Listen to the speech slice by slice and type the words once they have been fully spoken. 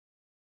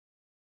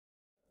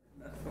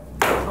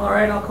All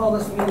right, I'll call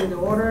this meeting to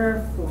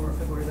order for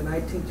February the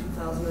 19th,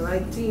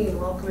 2019.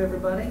 Welcome,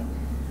 everybody.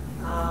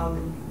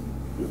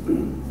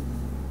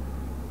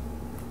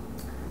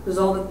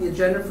 Resolved that the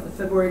agenda for the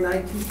February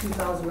 19th,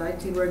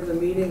 2019 regular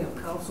meeting of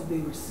council be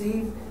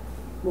received.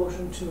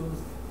 Motion to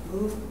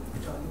move,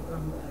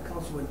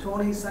 Councillor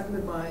Wintoniw,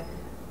 seconded by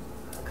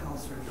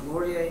Councillor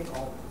Delaurier.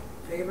 All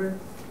in favor?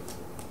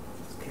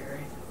 It's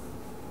carried.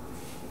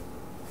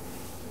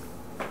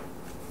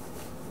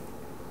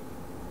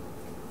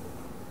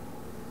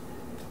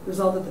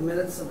 Resolved that the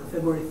minutes of the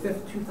February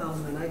 5th,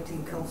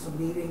 2019 council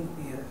meeting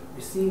be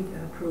received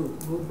and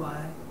approved. Moved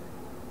by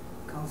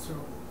Councillor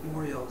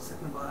Moriaux,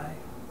 seconded by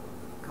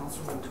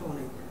Councillor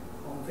Wintoniw.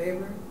 All in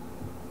favor?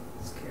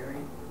 It's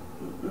carried.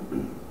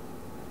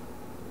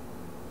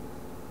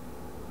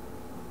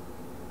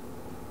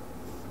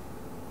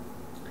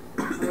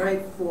 All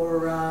right,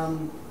 for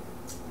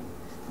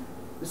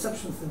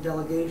receptions and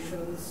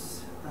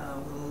delegations,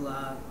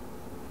 we'll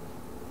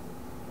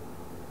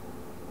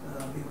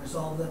be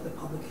resolved that the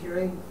public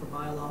hearing for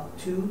Bylaw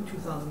 2,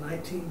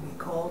 2019 be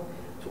called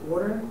to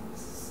order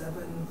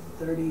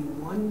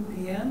 7:31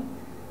 p.m.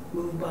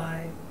 Moved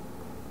by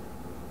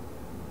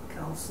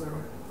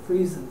Councillor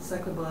Friesen,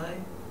 seconded by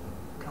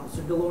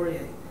Councillor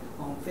Delaurier.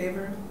 All in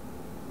favor?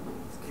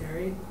 It's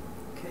carried.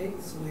 Okay,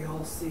 so we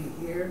all see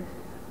here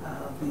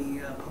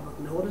the public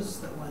notice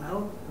that went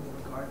out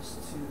in regards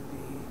to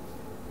the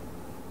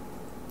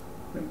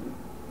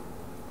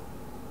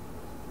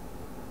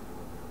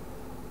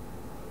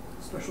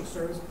special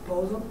service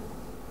proposal.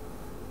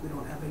 We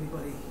don't have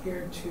anybody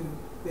here to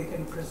make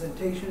any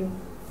presentation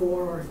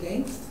for or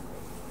against.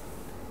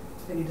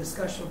 Any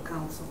discussion of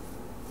council?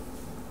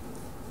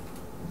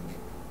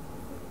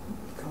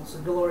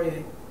 Councillor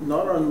Delaurier.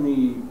 Not on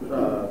the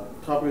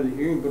topic of the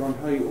hearing, but on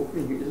how you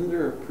open here. Isn't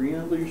there a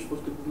preamble you're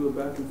supposed to do a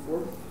back and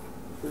forth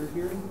for a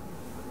hearing?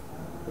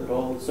 That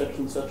all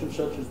section such and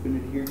such has been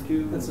adhered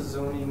to? That's a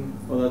zoning.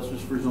 Oh, that's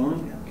just for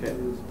zoning? Yeah. Okay.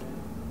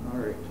 All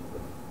right.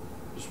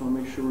 Just want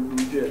to make sure we're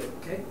legit.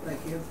 Okay,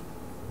 thank you.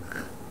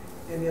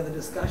 Any other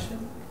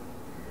discussion?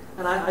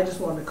 And I just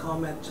wanted to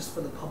comment just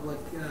for the public.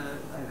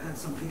 I've had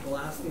some people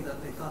ask me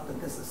that they thought that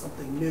this is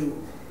something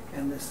new,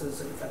 and this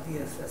is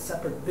a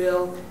separate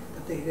bill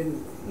that they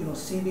didn't,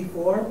 see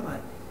before.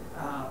 But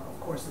of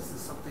course, this is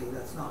something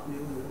that's not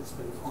new, and it's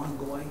been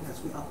ongoing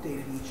as we update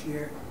it each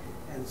year,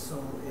 and so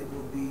it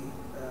will be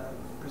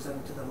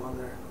presented to them on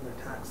their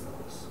tax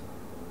notice.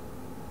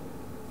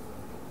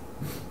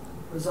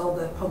 Resolved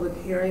that public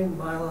hearing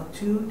Bylaw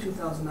 2,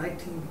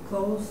 2019 be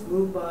closed.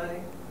 Moved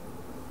by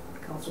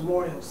Councillor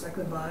Moriaux,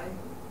 seconded by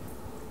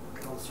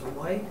Councillor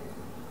Whyte.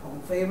 All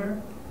in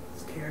favor?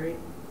 It's carried.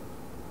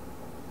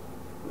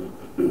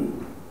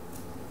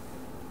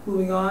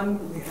 Moving on,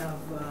 we have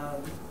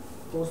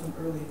Bowsman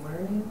early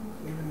learning.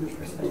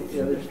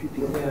 Yeah, there's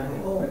people. Yeah.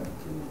 Oh,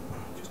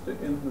 Just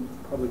in the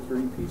public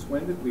hearing piece,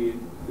 when did we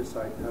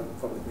decide to have a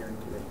public hearing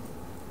today?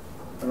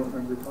 I don't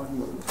remember talking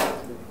about this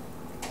today.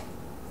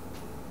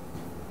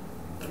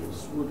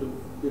 This would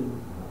have been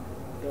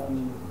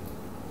done.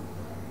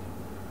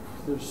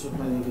 There's, I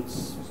think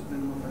it's a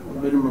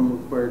minimum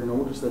required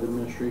notice that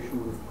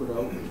administration would have put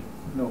out.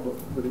 No,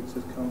 but it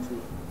says council.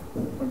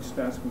 I'm just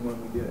asking when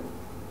we did it.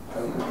 I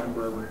don't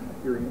remember ever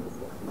hearing it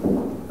before. I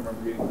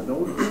remember getting the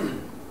notice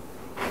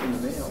in the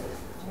mail.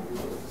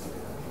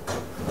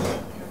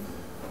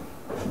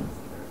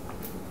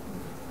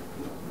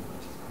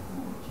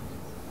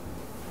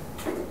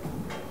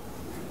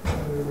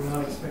 We were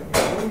not expecting to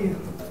hear you.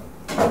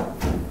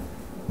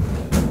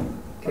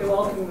 okay,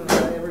 welcome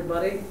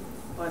everybody.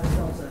 Find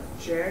yourselves a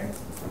chair.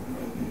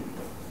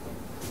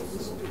 So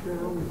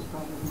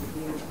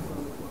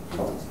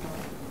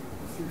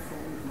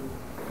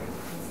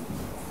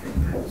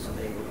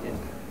they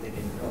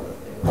didn't know that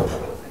they were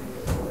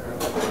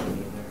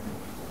either.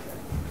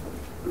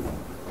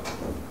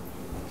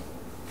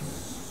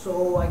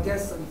 So I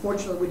guess,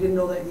 unfortunately, we didn't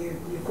know that you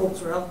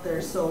folks were out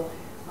there. So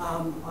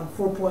on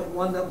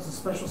 4.1, that was a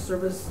special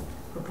service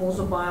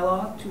proposal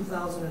bylaw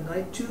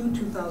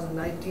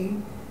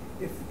 2019.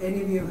 If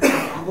any of you,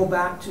 I'll go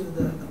back to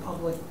the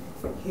public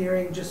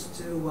hearing just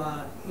to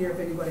hear if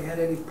anybody had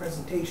any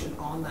presentation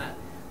on that.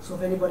 So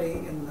if anybody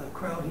in the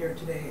crowd here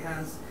today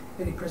has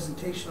any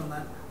presentation on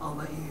that, I'll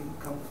let you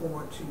come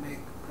forward to make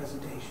a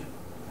presentation.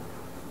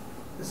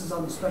 This is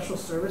on the special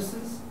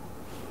services.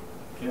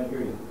 Can't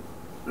hear you.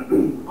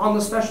 On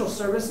the special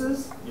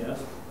services, Yes,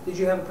 did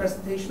you have a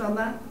presentation on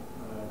that? I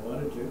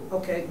wanted to.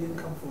 Okay, you can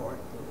come forward.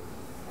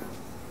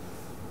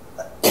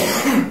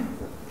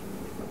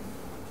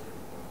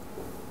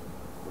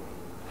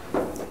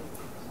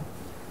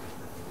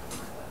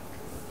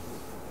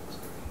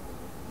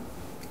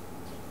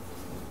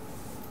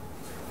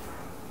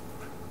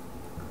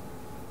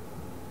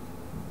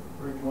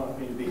 Where do you want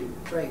me to be?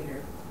 Right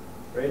here.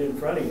 Right in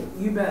front of you.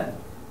 You bet.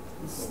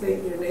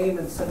 State your name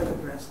and civic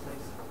address,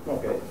 please.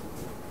 Okay.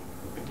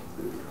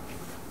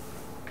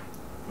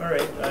 All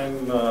right,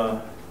 I'm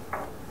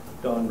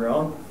Don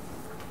Brown.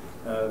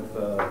 I have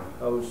a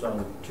house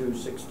on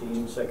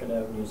 216 2nd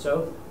Avenue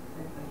South.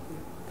 Okay, thank you.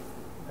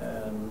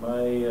 And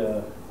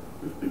my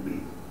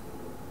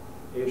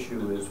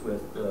issue is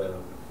with the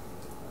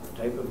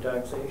type of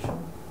taxation.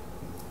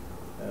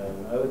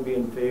 And I would be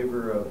in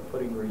favor of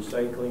putting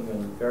recycling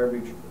and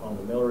garbage on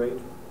the mill rate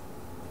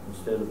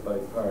instead of by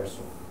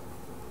parcel.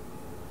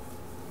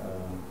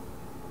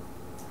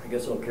 I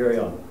guess I'll carry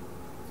on.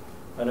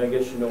 And I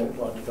guess you don't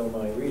want to know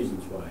my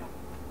reasons why.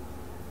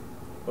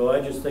 Well,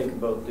 I just think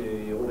about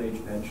the old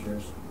age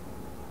pensioners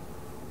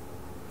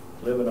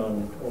living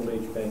on old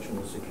age pension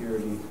and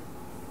security.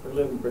 They're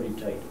living pretty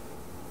tight.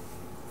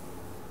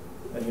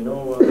 And you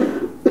know,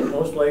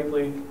 most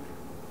likely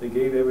they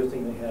gave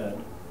everything they had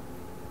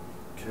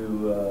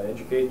to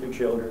educate their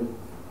children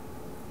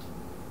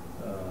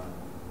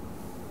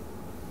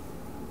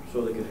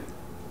so they could,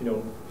 you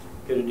know,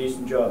 get a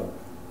decent job.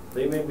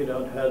 They maybe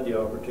not had the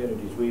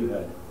opportunities we've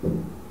had.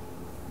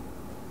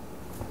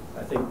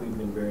 I think we've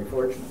been very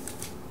fortunate.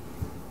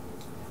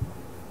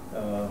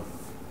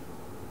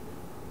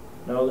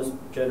 Now this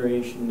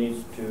generation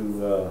needs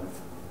to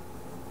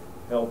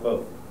help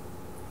out.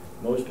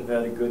 Most have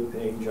had a good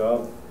paying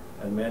job,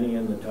 and many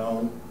in the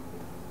town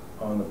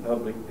on the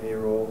public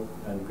payroll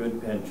and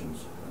good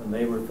pensions, and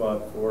they were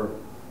fought for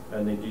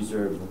and they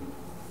deserve them.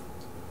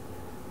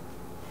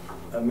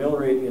 A mill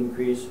rate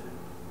increase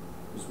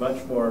is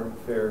much more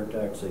fair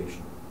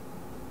taxation.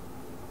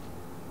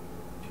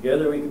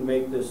 Together we can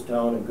make this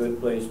town a good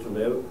place to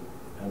live,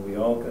 and we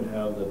all can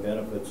have the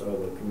benefits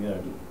of a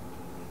community.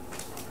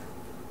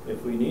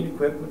 If we need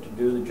equipment to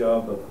do the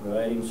job of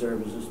providing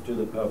services to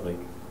the public,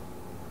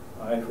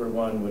 I for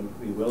one would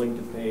be willing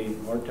to pay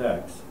more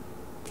tax.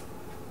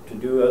 To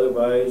do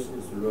otherwise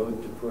is the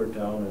road to poor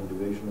town and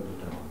division of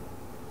the town.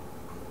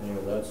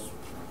 Anyway, that's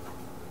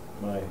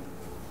my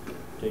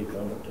take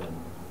on it. And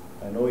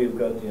I know you've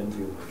got the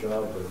enviable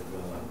job of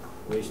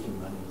wasting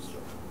money, so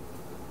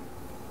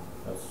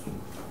that's.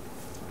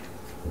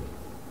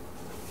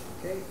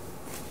 Okay.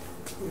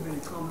 Do you have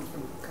any comments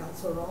from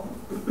council at all?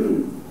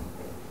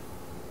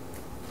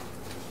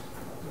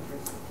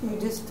 You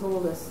just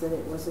told us that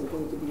it wasn't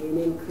going to be an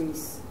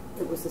increase.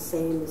 It was the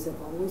same as it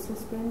always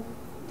has been?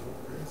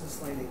 There is a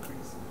slight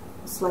increase.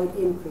 A slight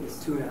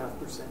increase.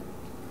 2.5%.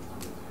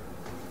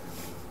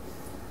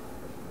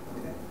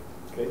 Okay.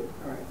 Okay.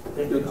 All right.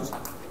 Thank you. Go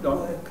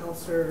Don? ahead,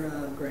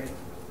 Councillor Gray.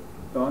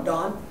 Don?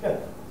 Don? Yeah.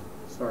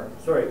 Sorry.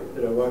 Sorry,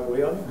 did I walk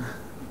away on you?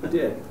 You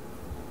did.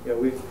 Yeah,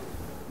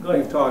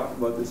 we've talked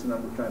about this a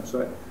number of times,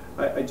 so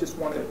I just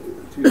wanted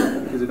to,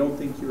 because I don't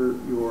think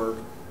your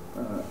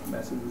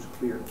message was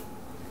clear.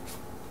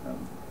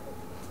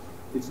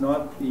 It's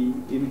not the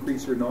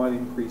increase or not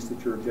increase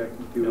that you're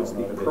objecting to, No, it's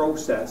the not a bit.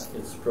 process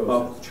It's the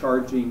process. of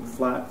charging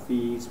flat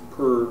fees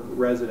per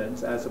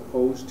residence as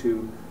opposed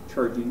to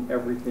charging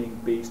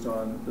everything based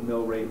on the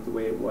mill rate the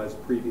way it was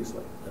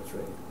previously. That's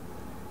right.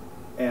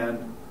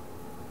 And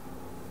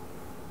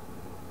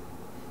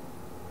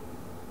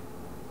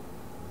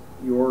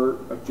your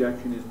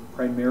objection is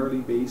primarily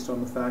based on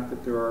the fact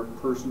that there are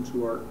persons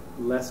who are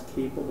less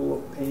capable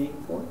of paying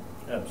for it?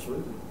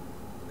 Absolutely.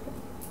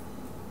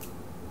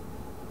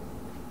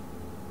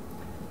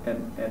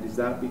 And is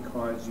that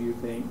because you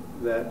think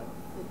that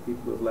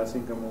people with less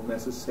income will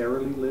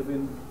necessarily live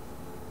in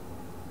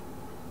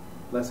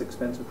less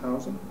expensive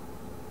housing?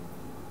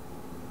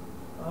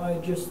 I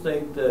just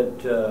think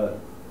that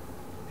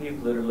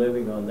people that are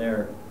living on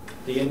there,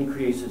 the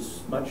increase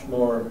is much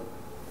more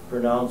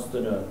pronounced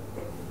than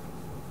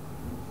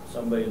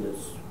somebody that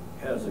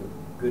has a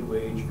good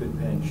wage, good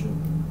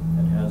pension,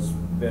 and has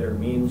better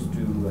means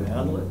to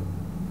handle it.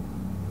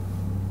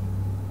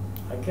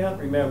 I can't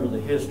remember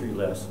the history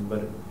lesson,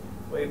 but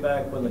way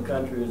back when the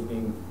country was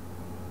being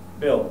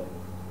built,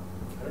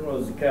 I don't know, it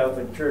was the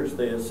Catholic Church,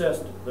 they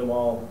assessed them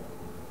all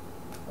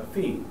a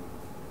fee.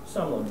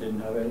 Some of them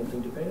didn't have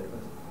anything to pay it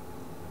with,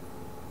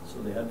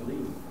 so they had to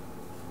leave.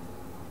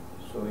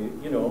 So,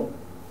 you know,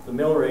 the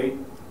mill rate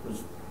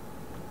was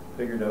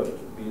figured out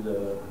to be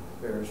the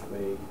fairest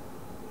way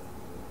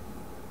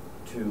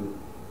to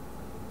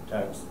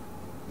tax.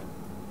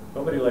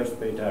 Nobody likes to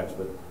pay tax,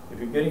 but if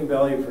you're getting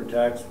value for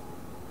tax,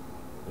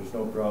 there's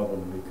no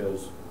problem,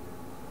 because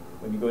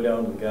when you go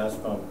down to the gas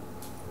pump,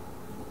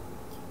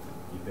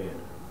 you pay it.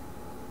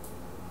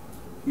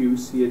 You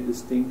see a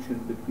distinction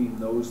between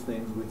those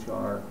things which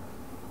are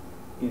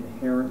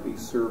inherently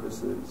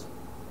services,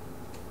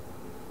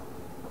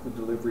 the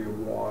delivery of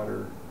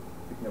water,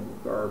 picking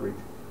up garbage,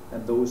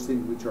 and those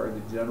things which are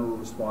the general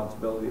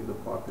responsibility of the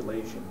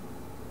population,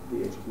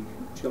 the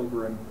education of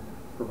children,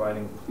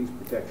 providing police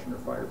protection or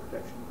fire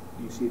protection.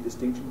 Do you see a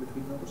distinction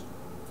between those?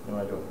 No,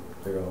 I don't.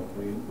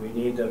 We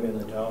need them in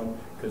the town,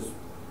 because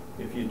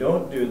if you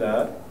don't do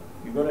that,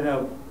 you're going to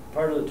have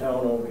part of the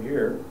town over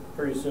here.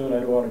 Pretty soon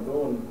I don't want to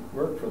go and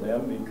work for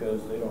them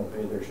because they don't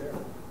pay their share.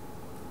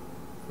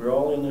 We're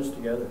all in this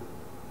together.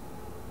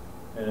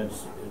 And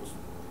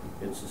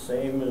it's the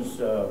same as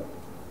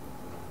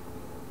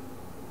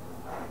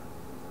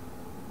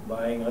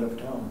buying out of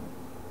town.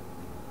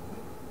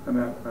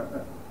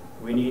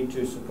 We need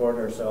to support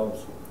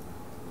ourselves.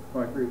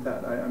 Well, I agree with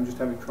that. I'm just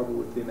having trouble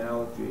with the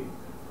analogy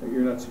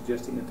You're not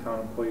suggesting that town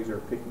employees are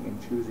picking and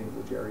choosing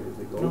which areas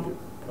they go No. to?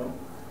 No.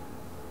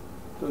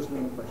 Those are the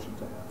only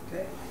questions I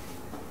have. Okay.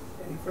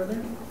 Any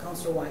further?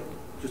 Councillor Whyte.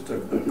 Just a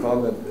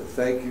comment.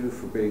 Thank you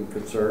for being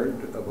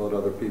concerned about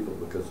other people,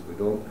 because we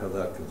don't have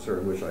that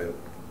concern, which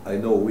I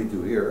know we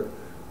do here,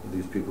 and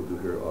these people do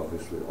here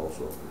obviously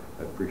also.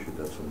 I appreciate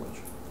that so much.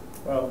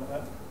 Well,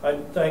 I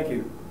thank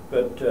you,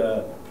 but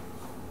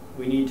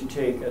we need to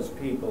take, as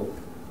people,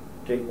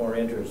 take more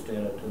interest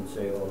in it and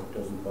say, oh, it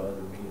doesn't bother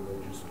me,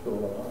 we'll just go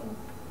on.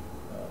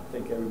 I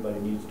think everybody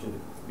needs to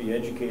be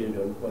educated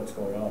on what's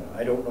going on.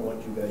 I don't know what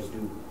you guys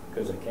do,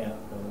 because I can't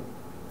know.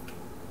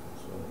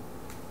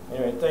 So,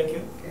 anyway, thank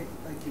you. Okay,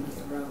 thank you,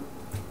 Mr. Brown.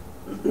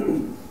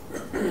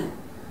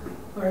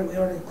 All right, we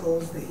already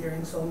closed the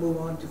hearing, so I'll move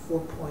on to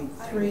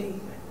 4.3.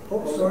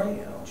 Oh, sorry,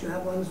 do you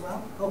have one as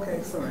well?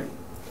 Okay, sorry.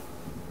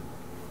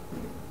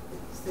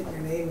 State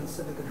your name and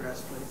civic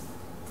address, please.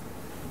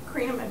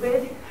 Karina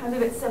Madrid, I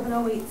live at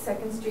 708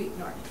 2nd Street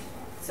North.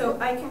 So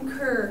I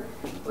concur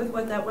with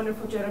what that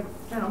wonderful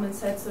gentleman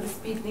said, so to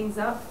speed things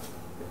up,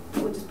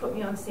 it would just put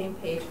me on the same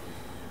page.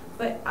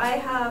 But I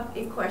have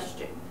a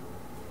question.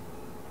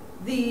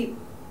 The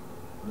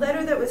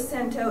letter that was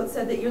sent out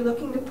said that you're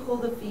looking to pull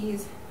the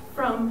fees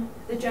from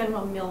the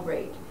general mill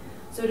rate.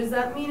 So does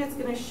that mean it's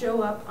going to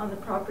show up on the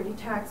property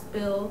tax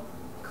bill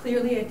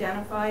clearly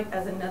identified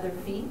as another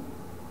fee?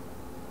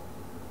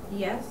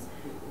 Yes?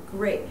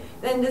 Great.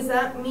 Then does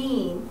that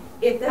mean,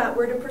 if that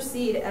were to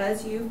proceed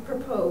as you've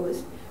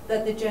proposed,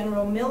 that the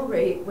general mill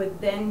rate would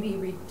then be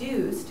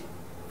reduced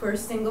for a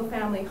single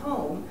family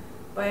home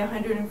by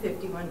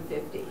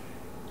 $151.50?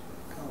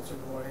 Councillor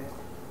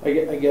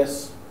Delaurier. I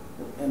guess,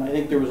 and I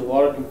think there was a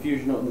lot of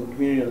confusion out in the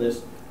community on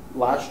this.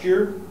 Last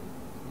year,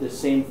 the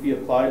same fee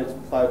applied. It's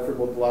applied for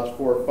about the last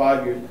 4 or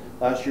 5 years.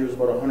 Last year was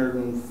about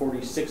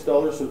 $146,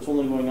 so it's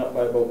only going up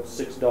by about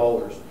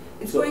 $6.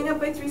 It's going up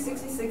by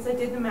 $366. I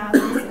did the math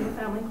in a single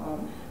family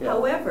home. Yeah.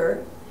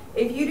 However,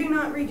 if you do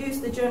not reduce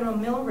the general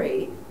mill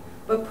rate,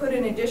 but put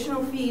an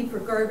additional fee for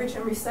garbage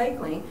and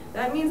recycling,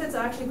 that means it's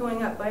actually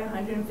going up by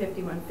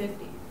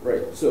 $151.50.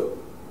 Right. So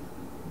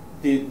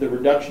the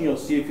reduction you'll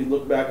see if you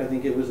look back, I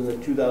think it was in the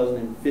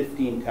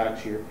 2015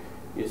 tax year.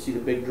 You see the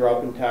big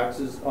drop in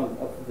taxes on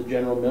the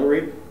general mill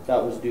rate.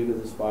 That was due to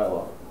this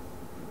bylaw.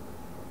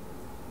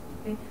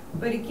 Okay.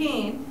 But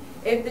again,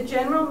 if the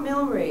general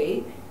mill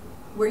rate,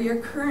 where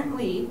you're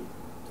currently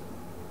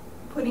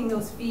putting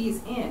those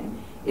fees in,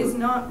 is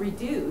not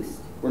reduced.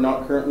 We're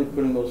not currently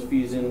putting those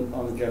fees in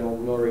on the general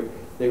mill rate.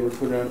 They were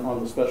put in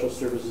on the special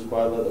services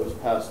bylaw that was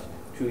passed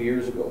 2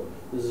 years ago.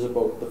 This is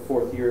about the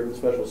 4th year of the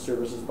special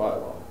services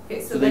bylaw.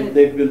 Okay, so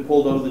they've been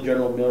pulled out of the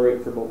general mill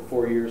rate for about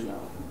 4 years now.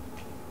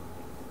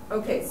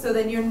 Okay, so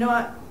then you're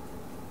not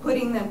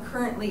putting them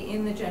currently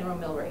in the general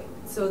mill rate.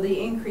 So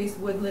the increase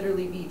would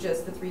literally be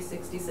just the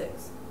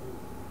 $366.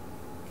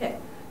 Okay,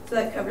 so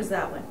that covers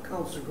that one.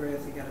 Councillor Gray,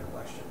 if you got a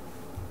question.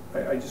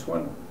 I just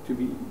want to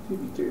be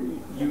clear.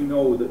 You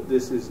know that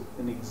this is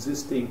an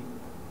existing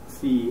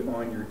fee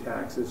on your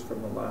taxes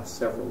from the last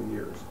several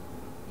years.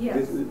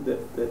 Yes.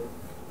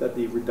 That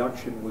the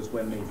reduction was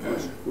when they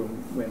first,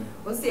 when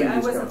well, see, I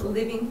wasn't council.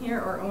 living here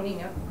or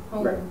owning a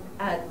home Right.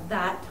 at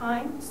that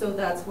time, so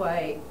that's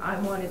why I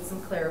wanted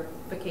some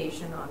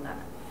clarification on that.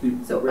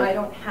 So I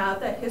don't have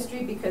that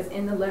history, because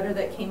in the letter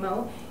that came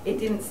out, it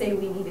didn't say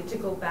we needed to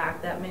go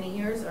back that many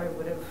years, or I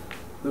would have.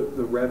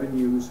 The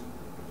revenues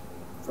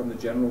from the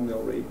general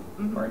mill rate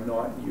Mm-hmm. are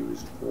not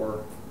used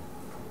for,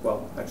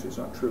 well, actually it's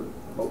not true,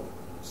 about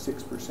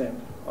 6%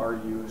 are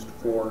used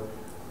for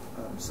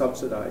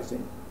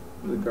subsidizing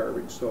the Mm-hmm.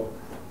 garbage. So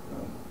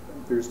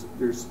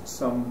there's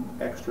some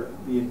extra.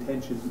 The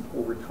intention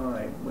over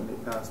time, when they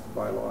passed the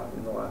bylaw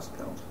in the last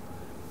council,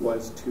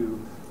 was to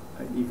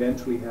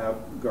eventually have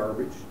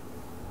garbage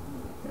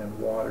and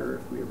water,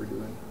 if we ever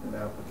do an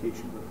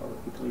application with Public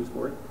Utilities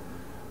Board,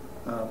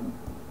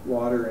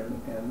 water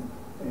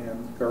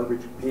and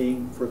garbage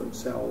paying for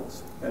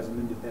themselves as an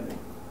independent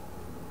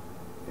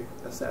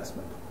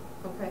assessment.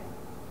 Okay.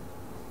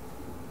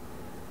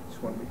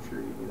 Just want to make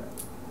sure you do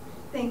that.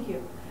 Thank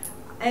you.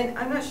 And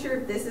I'm not sure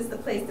if this is the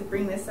place to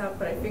bring this up,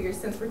 but I figure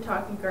since we're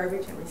talking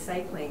garbage and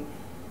recycling,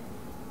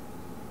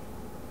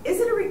 is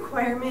it a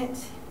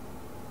requirement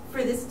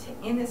for this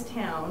in this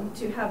town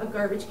to have a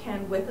garbage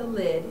can with a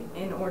lid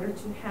in order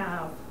to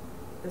have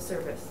the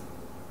service?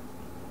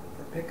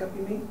 For pickup,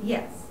 you mean?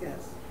 Yes.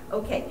 Yes.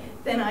 Okay,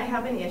 then I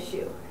have an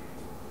issue,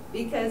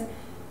 because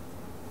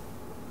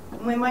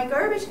when my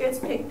garbage gets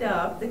picked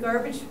up, the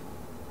garbage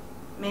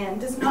man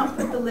does not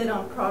put the lid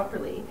on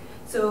properly.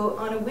 So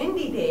on a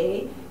windy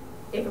day,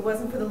 if it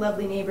wasn't for the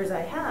lovely neighbors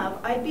I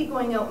have, I'd be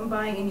going out and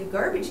buying a new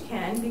garbage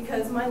can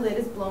because my lid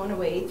is blown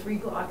away 3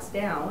 blocks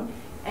down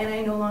and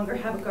I no longer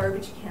have a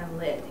garbage can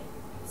lid.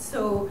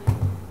 So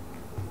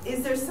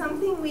is there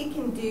something we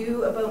can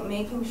do about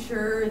making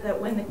sure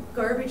that when the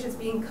garbage is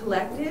being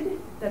collected,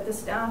 that the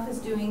staff is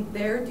doing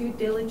their due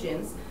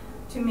diligence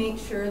to make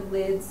sure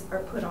lids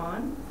are put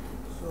on?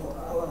 So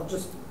I'll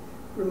just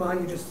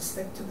remind you just to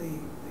stick to the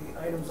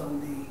items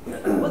on the,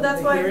 well, that's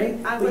the why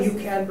hearing, I but was, you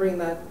can bring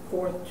that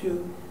forth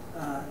to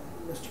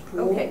Mr.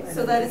 Poole. Okay, and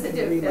so that is a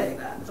then relay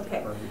different, that.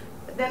 okay.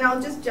 Then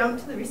I'll just jump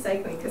to the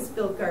recycling, because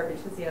spilled garbage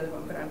is the other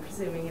one, but I'm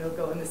presuming it'll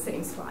go in the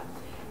same spot.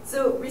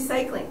 So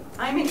recycling,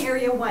 I'm in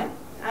Area 1.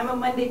 I'm a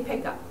Monday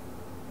pickup.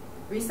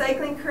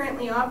 Recycling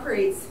currently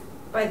operates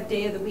by the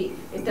day of the week.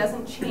 It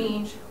doesn't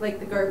change like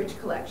the garbage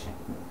collection.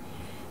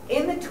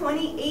 In the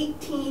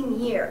 2018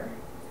 year,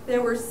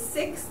 there were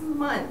 6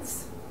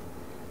 months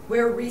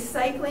where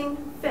recycling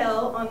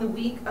fell on the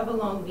week of a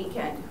long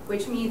weekend,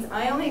 which means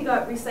I only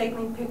got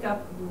recycling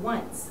pickup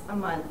once a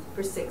month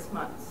for 6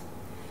 months.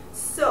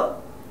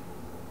 So,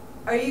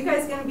 are you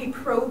guys going to be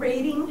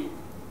prorating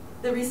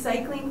the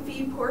recycling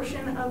fee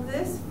portion of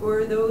this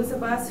for those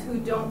of us who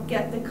don't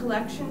get the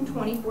collection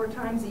 24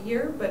 times a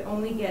year, but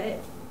only get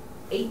it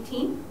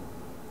 18?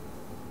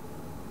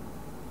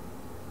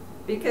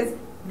 Because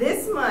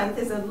this month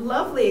is a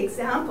lovely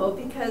example,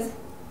 because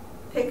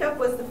pickup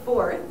was the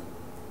 4th.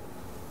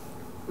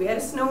 We had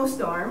a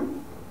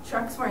snowstorm,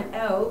 trucks weren't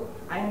out,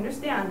 I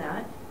understand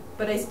that,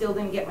 but I still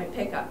didn't get my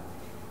pickup.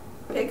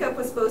 Pickup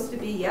was supposed to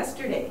be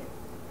yesterday.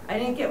 I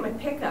didn't get my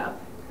pickup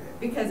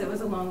because it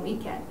was a long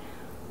weekend.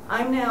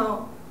 I'm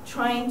now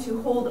trying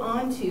to hold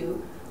on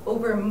to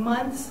over a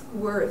month's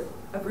worth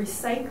of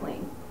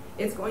recycling.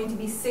 It's going to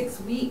be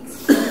 6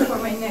 weeks before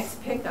my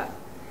next pickup.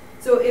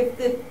 So if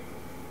the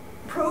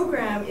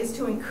program is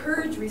to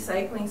encourage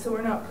recycling so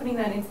we're not putting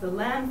that into the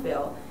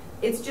landfill,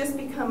 it's just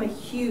become a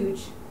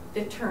huge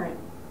deterrent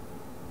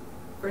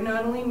for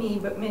not only me,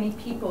 but many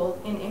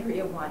people in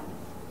Area 1.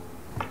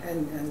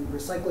 And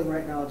recycling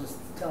right now, just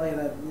to tell you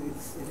that it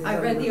is I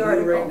under read the review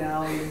article. right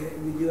now.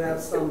 We do have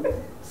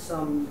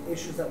some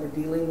issues that we're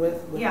dealing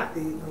with Yeah.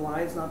 the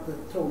lines, not to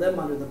throw them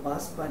under the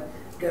bus, but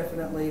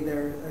definitely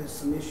there are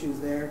some issues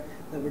there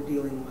that we're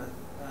dealing with.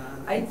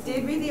 I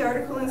did read the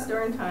article in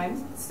Star and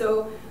Times,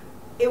 so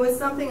it was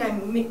something I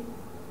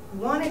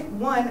wanted.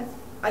 One,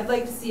 I'd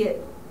like to see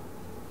it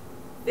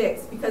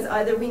fixed, because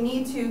either we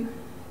need to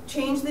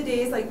change the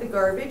days like the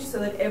garbage so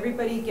that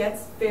everybody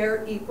gets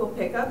fair, equal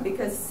pickup,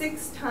 because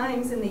 6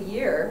 times in the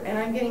year, and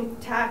I'm getting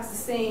taxed the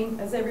same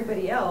as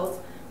everybody else,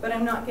 but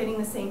I'm not getting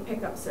the same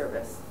pickup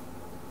service.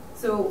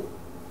 So,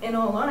 in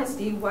all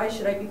honesty, why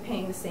should I be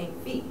paying the same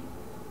fee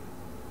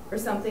for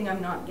something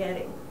I'm not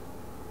getting?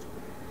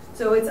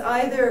 So it's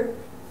either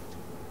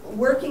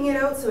working it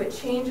out so it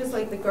changes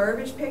like the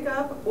garbage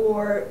pickup,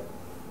 or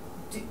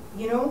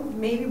you know,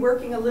 maybe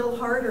working a little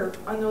harder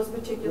on those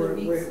particular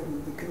weeks.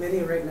 The committee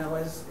right now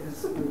is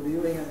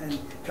reviewing it and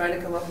trying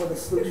to come up with a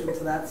solution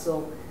to that,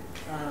 so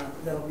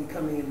that'll be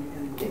coming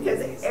in because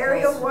days.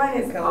 Area 1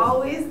 is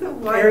always the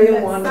one Area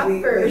that 1,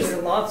 suffers. there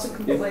are lots of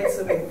complaints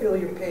and we feel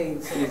your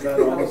pain. So Is that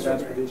on the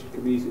Transportation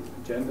Committee's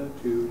agenda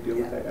to deal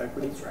with that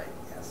equity? That's right,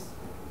 yes.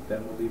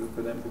 Then we'll leave it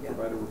for them to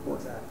provide a report.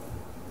 Exactly.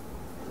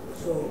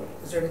 So,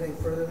 is there anything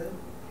further then?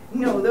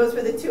 No, those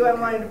were the two I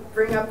wanted to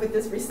bring up with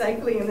this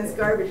recycling and this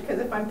garbage, because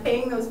if I'm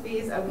paying those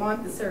fees, I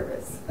want the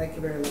service. Thank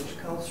you very much.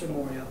 Councillor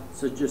Moriaux.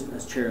 So just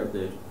as chair of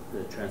the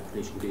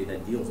Transportation Committee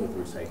that deals with the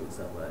recycling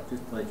stuff,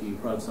 just like you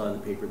probably saw in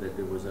the paper that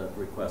there was a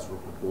request for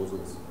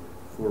proposals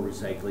for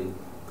recycling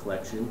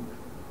collection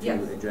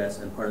to address,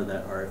 and part of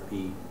that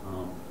RFP,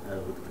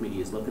 what the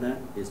committee is looking at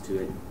is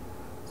to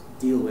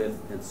deal with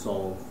and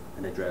solve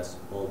and address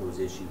all those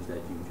issues that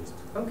you just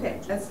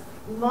mentioned. As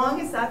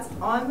long as that's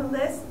on the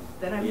list,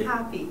 then I'm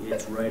happy.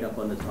 It's right up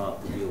on the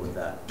top to deal with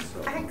that.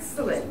 So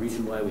Excellent. that's the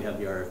reason why we have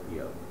the RFP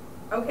out.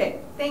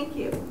 Okay, thank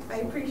you. I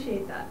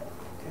appreciate that.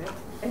 Okay.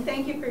 And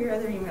thank you for your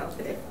other email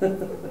today.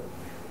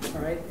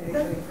 All right,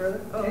 anything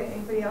further? Oh, Okay.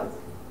 anybody else?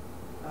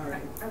 All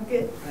right. I'm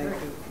good. Thank All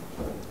right.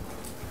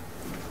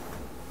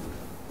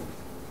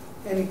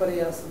 you.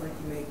 Anybody else would like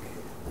to make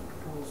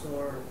a proposal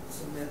or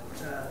submit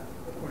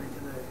according to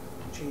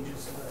the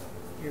changes to the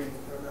hearing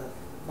or the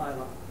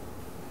bylaw?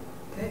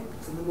 Okay,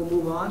 so then we'll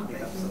move on. Thank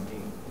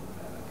you.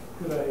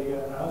 Could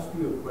I ask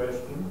you a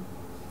question?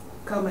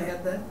 Come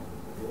ahead then.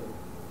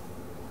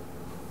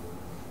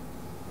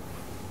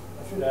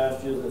 I should have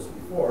asked you this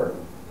before,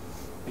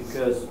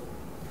 because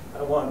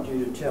I want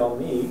you to tell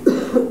me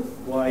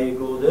why you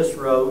go this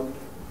route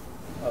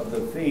of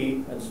the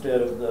fee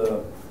instead of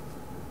the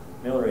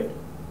mill rate.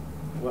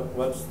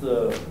 What's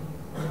the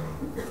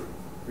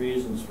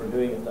reasons for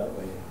doing it that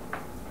way?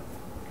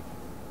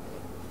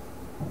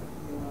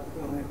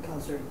 You want to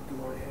Councillor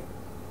Delaurier?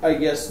 I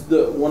guess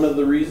one of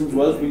the reasons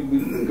was we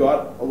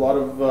got a lot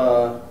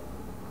of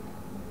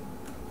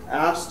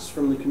asks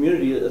from the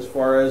community as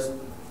far as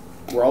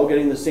we're all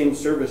getting the same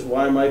service.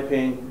 Why am I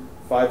paying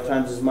 5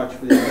 times as much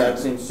for the exact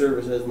same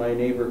service as my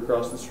neighbor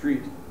across the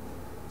street?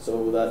 So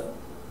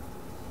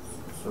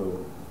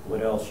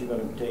what else are you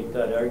going to take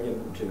that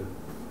argument to?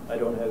 I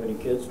don't have any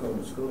kids going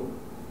to school.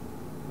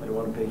 I don't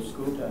want to pay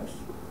school tax.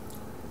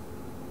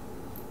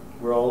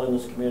 We're all in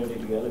this community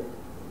together.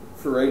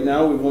 for right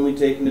now, we've only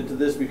taken it to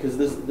this because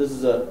this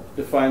is a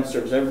defined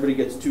service. Everybody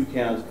gets 2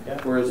 cans. Yeah.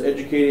 Whereas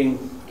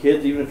educating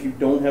kids, even if you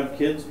don't have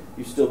kids,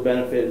 you still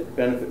benefit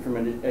from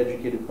an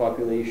educated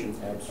population.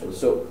 Absolutely.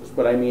 So,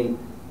 but I mean,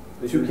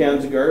 2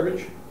 cans of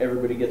garbage,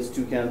 everybody gets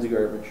 2 cans of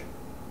garbage.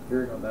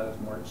 Hearing on that is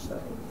March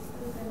 2nd.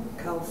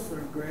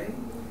 Councillor Gray.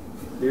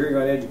 The hearing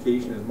on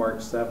education is March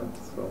 7th,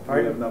 so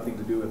we have nothing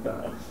to do with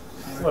that.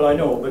 Well, I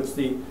know, but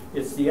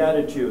it's the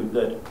attitude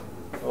that,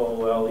 oh,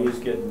 well, he's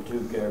getting 2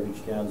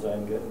 garbage cans,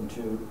 I'm getting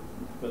 2,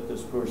 but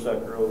this poor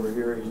sucker over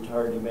here, he's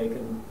hardly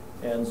making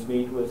ends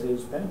meet with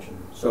his pension.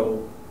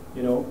 So,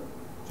 you know,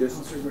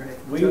 Councillor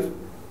Gray.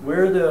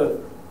 we're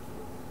the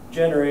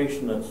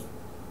generation that's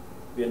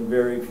been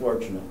very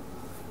fortunate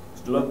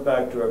to look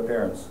back to our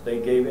parents. They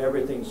gave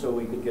everything so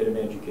we could get an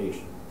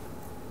education.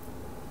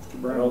 Mr.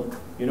 Brown.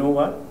 You know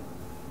what?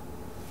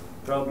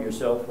 Probably your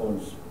cell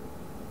phone's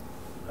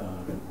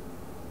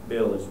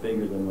bill is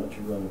bigger than what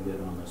you're going to get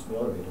on this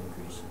mill rate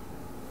increase.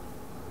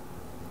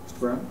 Mr.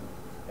 Brown?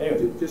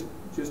 Anyway.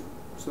 Just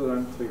so that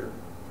I'm clear,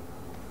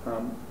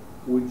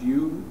 would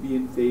you be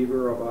in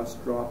favor of us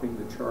dropping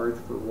the charge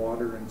for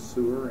water and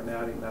sewer and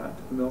adding that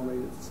to the mill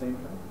rate at the same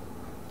time?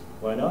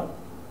 Why not?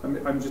 I'm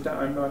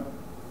not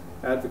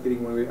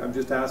advocating one way. I'm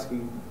just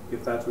asking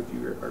if that's what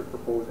you are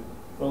proposing.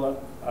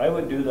 Well, I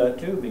would do that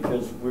too,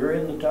 because we're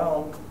in the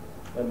town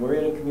and we're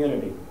in a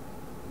community.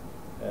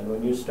 And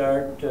when you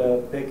start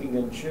picking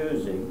and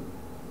choosing,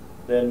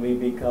 then we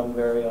become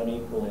very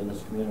unequal in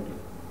this community.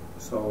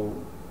 So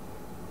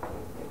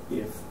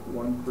if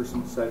one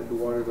person decided to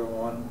water their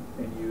lawn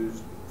and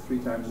used 3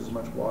 times as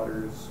much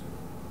water as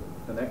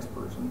the next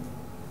person.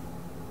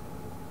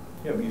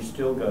 Yeah, but you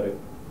still got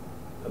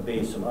a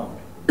base amount,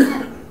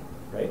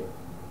 right?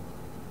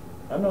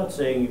 I'm not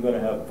saying you're going to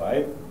have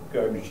 5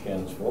 garbage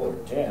cans full or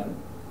 10.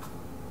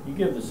 You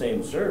give the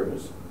same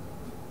service.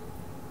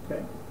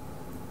 Okay.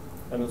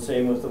 And the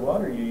same with the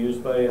water. You use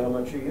by how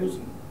much you're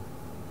using.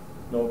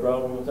 No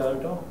problem with that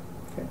at all.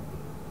 Okay.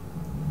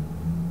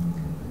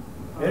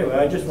 Anyway,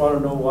 I just want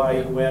to know why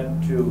you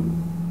went to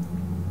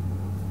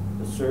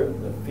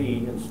the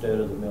fee instead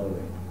of the mill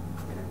rate.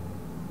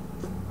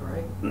 All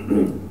right.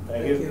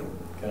 Thank you.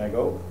 Can I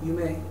go? You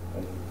may.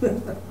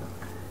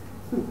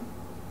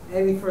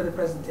 Any further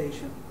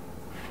presentation?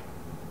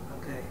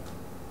 Okay.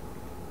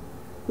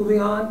 Moving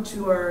on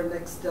to our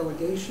next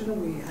delegation,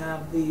 we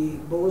have the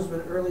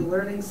Bowsman Early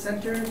Learning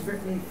Center,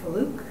 Brittany,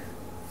 Filuk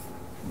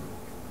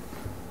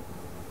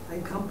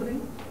and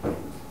company.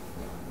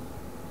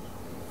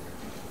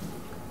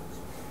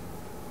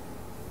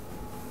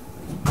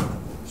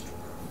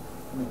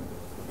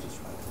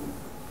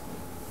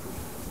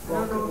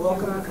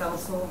 Welcome to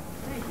council.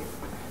 Thank you.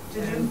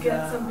 Did you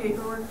get some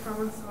paperwork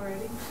from us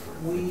already?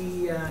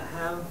 We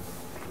have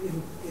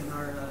in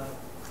our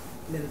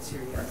minutes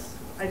here, yes.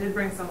 I did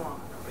bring some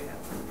along.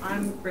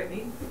 I'm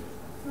Brittany.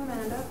 I'm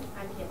Amanda.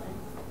 I'm Caitlin.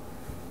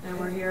 And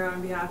we're here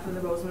on behalf of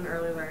the Bowsman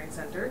Early Learning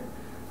Center.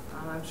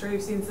 I'm sure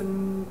you've seen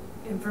some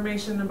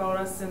information about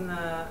us in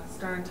the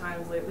Star and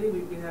Times lately.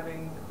 We've been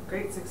having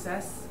great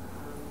success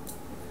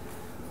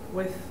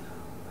with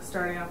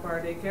starting up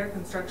our daycare.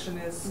 Construction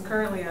is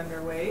currently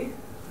underway.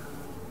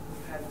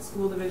 We've had the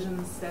school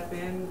division step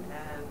in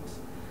and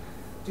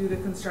do the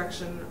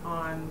construction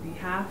on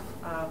behalf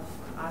of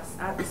us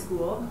at the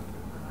school.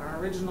 Our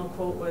original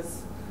quote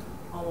was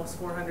almost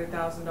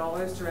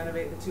 $400,000 to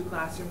renovate the 2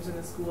 classrooms in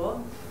the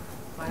school.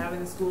 By having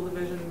the school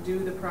division do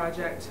the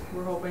project,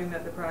 we're hoping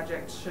that the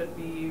project should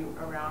be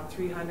around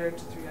 $300,000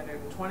 to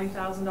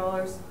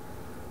 $320,000.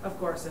 Of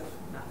course, if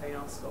nothing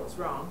else goes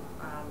wrong.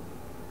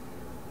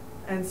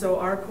 And so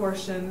our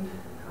portion,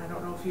 I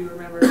don't know if you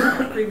remember in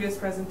the previous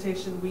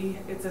presentation,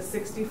 it's a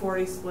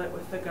 60-40 split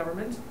with the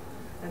government.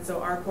 And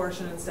so our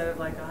portion, instead of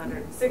like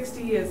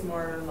 $160,000, is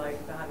more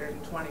like the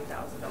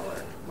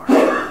 $120,000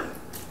 mark.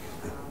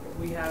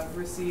 We have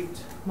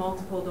received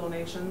multiple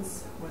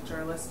donations, which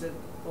are listed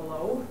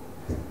below.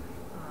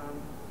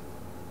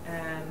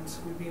 And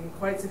we've been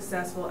quite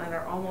successful and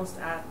are almost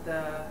at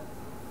the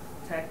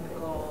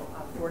technical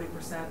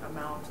 40%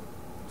 amount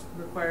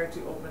required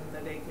to open the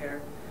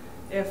daycare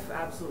if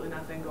absolutely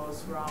nothing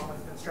goes wrong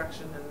with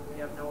construction and we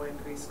have no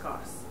increased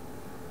costs.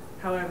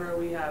 However,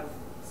 we have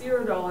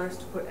 $0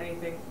 to put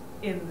anything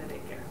in the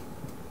daycare.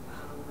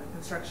 The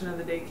construction of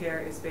the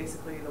daycare is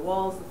basically the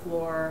walls, the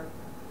floor,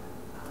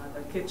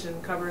 the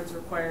kitchen cupboards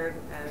required,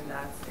 and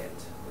that's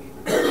it. We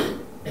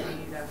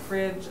need a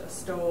fridge, a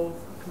stove,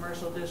 a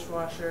commercial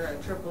dishwasher,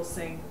 a triple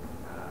sink,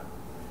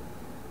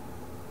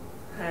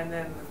 and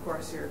then of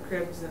course your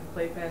cribs and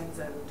playpens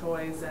and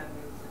toys and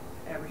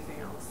everything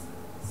else.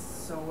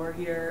 So we're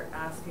here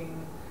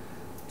asking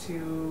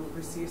to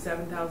receive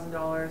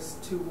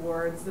 $7,000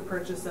 towards the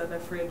purchase of the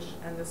fridge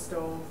and the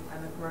stove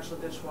and the commercial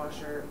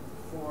dishwasher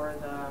for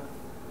the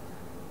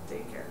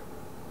daycare.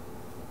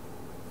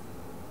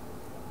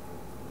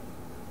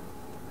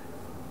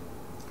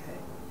 Okay.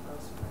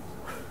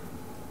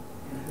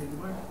 Anything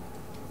more?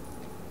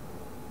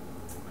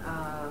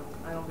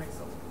 I don't think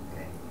so.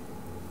 Okay.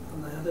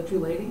 From the other 2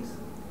 ladies?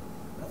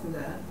 Nothing to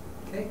add?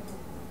 Okay.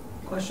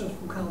 Questions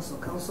from council?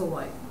 Councillor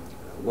Whyte.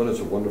 One is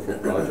a wonderful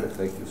project.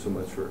 Thank you so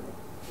much for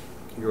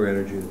your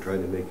energy in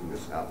trying to making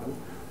this happen.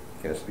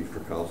 Can't speak for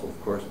council,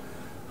 of course.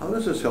 How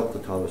does this help the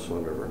town of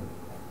Swan River?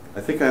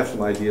 I think I have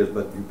some ideas,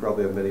 but you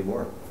probably have many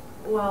more.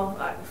 Well,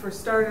 for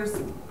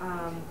starters,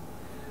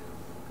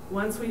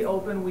 once we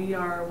open, we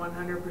are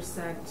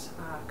 100%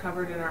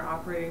 covered in our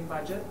operating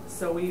budget,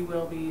 so we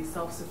will be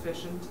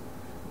self-sufficient,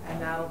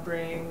 and that'll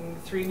bring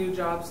 3 new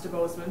jobs to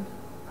Bowsman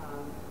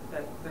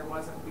that there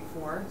wasn't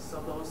before.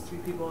 So those 3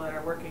 people that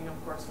are working,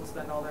 of course, will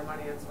spend all their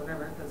money in Swan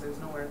River because there's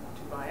nowhere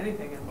to buy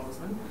anything in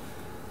Bowsman.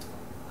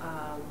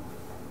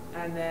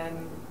 And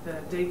then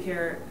the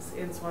daycare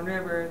in Swan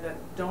River that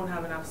don't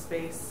have enough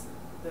space,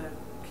 the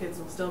kids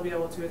will still be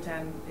able to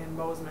attend in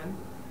Bowsman.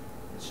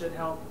 It should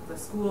help the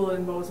school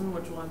in Bowsman,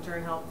 which will in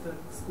turn help the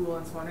school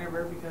in Swan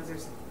River, because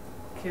there's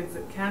kids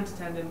that can't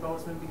attend in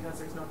Bowsman because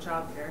there's no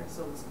childcare.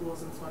 So the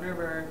schools in Swan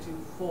River are too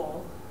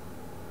full.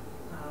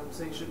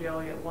 So you should be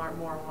able to get more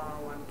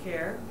one-on-one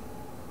care.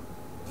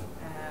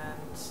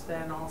 And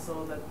then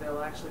also that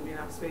there'll actually be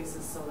enough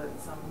spaces so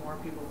that some more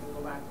people can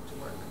go back to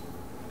work.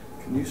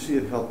 Can you see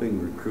it helping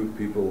recruit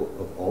people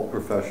of all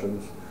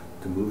professions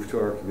to move to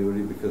our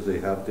community because they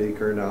have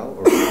daycare now,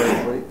 or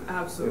potentially?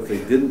 Absolutely.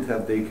 If they didn't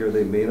have daycare,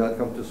 they may not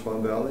come to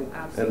Swan Valley?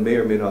 Absolutely. And may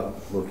or may not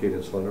locate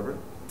in Swan River?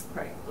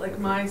 Right. Like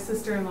my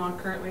sister-in-law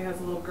currently has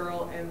a little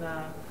girl in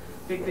the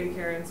big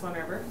daycare in Swan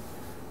River,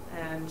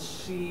 and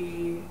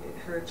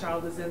her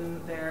child is in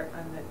there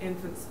in the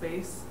infant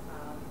space,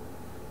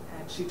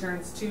 and she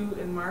turns 2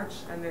 in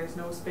March, and there's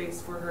no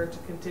space for her to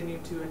continue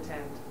to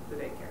attend the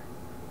daycare.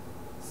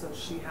 So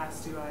she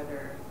has to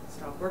either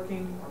stop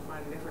working or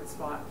find a different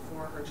spot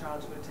for her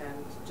child to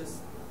attend,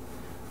 just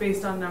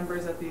based on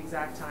numbers at the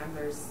exact time.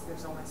 There's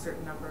only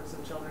certain numbers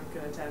of children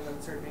can attend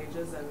at certain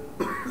ages, and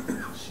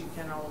she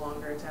can no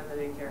longer attend the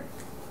daycare.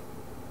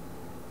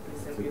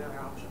 This would be another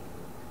option.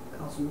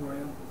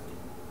 Councillor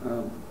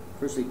Moriaux.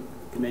 Firstly,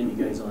 commend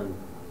you guys on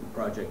the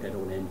project. I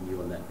don't envy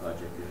you on that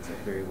project. It's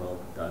very well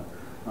done.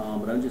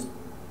 But I'm just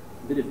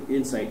a bit of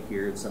insight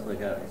here and stuff like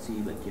that. I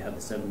see like you have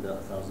the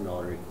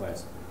 $7,000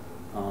 request.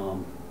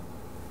 How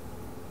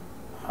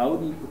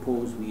do you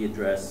propose we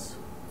address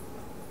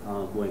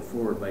going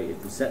forward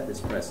if we set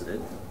this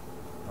precedent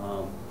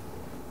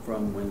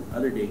from when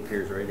other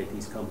daycares or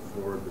entities come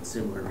forward with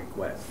similar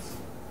requests?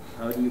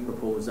 How do you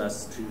propose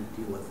us to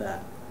deal with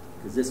that?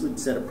 Because this would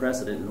set a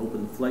precedent and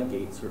open the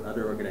floodgates for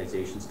other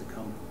organizations to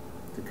come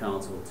to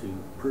council to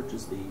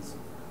purchase these,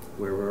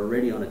 where we're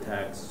already on a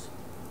tax.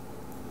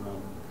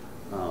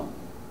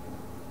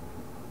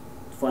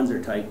 Funds are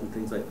tight and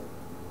things like,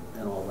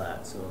 and all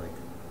that. So like,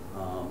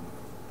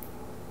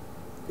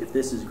 if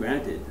this is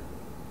granted,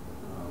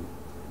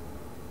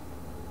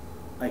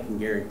 I can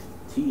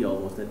guarantee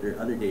almost that there are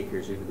other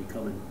daycares are going to be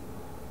coming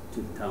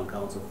to the town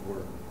council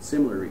for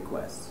similar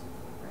requests.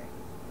 Right.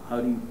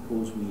 How do you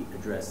propose we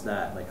address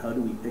that? Like, how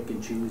do we pick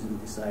and choose and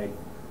decide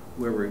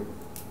where we're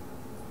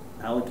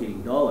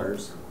allocating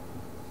dollars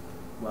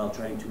while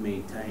trying to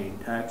maintain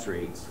tax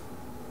rates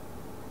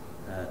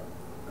at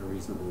a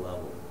reasonable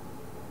level?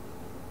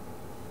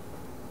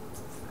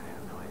 I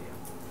have no idea.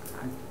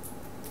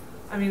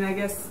 I mean, I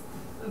guess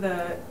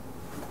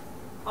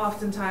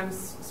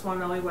oftentimes Swan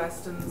Valley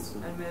West and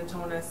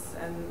Minitoba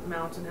and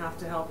Mountain have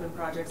to help in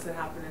projects that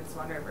happen in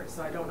Swan River.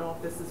 So I don't know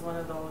if this is one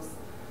of those,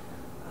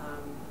 I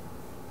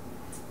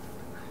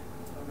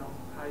don't know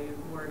how you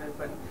word it,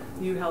 but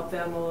you help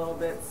them a little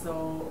bit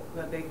so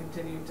that they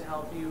continue to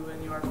help you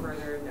in your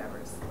further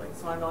endeavors. Like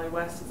Swan Valley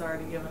West has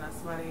already given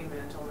us money,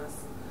 Manitoba,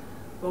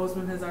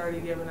 Bowsman has already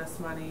given us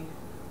money.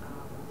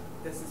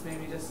 This is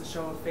maybe just a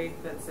show of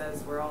faith that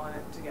says we're all in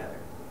it together.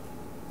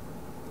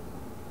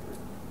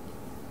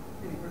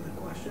 Any further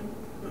question?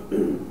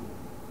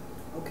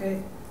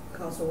 Okay,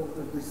 council,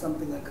 there'll be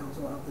something that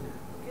council will have to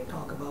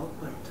talk about,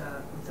 but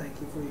we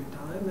thank you for your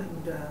time,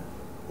 and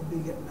we'll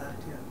be getting back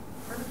to you.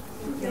 Perfect.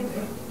 Thank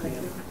you. Thank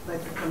you.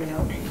 Thanks for coming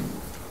out.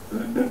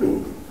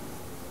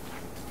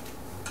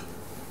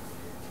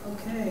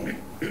 Okay,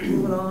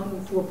 moving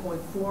on,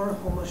 4.4,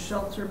 homeless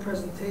shelter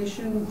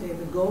presentation,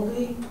 David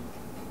Guldie.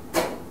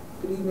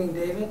 Good evening,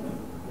 David.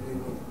 Good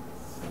evening.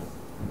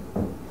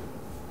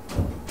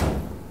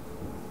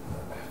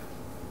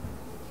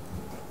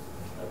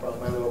 I brought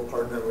my little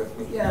partner with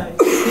me. Yeah, you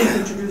can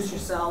introduce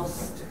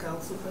yourselves to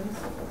council, please.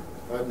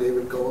 I'm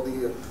David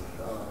Guldie,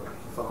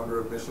 founder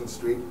of Mission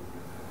Street.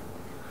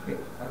 Yeah,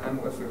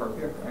 I'm Wesley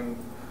Harpiak, and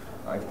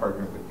I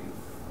partner with you.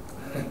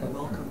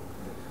 Welcome.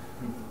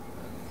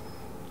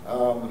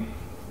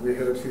 We're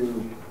here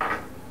to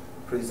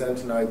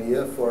present an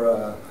idea for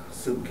a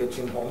soup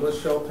kitchen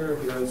homeless shelter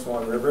here in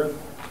Swan River.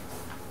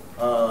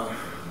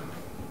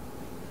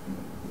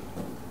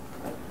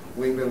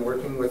 We've been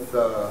working with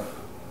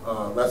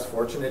less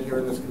fortunate here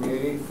in this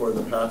community for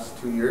the past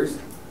 2 years.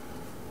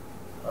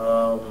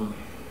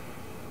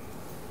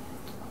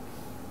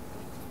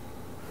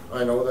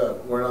 I know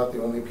that we're not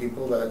the only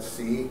people that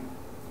see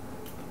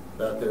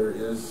that there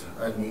is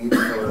a need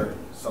for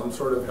some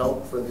sort of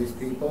help for these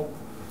people.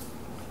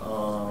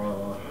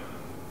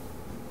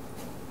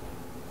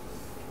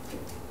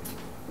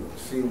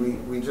 See,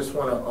 we just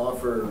want to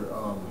offer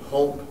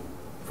hope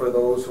for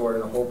those who are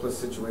in a hopeless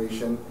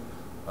situation,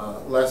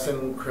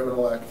 lessen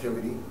criminal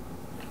activity,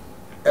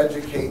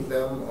 educate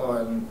them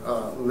on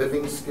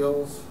living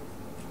skills,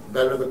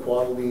 better the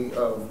quality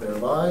of their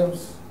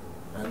lives,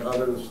 and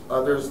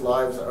others'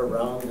 lives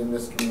around in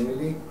this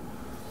community.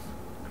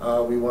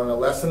 We want to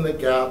lessen the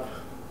gap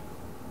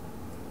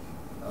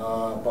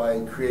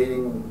by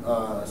creating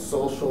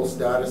social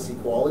status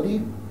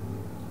equality.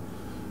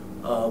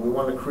 We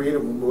want to create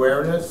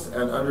awareness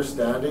and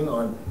understanding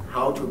on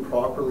how to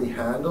properly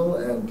handle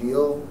and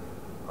deal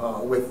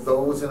with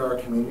those in our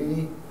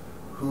community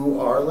who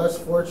are less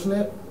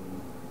fortunate.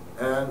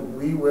 And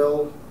we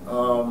will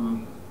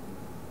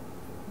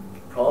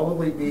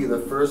probably be the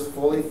first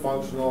fully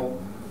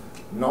functional,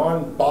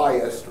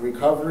 non-biased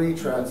recovery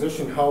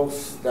transition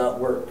house that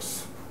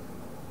works.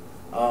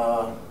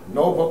 No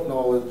book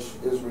knowledge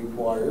is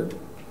required.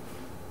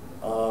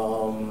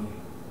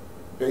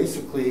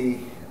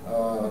 Basically,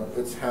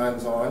 it's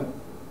hands-on.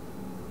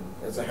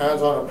 It's a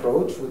hands-on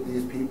approach with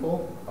these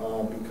people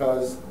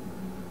because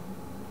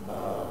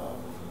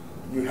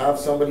you have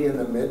somebody in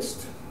the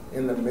mix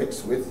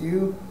with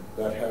you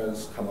that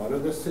has come out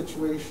of this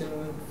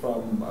situation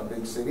from a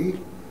big city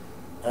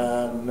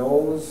and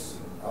knows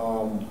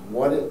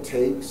what it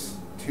takes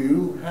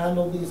to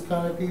handle these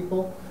kind of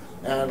people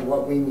and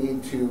what we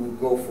need to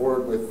go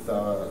forward with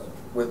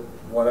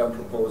what I'm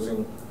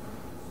proposing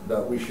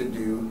that we should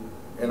do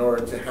in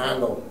order to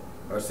handle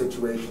our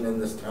situation in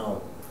this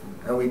town.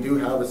 And we do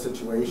have a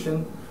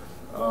situation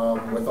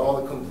with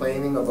all the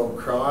complaining about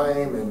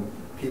crime and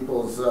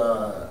people's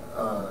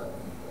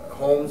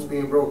homes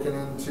being broken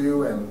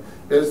into and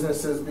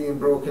businesses being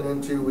broken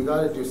into. We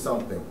got to do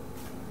something.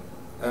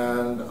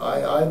 And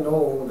I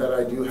know that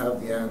I do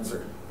have the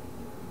answer.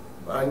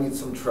 I need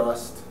some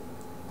trust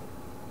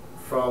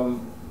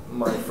from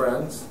my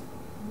friends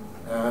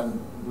and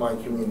my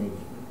community.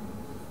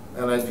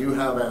 And I do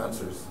have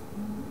answers.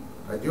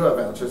 I do have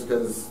answers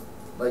because,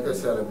 like I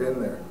said, I've been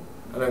there.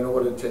 And I know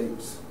what it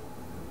takes.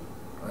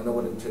 I know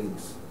what it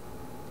takes.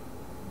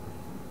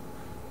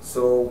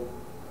 So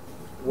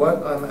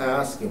what I'm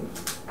asking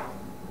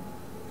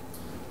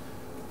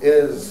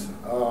is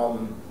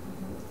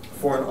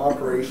for an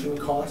operation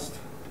cost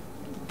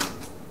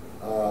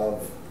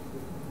of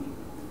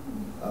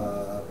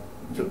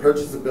to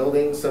purchase the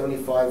building,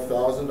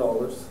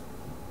 $75,000.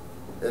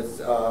 It's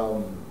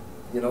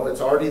you know,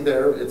 it's already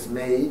there. It's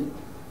made.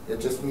 It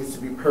just needs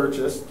to be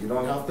purchased. You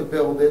don't have to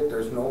build it.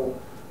 There's no,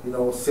 you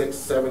know, $600,000,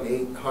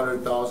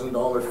 $700,000,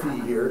 $800,000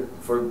 fee here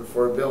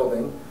for a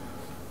building.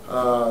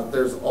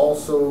 There's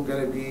also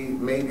going to be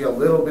maybe a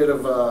little bit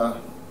of a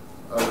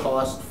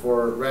cost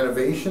for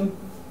renovation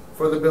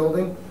for the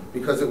building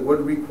because it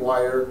would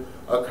require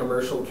a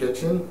commercial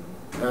kitchen,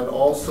 and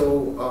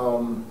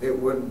also it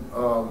would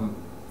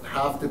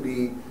have to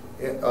be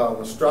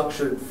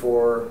structured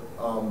for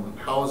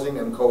housing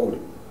and code.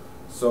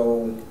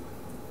 So,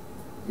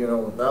 you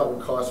know, that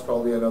would cost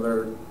probably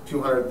another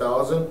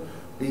 $200,000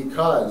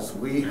 because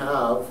we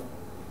have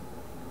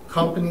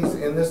companies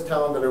in this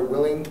town that are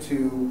willing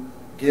to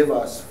give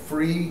us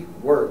free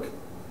work.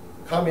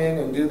 Come in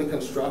and do the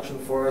construction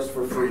for us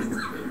for free.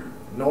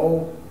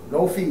 No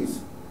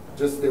fees.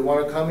 Just they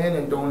want to come in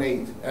and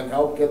donate and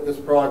help get this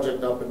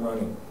project up and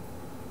running.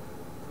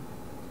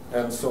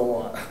 And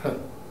so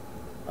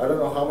I don't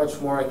know how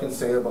much more I can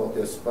say about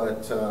this,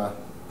 but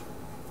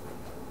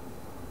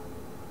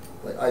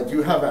I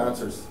do have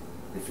answers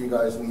if you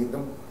guys need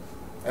them.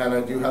 And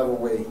I do have a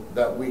way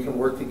that we can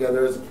work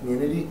together as a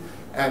community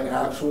and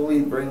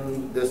actually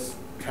bring this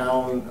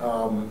town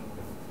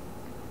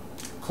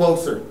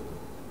closer.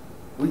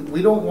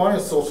 We don't want a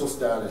social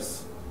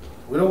status.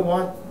 We don't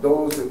want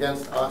those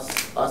against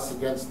us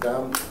against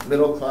them,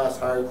 middle class,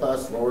 higher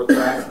class, lower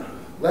class.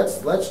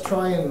 Let's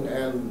try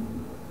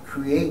and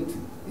create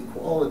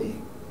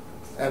equality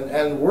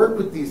and work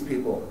with these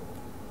people.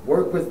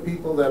 Work with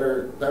people that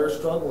are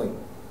struggling.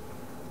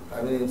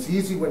 I mean, it's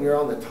easy when you're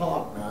on the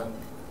top, man,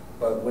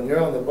 but when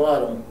you're on the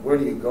bottom, where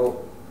do you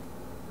go?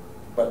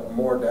 But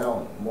more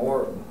down,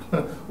 more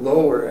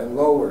lower and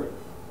lower.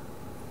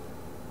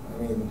 I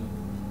mean,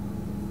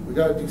 we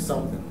got to do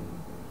something.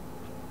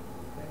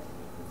 Okay.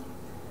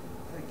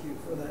 Thank you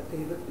for that,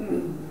 David.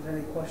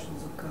 Any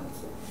questions of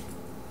council?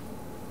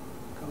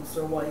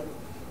 Councillor Whyte.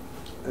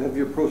 Have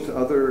you approached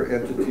other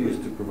entities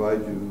to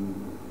provide you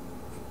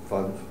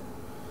funds?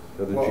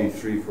 The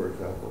G3, for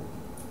example.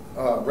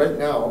 Right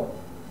now,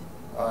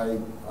 I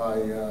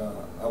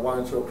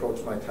wanted to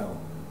approach my town,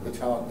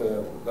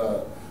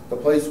 the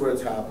place where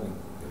it's happening.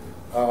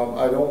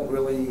 I don't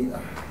really,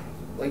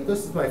 like,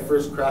 this is my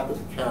first crack at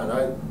the can.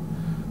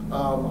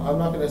 I'm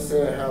not going to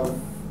say I have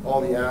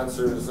all the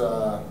answers,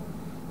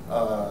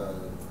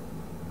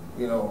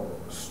 you know,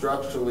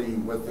 structurally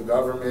with the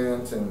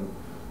government and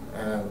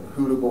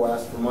who to go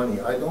ask for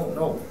money. I don't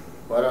know,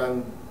 but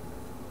I'm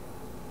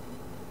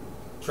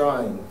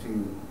trying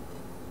to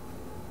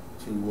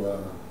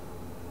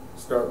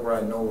start where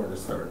I know where to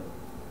start.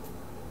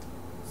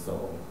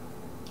 So,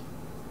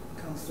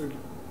 Councillor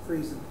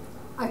Friesen.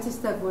 I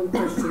just have one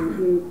question.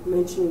 You're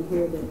mentioning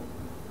here that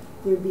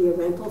there'd be a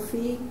rental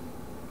fee.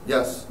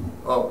 yes.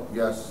 Oh,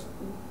 yes.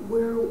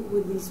 Where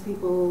would these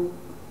people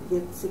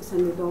get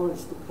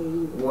 $600 to pay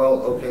you?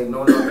 Well, okay,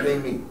 no, not pay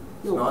me.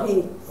 No, not,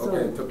 pay. Sorry.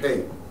 Okay, to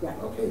pay. Yeah.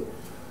 Okay.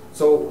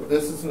 So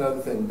this is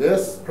another thing.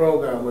 This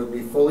program would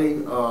be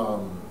fully,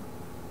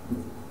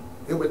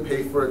 it would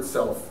pay for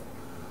itself.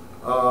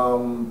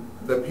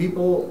 The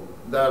people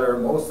that are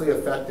mostly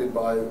affected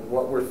by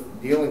what we're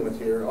dealing with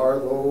here are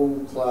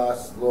low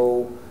class,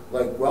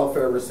 like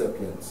welfare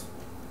recipients.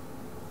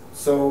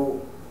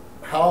 So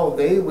how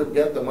they would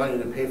get the money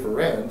to pay for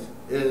rent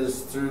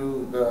is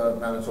through the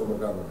Manitoba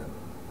government.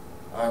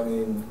 I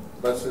mean,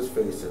 let's just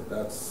face it,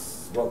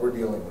 that's what we're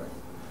dealing with.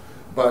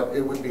 But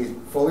it would be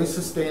fully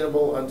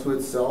sustainable unto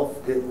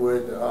itself. It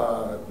would,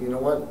 you know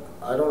what,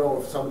 I don't know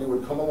if somebody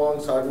would come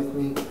alongside with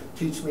me,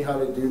 teach me how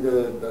to do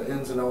the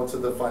ins and outs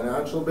of the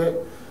financial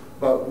bit,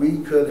 but we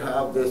could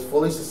have this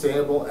fully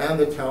sustainable and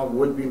the town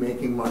would be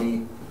making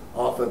money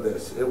off of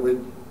this. It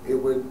would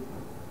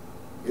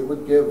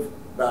give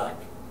back.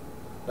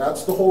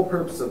 That's the whole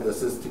purpose of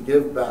this, is to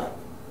give back.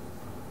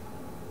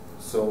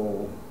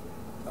 So,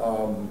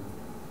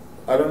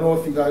 I don't know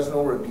if you guys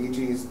know where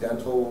BG's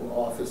dental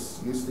office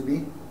used to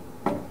be.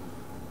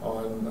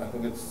 On, I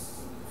think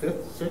it's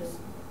 5th, 6th?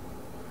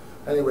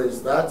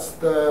 Anyways, that's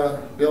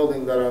the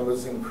building that I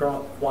was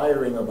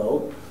inquiring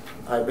about.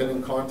 I've been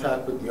in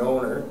contact with the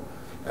owner,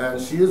 and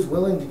she is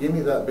willing to give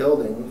me that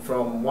building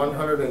from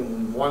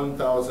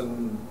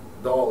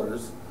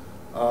 $101,000.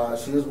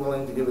 She is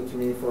willing to give it to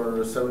me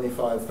for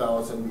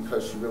 $75,000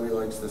 because she really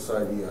likes this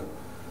idea.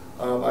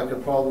 I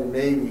could probably,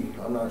 maybe,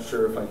 I'm not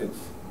sure if I could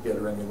get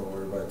her any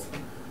lower, but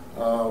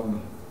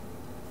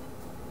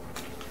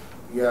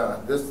yeah,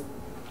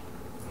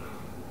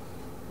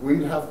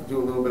 we'd have to do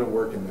a little bit of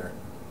work in there.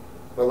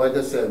 But like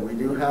I said, we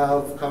do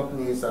have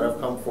companies that have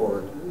come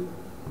forward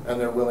and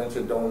they're willing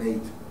to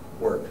donate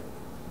work.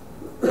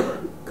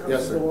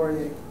 Yes, sir.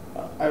 Delaurier.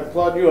 I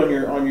applaud you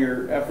on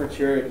your efforts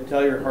here. I can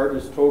tell your heart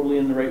is totally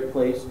in the right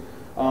place.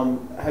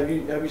 Have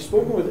you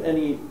spoken with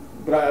any?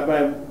 But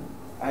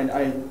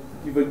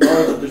you've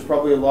acknowledged that there's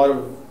probably a lot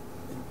of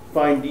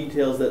fine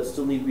details that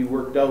still need to be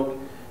worked out.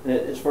 And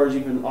as far as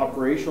even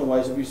operational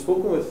wise, have you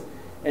spoken with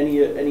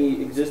any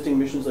existing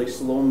missions like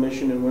Salome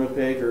Mission in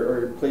Winnipeg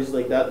or places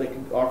like that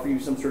can offer you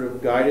some sort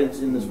of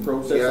guidance in this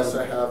process? Yes,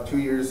 I have. 2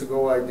 years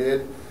ago I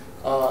did.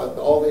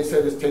 All they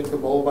said is take the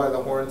bull by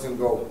the horns and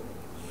go.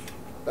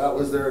 That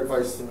was their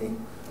advice to me.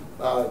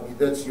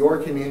 That's your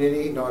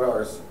community, not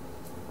ours.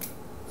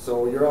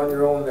 So you're on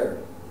your own there.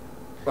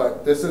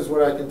 But this is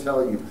what I can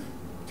tell you.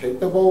 Take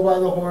the bull by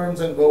the horns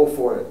and go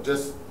for it.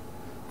 Just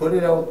put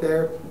it out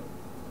there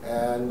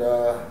and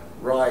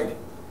ride.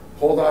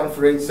 Hold on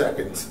for 8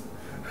 seconds.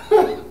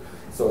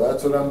 So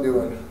that's what I'm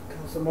doing.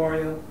 Councillor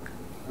Moriaux.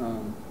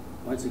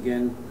 Once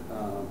again,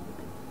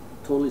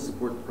 totally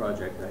support the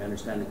project. I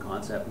understand the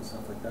concept and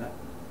stuff like that.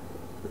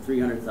 But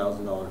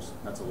 $300,000,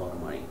 that's a lot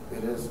of money.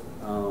 It is.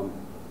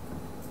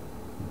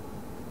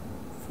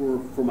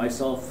 For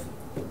myself,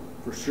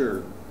 for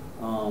sure,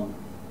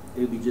 it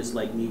would be just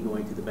like me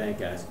going to the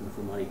bank asking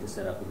for money to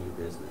set up a new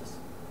business.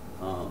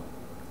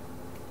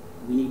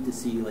 We need to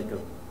see like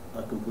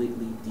a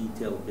completely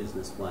detailed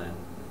business plan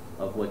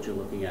of what you're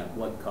looking at,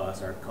 what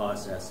costs, our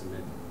cost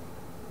estimate,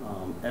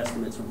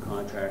 estimates from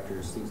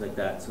contractors, things like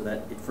that, so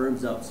that it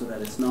firms up, so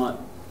that it's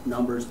not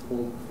numbers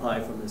pulled high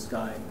from the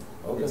sky.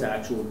 Okay. It's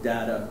actual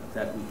data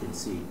that we can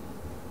see.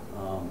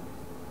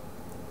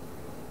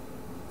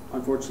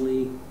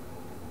 Unfortunately,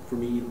 for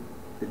me,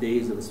 the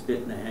days of a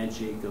spit and a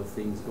handshake of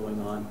things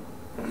going on,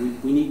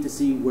 we need to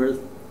see where,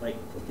 like,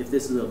 if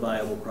this is a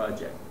viable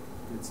project.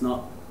 It's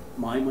not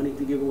my money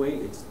to give away,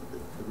 it's the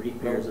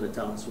ratepayers of the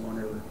town of Swan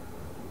River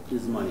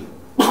is money.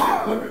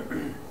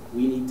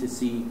 We need to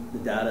see the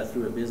data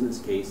through a business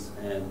case,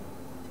 and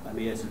I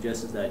may have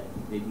suggested that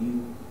maybe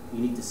you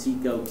need to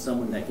seek out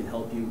someone that can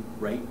help you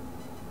write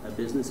a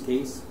business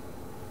case,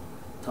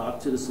 talk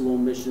to the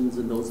Salome missions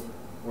and those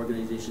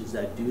organizations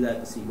that do that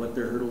to see what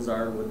their hurdles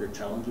are, what their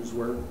challenges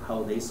were,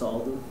 how they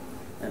solved them,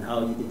 and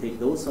how you can take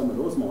some of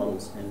those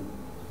models and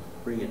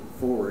bring it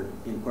forward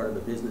in part of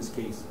the business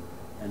case,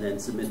 and then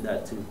submit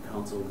that to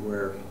council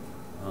where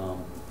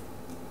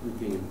we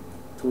can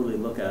totally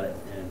look at it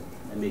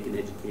and make an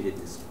educated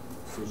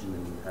decision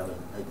and have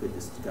a good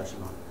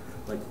discussion on it.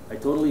 Like, I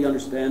totally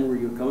understand where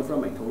you're coming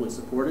from. I totally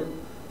support it.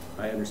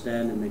 I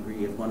understand and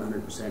agree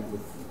 100%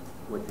 with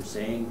what you're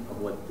saying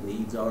of what the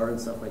needs are and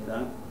stuff like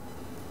that.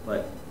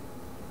 But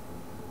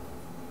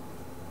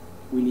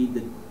we need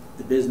the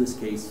business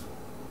case, as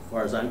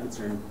far as I'm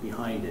concerned,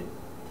 behind it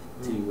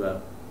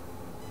to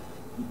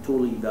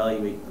totally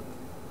evaluate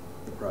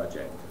the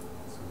project.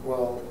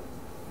 Well,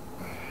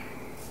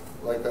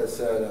 like I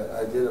said,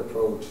 I did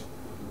approach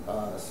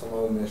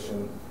Salome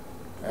Mission,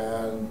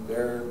 and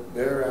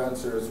their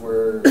answers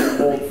were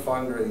hold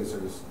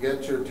fundraisers,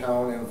 get your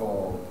town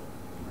involved.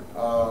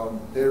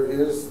 There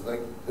is,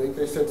 like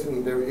they said to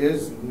me,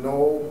 there's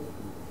no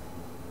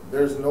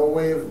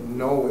way of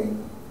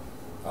knowing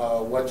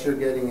what you're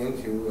getting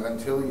into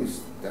until you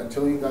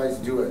guys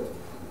do it.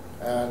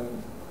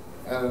 And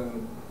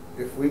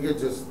if we could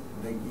just,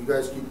 like, you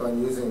guys keep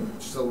on using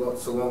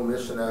Salome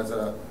Mission as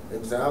an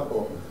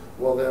example,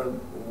 well then,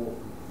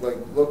 like,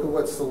 look at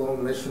what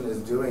Salome Mission is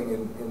doing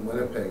in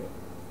Winnipeg.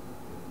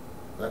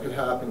 That could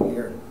happen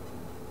here.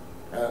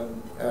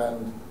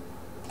 And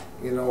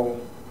you know,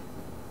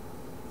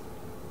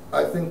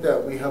 I think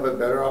that we have a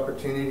better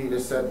opportunity to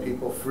set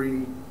people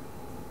free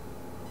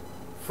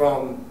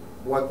from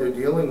what they're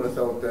dealing with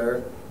out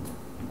there,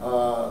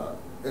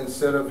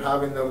 instead of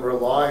having them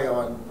rely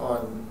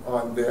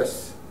on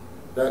this,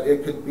 that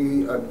it could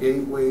be a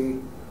gateway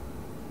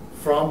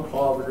from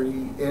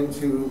poverty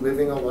into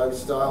living a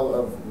lifestyle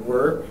of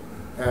work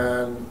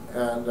and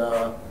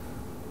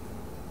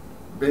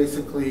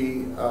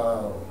basically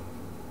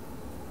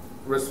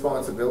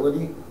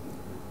responsibility.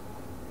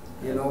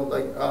 You know,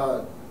 like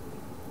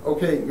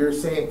okay, you're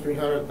saying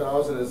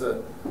 300,000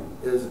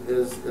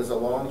 is a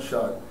long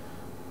shot,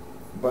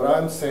 but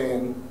I'm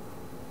saying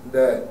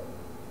that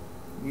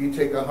you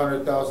take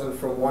 100,000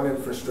 from one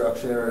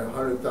infrastructure or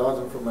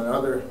 100,000 from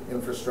another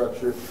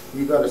infrastructure,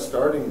 you got a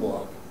starting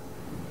block.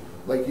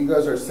 Like, you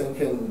guys are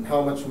sinking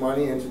how much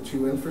money into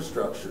two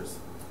infrastructures?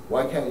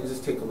 Why can't you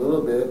just take a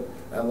little bit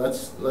and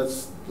let's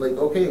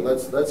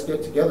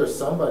get together,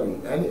 somebody,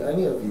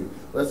 any of you,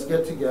 let's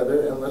get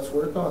together and let's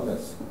work on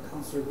this.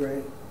 Councillor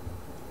Gray.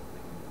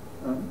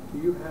 Do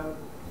you have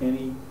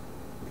any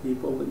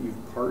people that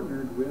you've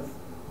partnered with,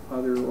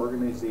 other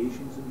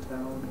organizations in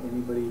town,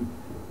 anybody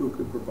who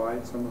could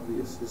provide some of the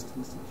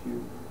assistance that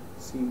you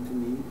seem to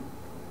need?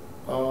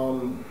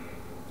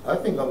 I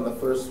think I'm the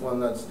first one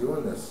that's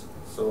doing this.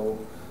 So,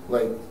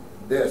 like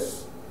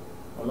this,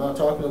 I'm not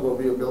talking about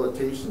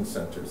rehabilitation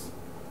centers.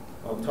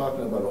 I'm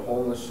talking about a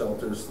homeless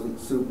shelter,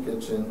 soup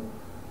kitchen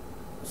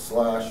 /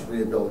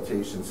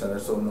 rehabilitation center.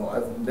 So no,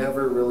 I've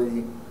never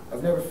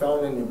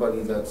found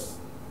anybody that's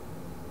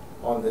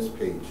on this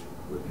page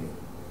with me.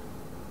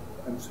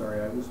 I'm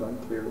sorry, I was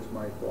unclear. It's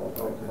my fault.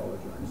 I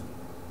apologize.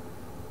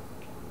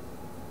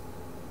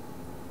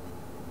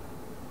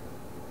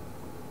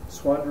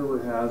 Swan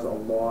River has a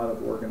lot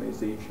of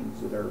organizations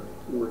that are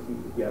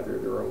working together.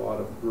 There are a lot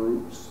of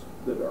groups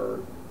that are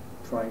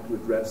trying to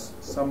address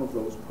some of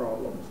those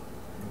problems.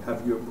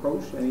 Have you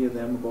approached any of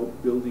them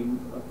about building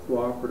a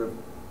cooperative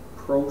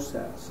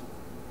process?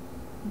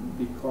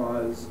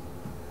 Because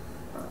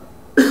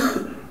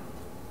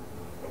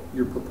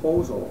your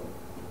proposal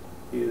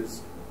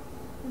is,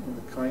 in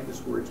the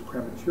kindest words,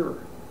 premature.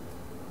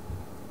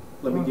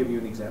 Let me give you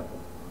an example.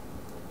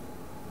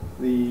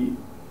 The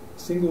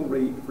single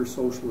rate for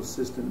social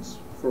assistance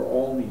for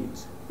all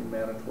needs in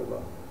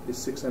Manitoba is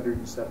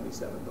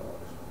 $677.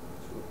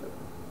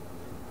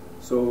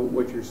 So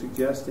what you're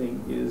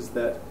suggesting is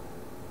that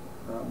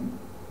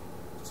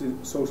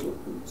social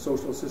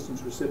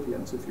assistance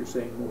recipients, if you're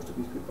saying most of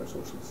these people are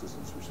social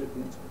assistance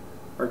recipients,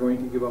 are going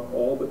to give up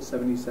all but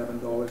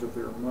 $77 of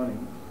their money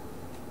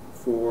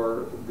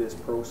for this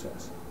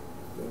process.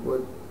 They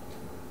would.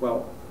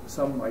 Well,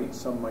 some might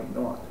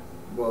not.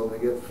 Well, they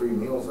get free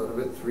meals out of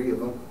it, 3 of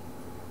them.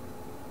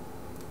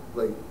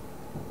 Like,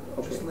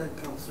 okay. Just let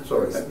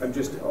Councillor.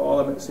 Sorry. All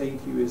I'm saying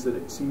to you is that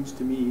it seems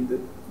to me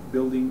that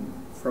building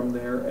from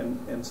there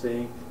and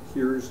saying,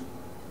 here's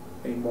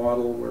a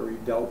model where we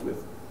dealt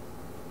with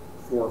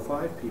 4 or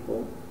 5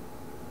 people,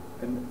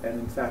 and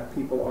in fact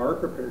people are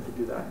prepared to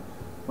do that,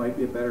 might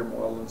be a better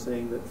model than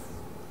saying that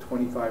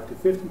 25 to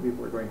 50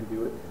 people are going to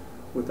do it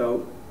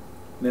without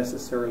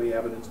necessarily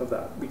evidence of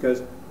that.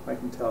 Because I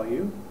can tell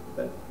you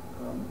that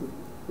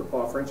the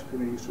Paw Friendship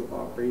Community used to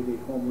operate a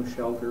homeless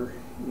shelter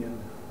in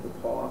the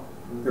Paw.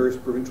 There is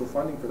provincial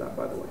funding for that,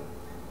 by the way,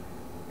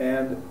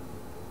 and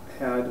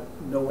had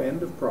no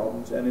end of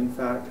problems. And in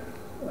fact,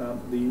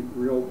 the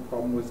real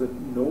problem was that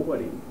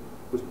nobody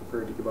was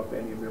prepared to give up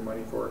any of their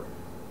money for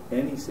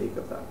any sake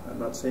of that. I'm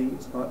not saying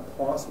it's not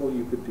possible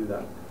you could do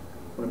that.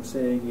 What I'm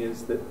saying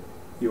is that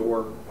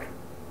your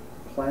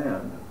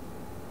plan,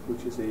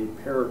 which is a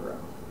paragraph,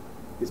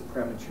 is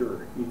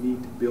premature. You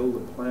need to build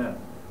a plan.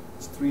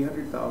 It's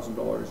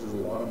 $300,000 is a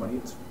lot of money.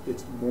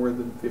 It's more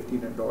than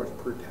 $1,500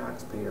 per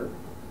taxpayer.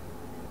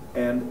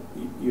 And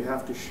you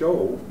have to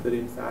show that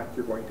in fact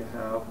you're going to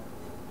have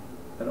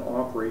an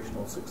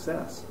operational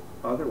success.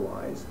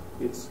 Otherwise,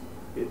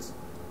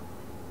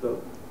 there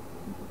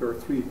are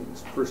 3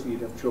 things. Firstly,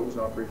 you'd have chosen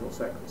operational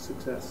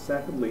success.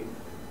 Secondly,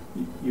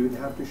 you would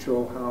have to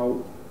show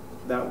how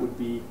that would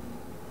be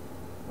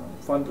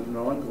funded on an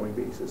ongoing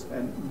basis.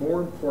 And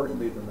more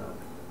importantly than that,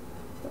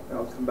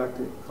 I'll come back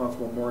to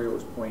Councillor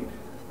Moriaux's point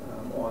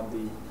on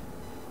the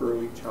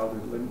Early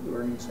Childhood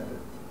Learning Center.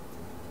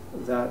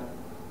 That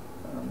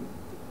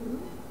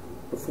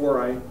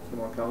before I came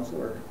on council,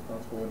 or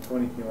Councillor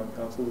Wintoniw came on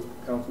council, the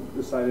council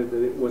decided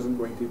that it wasn't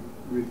going to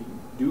really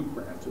do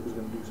grants. It was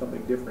going to do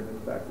something different. In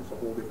fact, there's a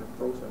whole different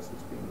process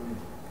that's being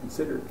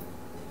considered.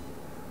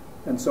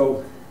 And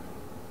so,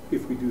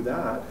 if we do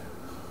that,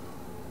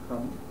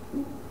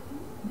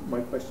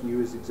 my question to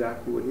you is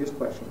exactly what his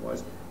question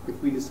was. If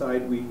we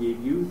decide we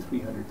gave you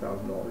 $300,000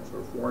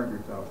 or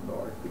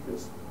 $400,000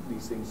 because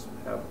these things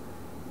have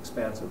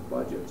expansive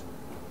budgets,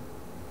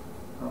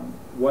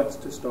 what's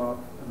to stop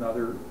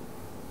another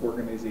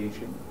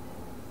organization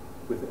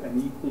with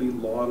an equally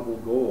laudable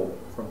goal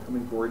from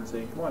coming forward and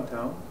saying, come on,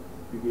 town,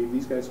 you gave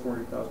these guys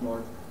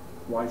 $400,000,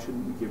 why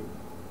shouldn't you give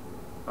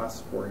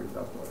us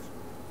 $400,000?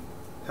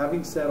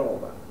 Having said all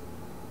that,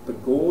 the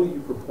goal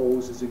you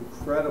propose is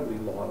incredibly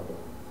laudable.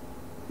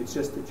 It's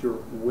just that you're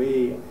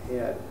way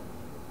ahead.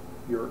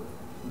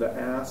 The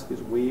ask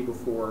is way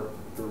before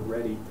you're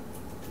ready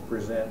to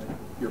present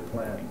your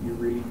plan. You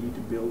really need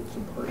to build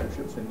some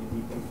partnerships and you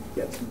need to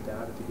get some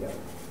data together,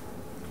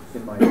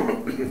 in my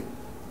opinion.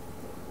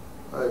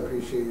 I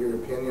appreciate your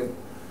opinion,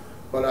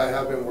 but I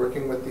have been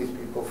working with these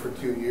people for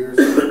 2 years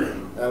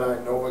and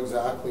I know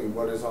exactly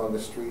what is on the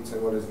streets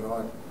and what is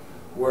not.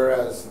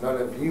 Whereas none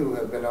of you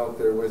have been out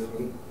there with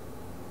me,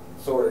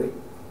 sorry,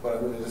 but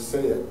I'm going to just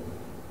say it,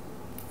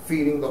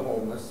 feeding the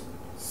homeless,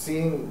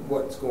 seeing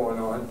what's going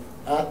on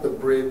at the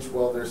bridge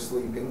while they're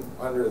sleeping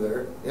under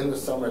there in the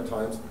summer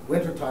times.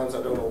 Winter times,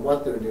 I don't know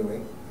what they're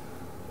doing.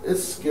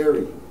 It's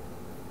scary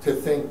to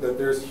think that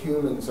there's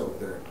humans out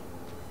there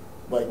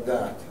like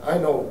that. I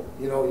know,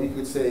 you know, you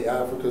could say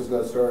Africa's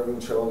got starving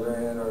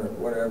children or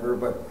whatever,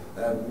 but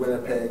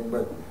Winnipeg,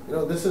 but you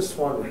know, this is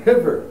Swan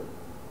River.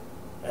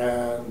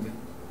 And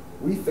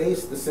we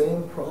face the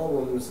same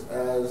problems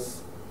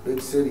as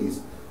big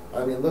cities.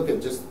 I mean, look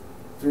at just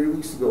 3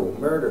 weeks ago,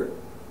 murder.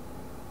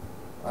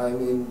 I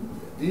mean,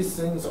 these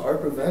things are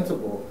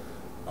preventable.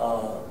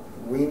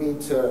 We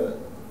need to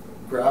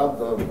grab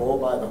the bull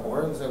by the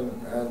horns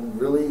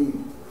and really,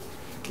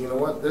 you know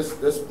what,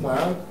 this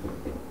plan,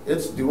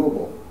 it's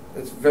doable.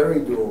 It's very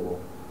doable.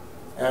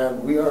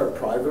 And we are a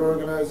private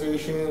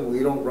organization. We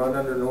don't run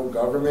under no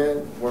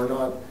government. We're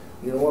not,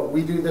 you know what,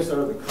 we do this out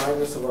of the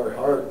kindness of our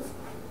hearts.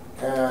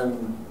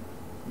 And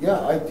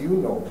yeah, I do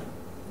know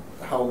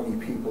how many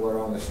people are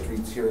on the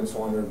streets here in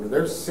Swan River.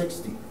 There's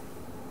 60.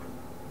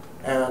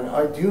 And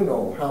I do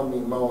know how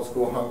many mouths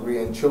go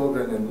hungry and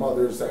children and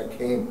mothers that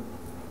came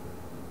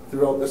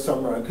throughout the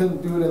summer. I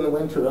couldn't do it in the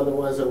winter,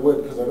 otherwise I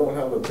would, because I don't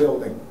have a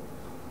building.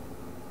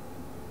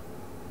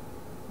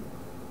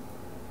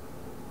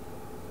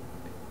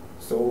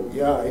 So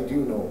yeah, I do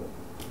know.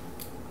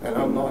 And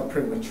I'm not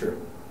premature.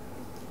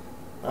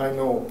 I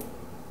know.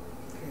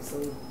 Okay,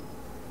 so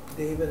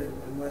David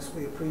and Wes,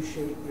 we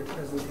appreciate your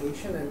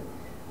presentation, and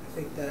I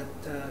think that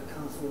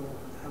council will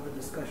have a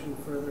discussion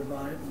further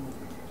about it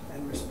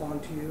and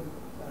respond to you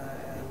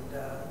and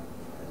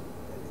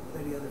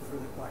any other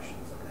further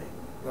questions, okay?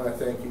 No, I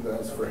thank you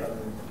guys for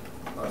having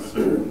us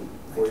here,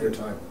 for your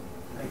time.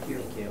 Thank you.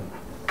 Thank you.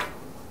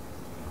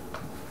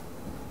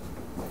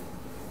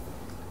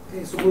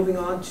 Okay, so moving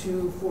on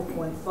to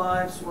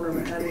 4.5, Swan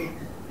River Handi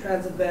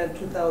Transit Van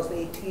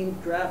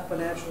 2018 Draft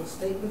Financial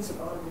Statements and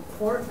Audit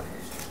Report.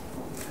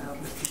 We have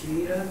Mr.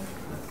 Gnida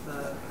with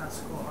the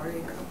Pascal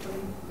Hardy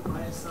Company,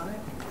 ISI.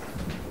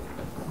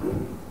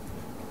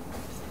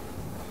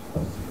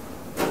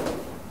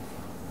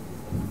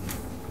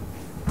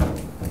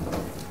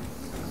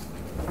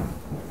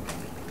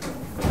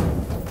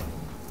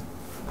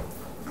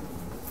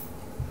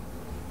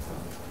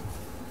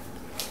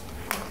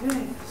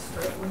 Okay,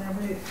 start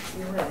whenever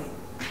you're ready.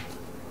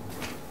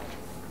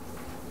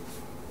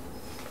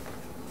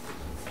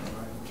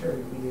 I'm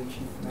Terry Gnida,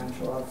 Chief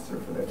Financial Officer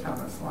for the town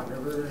of Swan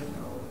River, and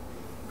I'll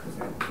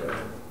present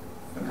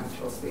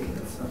financial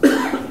statements from the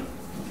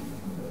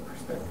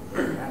perspective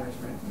of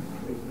management and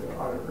leave the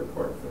audit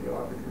report for the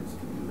auditors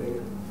to do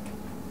later.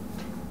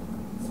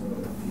 So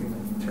if you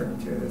turn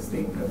to the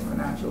statement of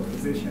financial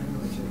position,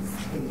 which is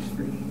page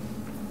 3.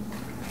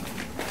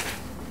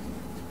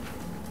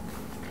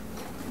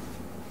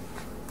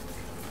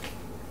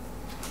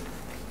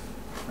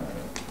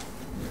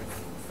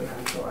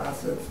 Financial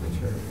assets,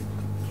 which are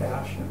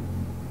cash and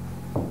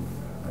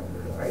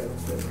other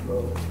items that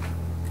will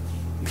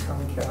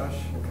become cash,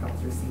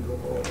 accounts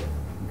receivable,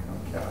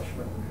 become cash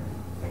when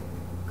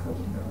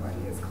the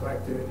money is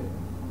collected, and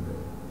the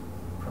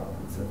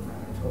province of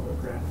Manitoba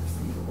grant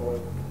receivable.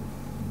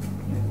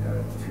 In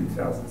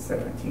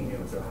 2017, it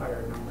was a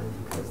higher number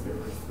because there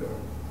was the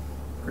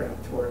grant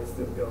towards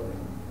the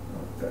building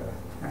of the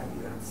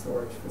Handi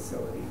storage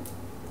facility.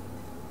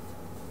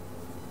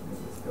 It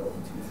was built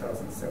in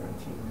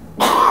 2017.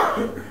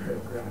 The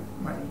grant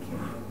money came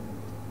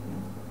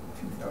in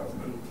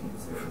 2018,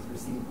 so it was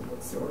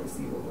receivable, still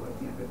receivable at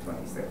the end of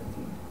 2017.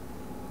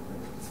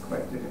 It was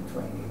collected in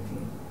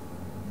 2018.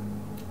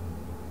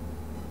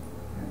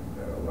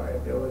 And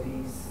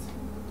liabilities,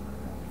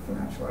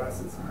 financial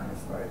assets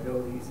minus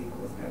liabilities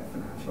equals net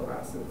financial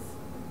assets.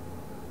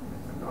 And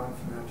the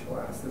non-financial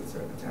assets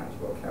are the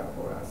tangible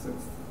capital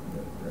assets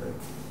that are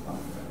on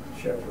the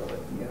schedule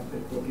at the end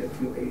that we'll get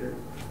to later.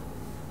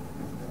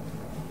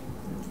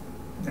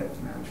 Net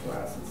financial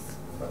assets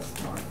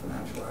plus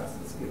non-financial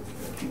assets gives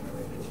the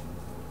accumulated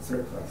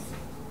surplus.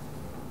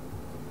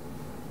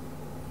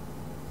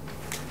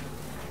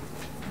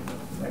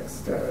 The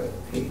next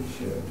page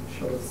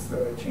shows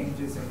the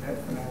changes in net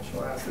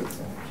financial assets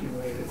and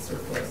accumulated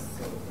surplus.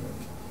 So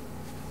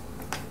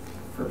the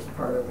first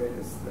part of it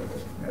is the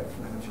net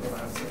financial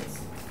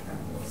assets,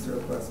 annual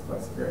surplus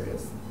plus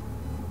various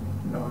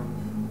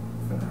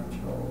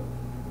non-financial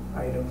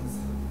items,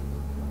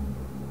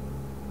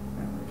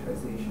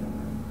 amortization,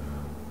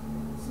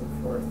 and so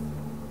forth.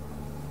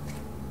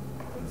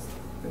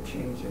 the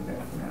change in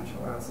net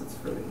financial assets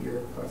for the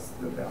year plus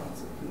the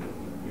balance at the end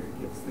of the year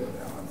gives the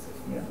balance at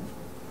the end.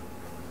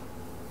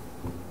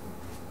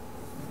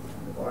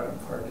 And the bottom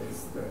part is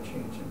the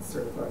change in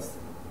surplus,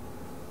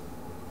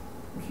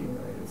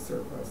 accumulated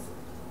surplus.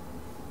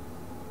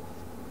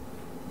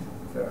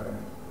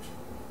 And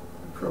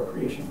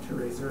appropriation to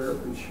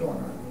reserve is shown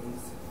on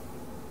these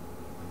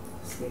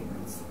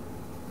statements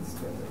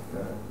instead of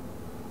the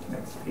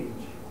next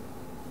page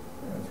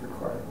as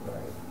required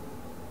by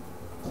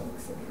public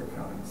sector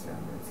accounting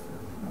standards for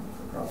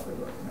not-for-profit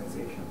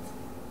organizations.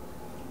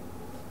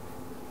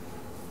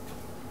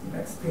 The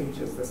next page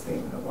is the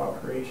statement of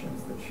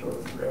operations that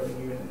shows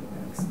revenue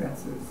and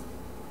expenses.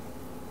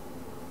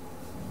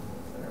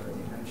 I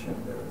already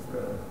mentioned there was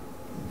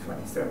in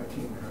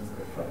 2017 there was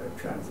the public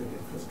transit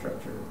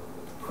infrastructure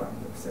fund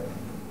of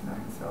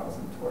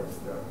 $79,000 towards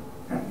the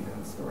Handi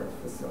storage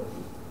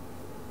facility.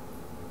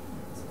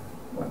 It was a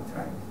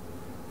one-time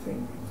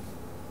thing.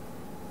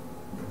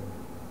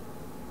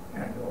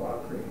 Annual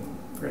operating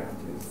grant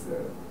is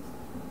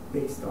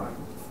based on,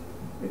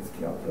 it's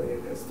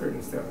calculated as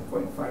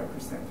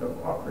 37.5%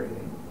 of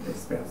operating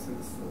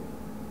expenses. So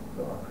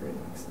the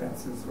operating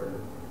expenses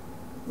were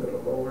a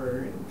little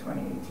lower in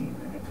 2018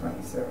 than in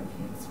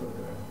 2017, so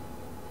the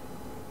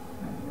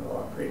annual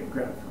operating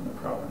grant from the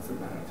province of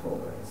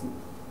Manitoba is a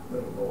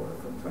little lower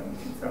from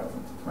 $22,000 to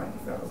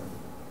 $20,000.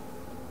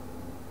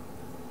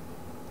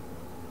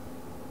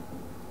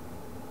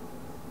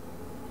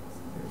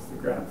 There's the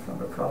grant from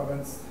the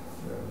province,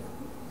 the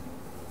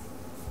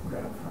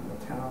grant from the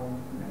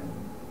town, and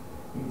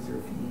user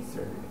fees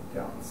are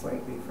down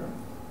slightly from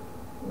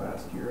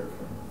last year,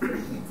 from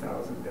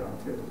 13,000 down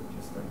to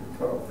just under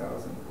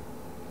 12,000.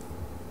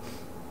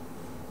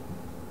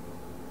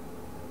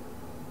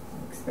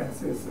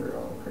 Expenses are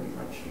all pretty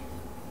much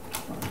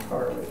on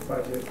par with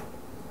budget.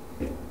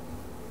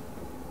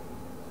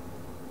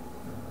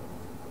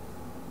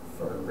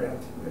 For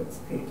rent that's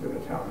paid to the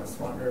town of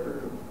Swan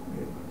River,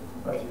 we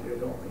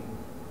budgeted only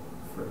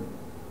for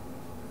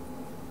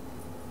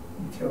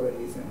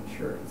utilities and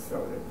insurance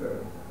out at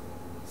the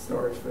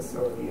storage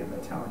facility in the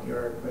town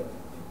yard, but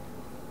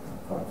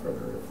upon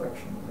further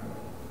reflection,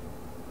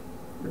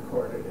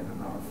 recorded an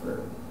amount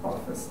for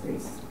office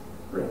space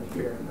rent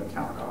here in the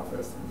town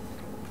office. And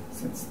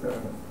since the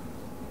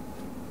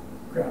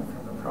grant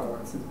from the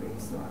province is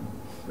based on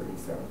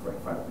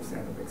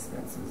 37.5% of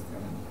expenses,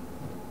 then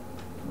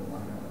we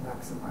want to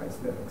maximize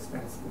the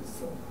expenses.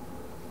 So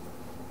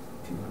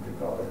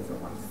 $200 a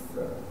month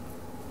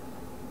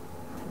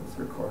was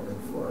recorded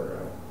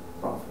for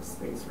office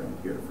space rent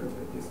here for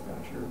the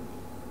dispatcher.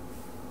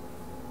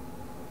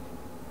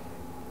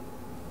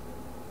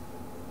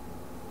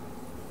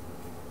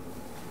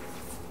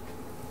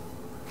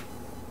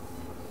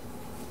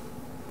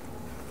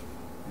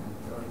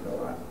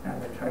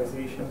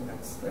 Amortization,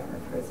 that's the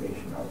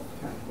amortization of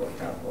tangible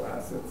capital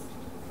assets.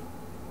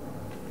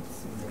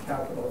 It's in the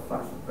capital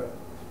fund, but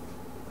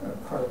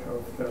part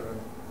of the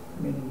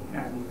mini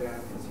Handi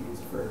van is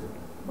used for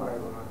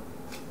bylaw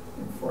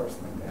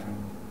enforcement and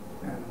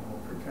animal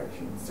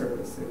protection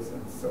services,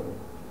 and so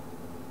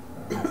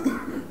a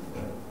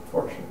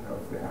portion of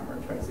the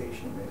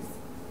amortization is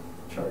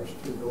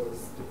charged to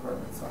those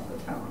departments on the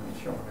town and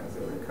shown as a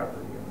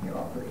recovery in the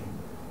operating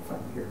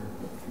fund here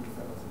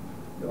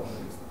of $3,000.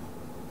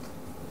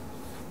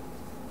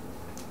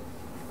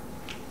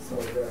 So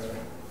the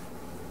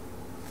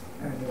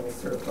annual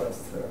surplus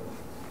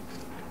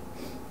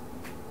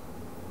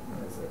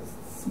is a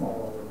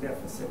small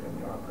deficit in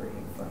the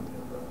operating fund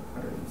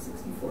of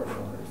 $164.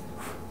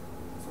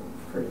 So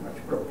pretty much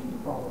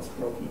almost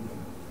broke even.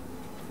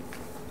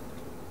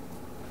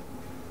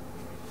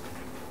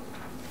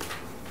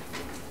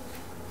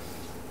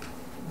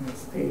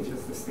 This page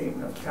is the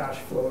statement of cash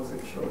flows.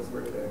 It shows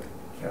where the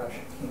cash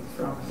came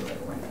from and where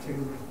it went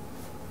to.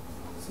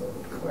 So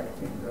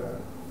collecting the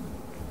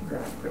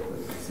grant that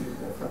was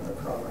receivable from the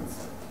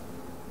province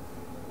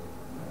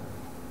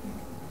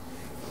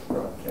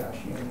brought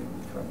cash in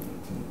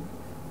 2018.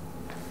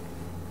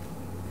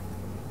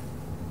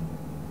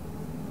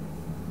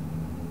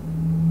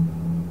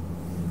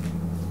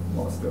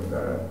 Most of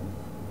the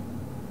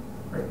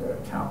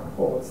town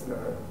holds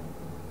the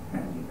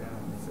Handi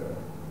van's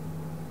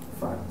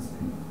funds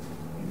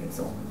in its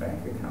own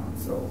bank account,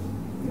 so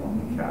the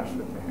only cash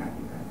that the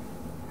Handi van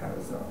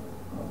has of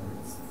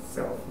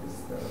itself is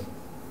the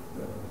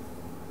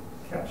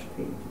cash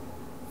paid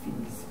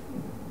fees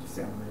in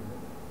December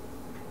that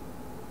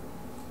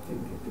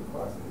didn't get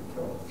deposited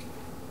until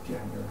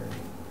January,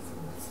 so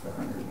that's the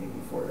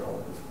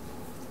 $184.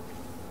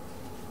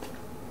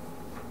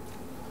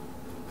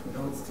 The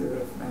notes to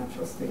the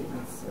financial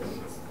statements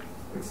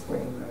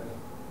explain the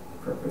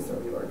purpose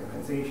of the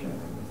organization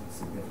and the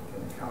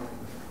significant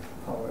accounting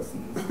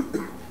policies.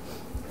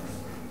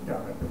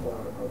 Down at the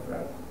bottom of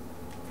that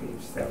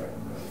page 7,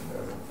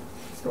 the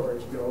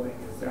storage building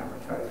is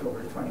amortized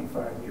over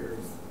 25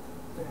 years,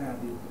 the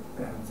Handi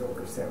van's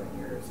over 7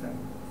 years, and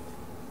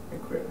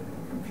equipment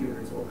and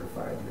computers over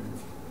 5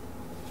 years.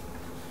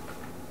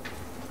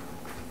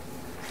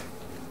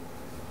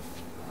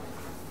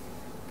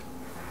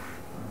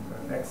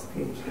 last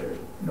page there,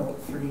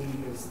 note 3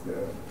 is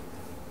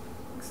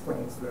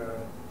explains the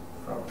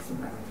province of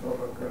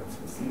Manitoba grants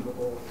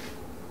receivable.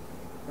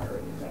 I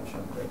already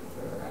mentioned that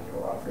the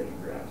annual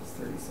operating grant is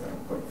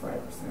 37.5%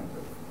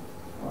 of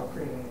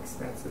operating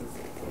expenses.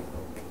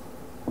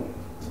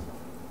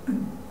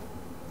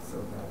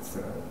 So that's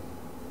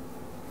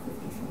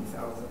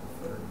 53,000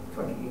 for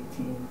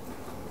 2018.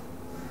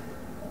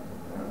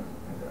 And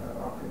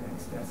operating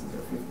expenses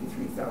are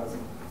 53,000.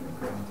 The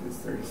grant is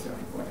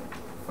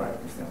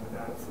 37.5% of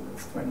that, so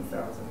that's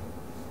 20,000.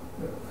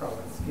 The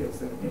province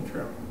gives an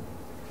interim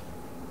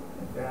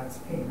advance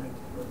payment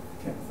of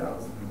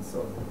 10,000, and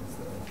so there's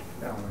a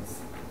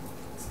balance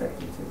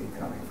expected to be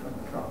coming from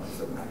the province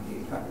of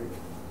 9,800.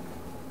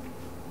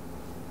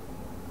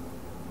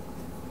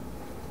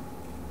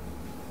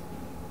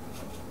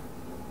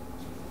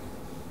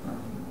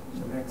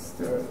 The next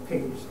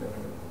page, the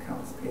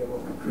accounts payable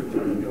and accrued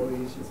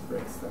liabilities, just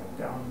breaks that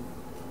down.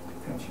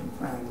 Pension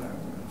plan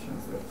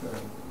mentions that the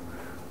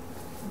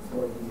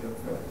employee of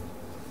the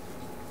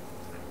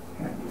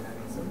Handy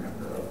is a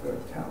member of the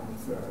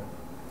town's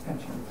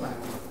pension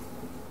plan.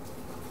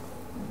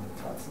 And it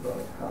talks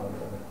about how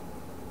the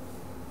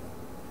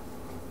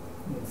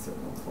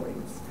municipal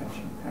employee's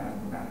pension plan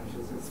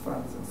manages its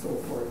funds and so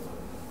forth.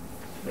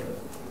 The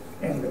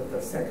end of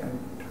the second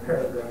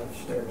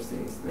paragraph there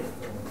states that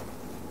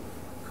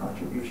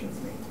contributions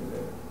made to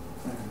the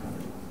plan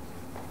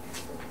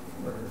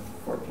were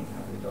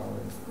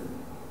 $1,400 per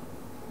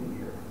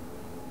year.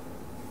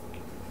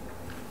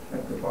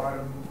 At the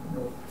bottom,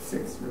 note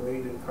 6,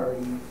 related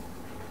party.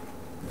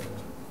 The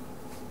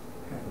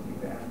Handy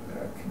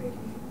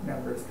committee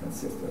members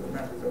consist of the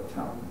members of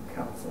town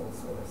council,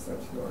 so as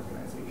such the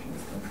organization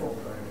is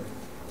controlled by the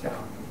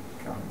town.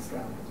 County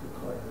standards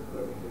require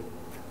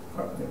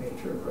the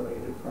nature of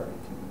related party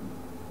to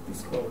be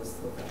disclosed,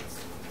 so that's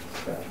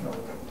that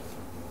note.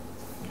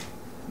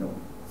 Note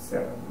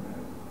 7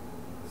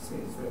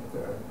 says that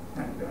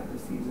Handy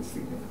receives a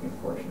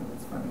significant portion of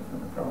its funding from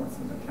the province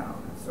and the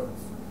town, and so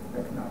it's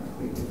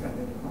economically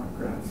dependent upon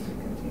grants to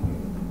continue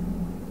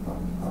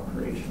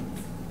operations.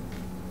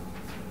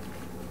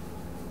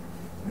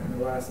 And the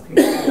last page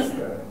is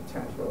the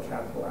tangible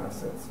capital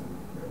assets, and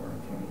there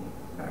weren't any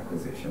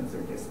acquisitions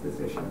or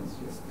dispositions,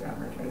 just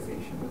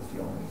amortization was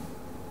the only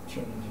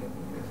change in the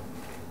year.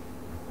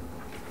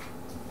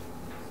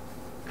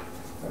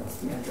 That's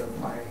the end of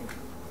my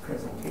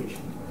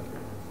presentation. Are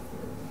there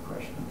any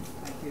questions?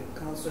 Thank you.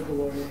 Councillor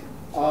Delaurier.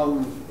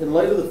 In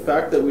light of the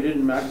fact that we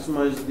didn't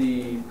maximize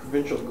the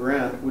provincial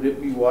grant, would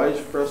it be wise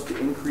for us to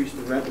increase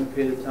the rent we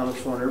pay the town of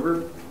Swan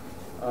River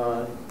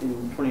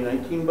in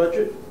 2019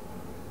 budget?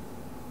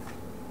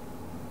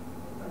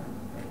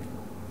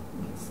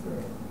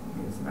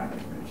 His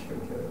management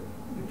should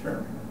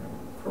determine an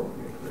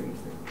appropriate rate.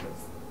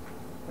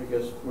 I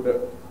guess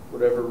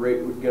whatever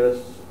rate would get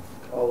us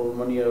all the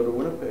money out of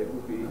Winnipeg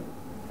would be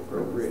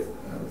appropriate.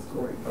 I was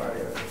going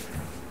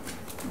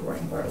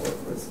by what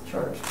was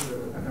charged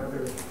to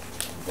another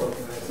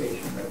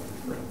organization that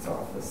rents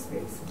office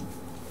space and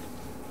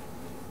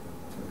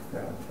took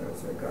that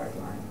as a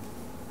guideline.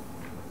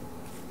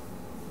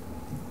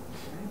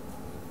 Okay.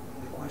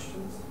 Any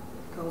questions?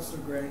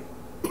 Councillor Gray.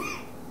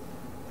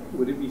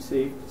 Would it be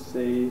safe to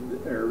say,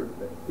 or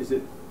is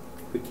it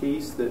the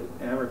case that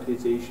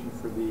amortization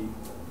for the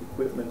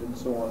equipment and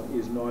so on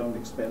is not an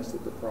expense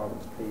that the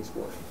province pays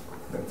for?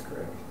 That's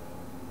correct.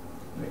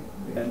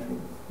 They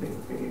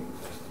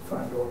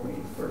fund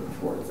only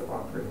towards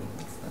operating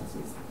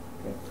expenses.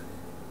 Okay.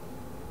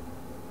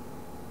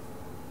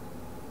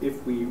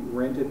 If we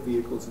rented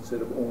vehicles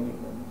instead of owning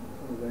them,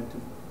 or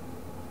rented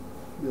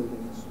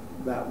buildings,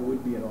 that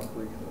would be an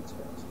operational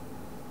expense,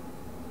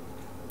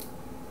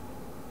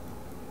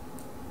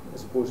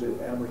 as opposed to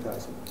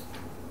amortizing.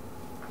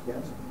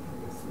 Yes? I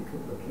guess we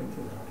could look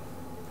into that.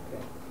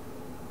 Okay.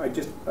 I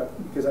just,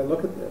 because I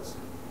look at this,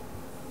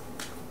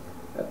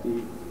 at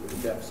the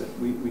deficit,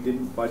 we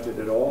didn't budget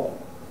at all,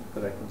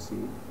 that I can see,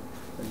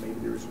 and maybe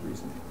there is a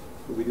reason,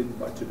 but we didn't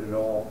budget at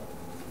all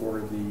for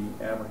the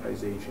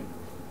amortization.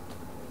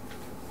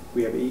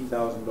 We have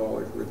 $8,000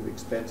 worth of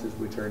expenses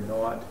which are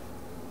not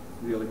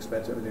real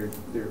expenses. I mean,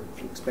 they're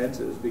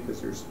expenses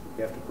because you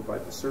have to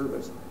provide the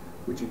service,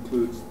 which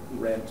includes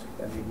rent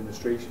and the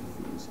administration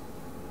fees.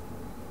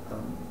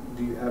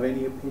 Do you have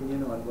any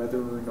opinion on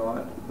whether or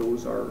not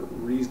those are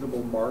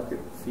reasonable market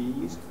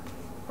fees?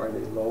 Are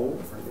they low?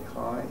 Are they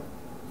high?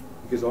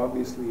 Because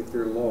obviously if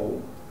they're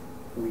low,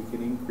 we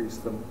can increase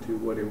them to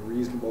what a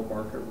reasonable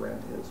market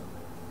rent is.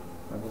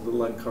 I'm a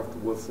little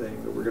uncomfortable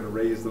saying that we're going to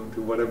raise them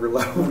to whatever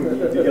level we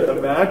need to get the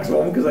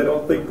maximum, because I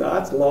don't think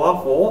that's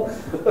lawful.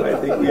 I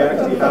think we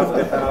actually have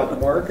to have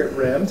market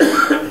rent.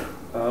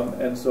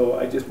 And so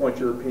I just want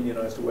your opinion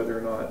as to whether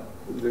or not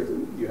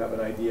you have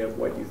an idea of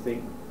what you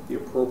think the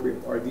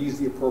appropriate, are these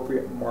the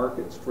appropriate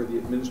markets for the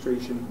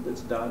administration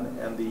that's done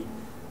and the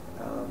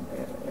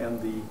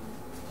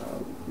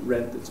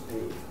rent that's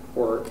paid,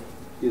 or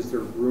is there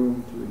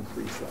room to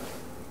increase that?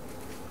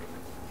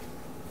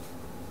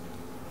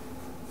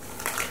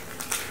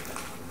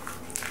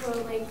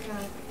 Well, like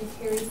as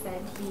Terry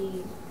said,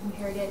 he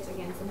compared it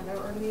against another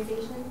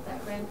organization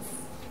that rents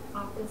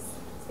office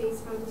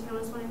space from the town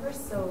of Swan River.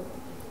 So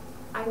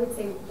I would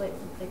say what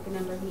like the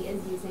number he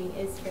is using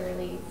is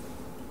fairly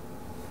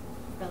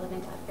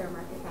relevant at fair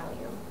market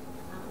value.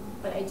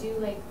 But I do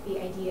like the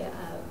idea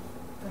of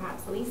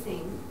perhaps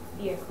leasing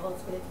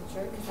vehicles for the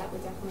future, because that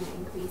would definitely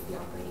increase the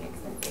operating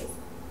expenses,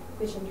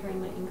 which in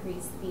turn would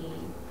increase the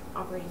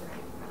operating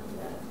grant from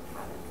the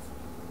province.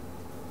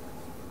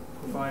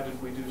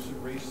 Provided we do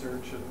some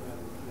research, and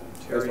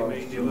Terry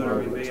may do it,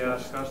 or he may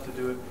ask us to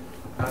do it,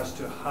 as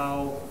to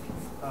how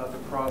the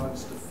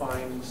province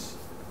defines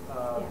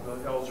the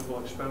eligible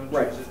expenditures.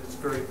 Right. It's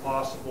very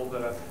possible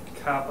that a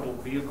capital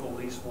vehicle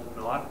lease will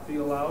not be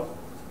allowed,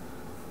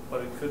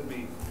 but it could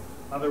be.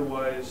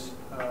 Otherwise,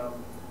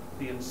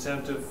 the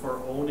incentive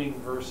for owning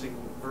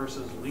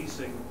versus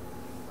leasing,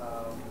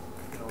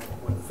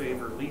 would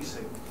favor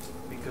leasing,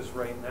 because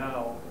right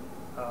now,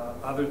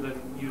 other than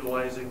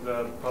utilizing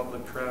the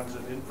public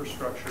transit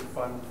infrastructure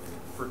fund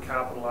for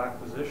capital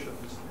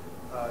acquisitions,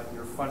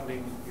 you're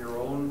funding your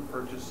own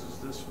purchases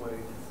this way,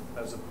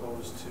 as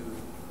opposed to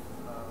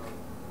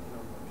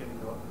getting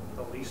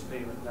a lease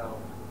payment now.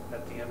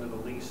 At the end of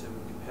the lease, it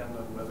would depend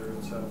on whether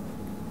it's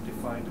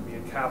defined to be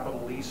a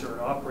capital lease or an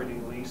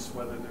operating lease,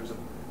 whether there's a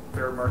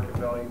fair market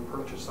value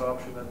purchase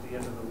option at the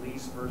end of the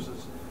lease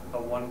versus a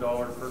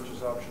 $1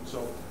 purchase option.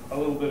 So a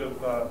little bit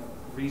of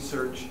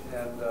research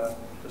and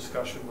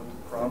discussion with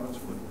the province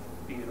would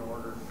be in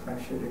order.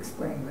 I should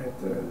explain that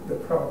the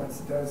province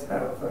does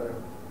have a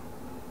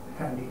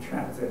handy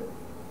transit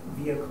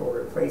vehicle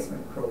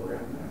replacement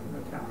program,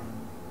 and the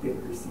town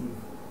did receive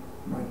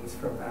monies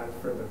from that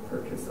for the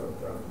purchase of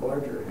the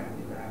larger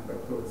handy van,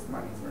 but those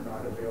monies were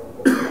not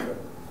available for the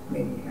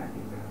mini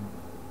handy van.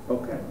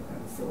 Okay.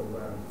 And so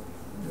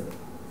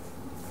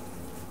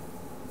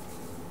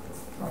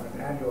on an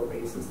annual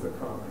basis, the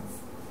province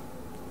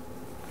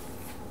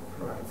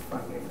provides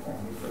funding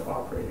only for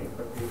operating,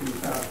 but they do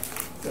have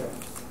the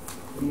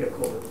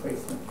vehicle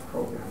replacement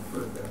program for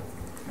the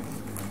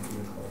handy van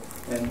vehicle.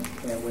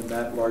 And when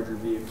that larger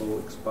vehicle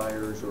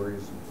expires or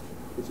is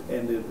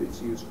ended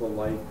its useful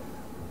life,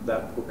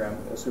 that program,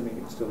 assuming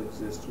it still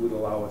exists, would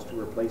allow us to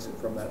replace it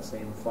from that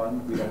same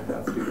fund. We don't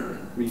have to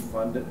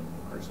refund it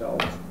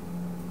ourselves.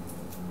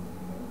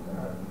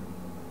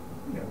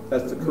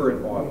 That's the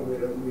current model.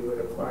 We would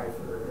apply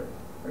for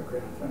a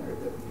grant under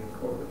the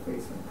vehicle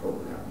replacement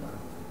program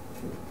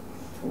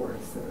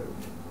towards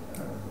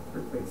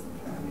replacing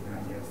handy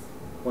van, yes.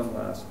 One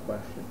last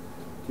question.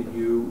 Can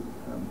you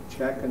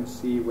check and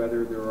see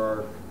whether there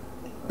are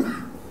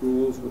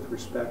rules with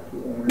respect to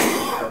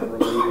ownership from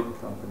related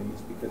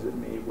companies, because it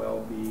may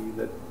well be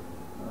that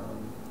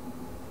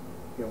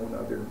you own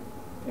other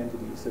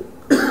entities that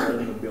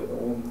could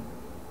own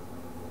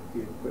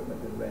the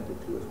equipment and rent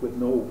it to us with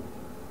no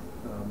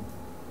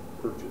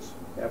purchase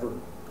ever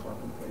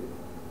contemplated.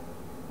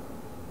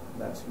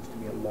 That seems to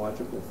me a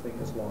logical thing,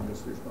 as long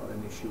as there's not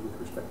an issue with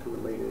respect to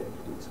related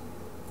entities.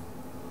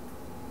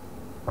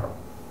 Thank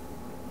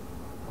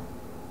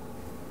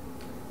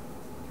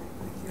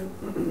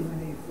you.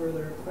 Any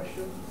further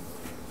questions?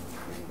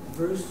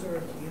 Bruce, or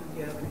do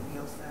you have anything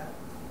else to add?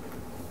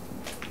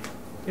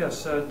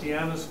 Yes,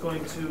 Deanna's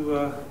going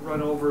to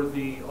run over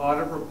the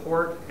audit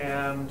report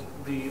and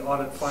the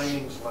audit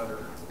findings letter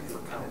for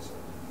council.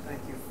 Thank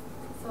you.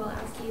 So I'll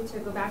ask you to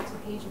go back to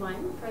page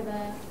 1 for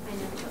the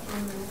financial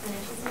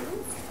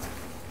statements.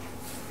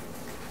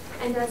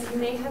 And as you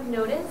may have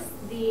noticed,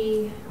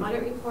 the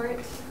audit report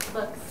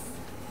looks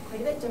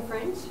quite a bit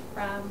different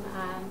from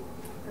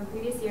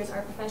previous years.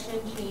 Our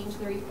profession changed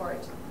the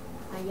report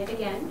yet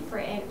again for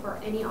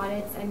any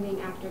audits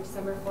ending after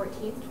December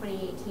 14th,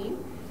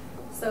 2018.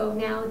 So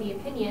now the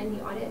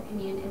audit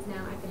opinion is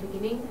now at the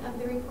beginning of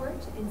the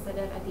report instead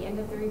of at the end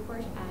of the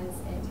report, as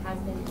it has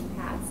been in the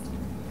past.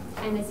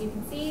 And as you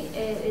can see,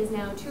 it is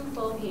now 2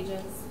 full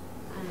pages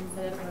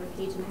instead of about a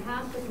page and a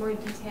half, with more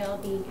detail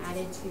being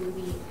added to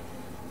the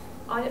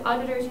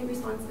auditor's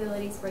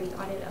responsibilities for the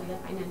audit of the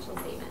financial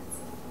statements.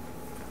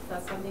 So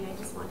that's something I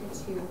just wanted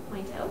to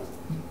point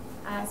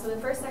out. So the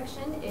first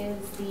section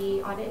is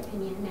the audit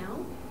opinion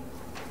now.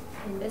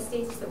 And this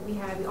states that we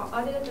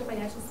audited the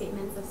financial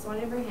statements of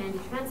Swan River Handi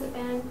Transit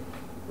Van,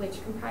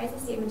 which comprise a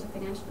statement of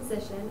financial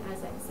position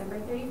as at December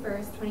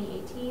 31st,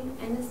 2018,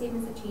 and the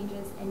statements of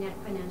changes in net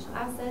financial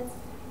assets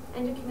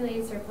and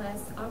accumulated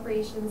surplus,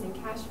 operations, and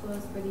cash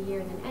flows for the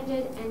year then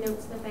ended, and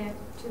notes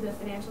to the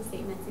financial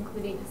statements,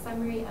 including a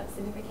summary of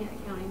significant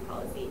accounting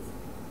policies.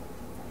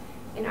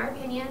 In our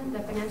opinion, the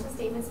financial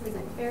statements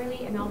present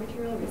fairly in all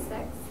material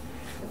respects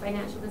the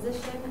financial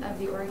position of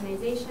the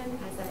organization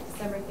as at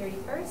December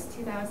 31st,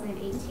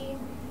 2018,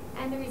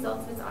 and the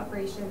results of its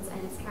operations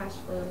and its cash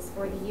flows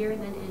for the year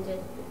then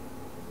ended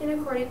in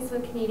accordance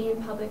with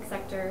Canadian public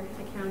sector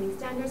accounting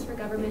standards for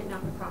government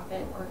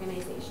not-for-profit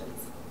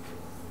organizations.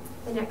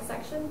 The next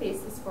section,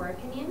 basis for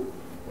opinion.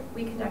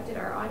 We conducted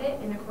our audit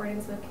in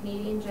accordance with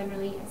Canadian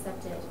generally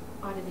accepted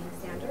auditing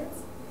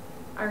standards.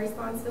 Our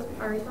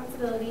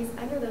responsibilities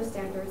under those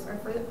standards are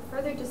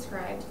further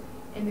described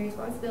and the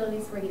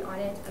responsibilities for the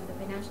audit of the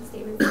financial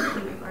statements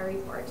section of our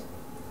report.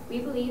 We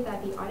believe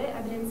that the audit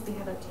evidence we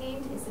have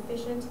obtained is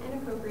sufficient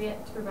and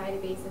appropriate to provide a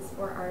basis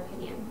for our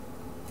opinion.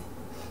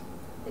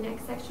 The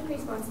next section,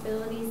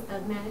 responsibilities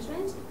of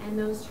management and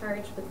those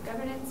charged with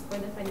governance for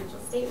the financial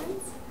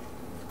statements.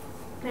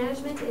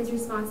 Management is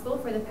responsible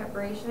for the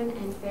preparation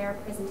and fair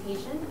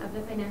presentation of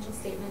the financial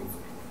statements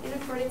in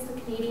accordance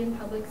with Canadian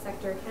public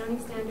sector accounting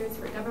standards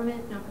for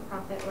government,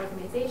 not-for-profit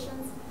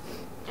organizations,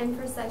 and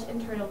for such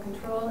internal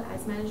control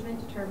as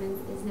management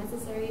determines is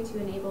necessary to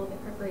enable the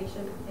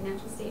preparation of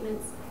financial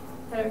statements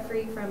that are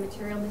free from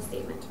material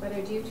misstatement,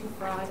 whether due to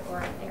fraud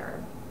or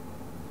error.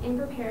 In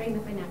preparing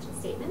the financial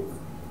statements,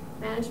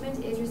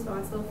 management is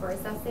responsible for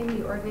assessing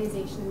the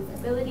organization's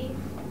ability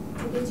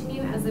to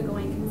continue as a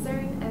going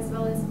concern, as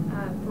well as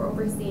for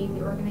overseeing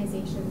the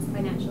organization's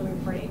financial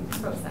reporting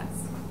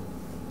process.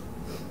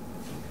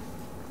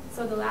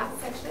 So the last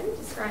section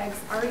describes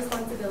our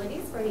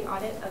responsibilities for the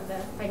audit of the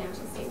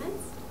financial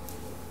statements.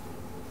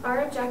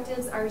 Our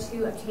objectives are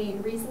to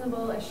obtain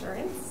reasonable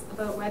assurance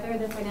about whether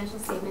the financial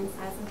statements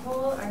as a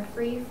whole are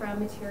free from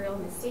material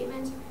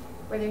misstatement,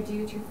 whether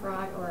due to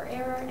fraud or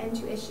error, and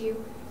to issue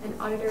an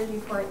auditor's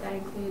report that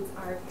includes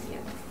our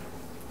opinion.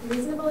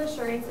 Reasonable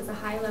assurance is a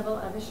high level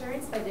of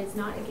assurance, but it is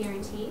not a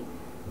guarantee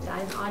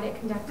that an audit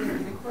conducted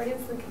in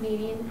accordance with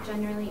Canadian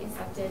generally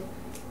accepted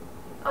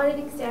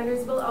auditing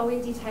standards will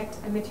always detect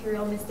a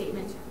material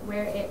misstatement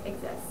where it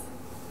exists.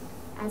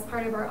 As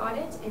part of our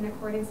audit, in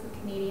accordance with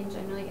Canadian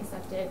generally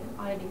accepted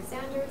auditing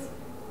standards,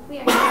 we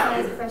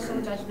exercise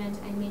professional judgment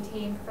and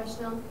maintain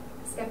professional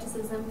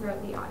skepticism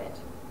throughout the audit.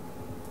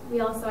 We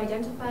also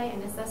identify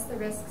and assess the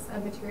risks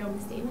of material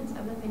misstatement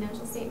of the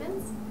financial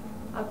statements,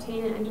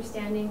 obtain an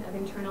understanding of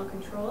internal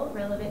control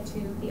relevant to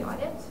the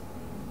audit,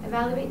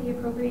 evaluate the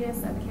appropriateness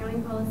of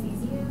accounting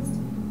policies used,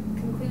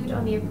 conclude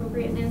on the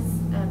appropriateness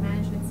of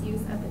management's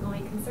use of the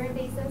going concern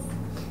basis,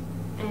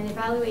 and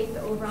evaluate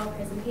the overall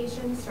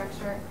presentation,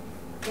 structure,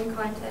 and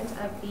content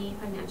of the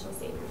financial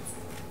statements.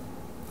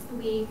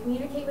 We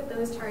communicate with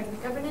those charged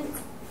with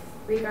governance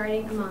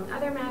regarding, among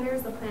other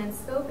matters, the planned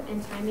scope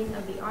and timing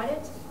of the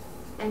audit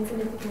and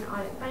significant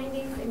audit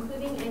findings,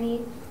 including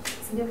any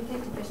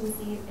significant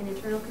deficiencies in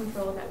internal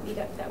control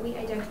that we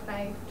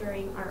identify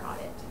during our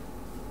audit.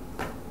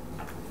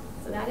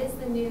 So that is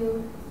the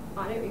new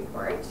audit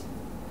report.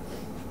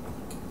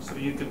 So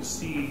you can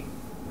see,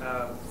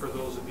 for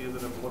those of you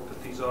that have looked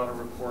at these audit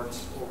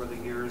reports over the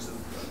years and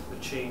the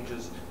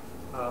changes,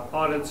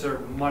 audits are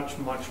much,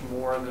 much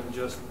more than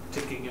just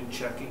ticking and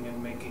checking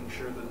and making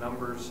sure the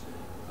numbers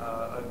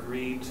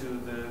agree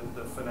to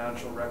the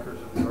financial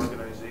records of the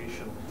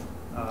organization.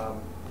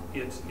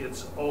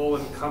 It's all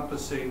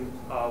encompassing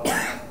of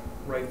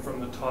right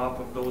from the top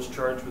of those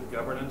charged with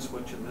governance,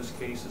 which in this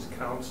case is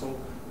council,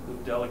 who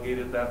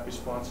delegated that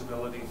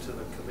responsibility to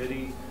the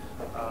committee,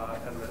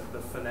 and the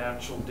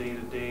financial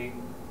day-to-day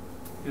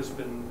has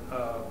been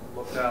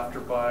looked after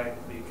by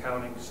the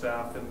accounting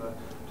staff in the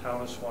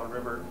town of Swan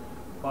River.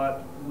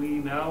 But we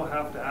now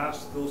have to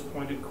ask those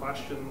pointed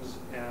questions,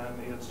 and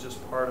it's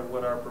just part of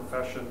what our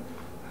profession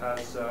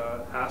has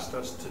asked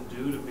us to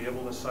do to be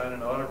able to sign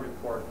an audit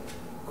report.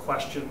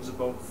 Questions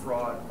about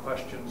fraud,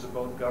 questions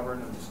about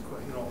governance,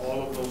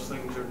 all of those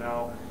things are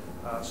now,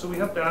 so we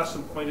have to ask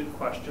some pointed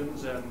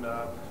questions, and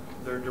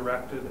they're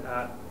directed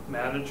at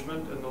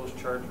management and those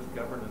charged with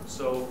governance.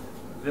 So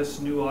this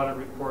new audit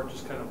report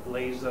just kind of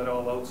lays that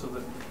all out so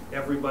that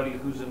everybody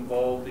who's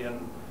involved in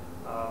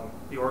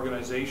the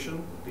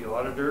organization, the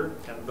auditor,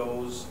 and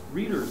those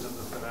readers of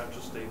the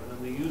financial statement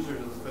and the users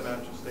of the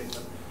financial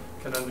statement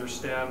can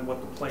understand what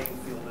the playing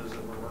field is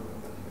that we're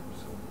working with here.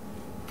 So,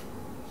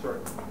 sorry.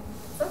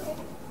 Okay.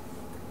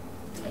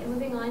 Okay,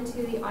 moving on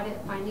to the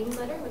audit findings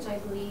letter, which I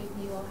believe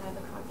you all have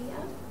a copy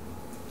of.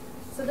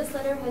 So this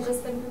letter has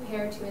just been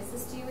prepared to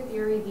assist you with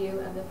your review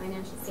of the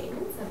financial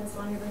statements of the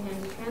Swan River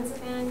Handi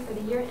Transit for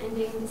the year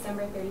ending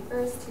December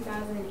 31st,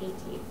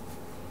 2018.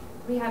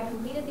 We have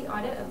completed the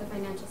audit of the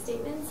financial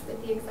statements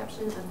with the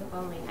exception of the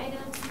following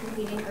items: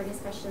 completing our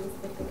discussions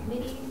with the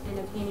committee and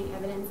obtaining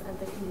evidence of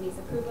the committee's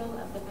approval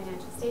of the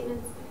financial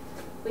statements,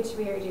 which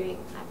we are doing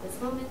at this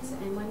moment.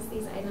 And once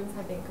these items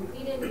have been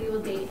completed, we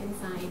will date and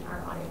sign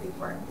our audit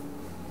report.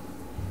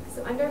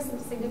 So under some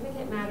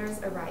significant matters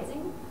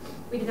arising,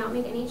 we did not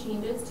make any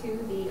changes to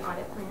the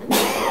audit plan. We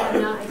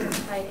have not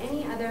identified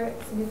any other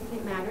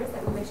significant matters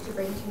that we wish to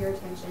bring to your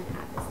attention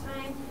at this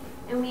time,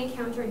 and we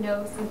encounter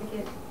no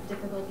significant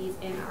difficulties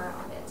in our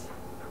audit.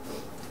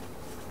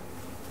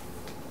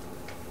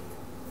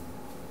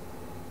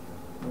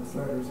 Those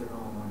letters are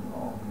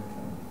all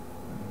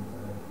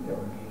in the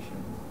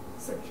delegation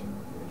section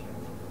of the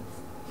agenda.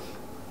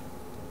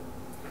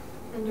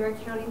 Under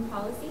accounting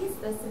policies,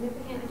 the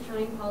significant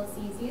accounting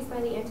policies used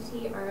by the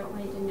entity are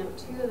outlined in Note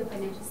 2 of the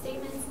financial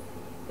statements.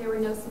 There were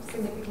no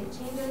significant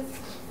changes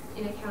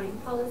in accounting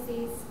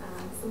policies.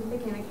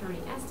 Significant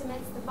accounting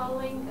estimates. The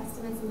following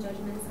estimates and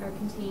judgments are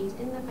contained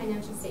in the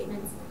financial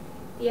statements: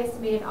 the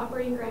estimated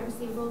operating grant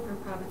receivable from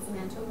Province of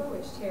Manitoba,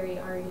 which Terry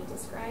already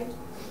described,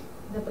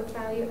 the book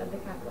value of the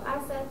capital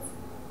assets,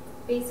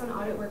 Based on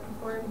audit work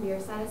performed, we are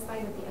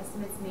satisfied with the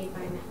estimates made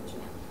by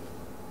management.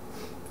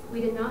 We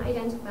did not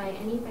identify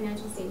any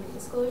financial statement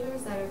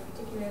disclosures that are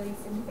particularly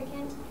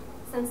significant,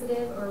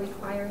 sensitive, or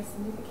require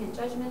significant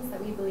judgments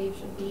that we believe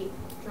should be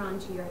drawn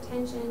to your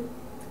attention.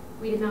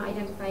 We did not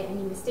identify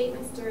any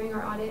misstatements during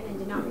our audit and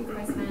did not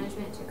request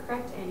management to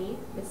correct any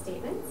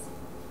misstatements.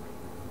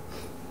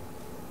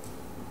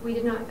 We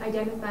did not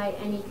identify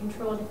any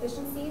control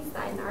deficiencies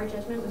that in our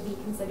judgment would be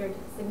considered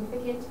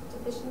significant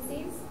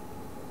deficiencies.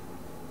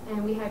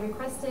 And we have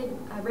requested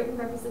a written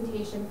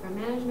representation from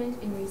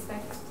management in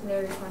respect to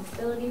their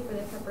responsibility for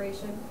the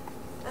preparation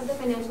of the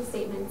financial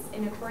statements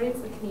in accordance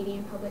with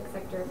Canadian public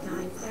sector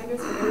accounting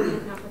standards for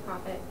government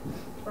not-for-profit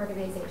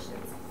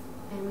organizations.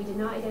 And we did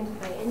not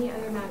identify any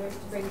other matters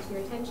to bring to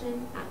your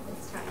attention at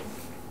this time.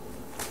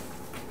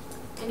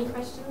 Any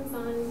questions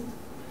on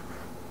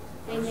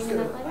anything in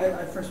that letter?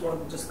 I first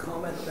want to just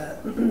comment that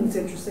it's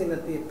interesting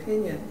that the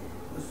opinion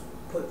was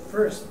put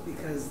first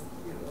because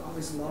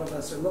obviously a lot of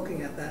us are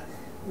looking at that.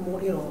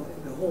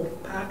 The whole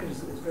package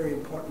is very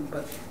important,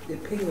 but the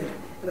opinion,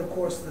 and of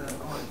course the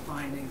audit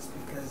findings,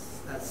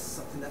 because that's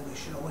something that we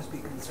should always be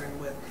concerned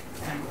with,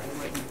 and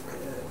what you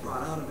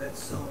brought out of it.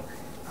 So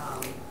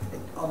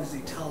it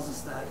obviously tells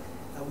us that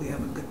we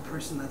have a good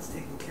person that's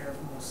taking care of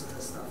most of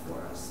this stuff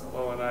for us. So.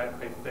 Well, and I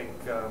think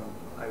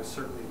I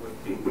certainly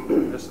would be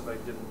remiss if I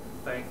didn't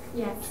thank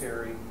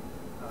Terry,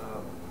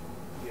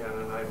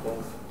 Deanna and I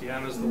both.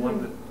 Deanna's the one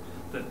that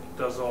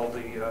does all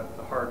the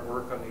hard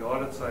work on the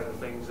audit side of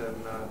things, and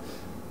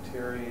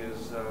Terry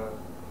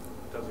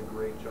does a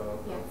great job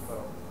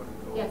of putting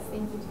it all. Yes,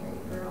 thank you, Terry,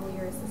 for all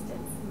your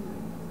assistance.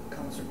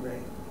 Councillor Gray.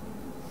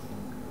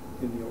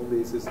 In the old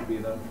days, this would be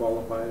an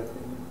unqualified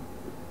opinion?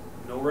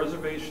 No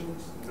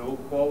reservations, no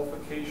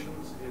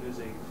qualifications. It is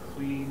a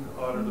clean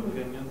audit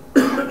opinion.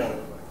 Qualified.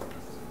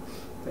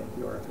 Thank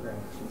you, Arthur,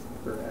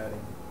 for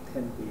adding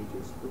 10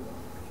 pages.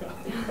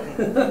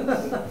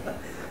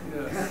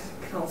 Yes.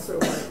 Councillor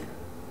Whyte.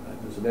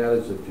 There's an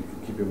adage that you can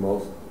keep your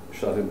mouth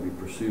shut and be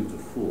perceived a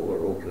fool,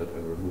 or open it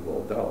and remove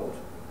all doubt.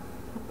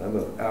 I'm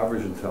of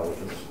average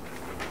intelligence.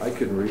 I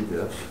can read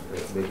this, and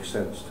it makes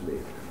sense to me.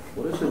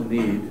 What is the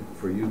need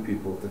for you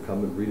people to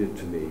come and read it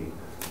to me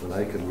when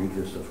I can read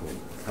this? That will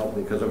help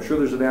me, because I'm sure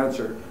there's an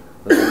answer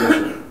that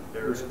I'm missing.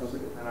 There is,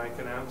 and I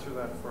can answer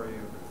that for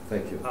you.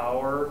 Thank you.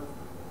 Our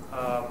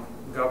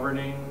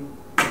governing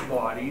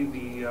body,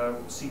 the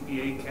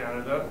CPA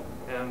Canada,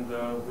 and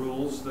the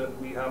rules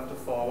that we have to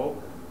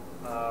follow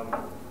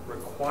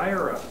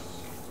require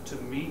us to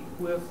meet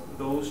with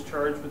those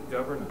charged with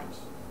governance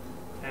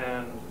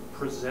and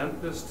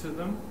present this to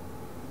them,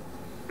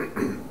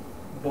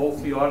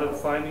 both the audit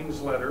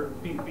findings letter,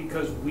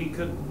 because we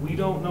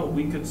don't know,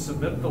 we could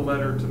submit the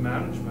letter to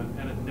management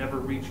and it never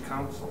reach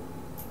council.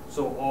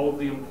 So all of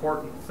the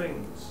important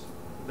things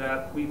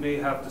that we may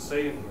have to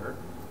say in here,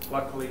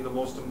 luckily the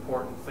most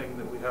important thing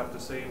that we have to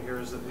say in here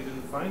is that we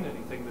didn't find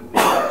anything that we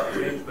have to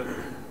change, but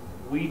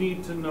we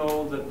need to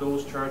know that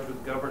those charged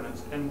with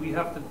governance, and we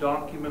have to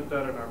document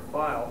that in our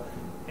file.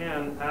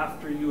 And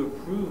after you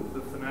approve the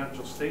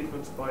financial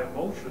statements by a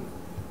motion,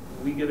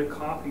 we get a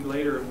copy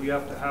later, and we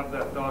have to have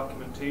that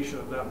documentation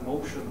of that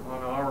motion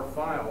on our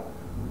file.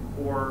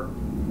 Or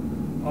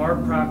our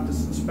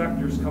practice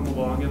inspectors come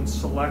along and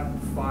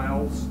select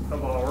files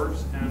of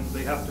ours, and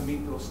they have to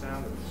meet those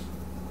standards.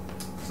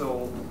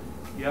 So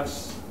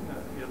yes,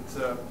 it's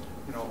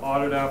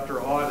audit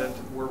after audit,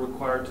 we're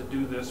required to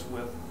do this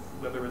with,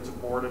 whether it's a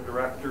board of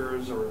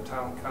directors or a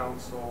town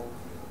council.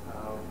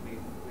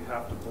 We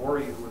have to bore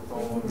you with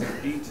all of the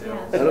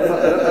details. I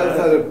don't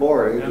find it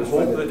boring. And just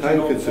hope find that it you time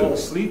don't consuming. fall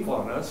asleep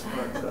on us.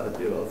 But,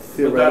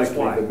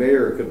 theoretically, the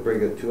mayor could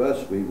bring it to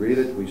us. We read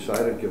it, we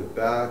sign it, give it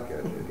back,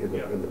 and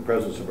in the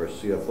presence of our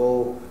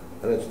CFO,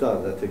 and it's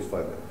done. That takes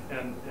 5 minutes.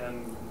 And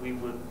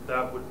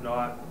that would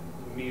not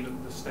meet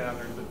the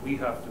standard that we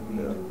have to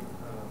meet.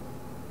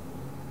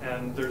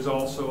 And there's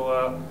also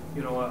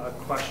a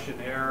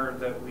questionnaire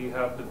that we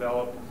have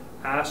developed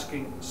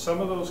asking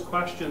some of those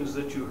questions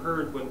that you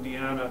heard when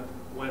Deanna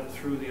went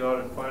through the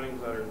audit findings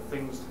letter,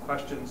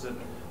 questions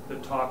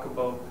that talk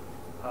about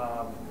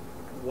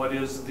what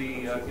is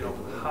the,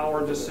 how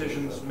are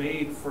decisions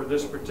made for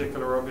this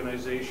particular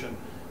organization?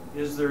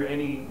 Is there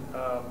any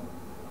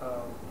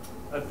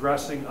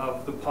addressing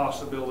of the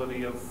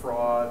possibility of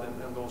fraud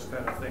and those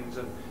kind of things?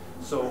 And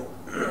so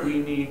we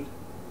need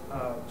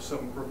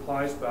some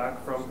replies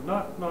back from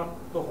not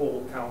the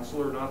whole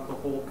council or not the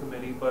whole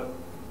committee, but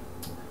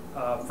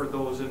for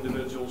those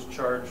individuals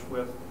charged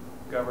with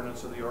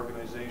governance of the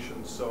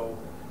organization. So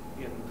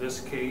in this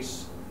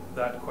case,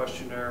 that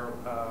questionnaire,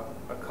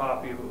 a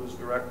copy of it was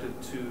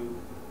directed to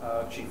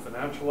Chief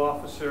Financial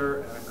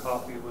Officer, and a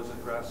copy was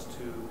addressed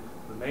to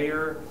the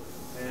Mayor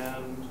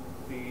and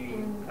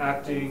the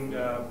Acting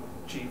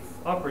Chief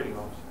Operating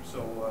Officer.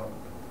 So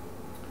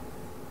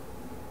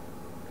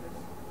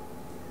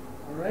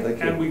all right.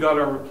 And we got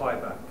our reply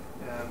back,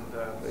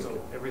 and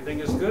so everything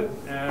is good.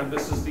 And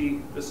this is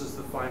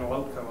the final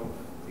outcome of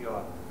the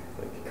audit.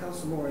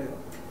 Councillor Moriaux.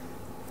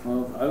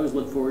 Well, I always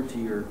look forward to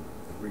your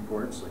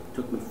reports. Like, it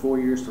took me 4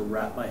 years to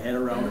wrap my head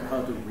around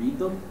how to read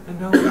them. And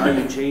now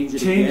you change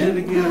it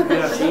again.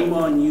 Yeah. Shame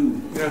on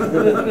you.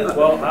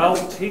 Well,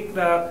 I'll take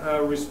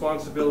that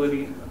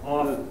responsibility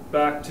off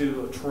back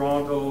to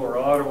Toronto or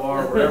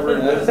Ottawa or wherever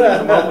it is to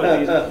come up with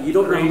these You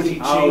don't know how crazy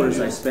many hours changes.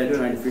 I spent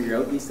trying to figure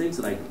out these things,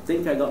 and I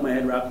think I got my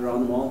head wrapped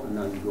around them all, and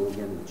now you go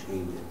again and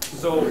change it.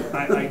 So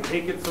I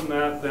take it from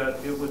that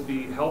it would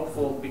be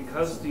helpful,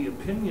 because the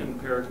opinion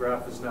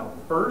paragraph is now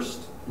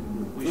first,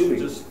 we should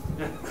just,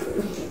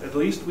 at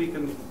least we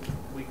can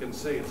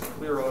say it's a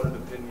clear audit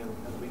opinion,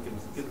 and we can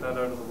get that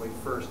out of the way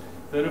first.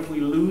 Then if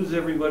we lose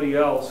everybody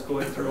else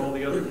going through all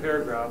the other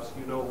paragraphs,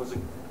 you know it was a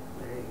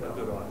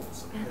good audit.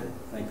 So,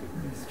 thank you.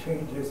 These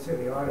changes to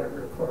the audit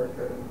report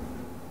that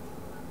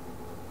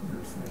you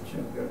just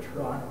mentioned,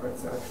 Toronto,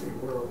 it's actually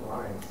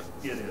worldwide.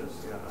 it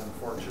is, yeah.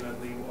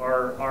 Unfortunately,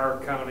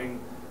 our accounting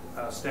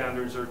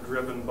standards are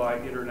driven by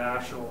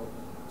international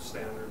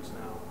standards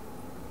now.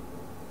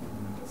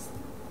 Just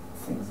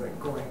things like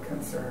going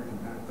concern and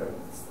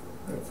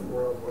that's a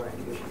worldwide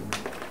issue.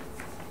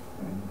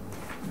 And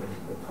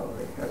the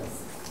public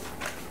has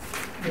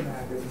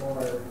demanded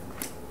more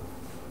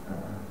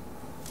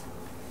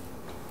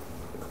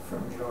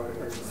from the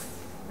auditors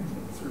in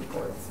these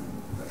reports, and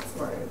that's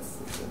why it's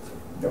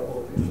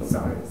doubled in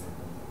size.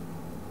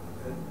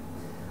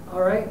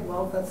 All right,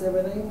 well, if that's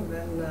everything,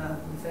 then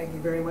we thank you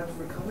very much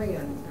for coming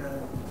and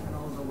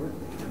all the work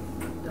that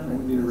you've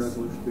done. We need a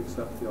resolution to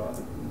accept the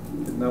audit.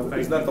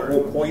 Isn't that the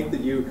whole point,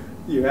 that you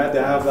had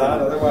to have that,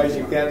 otherwise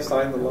you can't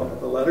sign the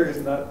letter?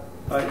 Isn't that,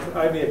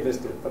 I may have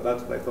missed it, but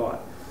that's what I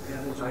thought.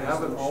 Yeah, I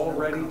have it all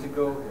ready to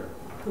go here.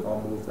 I'll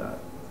move that.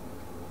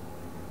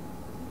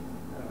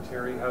 And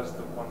Terry has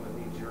the one that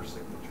needs your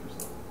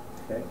signatures.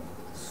 Okay.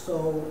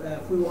 So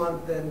if we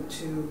want then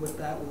to, with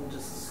that, we'll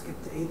just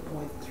skip to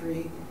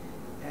 8.3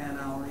 and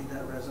I'll read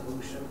that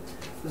resolution.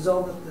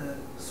 Resolved that the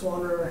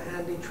Swan River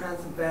Handi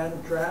Transit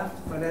Van draft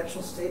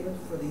financial statement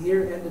for the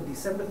year ended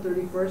December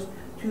 31st,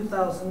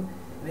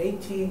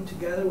 2018,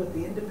 together with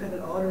the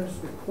independent auditor's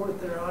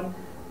report thereon,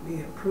 be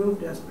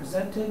approved as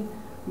presented.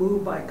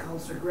 Moved by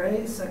Councillor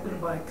Gray,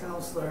 seconded by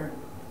Councillor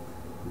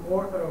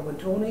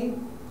Wintoniw.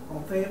 All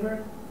in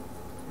favor?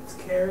 It's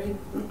carried.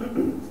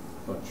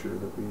 Not sure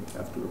that we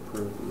have to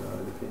approve the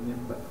audit opinion,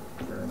 but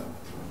fair enough.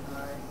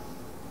 Aye.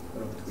 I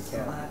don't think we So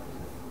can. that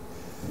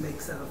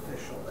makes that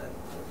official then.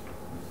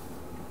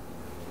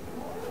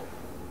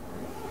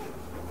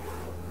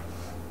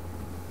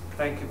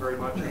 Thank you very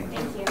much. Thank you.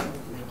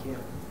 Thank you.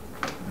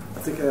 I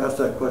think I asked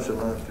that question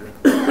last year.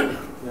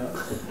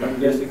 Yeah. I'm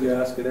guessing you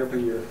ask it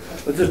every year.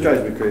 It just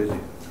drives me crazy.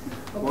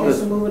 Okay,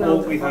 so moving on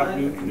Well, to we have 5.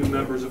 new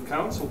members of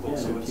council, though,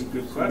 so it's a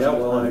good question. Yeah,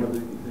 well,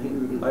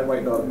 I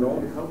might not have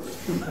known.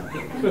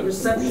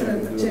 Reception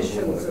and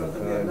petitions,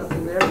 again,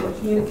 nothing there. For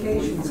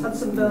communications,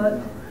 Hudson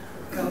Village,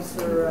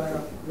 Councillor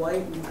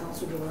Whyte and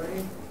Councillor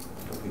Delaurier.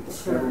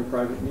 Every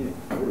private meeting.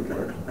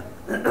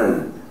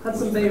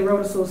 Hudson Bay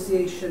Road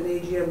Association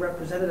AGM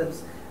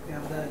representatives, we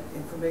have that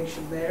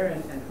information there,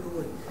 and who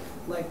would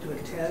like to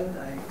attend.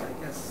 I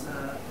guess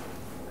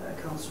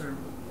Councillor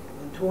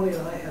Tony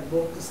and I had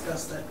both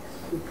discussed that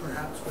we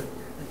perhaps would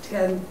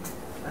attend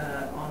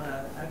on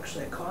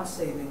actually a cost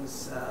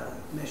savings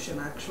mission,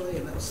 actually,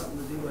 and that was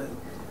something to do with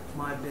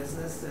my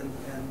business and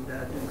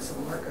doing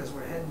some work as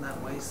we're heading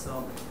that way,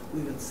 so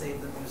we would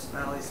save the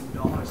municipality some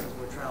dollars as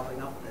we're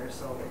traveling up there.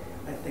 So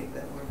I think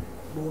that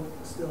we're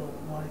both still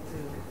wanting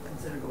to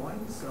consider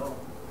going. So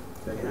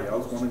Does anybody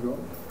else want to go?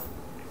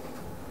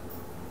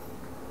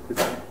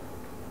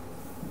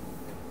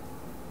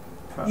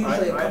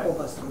 usually a couple of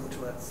us go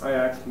to it. I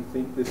actually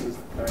think this is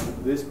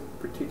this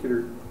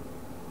particular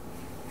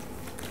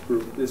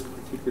group, this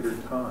particular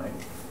time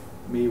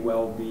may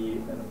well be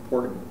an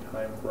important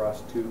time for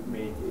us to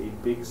make a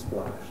big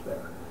splash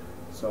there.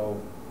 So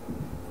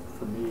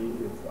for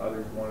me, if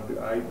others want to do,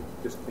 I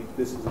just think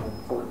this is an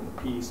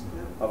important piece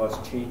of us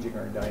changing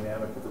our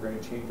dynamic. If we're going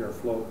to change our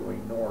flow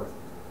going north,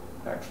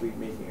 actually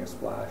making a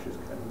splash is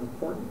kind of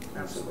important.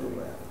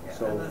 Absolutely. Yeah,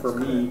 so for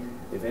me,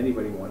 if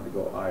anybody wanted to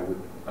go, I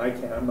would.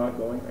 I'm not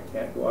going. I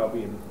can't go. I'll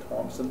be in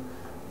Thompson,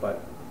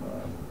 but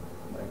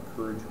I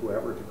encourage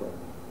whoever to go.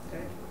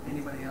 Okay.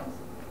 Anybody else?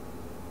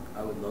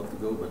 I would love to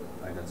go, but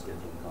I got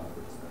scheduled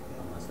conflicts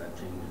unless that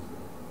changes.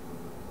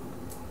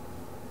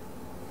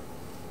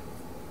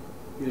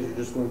 You guys are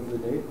just going for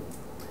the date?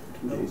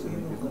 2 days. We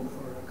will go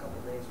for a couple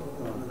of days. We'll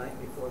go on the night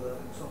before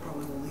so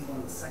probably we'll leave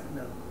on the 2nd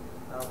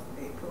of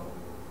April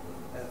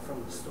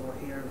from the store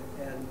here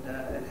and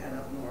head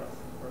up north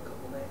for a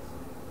couple of days.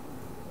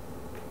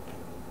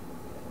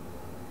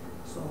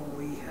 So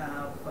we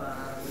have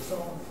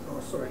resolved,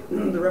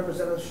 the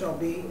representatives shall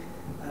be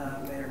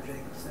Mayor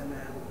Jacobson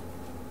and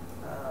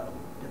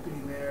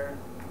Deputy Mayor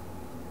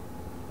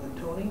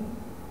Wintoniw.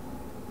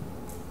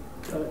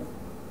 Can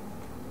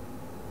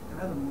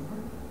I have a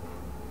mover?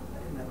 I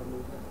didn't have a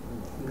mover.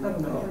 Have a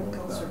mover.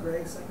 Councillor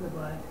Gray, seconded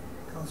by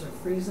Councillor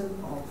Friesen.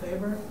 All in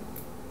favor?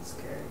 It's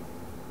carried.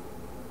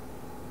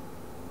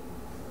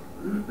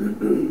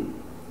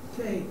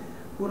 Okay,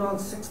 put on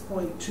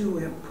 6.2,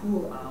 we have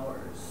pool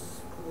hours.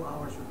 Pool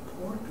hours report.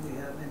 report? Do we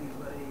have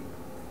anybody,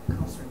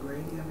 Councillor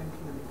Gray, do you have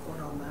anything to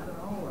report on that at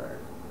all, or?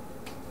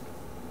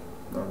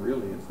 Not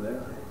really, it's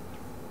there.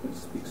 It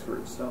speaks for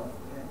itself.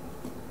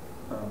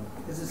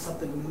 Is this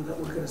something new that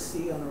we're going to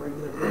see on a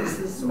regular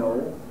basis?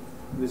 No,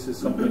 this is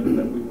something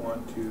that we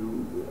want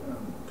to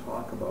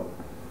talk about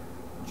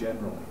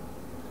generally.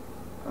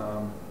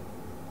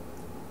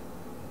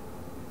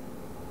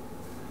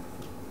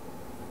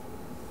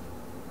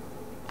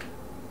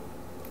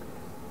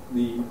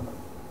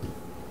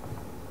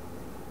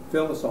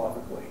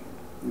 Philosophically,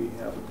 we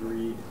have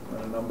agreed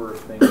on a number of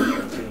things,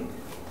 I think,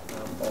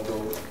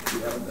 although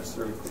we haven't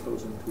necessarily put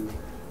those into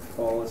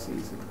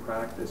policies and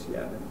practice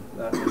yet, and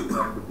that is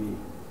going to be.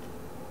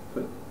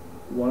 But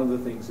one of the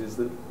things is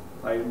that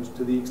items,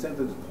 to the extent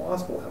that it's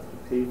possible, have to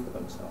pay for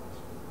themselves.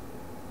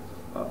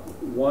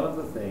 One of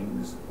the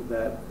things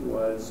that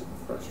was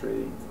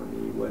frustrating for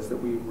me was that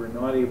we were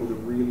not able to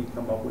really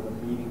come up with a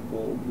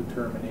meaningful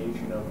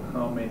determination of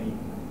how many,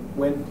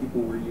 when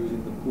people were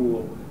using the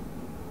pool,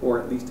 or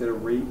at least at a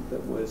rate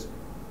that was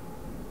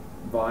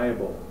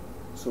viable.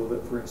 So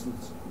that, for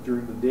instance,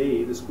 during the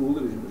day, the school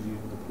division was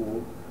using the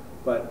pool,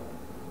 but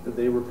that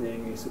they were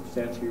paying a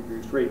substantially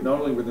reduced rate.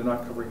 Not only were they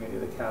not covering any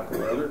of the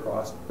capital or other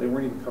costs, they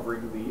weren't even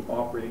covering the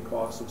operating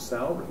costs of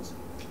salaries.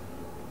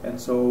 And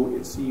so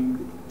it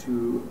seemed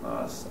to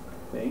us,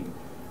 I think,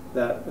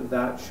 that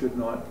that should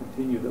not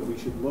continue, that we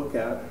should look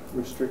at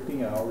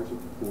restricting hours of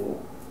the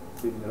pool,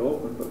 leaving it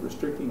open, but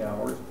restricting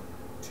hours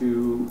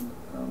to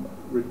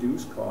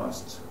reduce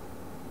costs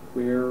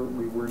where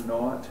we were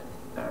not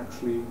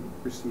actually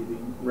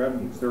receiving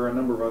revenues. There are a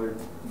number of other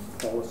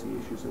policy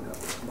issues that have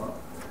to come up.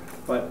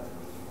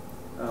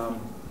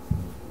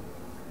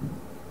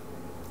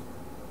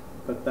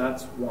 But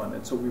that's one.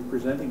 And so we're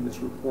presenting this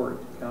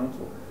report to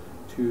council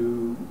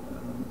to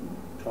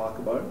talk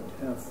about it,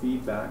 to have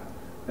feedback.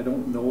 I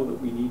don't know that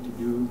we need to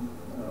do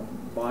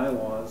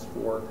bylaws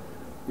for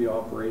the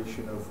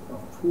operation of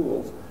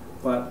pools,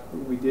 but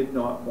we did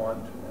not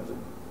want, as a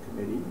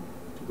committee,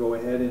 to go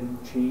ahead and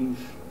change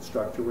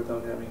structure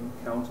without having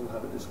council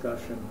have a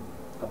discussion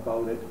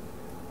about it.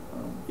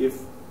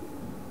 If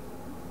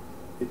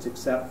it's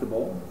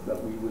acceptable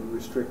that we would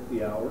restrict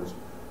the hours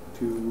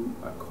to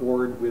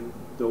accord with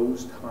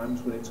those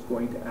times when it's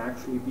going to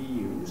actually be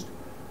used,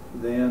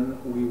 then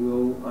we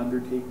will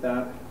undertake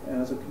that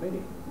as a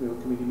committee. We have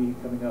a committee meeting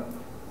coming up.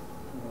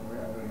 I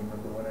don't even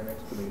remember when our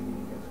next committee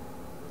meeting is.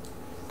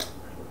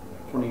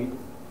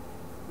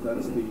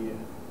 That's the...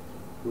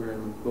 We're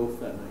in both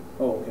that night.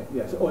 Oh, okay,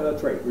 yes. Oh,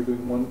 that's right. We're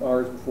doing 1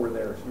 hour before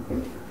theirs.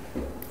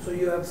 So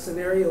you have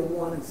scenario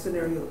 1 and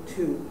scenario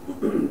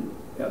 2.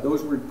 Yeah,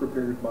 those were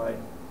prepared by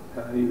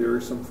Patty. There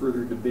is some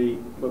further debate,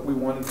 but we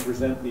wanted to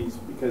present these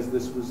because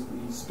this was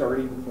the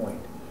starting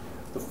point.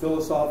 The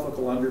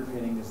philosophical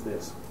underpinning is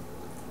this.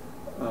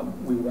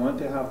 We want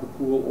to have the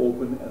pool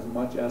open as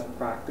much as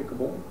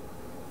practicable,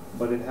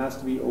 but it has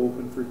to be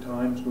open for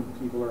times when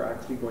people are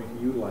actually going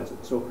to utilize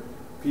it. So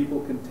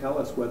people can tell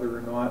us whether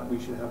or not we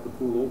should have the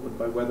pool open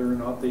by whether or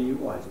not they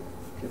utilize it.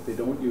 If they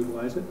don't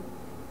utilize it,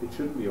 it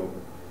shouldn't be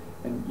open.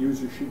 And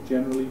users should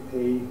generally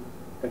pay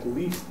at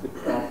least the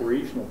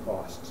operational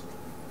costs.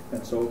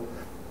 And so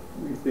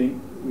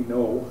we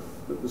know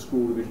that the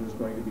school division is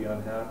going to be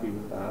unhappy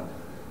with that,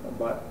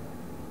 but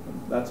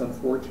that's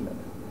unfortunate.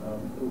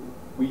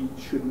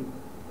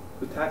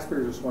 The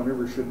taxpayers of Swan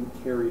River shouldn't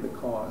carry the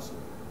cost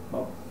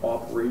of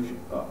operation,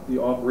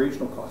 the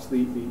operational costs,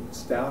 the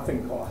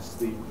staffing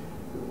costs,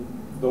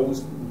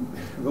 those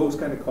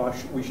kind of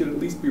costs. We should at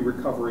least be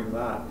recovering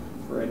that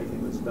for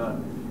anything that's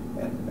done.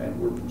 And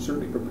we're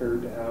certainly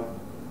prepared to have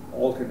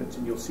alternates.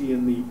 And you'll see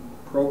in the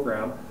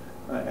program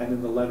and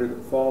in the letter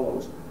that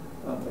follows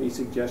a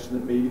suggestion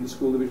that maybe the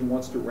school division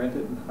wants to rent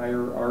it and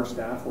hire our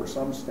staff or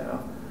some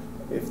staff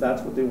if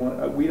that's what they want.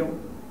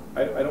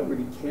 I don't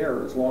really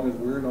care as long as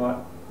we're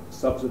not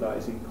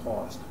subsidizing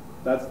cost.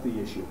 That's the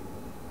issue.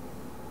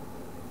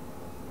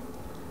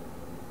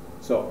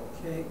 So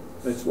okay.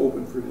 It's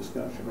open for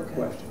discussion or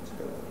questions.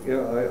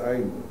 Yeah,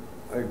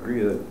 I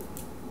agree that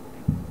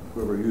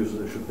whoever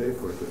uses it should pay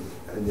for it.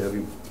 And have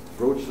you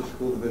broached the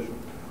school division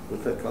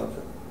with that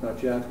concept?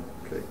 Not yet.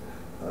 Okay.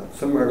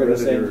 We're going to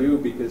send you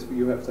because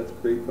you have such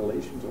great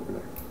relations over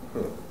there.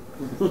 Huh.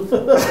 I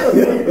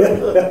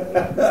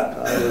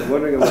was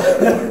wondering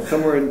about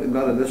somewhere,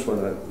 not in this one.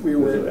 We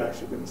were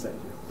actually going to send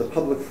you. The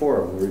public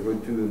forum, we're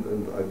going to,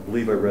 and I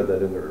believe I read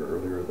that in there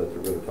earlier, that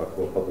they're going to talk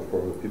about public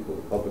forum with people.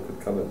 The public could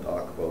come and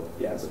talk about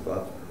their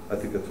thoughts. I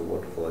think that's a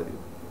wonderful idea.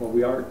 Well,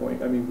 we are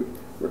going, I mean,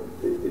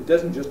 it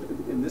doesn't just,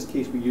 in this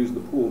case we use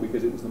the pool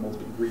because it was the most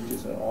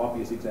egregious and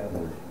obvious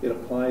example. It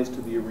applies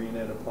to the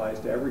arena, it applies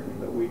to everything,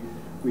 that we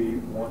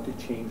want to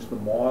change the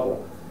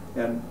model.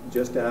 And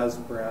just as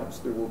perhaps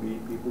there will be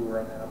people who are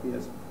unhappy,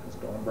 as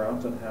Don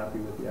Brown's unhappy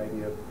with the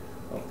idea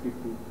of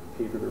people who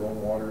pay for their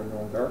own water and their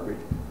own garbage,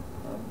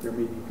 there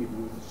may be people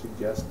who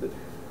suggest that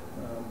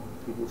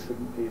people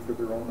shouldn't pay for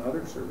their own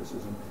other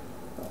services. And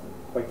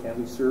quite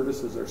candidly,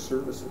 services are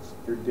services.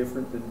 They're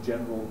different than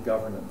general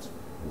governance.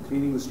 And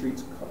cleaning the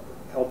streets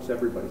helps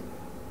everybody.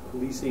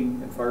 policing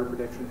and fire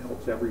protection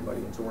helps everybody,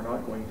 and so we're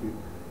not going to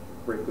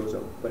break those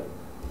out. But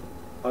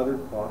other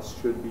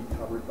costs should be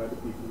covered by the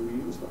people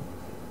who use them.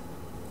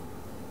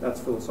 That's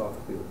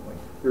philosophically the point.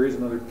 There is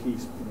another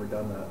piece when we're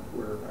done that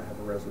where I have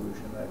a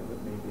resolution that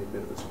may be a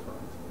bit of a surprise.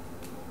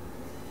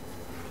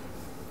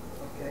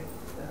 Okay,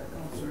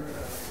 Councillor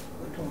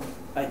Wintoniw.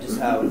 I just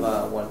have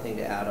one thing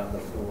to add on the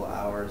pool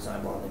hours.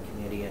 I'm on the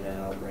committee and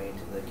I'll bring it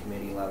to the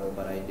committee level,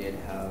 but I did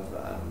have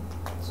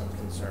some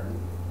concern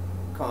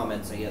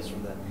comments, I guess,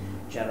 from the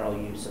general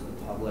use of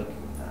the public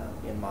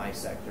in my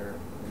sector,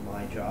 in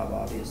my job,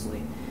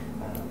 obviously.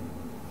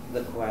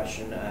 The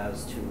question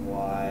as to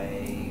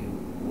why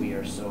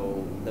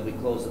that we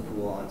close the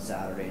pool on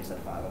Saturdays at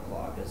 5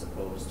 o'clock as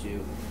opposed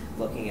to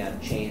looking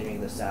at changing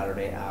the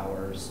Saturday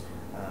hours,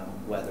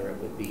 whether it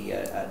would be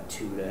at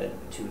 2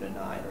 to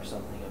 9 or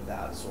something of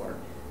that sort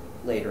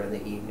later in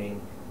the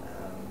evening.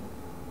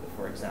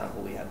 For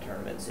example, we had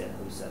tournaments in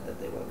who said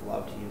that they would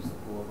love to use the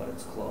pool, but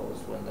it's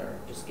closed when they're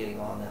just getting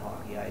on the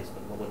hockey ice,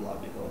 but would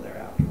love to go there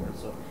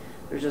afterwards. So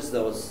there's just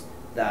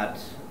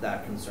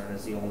that concern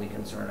is the only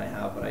concern I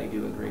have, but I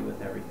do agree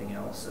with everything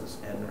else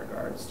in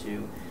regards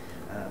to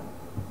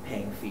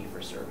paying fee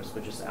for service,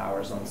 but just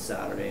hours on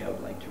Saturday I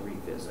would like to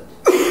revisit.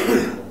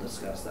 We'll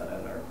discuss that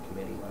at our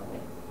committee level.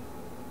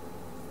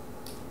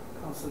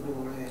 Councillor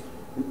Delaurier.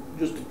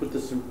 Just to put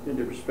this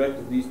into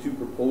perspective, these two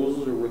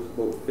proposals are worth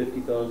about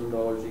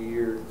 $50,000 a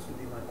year. This would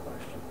be my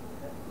question.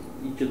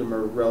 Each of them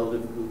are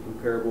relatively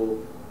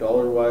comparable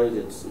dollar-wise.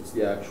 It's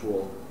the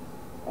actual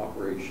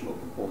operational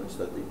components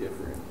that they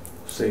differ in.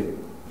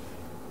 Saving.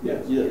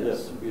 Yes,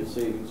 yes, it would be a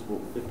savings of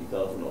about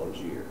 $50,000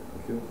 a year.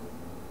 Thank you.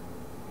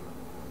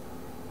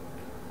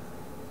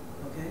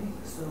 Okay,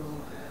 so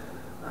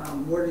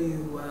where do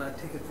you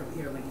take it from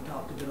here? Like you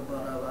talked a bit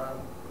about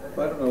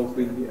I don't know if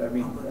we, I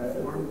mean,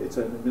 it's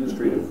an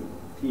administrative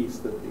piece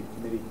that the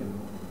committee can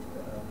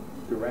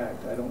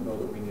direct. I don't know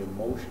that we need a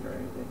motion or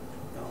anything.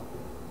 No.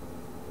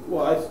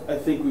 Well, I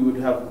think we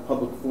would have a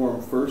public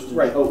forum first and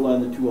right.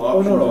 outline the two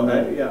options. Oh,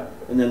 no, yeah.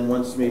 And then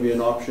once maybe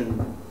an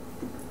option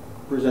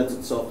presents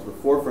itself to the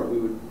forefront, we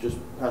would just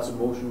pass a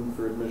motion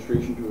for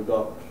administration to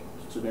adopt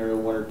scenario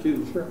 1 or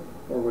 2. Sure.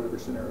 Or whatever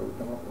scenario we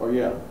come up with. Or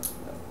yeah.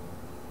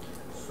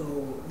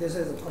 So this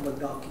is a public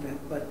document,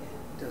 but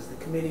does the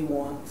committee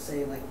want,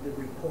 say, like the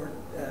report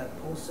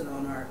posted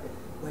on our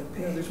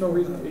webpage? Yeah, there's no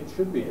reason it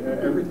should be.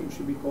 Everything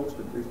should be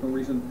posted. There's no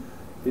reason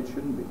it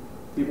shouldn't be.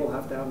 People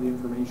have to have the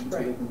information so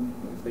they can,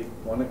 if they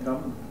want to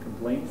come and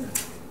complain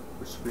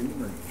or scream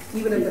or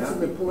even if it's in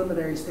the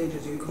preliminary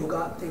stages, you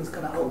got things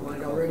kind of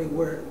outlined already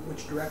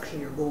which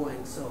direction you're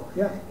going. So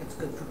yeah, it's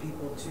good for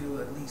people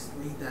to at least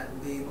read that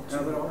and be able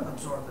to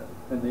absorb it.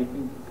 And they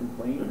can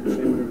complain or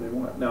say whatever they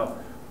want. Now,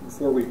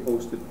 before we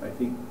post it, I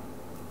think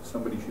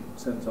somebody should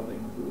send something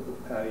to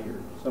Patty or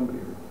somebody,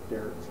 or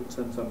Derek should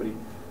send something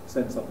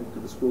to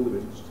the school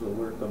divisions to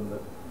alert them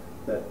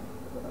that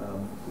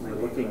we're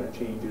looking at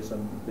changes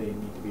and they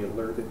need to be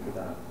alerted to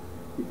that,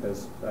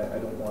 because I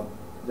don't want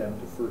them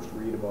to first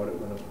read about it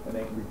when an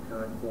angry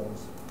parent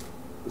phones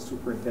the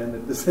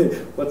superintendent to say,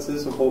 what's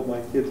this about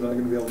my kid's not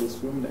going to be able to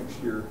swim next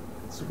year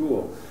at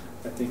school.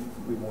 I think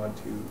we want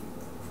to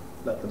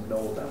let them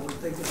know that. I would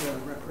think that the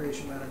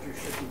recreation manager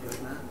should be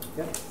doing that.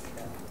 Yeah.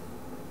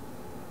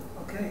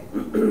 Okay,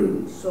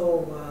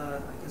 so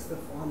I guess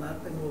on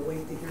that thing we'll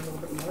wait to hear a little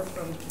bit more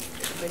from the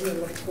committee and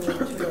look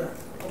forward to the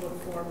public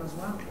forum as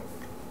well.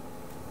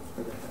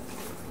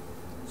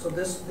 So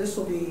this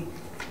will be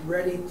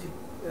ready to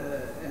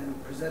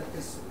and present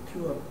this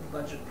to a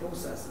budget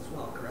process as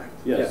well, correct?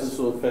 Yes, this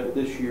will affect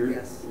this year.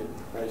 Yes.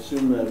 I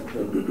assume that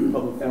the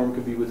public forum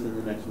could be within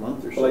the next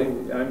month or so. Well,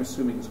 I'm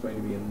assuming it's going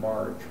to be in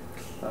March,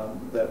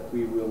 that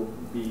we will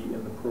be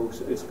in the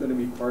process. It's going to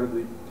be part of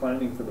the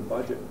planning for the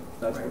budget.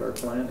 That's what our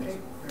plan is. Okay,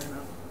 fair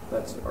enough.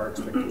 That's our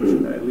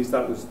expectation. At least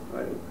that was,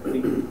 I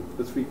think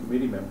the 3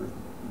 committee members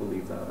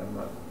believe that. I'm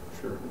not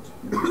sure if it's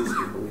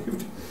universally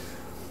believed.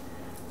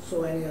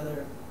 So any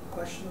other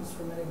questions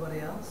from anybody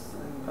else?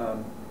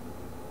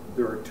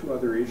 There are 2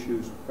 other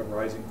issues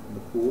arising from the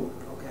pool.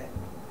 Okay.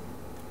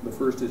 The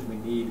first is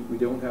we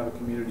don't have a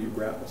community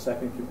rep,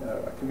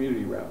 a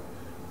community rep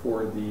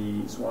for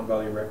the Swan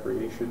Valley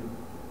Recreation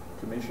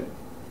Commission.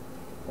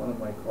 One of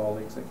my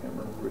colleagues, I can't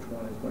remember which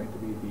one, is going to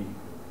be the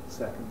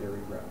secondary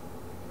rep.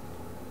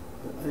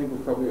 I think we're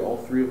probably all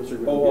 3 of us are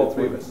going to be all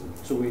 3 of us.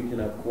 So we can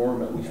have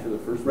quorum at least for the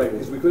first right,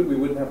 because we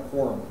wouldn't have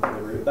quorum.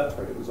 That's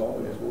right, it was all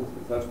of us.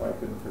 That's why I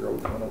couldn't figure out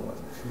which one it was.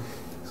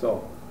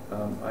 So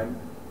I'm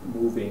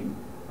moving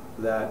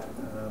that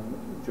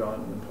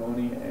John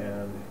Wintoniw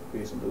and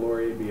Jason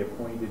Delaurier be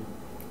appointed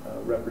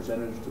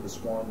representatives to the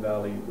Swan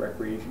Valley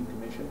Recreation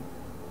Commission.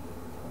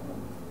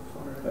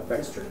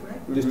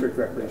 District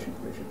Recreation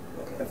Commission,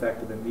 okay.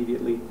 Effective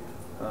immediately.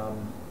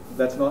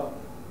 That's not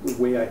the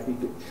way I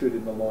think it should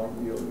in the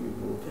long.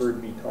 You've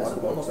heard me talk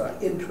about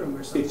that. Interim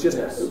or something. It's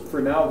just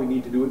for now we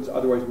need to do it.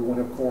 Otherwise we won't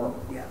have quorum.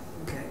 Yeah.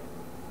 Okay.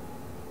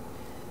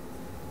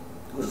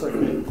 Okay.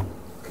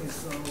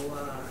 So,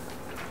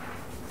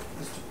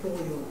 Mr. Poole,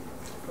 you'll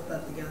put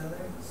that together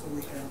there so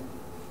we can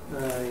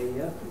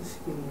Yeah,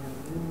 just give me a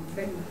minute.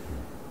 Okay.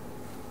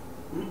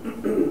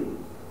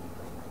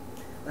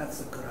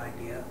 That's a good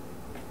idea.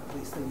 At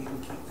least then you can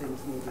keep things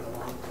moving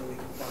along so we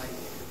can find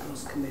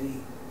those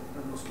committee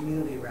or those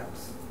community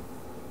reps.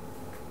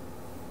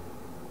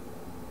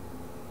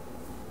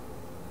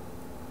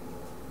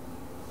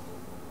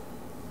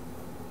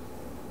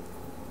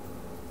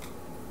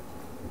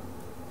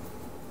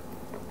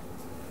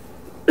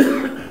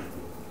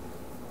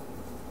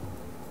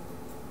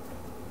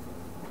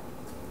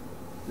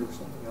 There was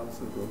something else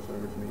that goes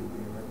over to me, do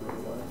you remember what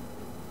it was?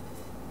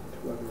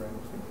 Two other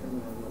items, I can't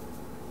remember what.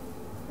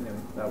 Anyway,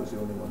 that was the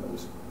only one that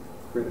was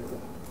critical.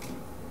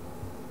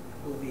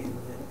 Will be in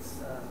the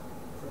minutes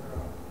further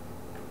on.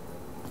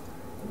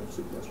 I would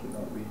suggest we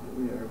not read,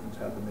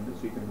 everyone's had the minutes,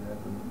 you can read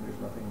them,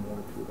 there's nothing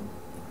more to them.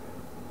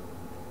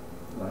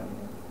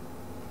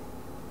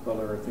 Well,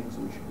 there are things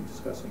that we should be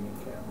discussing in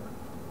camera.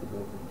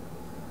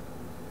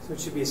 So it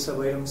should be a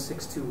sub-item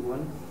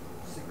 621.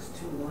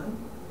 621.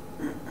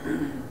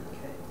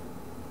 Okay.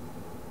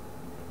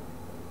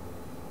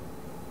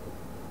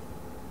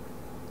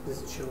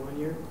 Does it show on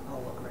here?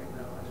 I'll look right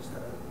now. I just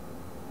gotta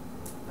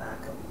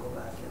back up and go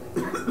back in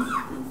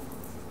again.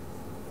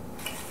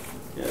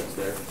 Yeah, it's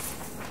there.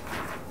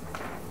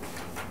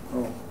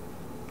 Oh,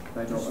 I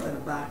know. Just gonna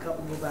back up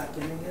and go back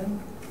in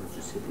again.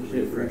 Just hit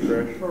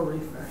refresh. Or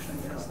refresh,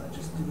 I guess. I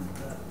just do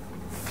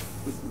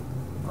it.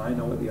 I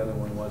know what the other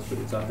one was, but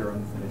it's under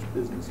unfinished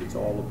business. It's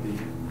all of the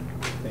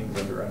things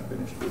under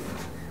unfinished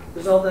business.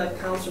 Resolved that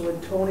Councillor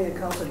Wintoniw and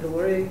Councillor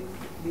Delaurier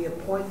be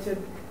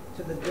appointed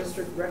to the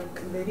District Rec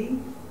Committee.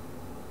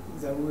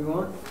 Is that what we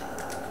want?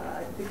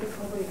 I think it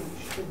probably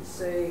should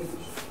say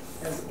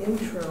as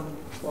interim.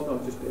 Well, no,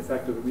 just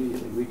effective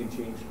immediately. We can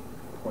change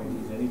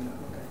appointees anytime.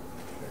 Okay.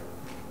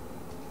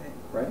 Okay.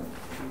 Right?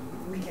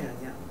 We can,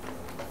 yeah.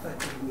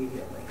 Effective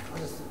immediately.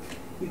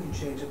 You can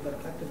change it, but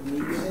effective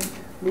immediately.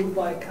 Moved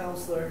by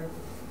Councillor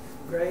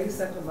Gray,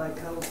 seconded by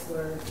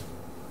Councillor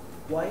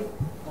Whyte.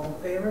 All in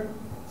favor?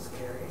 It's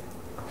carried.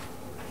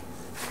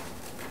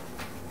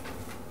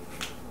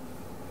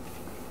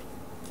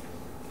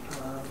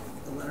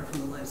 The letter from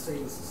the Life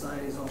Saving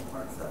Society is all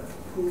part of the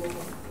Poole.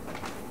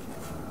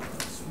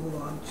 Let's move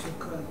on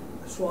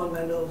to Swan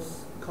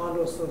Meadows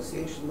Condo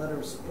Association letter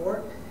of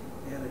support,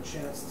 and a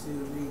chance to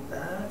read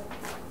that.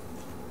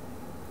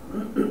 I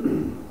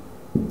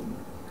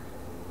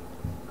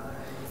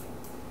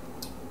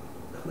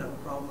don't have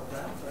a problem with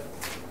that, but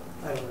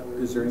I don't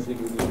know. Is there anything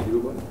we need to do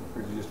about it,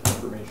 or is it just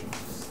information?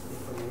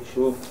 Information.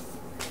 Cool.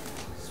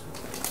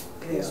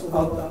 Okay, Yeah,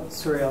 so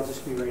sorry, I'll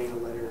just be writing a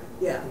letter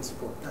yeah, in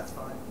support. That's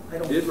fine. I You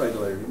don't. did write a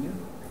letter, didn't you?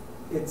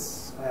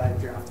 It's, I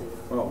drafted it.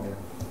 Oh, yeah.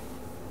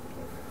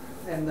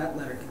 And that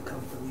letter can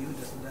come from you, it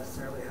doesn't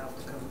necessarily have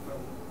to come from.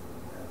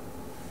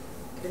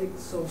 Okay,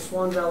 so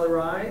Swan Valley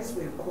Rise,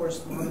 we have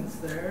correspondence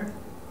there.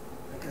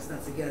 I guess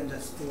that's again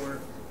just for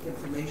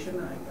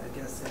information. I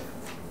guess if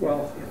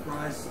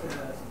Rise,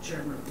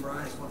 Chairman of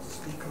Rise wants to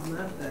speak on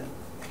that, then.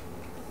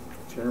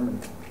 Chairman.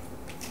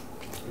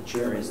 The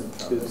chair isn't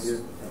from Is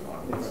here.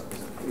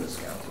 this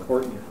council.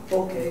 Courtney.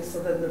 Okay,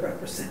 so then the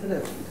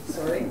representative,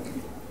 sorry.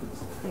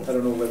 I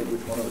don't know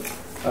which one of it.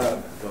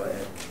 Go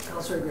ahead.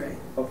 Councillor Gray.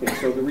 Okay,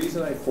 so the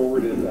reason I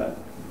forwarded that,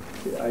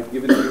 I've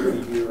given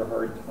everybody here a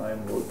hard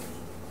time about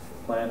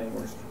planning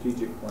or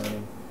strategic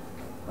planning.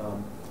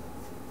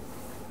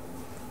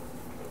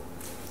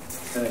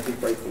 And I think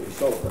rightfully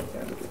so, quite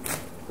candidly.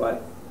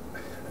 But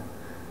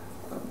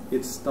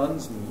it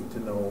stuns me to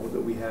know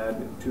that we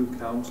had two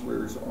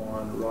councillors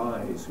on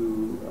Rise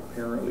who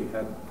apparently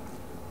had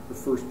the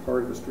first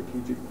part of a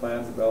strategic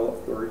plan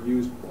developed or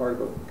used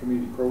part of a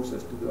community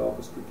process to develop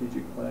a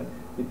strategic plan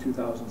in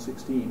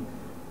 2016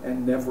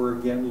 and never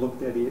again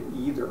looked at it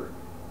either.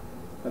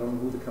 I don't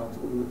know who the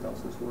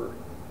councillors were.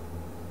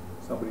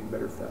 Somebody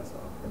better fess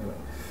off. Anyway.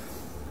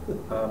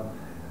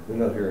 They're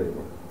not here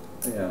anymore.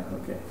 Yeah,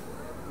 okay.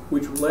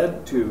 Which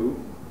led to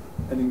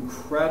an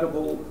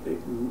incredible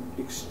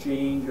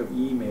exchange of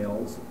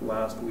emails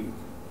last week.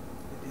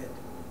 It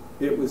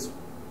did. It was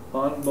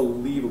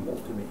unbelievable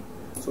to me.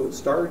 So it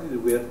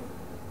started with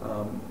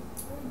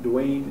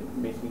Duane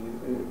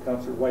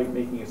Councillor Whyte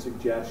making a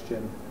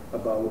suggestion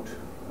about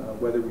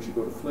whether we should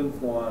go to Flin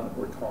Flon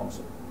or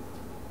Thompson.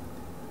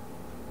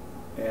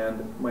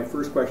 And my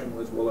first question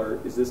was, well,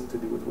 is this to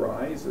do with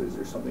Rise? Is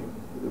there something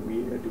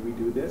that do we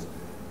do this?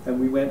 And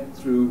we went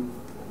through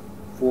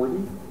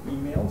 40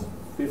 emails,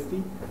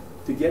 50,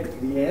 to get to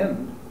the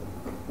end,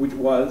 which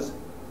was,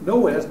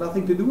 no, it has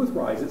nothing to do with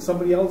Rise. It's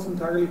somebody else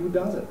entirely who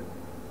does it.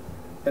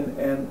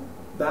 And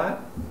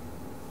that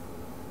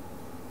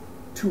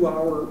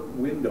 2-hour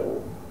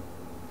window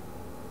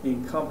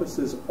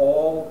encompasses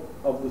all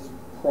of the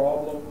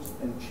problems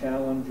and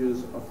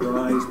challenges of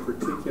Rise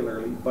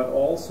particularly, but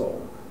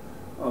also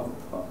of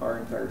our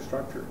entire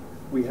structure.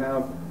 We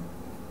have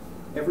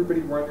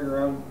everybody running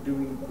around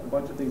doing a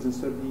bunch of things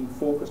instead of being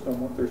focused on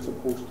what they're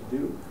supposed to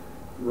do.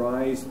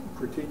 Rise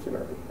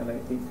particularly, and I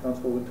think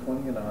Councillor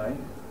Wintoniw and I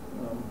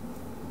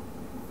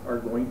are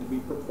going to be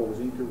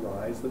proposing to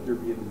Rise that there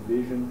be a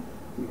division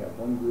we have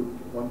one group,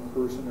 one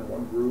person or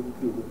one group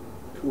deal with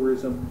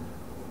tourism,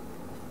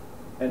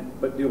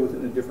 but deal with it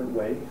in a different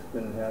way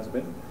than it has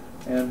been,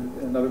 and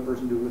another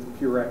person do with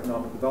pure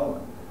economic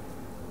development.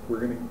 We're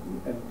going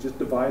to and just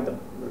divide them.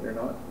 They're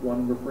not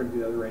one referring to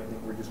the other or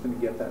anything. We're just going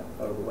to get that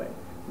out of the way.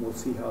 We'll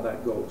see how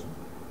that goes.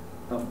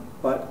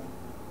 But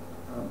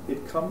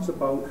it comes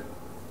about,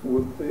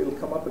 it'll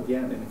come up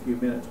again in a few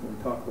minutes when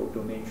we talk about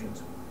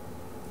donations,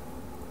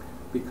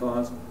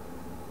 because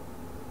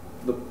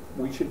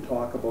we should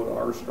talk about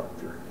our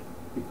structure,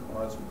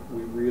 because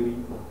we really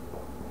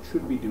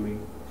should be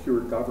doing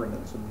pure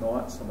governance and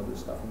not some of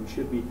this stuff. And we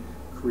should be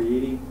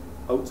creating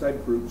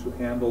outside groups who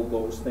handle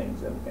those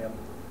things. And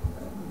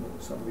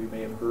some of you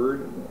may have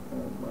heard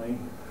my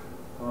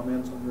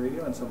comments on the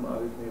radio, and some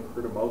others may have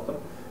heard about them.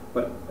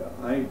 But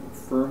I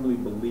firmly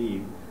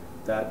believe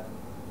that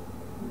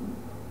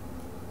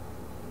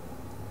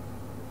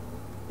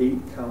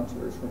 8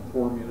 councillors from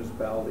 4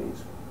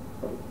 municipalities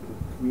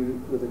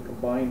with a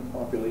combined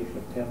population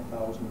of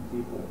 10,000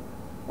 people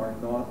are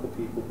not the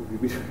people who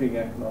will be doing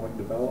economic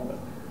development.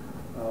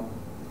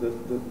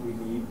 That we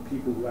need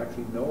people who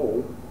actually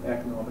know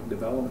economic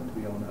development to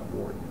be on that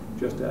board.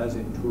 Just as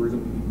in tourism,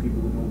 we need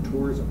people who know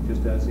tourism.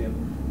 Just as in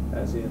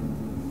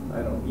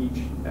I don't know,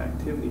 each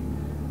activity,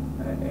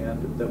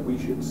 and that we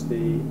should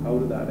stay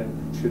out of that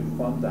and should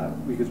fund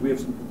that, because we have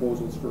some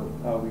proposals for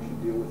how we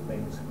should deal with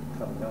things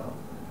coming up.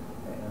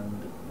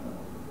 And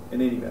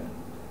in any event,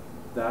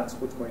 that's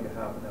what's going to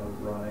happen out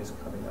of RISE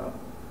coming up.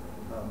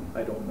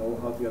 I don't know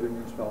how the other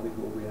municipalities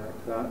will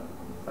react to that.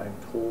 I'm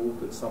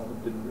told that some of them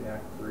didn't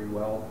react very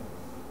well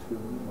to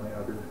my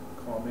other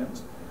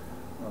comments,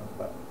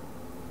 but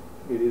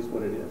it is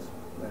what it is.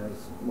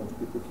 As most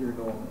people here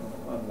know,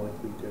 I'm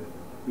unlikely to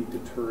be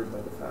deterred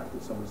by the fact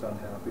that someone's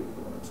unhappy with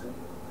what I'm saying.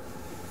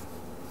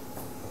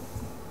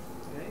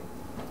 Okay.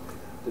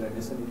 Did I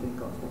miss anything,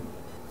 Councillor?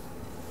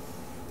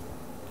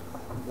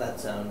 That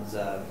sounds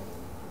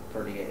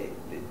pretty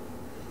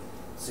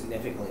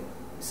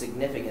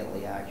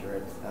significantly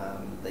accurate.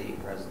 The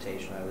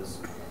presentation I was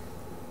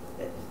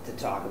to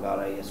talk about,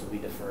 I guess, would be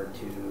deferred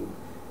to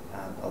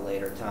a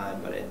later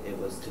time, but it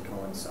was to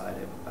coincide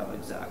of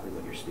exactly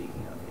what you're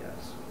speaking of,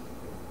 yes.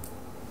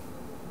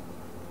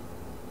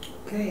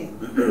 Okay,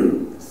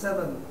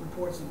 7,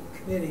 reports of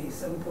committee.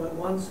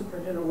 7.1,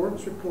 Superintendent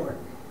Works Report.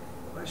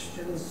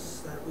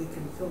 Questions that we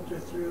can filter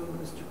through,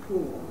 Mr.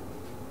 Poole.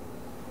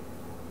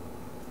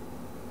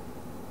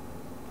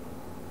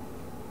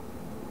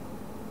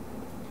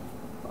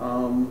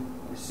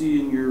 I see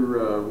in your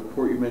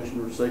report you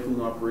mentioned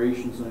recycling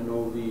operations, and I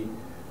know the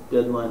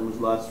deadline was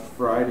last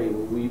Friday.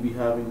 Will we be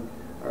having,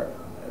 I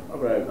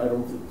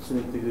don't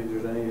think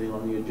there's anything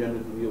on the agenda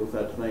to deal with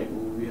that tonight.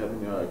 Will we be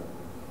having a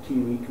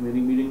TME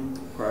committee meeting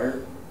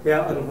prior?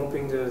 Yeah, I'm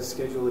hoping to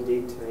schedule a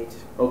date tonight.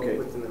 Okay.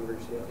 With the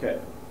members, yeah. Okay.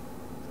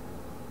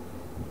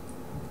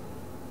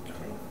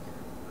 Okay.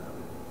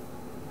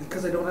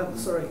 Because I don't have,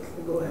 sorry,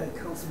 go ahead,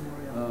 Councillor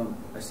Moriaux.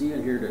 I see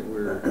in here that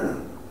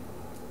we're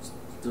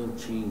still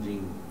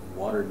changing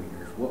water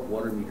meters. What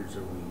water meters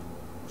are we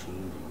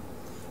changing?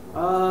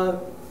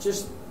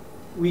 Just,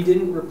 we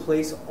didn't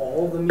replace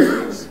all the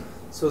meters,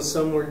 so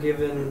some were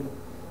given,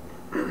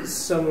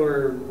 some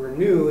were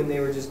new, and they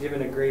were just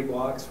given a gray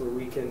box where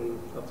we can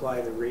apply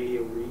the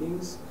radio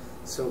readings.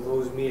 So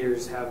those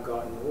meters have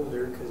gotten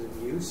older because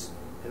of use,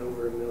 and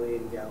over 1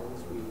 million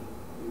gallons we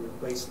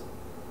replaced them.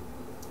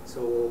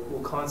 So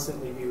we'll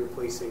constantly be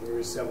replacing. There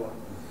is several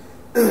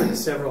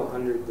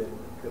hundred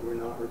that were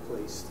not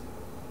replaced.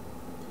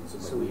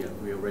 So we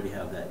already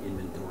have that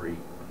inventory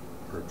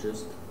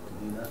purchased to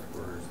do that,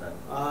 or is that?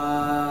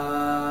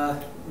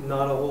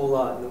 Not a whole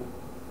lot. No.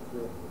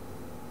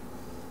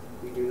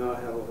 We do not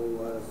have a whole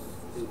lot of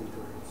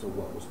inventory. So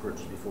what was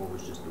purchased before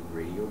was just the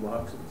radio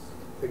boxes?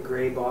 The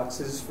gray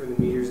boxes for the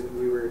meters that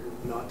we were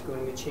not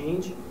going to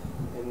change,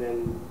 and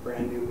then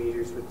brand new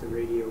meters with the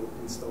radio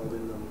installed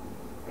in them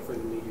for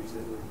the meters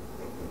that were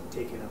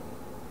taken out.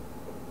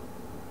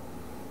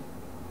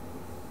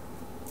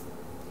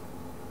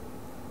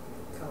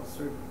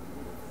 Councillor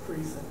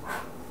Friesen.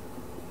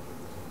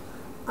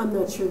 I'm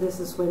not sure this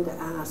is when to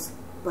ask,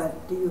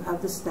 but do you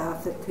have the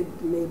staff that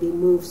could maybe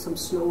move some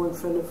snow in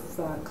front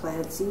of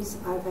Clancy's?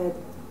 I've had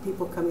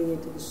people coming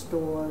into the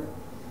store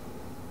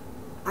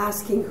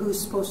asking who's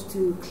supposed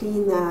to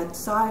clean that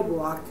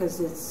sidewalk because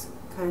it's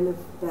kind of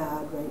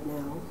bad right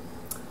now.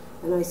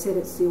 And I said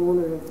it's the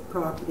owner of the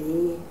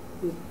property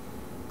who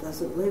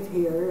doesn't live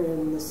here,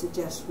 and the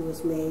suggestion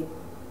was made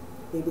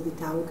maybe the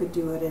town could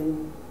do it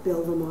and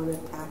bill them on a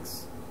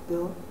tax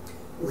bill.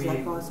 Is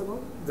that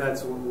possible?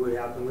 That's what would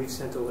happen. We've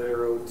sent a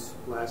letter out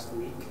last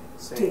week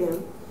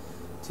saying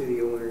to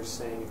the owners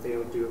saying if they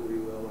don't do it, we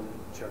will and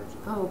charge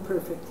them. Oh,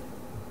 perfect.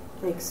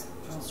 Thanks.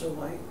 Councillor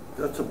Whyte.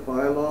 That's a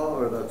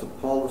bylaw or that's a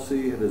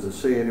policy? Does it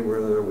say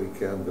anywhere that we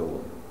can bill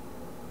them?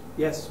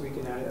 Yes, we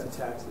can add it to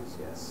taxes,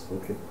 yes.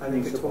 Okay. I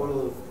think a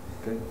total of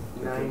okay.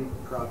 9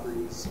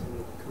 properties in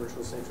the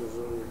commercial central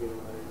zone were given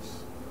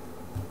letters.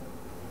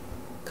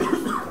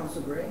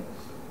 Councillor Gray.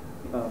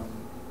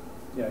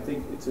 Yeah, I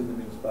think it's in the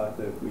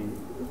municipality that if we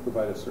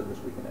provide a service,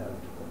 we can add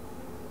it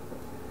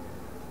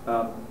to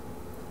it.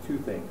 Two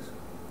things.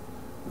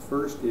 The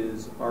first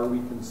is, are we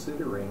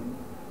considering,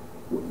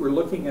 we're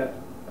looking at,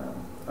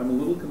 I'm a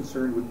little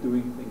concerned with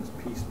doing things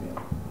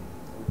piecemeal.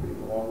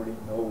 We already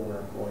know where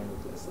I'm going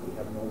with this, that we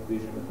have no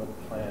vision and no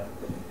plan.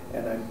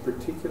 And I'm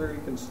particularly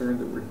concerned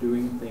that we're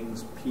doing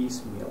things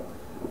piecemeal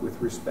with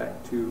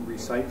respect to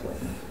recycling.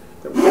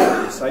 That we're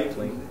doing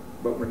recycling,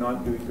 but we're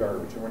not doing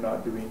garbage and we're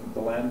not doing the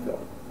landfill.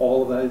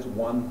 All of that is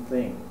one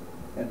thing.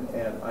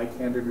 And I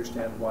can't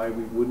understand why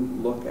we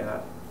wouldn't look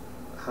at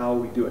how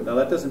we do it. Now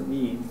that doesn't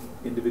mean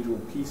individual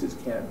pieces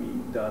can't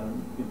be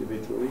done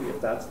individually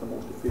if that's the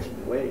most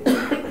efficient way,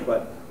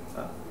 but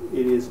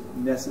it is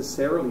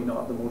necessarily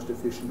not the most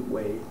efficient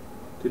way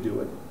to do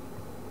it.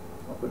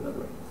 I'll put it another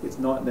way. It's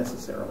not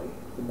necessarily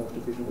the most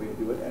efficient way to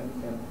do it,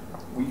 and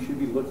we should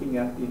be looking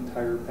at the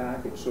entire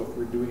package. So if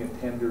we're doing a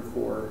tender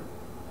for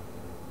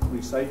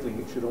recycling,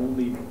 it should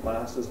only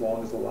last as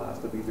long as the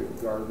last of either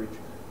garbage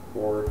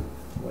or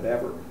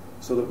whatever,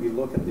 so that we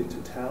look at the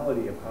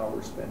totality of how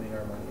we're spending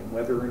our money and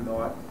whether or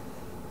not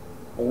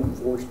own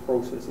force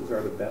processes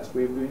are the best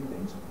way of doing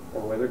things,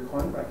 or whether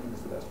contracting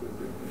is the best way of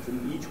doing things.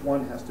 And each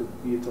one has to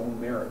be its own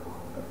merit.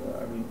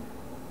 I mean,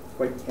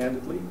 quite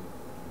candidly,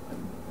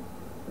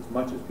 as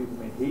much as people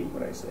may hate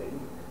what I say,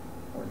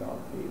 or not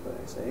hate what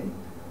I say,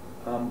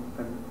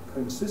 I'm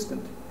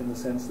consistent in the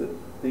sense that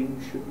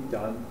things should be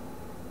done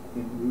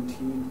in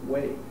routine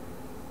way,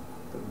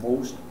 the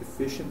most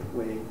efficient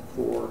way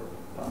for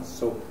us.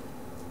 So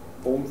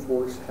own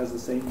force has the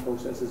same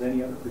process as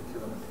any other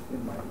procurement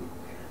in my view.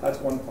 That's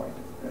one point.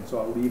 And so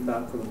I'll leave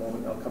that for the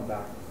moment. I'll come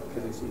back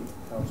because I see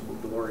Councillor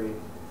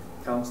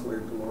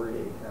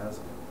Delaurier has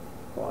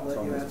thoughts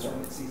on this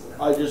point.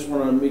 I just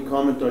want to make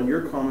comment on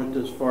your comment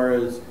as far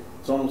as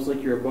it's almost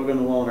like you're a bug on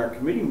the wall in our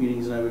committee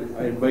meetings, and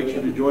I invite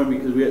you to join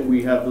because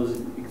we have those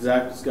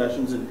exact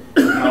discussions and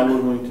how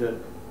we're going to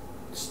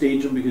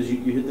stage them, because you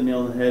hit the nail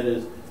on the head.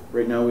 Is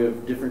right now we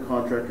have different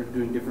contractors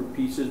doing different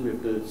pieces. We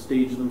have to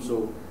stage them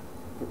so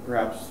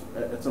perhaps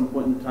at some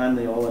point in time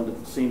they all end at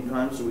the same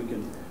time so we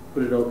can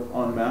put it out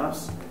en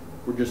masse.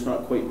 We're just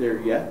not quite there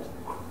yet,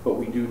 but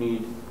we do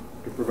need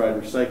to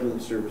provide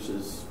recycling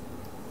services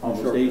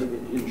almost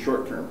in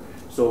short term.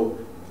 So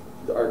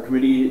our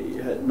committee,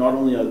 not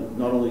only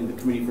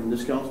the committee from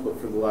this council, but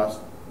for the last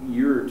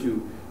year or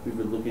two, we've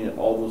been looking at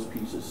all those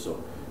pieces.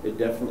 So it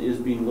definitely is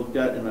being looked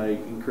at, and I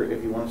encourage,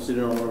 if you want to sit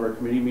in on one of our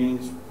committee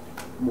meetings,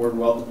 more than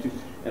welcome to.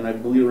 And I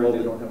believe all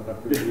they don't have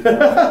enough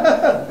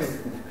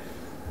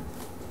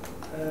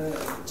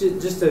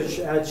just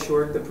to add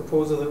short, the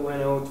proposal that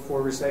went out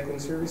for recycling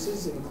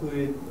services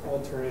included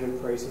alternative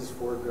prices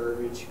for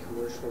garbage,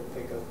 commercial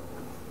pickup,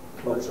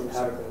 commercial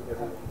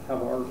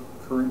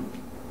recycling.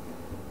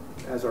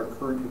 Has our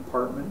current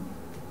department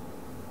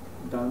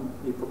done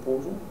a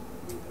proposal?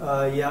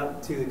 Yeah,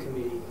 to the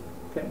committee.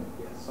 Okay.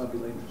 Yes. I'll be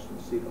interested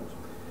to see those.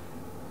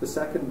 The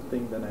second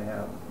thing that I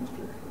have,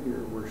 Your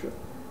Worship,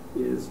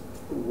 is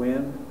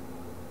when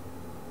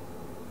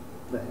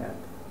the heck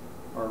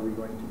are we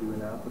going to do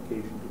an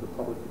application to the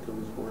Public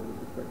Utilities Board with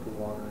respect to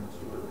water and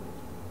sewer?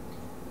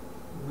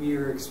 We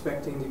are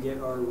expecting to get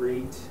our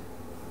rate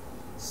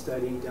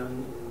study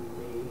done in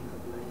May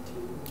of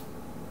 19.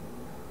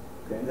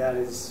 Okay. That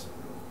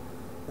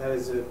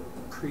is a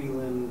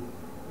prelim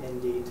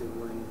end date of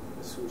when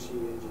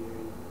Associated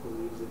Engineering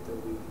believes that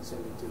they'll be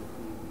sending to the PUB.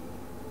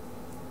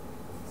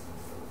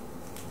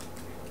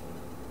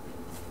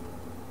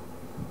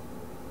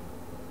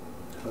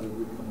 How did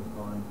we come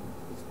upon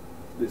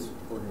this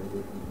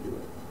organization to do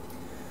it?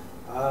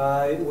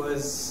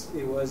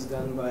 It was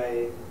done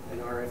by an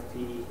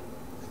RFP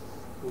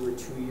over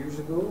 2 years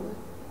ago,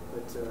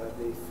 but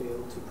they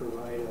failed to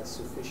provide a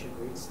sufficient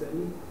rate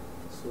study.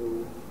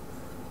 So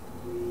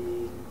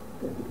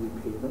did we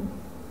pay them?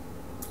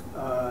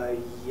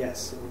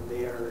 Yes, and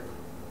they are.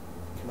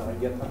 Can I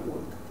get that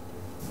work?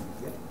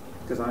 Yeah.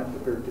 Because I'm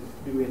prepared to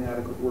do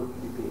inadequate work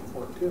to be paid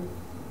for it too.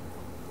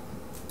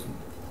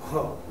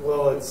 Oh,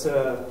 well, it's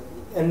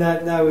and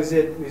that was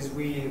it. Is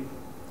we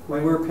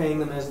were paying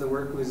them as the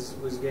work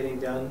was getting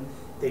done.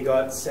 They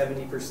got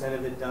 70%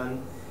 of it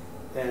done,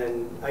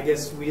 and I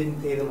guess we didn't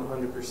pay them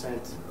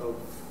 100% of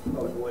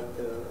what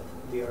the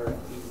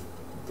RFP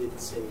did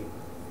say.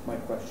 My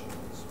question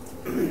is,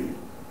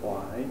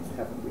 why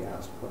haven't we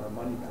asked for our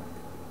money back?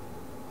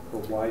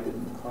 Or why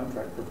didn't the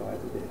contract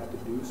provide that they had to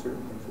do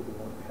certain things with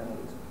their own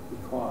penalties?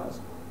 Because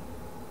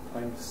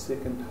I'm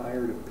sick and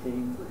tired of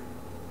paying for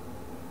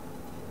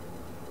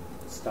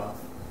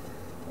stuff,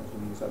 I was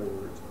going to use other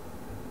words,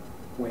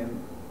 when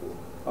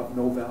of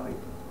no value.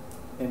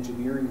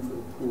 Engineering for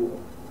the pool,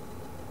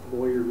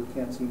 lawyer who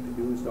can't seem to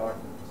do his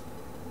documents.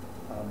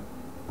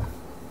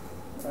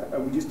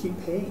 We just keep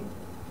paying,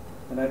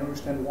 and I don't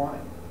understand why.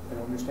 I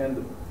don't understand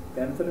the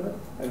benefit of it.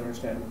 I don't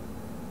understand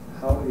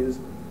how it is,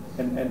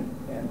 and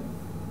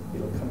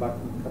it'll come back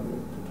when we come to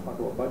talk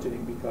about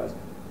budgeting, because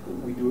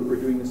we're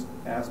doing this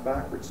ass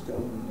backwards still,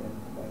 and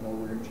I know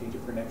we're going to change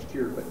it for next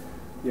year, but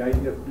the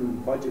idea of doing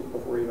budget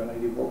before you have an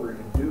idea of what we're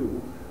going to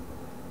do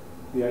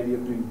the idea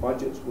of doing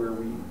budgets where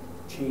we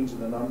change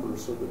the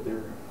numbers so that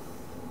they're,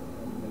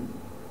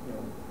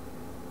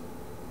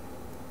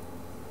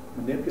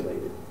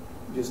 manipulated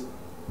just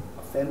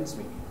offends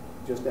me,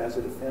 just as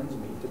it offends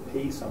me to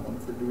pay someone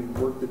for doing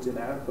work that's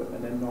inadequate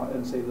and then not,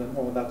 and say to them,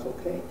 oh, that's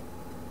okay.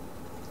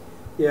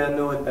 Yeah,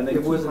 no, and then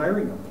it wasn't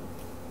hiring them.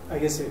 I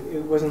guess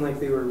it wasn't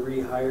like they were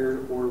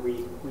rehired, or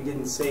we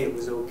didn't say it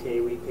was okay.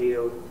 We paid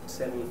out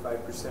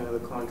 75%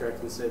 of the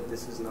contract and said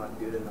this is not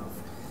good enough.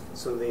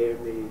 So they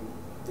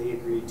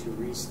agreed to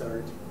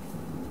restart,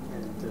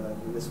 and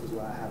this was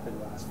what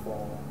happened last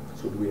fall.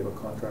 So do we have a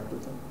contract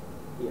with them?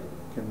 Yeah.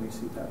 Can we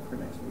see that for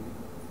next meeting?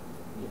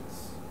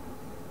 Yes.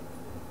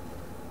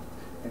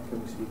 And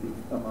can we see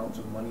the amounts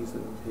of monies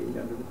that were paid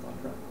under the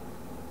contract?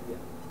 Yeah.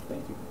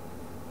 Thank you.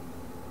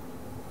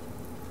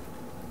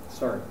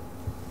 Sorry.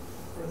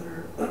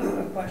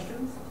 Further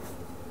questions?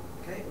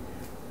 Okay.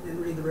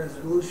 Didn't read the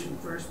resolution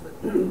first, but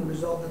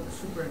resolved that the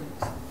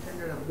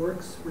Superintendent of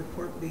Works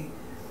report be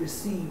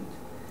received.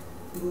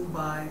 Moved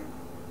by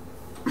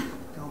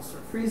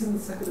Councillor Friesen,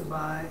 seconded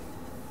by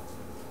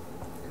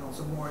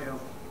Councillor Moriaux.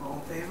 All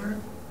in favor?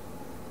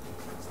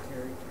 That's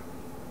carried.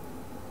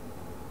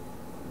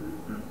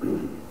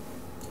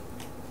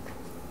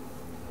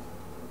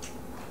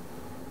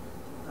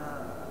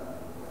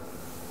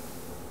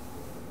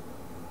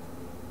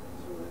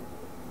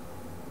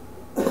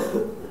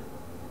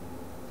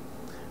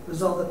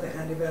 Resolved that the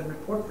handyman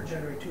report for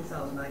January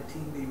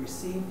 2019 be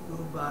received.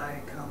 Moved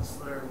by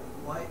Councillor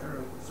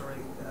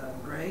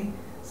Gray,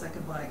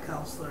 second by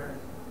Councillor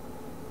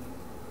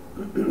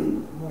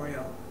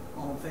Moriaux.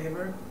 All in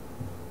favor?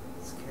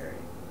 It's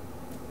carried.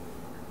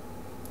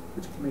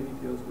 Which committee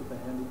deals with the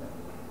handyman?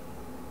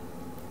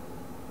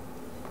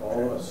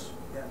 All of us.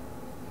 Yeah.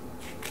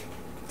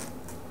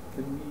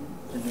 Can we,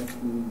 the next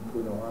meeting,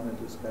 put on a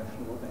discussion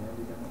about the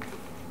handyman?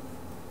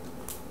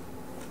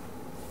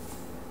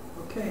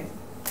 Okay.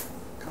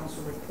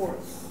 Council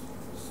reports.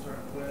 We'll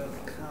start with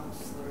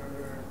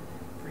Councillor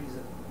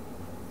Friesen.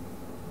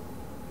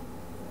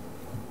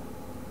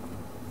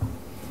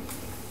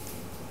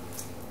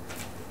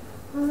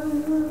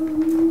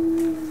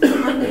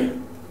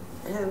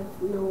 I have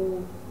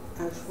no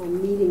actual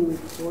meeting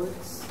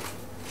reports.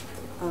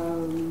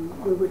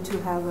 We were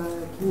to have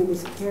a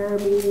community care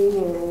meeting,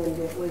 and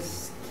it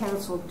was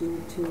canceled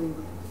due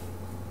to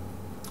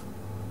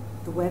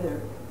the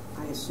weather,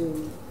 I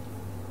assume.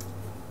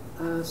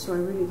 So I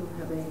really don't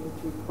have anything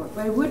to report.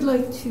 But I would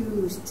like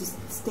to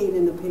just state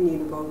an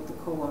opinion about the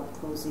co-op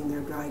closing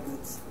their dry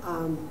goods.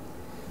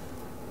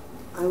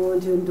 I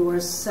want to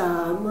endorse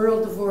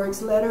Merle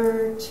DeVork's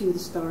letter to the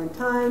Star and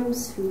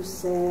Times, who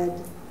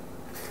said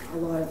a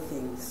lot of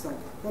things. So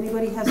if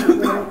anybody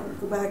hasn't read it,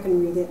 go back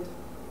and read it.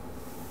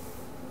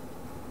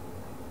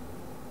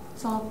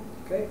 That's all.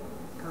 Okay.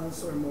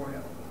 Councillor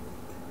Moriaux.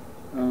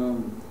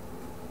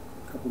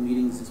 Couple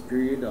meetings this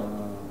period.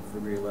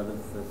 February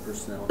 11th, the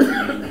personnel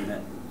meeting met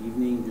in the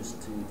evening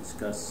just to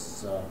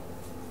discuss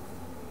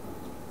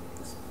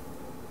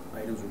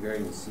items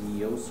regarding the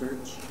CEO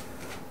search.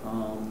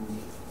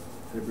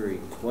 February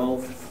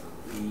 12th,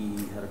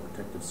 we had a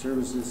protective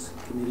services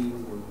committee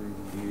where we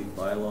reviewed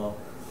bylaw,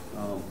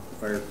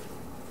 fire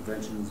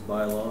prevention's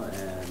bylaw,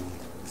 and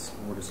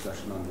more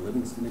discussion on the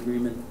Livingston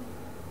agreement.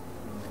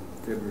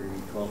 February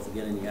 12th,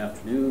 again in the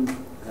afternoon,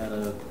 had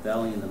a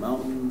Valley in the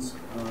Mountains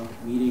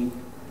meeting.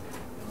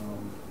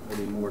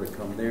 There'll be more to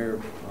come there.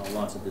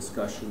 Lots of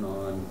discussion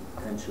on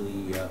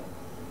potentially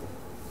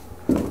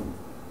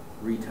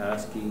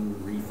retasking,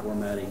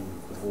 reformatting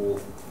the whole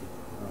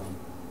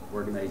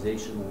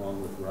organization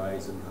along with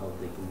RISE and how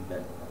they can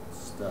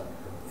best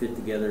fit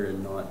together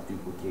and not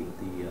duplicate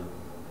the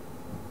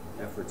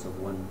efforts of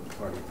one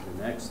party to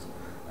the next,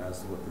 as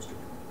to what Mr.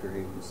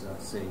 Perry was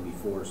saying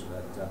before, so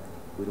that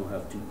we don't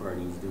have two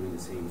parties doing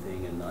the same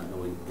thing and not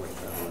knowing what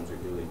the other ones are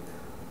doing.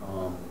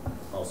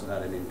 Also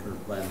had an internal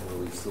plan where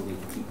we still need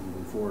to keep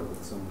moving forward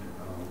with some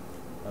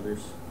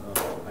others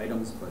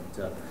items, but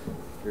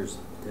there's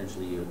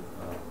potentially a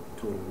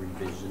total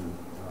revision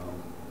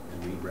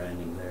and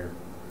rebranding there.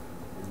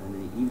 And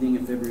then in the evening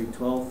of February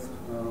 12th,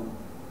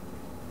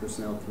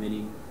 Personnel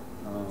Committee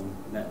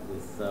met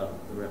with the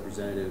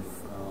representative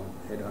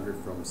headhunter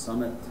from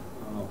Summit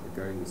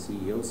regarding the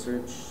CEO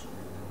search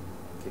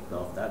and kicked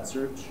off that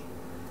search.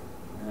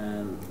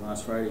 And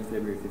last Friday,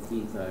 February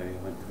 15th, I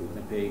went to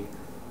Winnipeg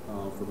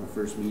for my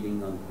first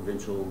meeting on the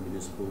Provincial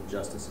Municipal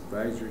Justice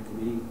Advisory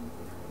Committee.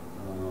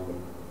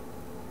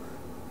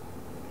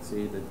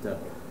 Say that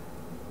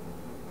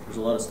there's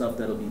a lot of stuff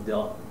that'll be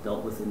dealt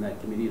with in that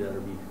committee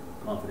that'll be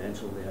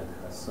confidential. They had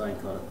signed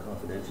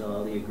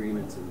confidentiality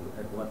agreements and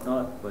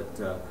whatnot, but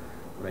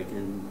what I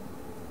can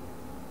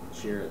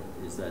share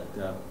is that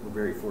we're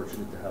very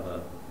fortunate to have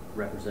a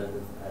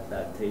representative at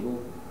that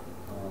table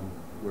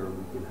where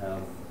we can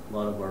have a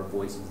lot of our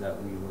voices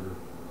that we were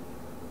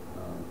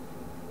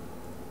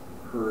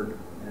heard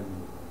and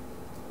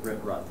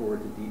brought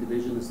forward to D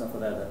Division and stuff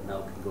like that, that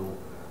now can go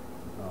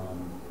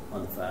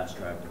on the fast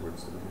track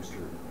towards the minister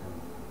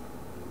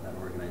and that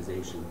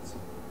organization. So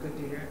Good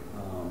to hear.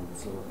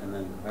 And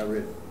then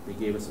they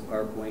gave us a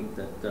PowerPoint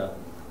that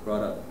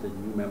brought up the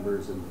new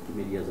members and the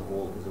committee as a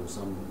whole, because there was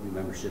some new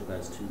membership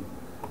as to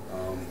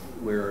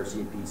where our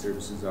CMP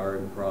services are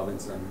in the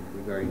province and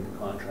regarding the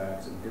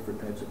contracts and different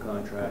types of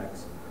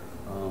contracts.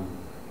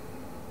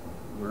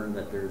 Learned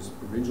that there's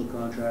provincial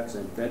contracts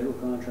and federal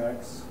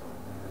contracts,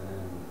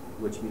 and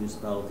which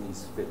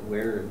municipalities fit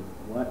where and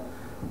what.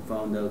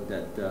 Found out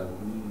that the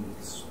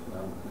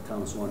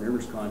town of Swan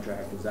River's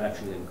contract is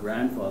actually a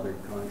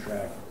grandfathered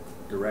contract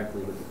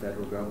directly with the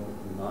federal government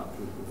and not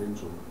through the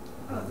provincial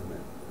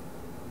government,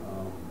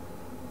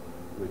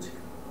 which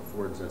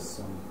affords us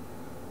some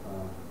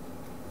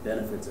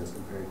benefits as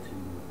compared to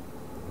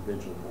the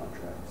provincial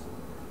contracts.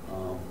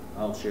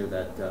 I'll share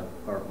that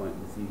PowerPoint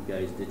with you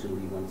guys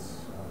digitally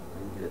once I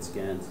can get it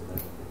scanned, so that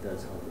it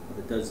does help. But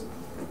it does.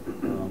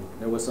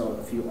 There was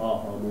a few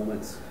aha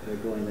moments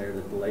going there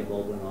that the light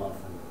bulb went off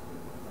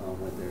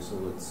and went there. So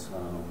it's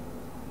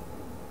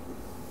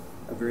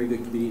a very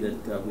good committee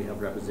that we have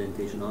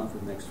representation on for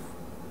the next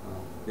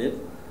bit.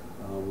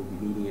 We'll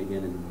be meeting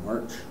again in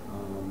March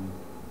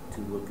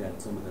to look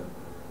at some of the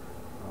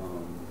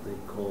they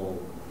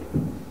call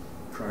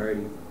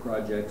priority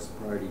projects,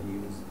 priority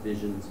views,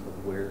 visions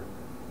of where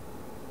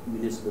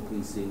municipal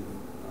policing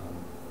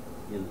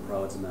in the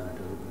province of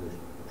Manitoba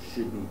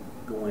should be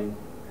going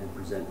and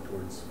present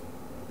towards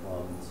the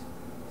province,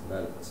 so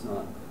that it's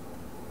not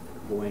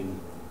going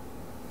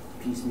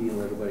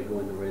piecemeal, everybody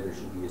going the way. There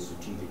should be a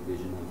strategic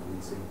vision on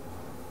policing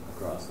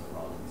across the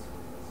province.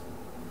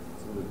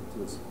 So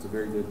it's a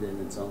very good,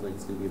 and it sounds like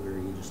it's going to be a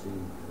very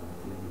interesting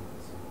committee.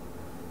 So,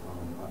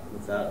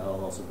 with that,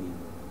 I'll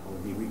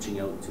be reaching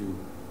out to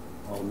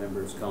all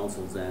members,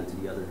 councils, and to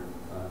the other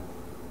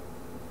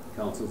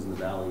councils in the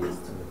valley as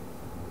to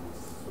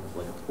sort of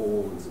like a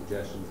poll and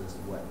suggestions as to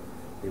what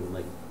they would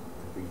like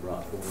to be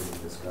brought forward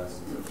and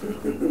discussed,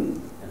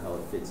 and how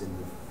it fits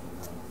into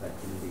that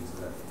community,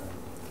 so that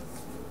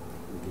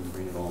we can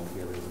bring it all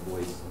together as a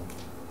voice.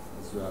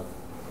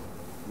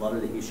 A lot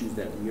of the issues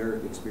that we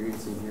are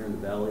experiencing here in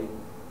the valley,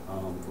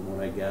 from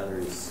what I gather,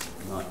 is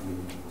not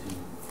unique to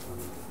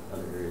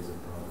other areas of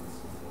the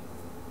province.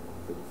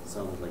 It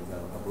sounds like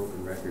a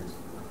broken record,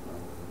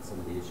 some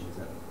of the issues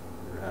that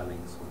they're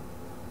having. So,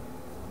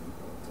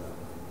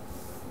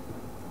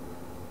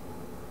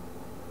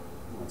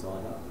 that's all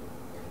I got.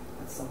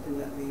 That's something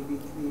that maybe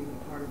can be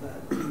part of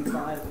that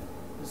P5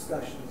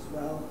 discussion as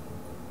well.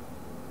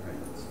 Right.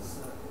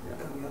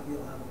 Coming up,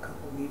 you'll have a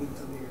couple meetings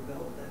under your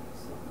belt then.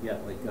 So. Yeah,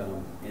 like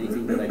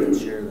anything that I can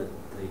share that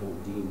they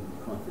don't deem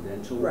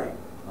confidential, right?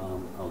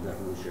 I'll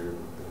definitely share it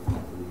with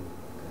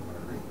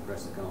the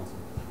rest of the council.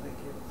 Thank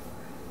you.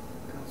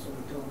 Councillor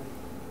Wintoniw.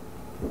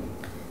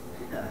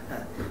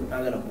 I'm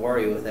not going to bore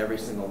you with every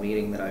single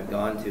meeting that I've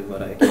gone to,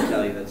 but I can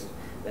tell you it's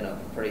been a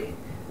pretty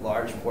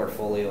large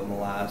portfolio in the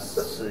last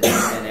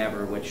and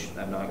ever, which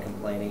I'm not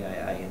complaining.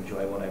 I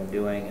enjoy what I'm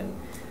doing, and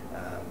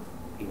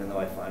even though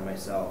I find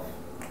myself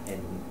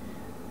in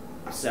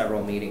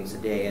several meetings a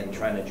day and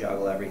trying to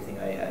juggle everything,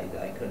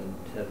 I couldn't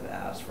have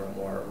asked for a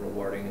more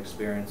rewarding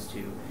experience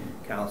to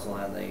council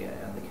and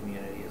the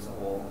community as a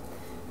whole.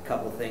 A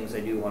couple of things I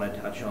do want to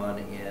touch on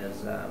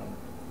is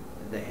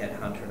the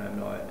headhunter, and I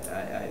know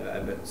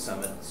I've been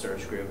Summit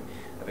Search Group.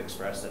 I've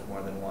expressed it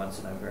more than once,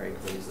 and I'm very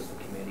pleased that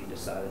the committee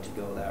decided to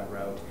go that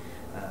route.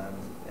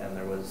 And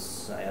there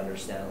was, I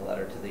understand, a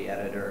letter to the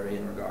editor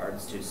in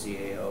regards to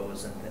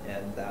CAOs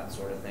and that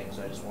sort of thing.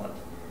 So I just want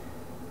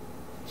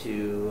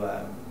to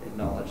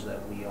acknowledge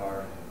that we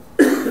are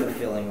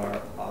fulfilling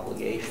our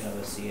obligation of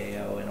a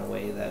CAO in a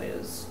way that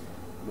is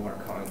more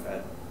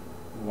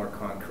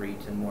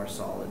concrete and more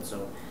solid.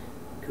 So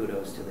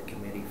kudos to the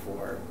committee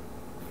for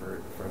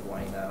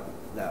going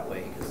that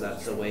way, because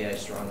that's the way I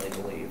strongly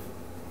believe.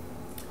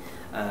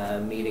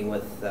 Meeting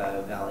with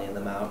Valley in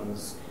the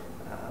Mountains,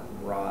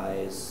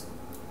 Rise,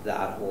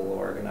 that whole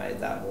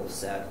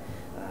set.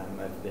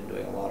 I've been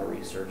doing a lot of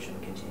research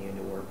and continuing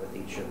to work with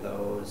each of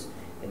those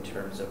in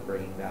terms of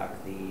bringing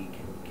back the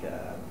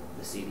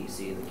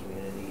CDC, the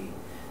Community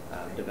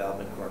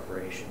Development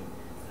Corporation,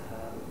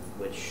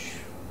 which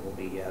will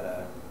be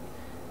at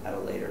a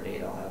later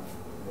date. I'll have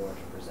more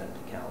to present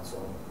to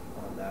council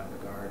on that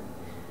regard.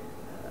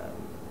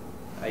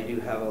 I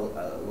do have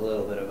a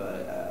little bit of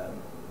a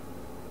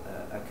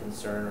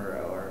concern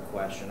or a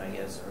question, I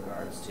guess, in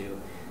regards to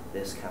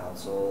this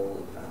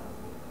council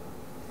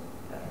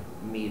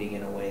meeting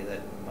in a way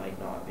that might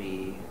not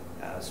be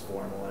as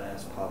formal and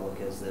as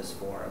public as this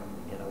forum,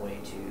 in a way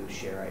to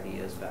share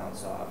ideas,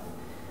 bounce off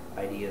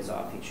ideas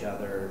off each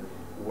other,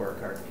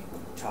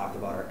 talk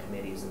about our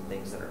committees and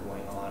things that are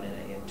going on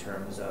in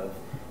terms of,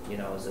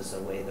 is this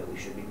a way that we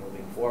should be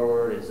moving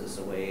forward? Is this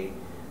a way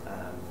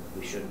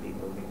we shouldn't be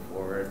moving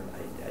forward?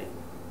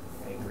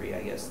 I agree,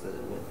 I guess,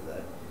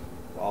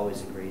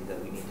 always agreed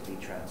that we need to be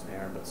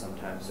transparent, but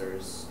sometimes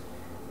there's,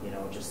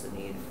 just the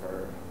need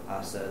for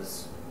us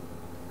as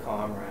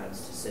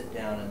comrades to sit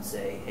down and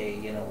say, hey,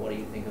 what do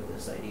you think of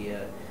this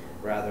idea,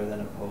 rather than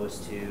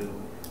opposed to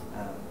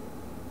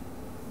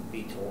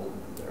be told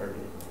or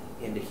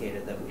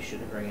indicated that we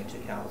should bring it to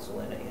council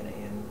in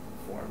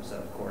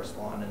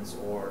correspondence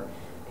or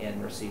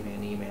in receiving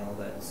an email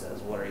that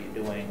says, what are you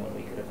doing, when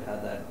we could have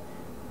had that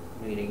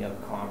meeting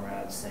of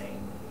comrades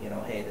saying, you know,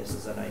 hey, this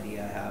is an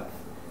idea I have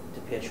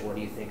to pitch, what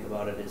do you think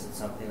about it? Is it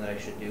something that I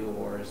should do,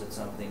 or is it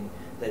something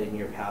that in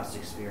your past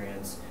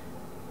experience,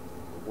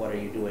 what are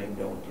you doing,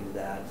 don't do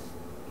that,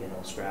 you know,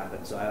 scrap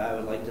it. So I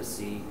would like to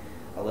see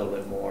a little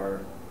bit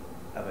more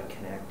of a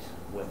connect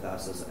with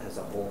us as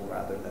a whole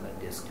rather than a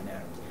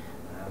disconnect.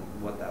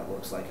 What that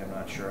looks like, I'm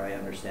not sure. I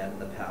understand in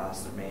the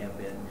past there may have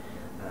been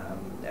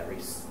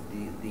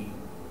the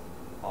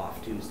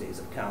off Tuesdays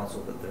of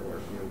council that there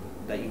were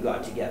that you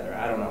got together.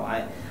 I don't know.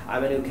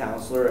 I'm a new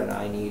councillor and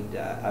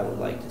I would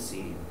like to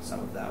see some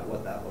of that,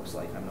 what that looks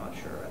like. I'm not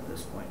sure at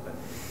this point, but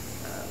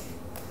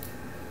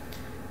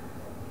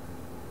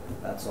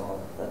that's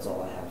all I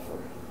have for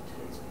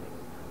today's meeting.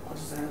 I'll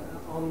just add,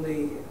 on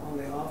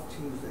the off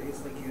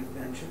Tuesdays, like you had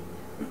mentioned,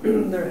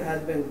 there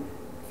had been,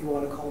 if you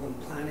want to call them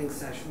planning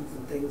sessions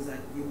and things that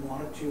you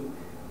wanted to,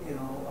 you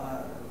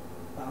know,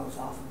 bounce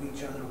off of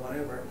each other,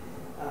 whatever.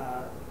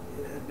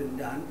 It had been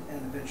done,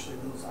 and eventually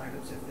those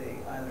items, if they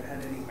either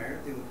had any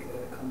merit, they would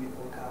come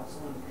before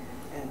council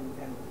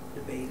and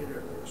debated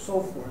or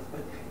so forth. But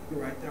you're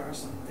right, there are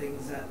some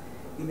things that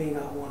you may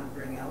not want to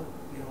bring out,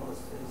 you know,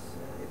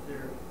 if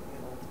they're, you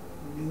know,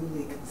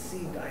 newly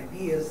conceived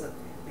ideas that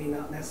may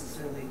not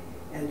necessarily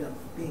end up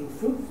being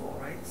fruitful,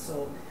 right?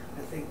 So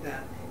I think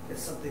that is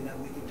something that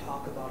we can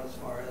talk about as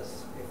far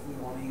as if we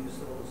want to use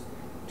those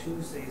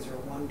Tuesdays or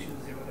one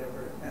Tuesday,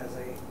 whatever, as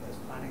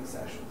planning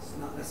sessions,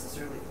 not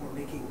necessarily for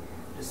making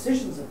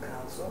decisions of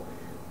council,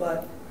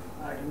 but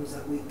items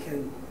that we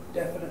can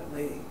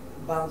definitely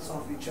bounce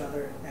off each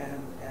other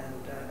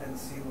and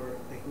see where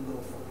they can go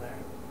from there.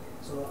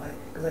 So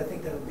because I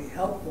think that would be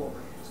helpful,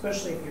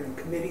 especially if you're in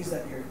committees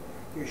that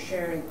you're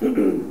sharing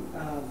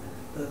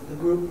the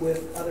group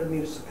with other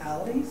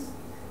municipalities,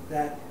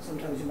 that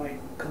sometimes you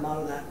might come out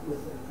of that with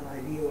an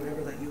idea or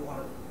whatever that you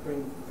want to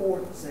bring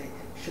forward and say,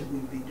 should we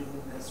be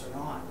doing this or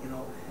not, you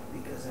know,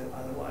 because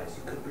otherwise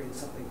you could bring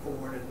something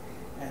forward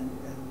and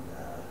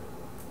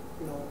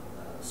you know,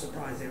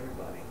 surprise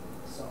everybody.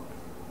 So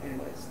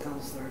anyways,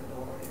 Councillor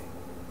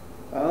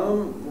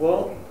Delaurier.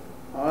 Well,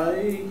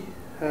 I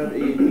had a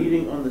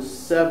meeting on the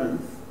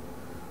 7th,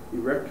 the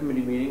rec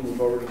committee meeting.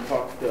 We've already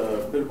talked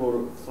a bit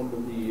about some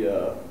of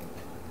the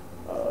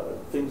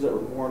things that were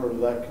born out of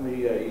that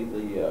committee, i.e.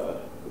 the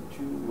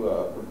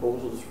two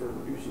proposals for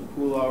reducing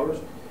pool hours.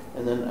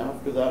 And then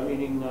after that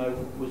meeting I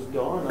was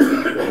gone,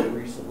 I went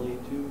recently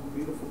to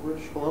beautiful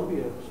British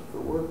Columbia for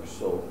work.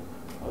 So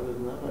other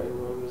than that, I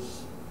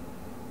was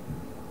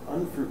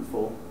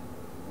unfruitful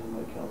in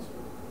my council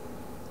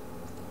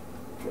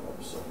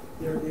job. So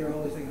you're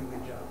always doing a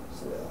good job.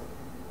 So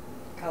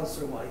yeah.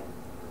 Councillor Whyte.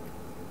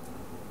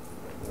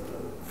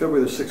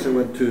 February the 6th, I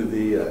went to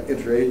the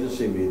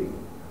interagency meeting.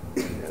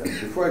 And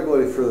before I go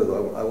any further,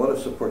 though, I want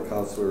to support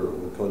Councillor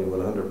Wintoniw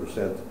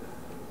 100%.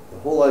 The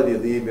whole idea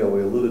of the email,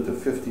 we alluded to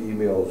 50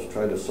 emails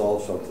trying to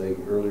solve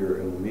something earlier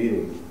in the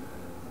meeting.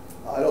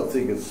 I don't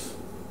think it's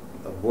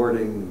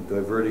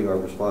diverting our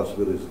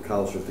responsibilities as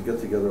councillors to get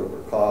together over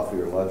coffee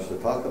or lunch to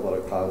talk about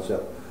a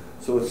concept.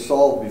 So it's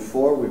solved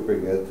before we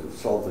bring it,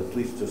 it's solved, at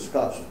least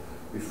discussed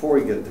before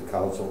we get to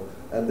council,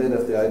 and then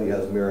if the idea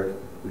has merit,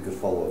 we could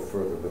follow it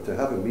further. But to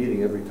have a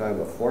meeting every time,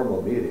 a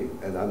formal meeting,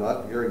 and I'm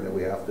not hearing that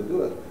we have to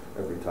do it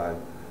every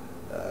time,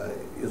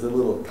 is a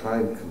little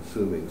time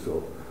consuming.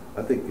 So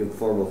I think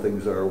informal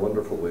things are a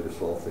wonderful way to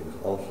solve things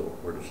also,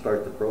 or to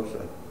start the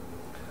process.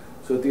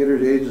 So at the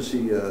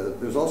interagency,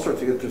 there's all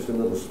sorts of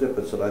interesting little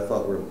snippets that I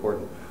thought were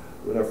important.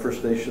 When our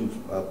First Nations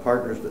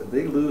partners,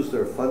 they lose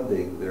their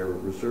funding, their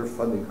reserve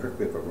funding, correct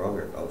me if I'm wrong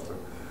here, Councillor,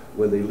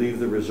 when they leave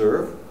the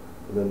reserve,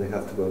 and then they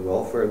have to go on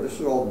welfare. And this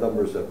are all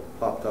numbers that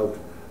popped out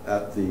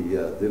at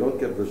the, they don't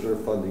get reserve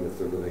funding if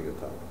they're living in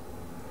town.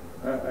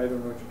 I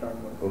don't know what you're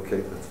talking about.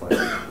 Okay, that's fine.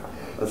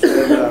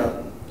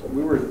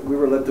 We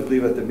were led to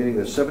believe at the meeting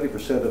that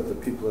 70% of the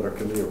people in our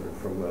committee are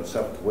from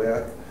South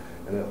Whyte,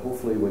 and that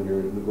hopefully when you're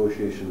in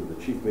negotiation with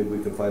the chief, maybe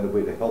we can find a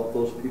way to help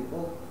those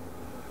people.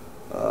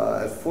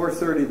 At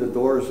 4:30, the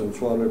doors in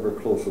Swan River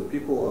closed, so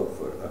people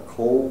of a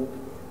cold,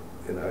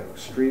 in an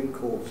extreme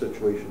cold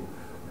situation,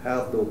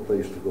 have no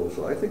place to go.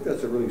 So I think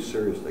that's a really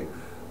serious thing.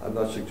 I'm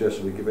not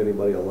suggesting we give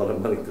anybody a lot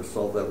of money to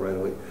solve that right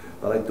away,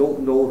 but I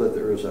don't know that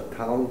there is a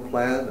town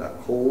plan, a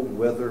cold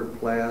weather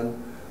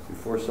plan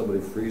before somebody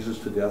freezes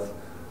to death.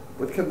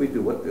 What can we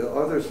do?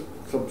 Are there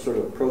some sort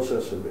of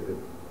process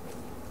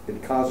in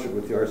concert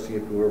with the RC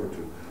and whoever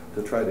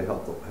to try to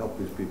help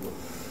these people?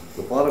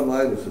 The bottom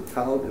line is the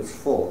town is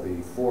full.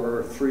 The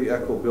 3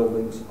 Echo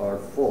buildings are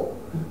full.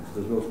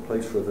 So there's no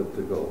place for them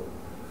to go.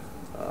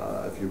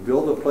 If you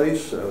build a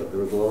place, there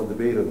was a lot of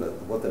debate on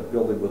what that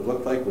building would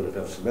look like. Would it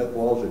have cement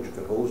walls that you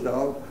could hose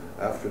down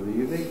after the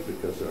evening?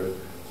 Because there are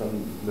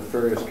some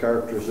nefarious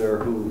characters there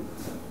who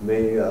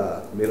may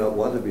not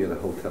want to be in a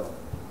hotel.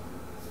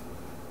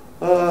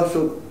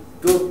 So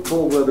those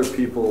cold weather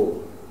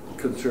people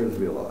concerns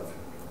me a lot.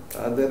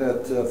 And then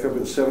at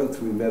February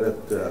 7th, we met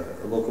at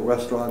a local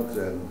restaurant,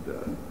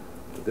 and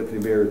Deputy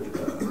Mayor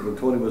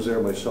Wintoniw was there,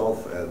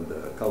 myself, and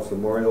Councillor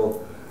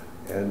Moriaux,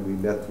 and we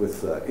met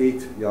with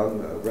 8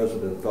 young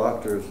resident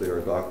doctors. They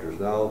are doctors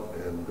now,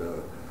 and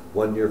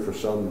 1 year for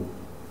some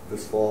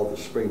this fall,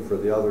 this spring for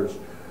the others.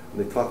 And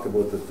they talked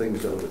about the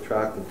things that would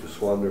attract them to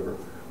Swan River.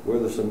 Were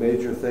there some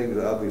major things?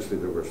 Obviously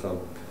there were some.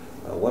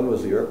 1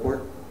 was the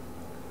airport,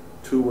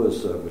 2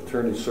 was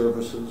maternity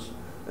services,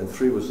 and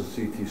 3 was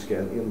the CT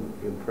scan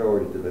in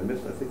priority. Did I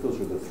miss? I think those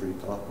were the 3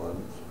 top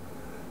ones.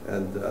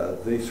 And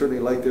they certainly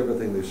liked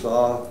everything they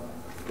saw.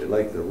 They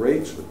liked the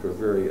rates, which were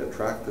very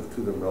attractive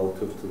to them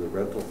relative to the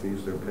rental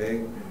fees they're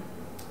paying.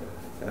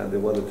 And they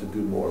wanted to do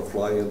more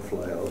fly-in,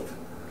 fly-out.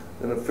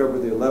 And on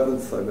February the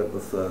 11th, I met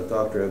with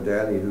Dr.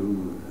 Andani,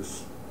 who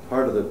is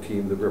part of the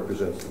team that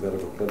represents the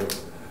medical clinic.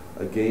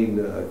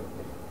 Again,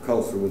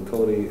 Councillor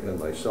Wintoniw and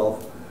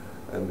myself,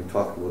 and we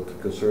talked about the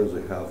concerns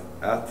they have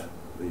at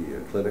the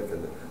clinic,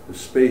 and the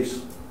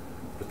space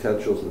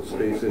potentials and the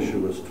space issue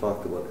was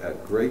talked about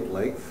at great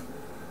length.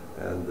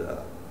 And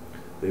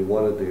they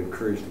wanted to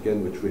encourage,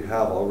 again, which we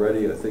have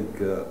already. I think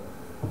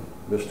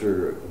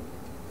Mr.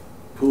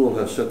 Poole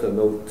has sent a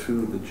note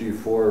to the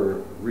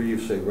G4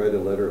 Reeve saying write a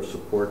letter of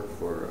support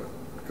for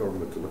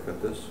government to look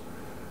at this.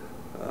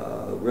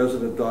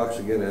 Resident docs,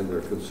 again, and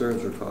their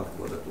concerns are talked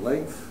about at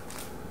length.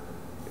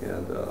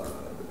 And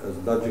as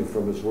nudging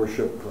from His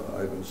Worship,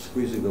 I've been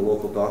squeezing the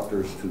local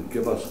doctors to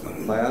give us a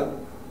plan.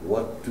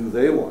 What do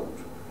they want?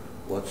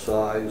 What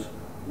size?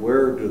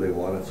 Where do they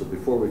want it? So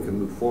before we can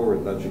move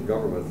forward nudging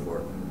government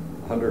for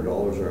 $100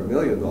 or $1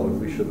 million,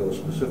 we should know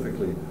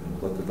specifically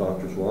what the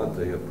doctors want.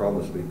 They have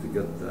promised me to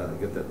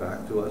get that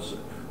back to us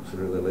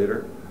sooner than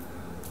later.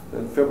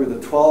 And February the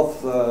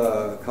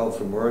 12th,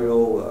 Councillor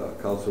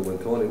Moriaux, Councillor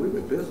Wintoniw, we've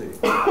been busy.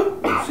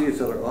 We see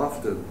each other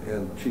often,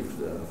 and Chief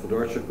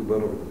Feburary, we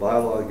went over the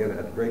bylaw again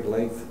at great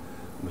length,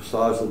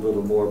 massaged a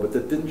little more, but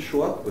that didn't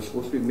show up. It was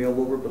supposed to be mailed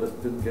over, but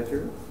it didn't get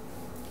here.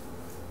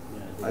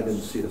 I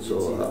didn't see it,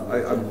 so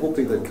I'm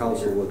hoping that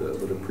Council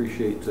would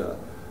appreciate the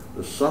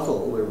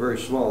subtle. They're very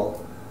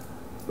small,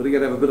 but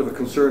again, I have a bit of a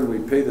concern. We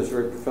pay this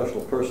very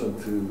professional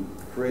person to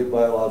create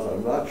bylaws.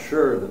 I'm not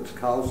sure that it's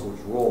Council's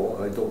role,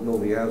 and I don't know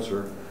the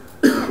answer,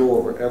 to go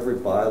over every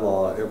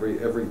bylaw,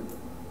 every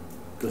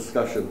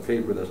discussion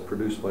paper that's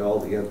produced by all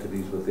the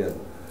entities within.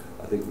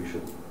 I think we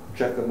should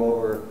check them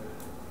over,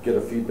 get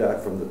a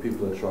feedback from the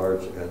people in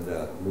charge, and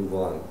move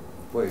on.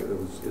 Boy,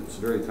 it's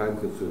very time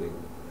consuming.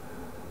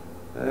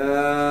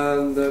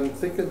 And I'm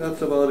thinking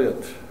that's about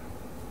it.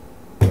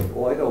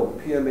 Oh, I know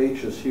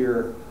PMH is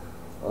here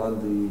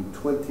on the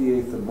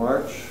 28th of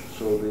March,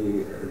 so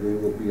they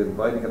will be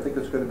inviting, I think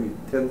it's going to be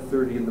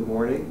 10:30 in the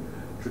morning.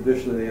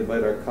 Traditionally, they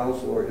invite our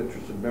council or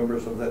interested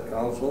members of that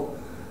council,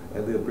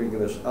 and they'll bring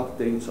us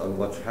updates on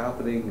what's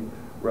happening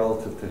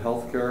relative to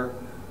healthcare.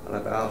 And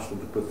I've asked them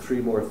to put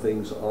 3 more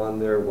things on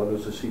there. 1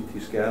 is a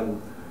CT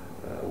scan.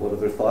 What are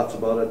their thoughts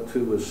about it?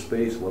 2 is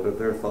space. What are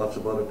their thoughts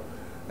about it?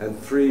 And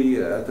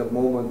 3, at the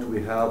moment,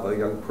 we have a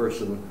young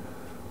person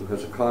who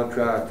has a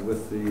contract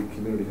with the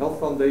Community Health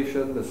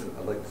Foundation.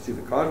 I'd like to see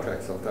the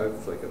contract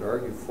sometimes so I can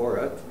argue for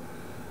it.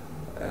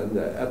 And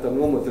at the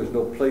moment, there's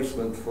no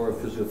placement for a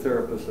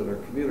physiotherapist in our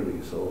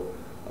community. So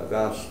I've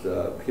asked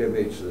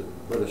PMH to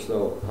let us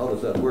know how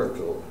does that work.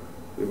 So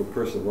we have a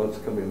person once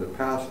coming in the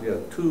past. We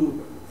had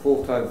 2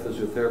 full-time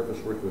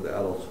physiotherapists working with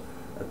adults.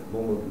 At the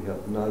moment, we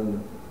have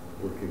none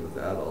working with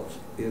adults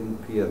in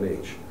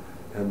PMH.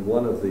 And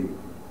one of the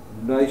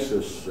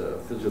nicest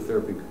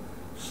physiotherapy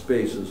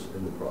spaces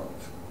in the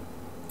province.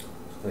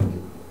 So thank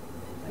you.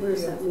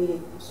 Where's that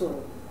meeting?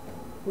 Sorry.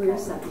 Where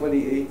is that?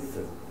 28th.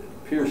 It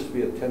appears to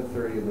be at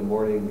 10:30 in the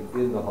morning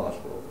in the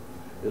hospital.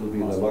 It'll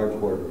be in a large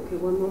boardroom. Okay,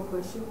 one more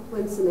question.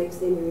 When's the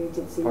next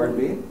interagency Pardon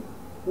meeting? me?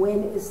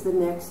 When is the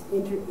next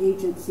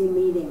interagency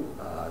meeting?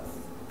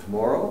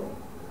 Tomorrow.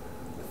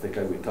 I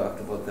think we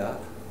talked about that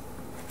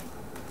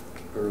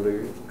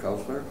earlier,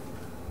 Councillor.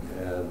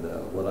 And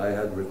what I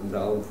had written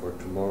down for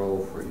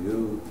tomorrow for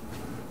you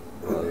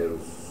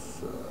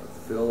was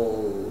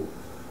Phyl,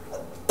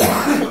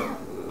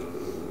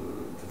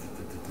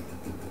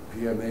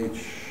 PMH,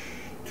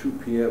 2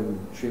 p.m.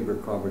 Chamber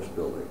of Commerce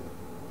building,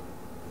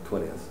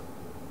 20th.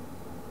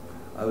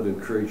 I would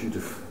encourage you to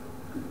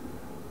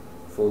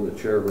phone the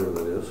chair, whoever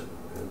that is,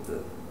 and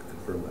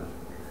confirm that.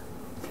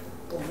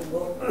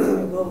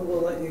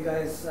 We'll let you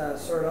guys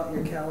sort out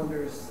your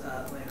calendars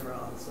later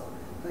on, so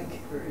thank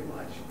you very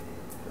much.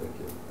 Thank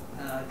you.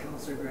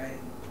 Councillor Gray.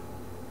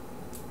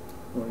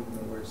 I don't even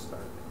know where to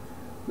start.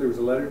 There was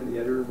a letter to the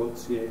editor about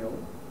CAO.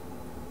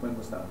 When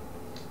was that?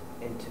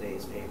 In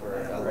today's paper,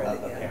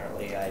 Apparently,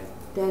 apparently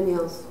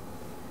Danielle's.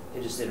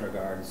 just in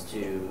regards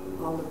to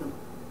all of them.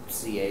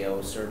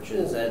 CAO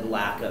searches and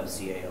lack of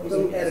CAO.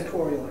 Some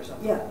editorial or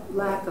something. Yeah,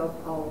 lack of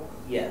all.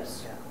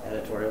 Yes,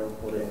 editorial,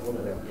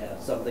 yeah,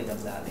 something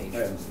of that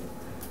nature.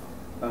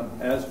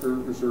 As for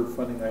reserve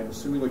funding, I'm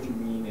assuming what you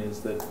mean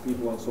is that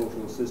people on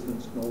social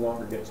assistance no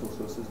longer get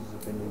social assistance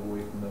if they move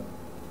away from the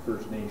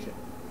First Nation.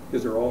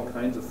 Because there are all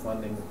kinds of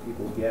funding that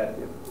people get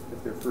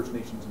if they're First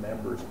Nations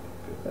members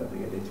They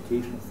get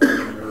educational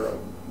funding, there are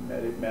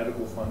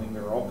medical funding,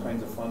 there are all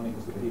kinds of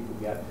fundings that people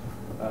get.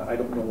 I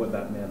don't know what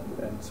that meant,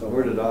 and so.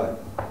 Where did I?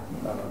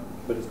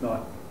 But it's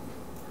not,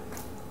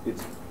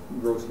 it's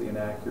grossly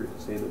inaccurate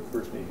to say that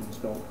First Nations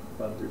don't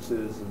fund their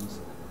citizens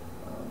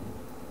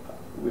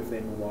if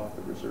they move off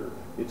the reserve.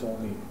 It's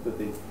only that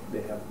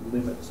they have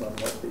limits on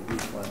what they do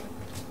fund.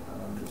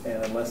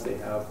 And unless they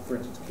have, for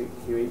instance,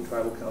 K8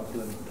 Tribal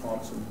Council in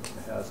Thompson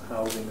has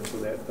housing, and so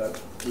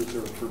that's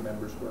reserved for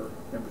members who are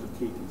members of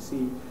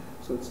KTC,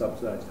 so it's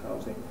subsidized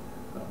housing.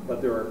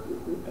 But there are,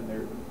 and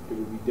it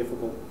would be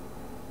difficult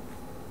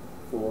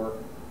for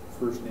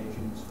First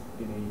Nations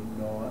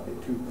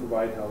to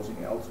provide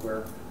housing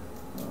elsewhere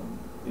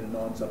in a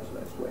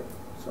non-subsidized way.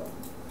 So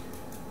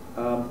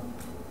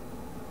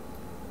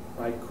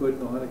I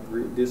could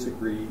not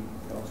disagree,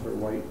 Councillor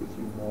Whyte, with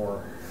you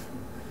more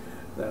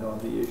than on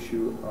the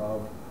issue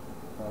of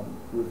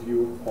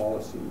review of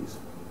policies,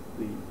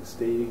 the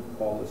stating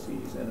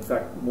policies, and in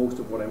fact, most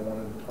of what I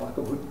wanted to talk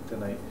about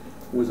tonight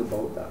was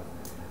about that.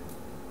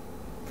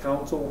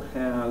 Council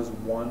has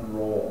one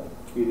role.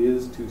 It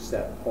is to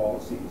set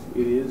policies.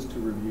 It is to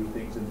review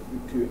things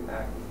and to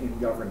act in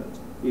governance.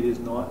 It is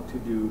not to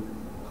do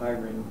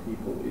hiring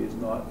people. It is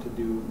not to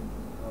do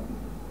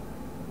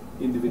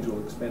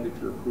individual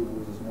expenditure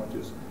approvals as much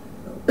as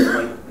we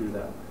like to do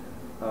that.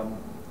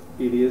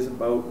 It is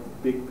about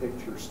big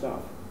picture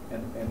stuff.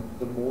 And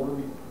the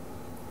more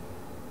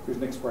there's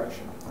an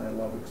expression, I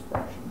love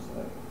expressions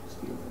that I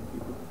steal from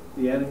people.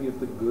 The enemy of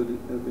the good,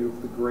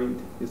 of the great,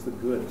 is the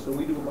good. So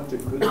we do a bunch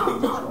of good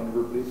things in Swan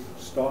River, but it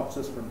stops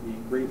us from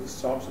being great. It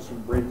stops us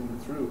from breaking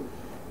through,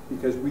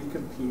 because we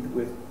compete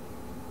with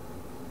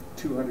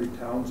 200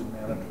 towns in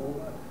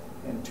Manitoba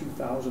and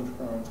 2,000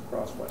 towns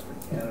across Western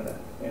Canada.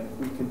 And if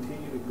we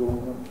continue to go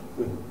on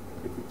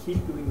if we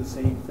keep doing the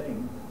same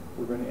thing,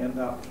 we're going to end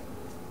up.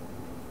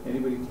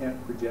 Anybody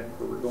can't project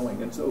where we're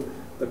going. And so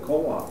the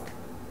co-op,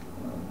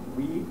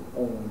 we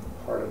own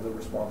part of the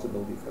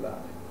responsibility for that.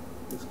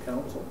 This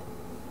council,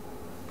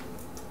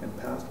 and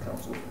past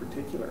councils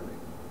particularly.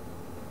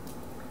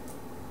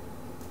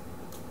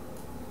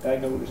 I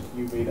noticed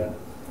you made a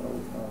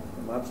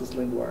lapsus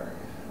linguae.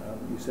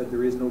 You said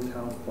there is no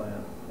town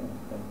plan.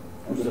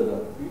 Who said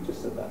that? You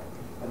just said that.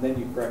 And then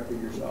you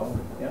corrected yourself.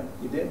 Yeah,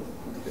 you did.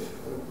 Okay.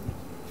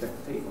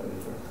 Check the tape.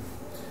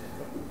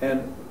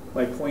 And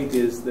my point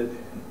is that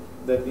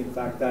in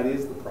fact that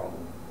is the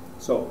problem.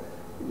 So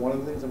one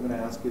of the things I'm going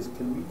to ask is,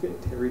 can we get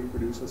Terry to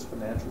produce us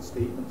financial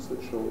statements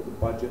that show the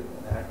budget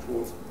and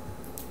actuals?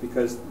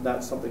 Because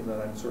that's something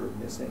that I'm sort of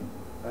missing.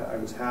 I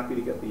was happy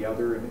to get the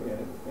other,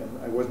 and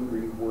I wasn't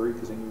really worried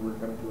because I knew we were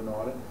going to do an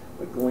audit.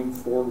 But going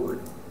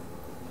forward,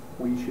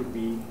 we should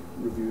be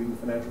reviewing the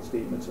financial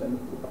statements and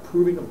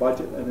approving a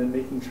budget, and then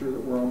making sure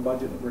that we're on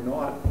budget. If we're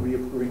not,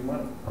 reapproving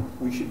money.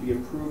 We should be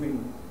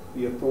approving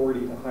the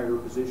authority to hire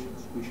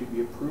positions. We should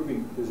be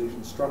approving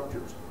position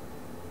structures.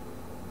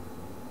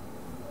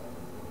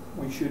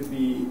 We should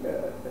be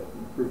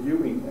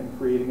reviewing and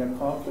creating a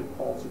conflict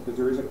policy, because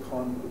there is a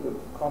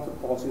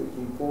conflict policy that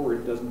came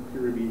forward. It doesn't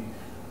appear to be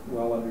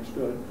well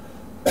understood.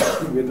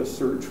 We had to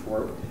search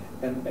for it,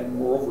 and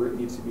moreover, it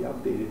needs to be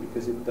updated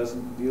because it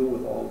doesn't deal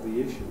with all of the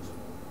issues.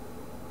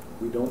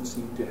 We don't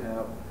seem to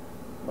have,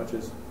 much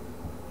as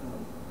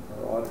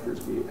our auditors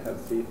have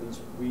faith in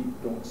us, we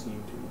don't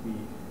seem to be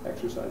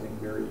exercising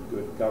very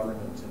good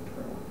governance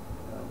internal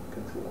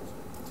controls.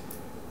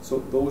 So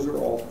those are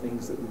all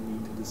things that we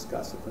need to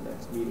discuss at the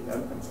next meeting.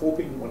 I'm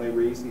hoping when I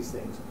raise these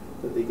things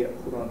that they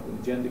get put onto an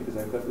agenda, because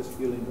I've got this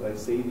feeling that I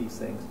say these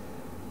things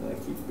and I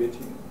keep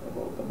bitching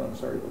about them. I'm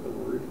sorry about the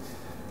word.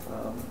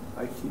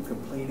 I keep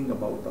complaining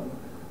about them.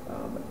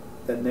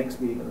 The next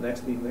meeting, and the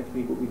next meeting, the next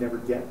meeting, but we never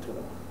get to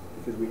them,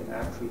 because we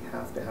actually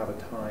have to have a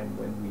time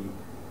when we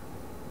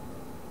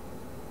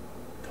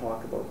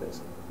talk about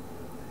this.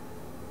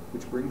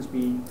 Which brings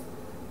me,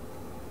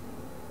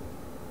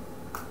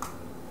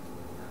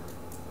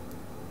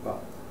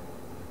 well,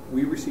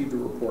 we received a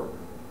report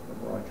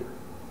from Roger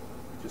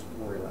just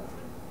before he left.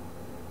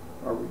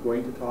 Are we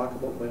going to talk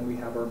about when we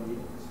have our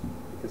meetings?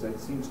 Because it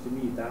seems to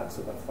me that's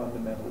a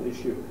fundamental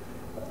issue.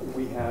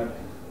 We had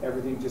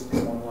everything just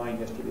come online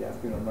yesterday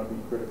afternoon. I'm not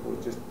being critical,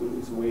 it's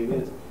the way it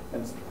is.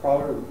 And it's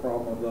part of the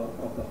problem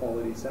of the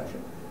holiday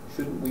session.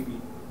 Shouldn't we be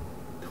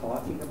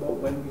talking about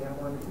when we have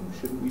our meetings?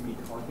 Shouldn't we be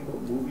talking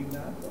about moving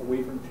that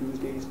away from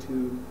Tuesdays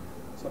to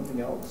something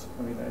else?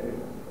 I mean,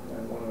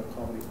 I want to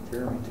accommodate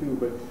Jeremy too,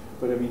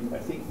 but I mean, I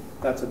think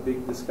that's a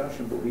big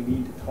discussion, but we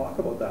need to talk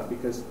about that,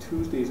 because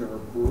Tuesdays are a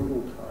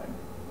brutal time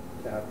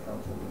to have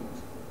council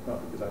meetings.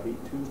 Not because I hate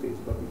Tuesdays,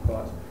 but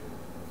because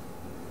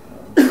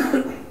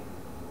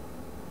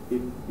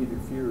it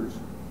interferes.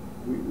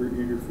 We're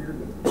interfered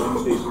with.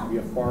 Wednesdays would be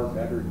a far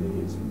better day.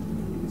 It seems to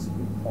me it's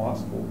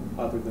impossible,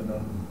 other than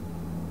on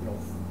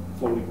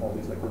floating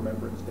holidays like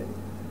Remembrance Day.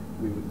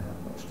 We wouldn't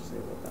have much to say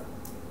about that.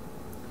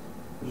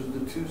 Is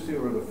it the Tuesday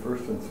or the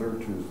first and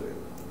third Tuesday?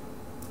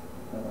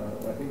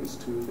 I think it's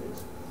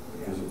Tuesdays.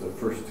 Because it's the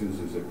first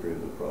Tuesdays that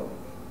created the problem.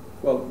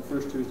 Well,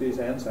 first Tuesdays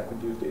and second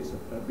Tuesdays,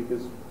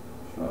 because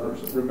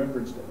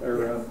Remembrance Day,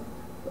 or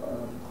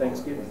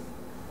Thanksgiving.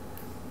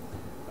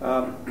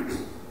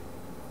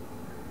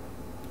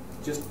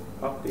 Just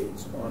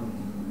updates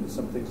on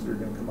some things that are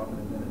going to come up in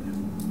a minute.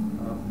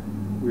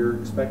 We're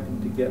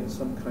expecting to get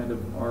some kind of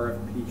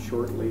RFP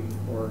shortly,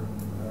 or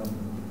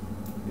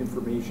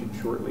information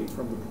shortly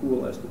from the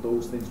pool as to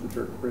those things which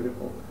are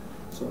critical.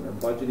 So in our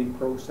budgeting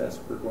process,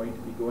 we're going to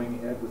be going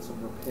ahead with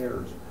some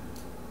repairs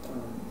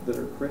that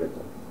are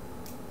critical.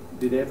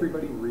 Did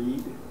everybody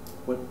read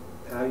what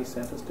Patty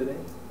sent us today?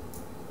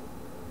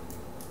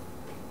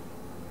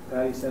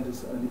 Patty sent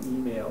us an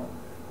email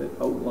that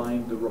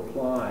outlined the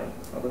reply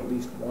of at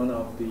least one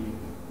of the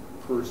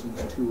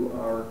persons to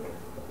our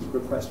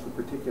request for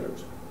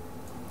particulars.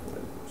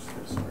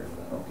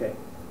 Okay,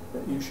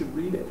 you should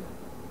read it.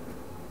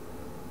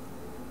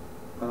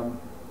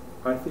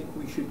 I think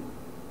we should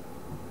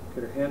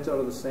get our hands out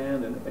of the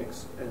sand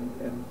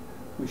and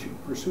we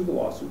should pursue the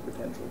lawsuit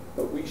potentially.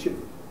 But we should,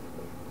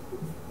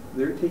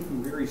 they're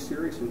taking very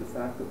seriously the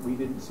fact that we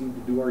didn't seem to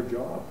do our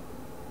job.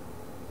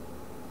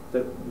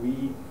 That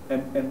we,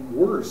 and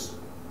worse,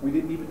 we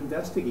didn't even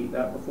investigate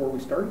that before we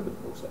started the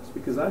process,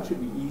 because that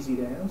should be easy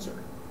to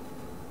answer,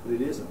 but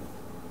it isn't.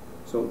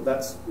 So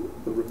that's,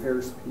 the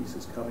repairs piece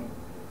is coming.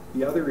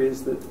 The other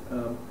is that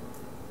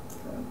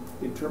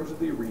in terms of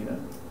the arena,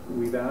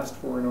 we've asked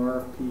for an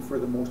RFP for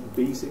the most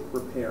basic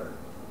repair.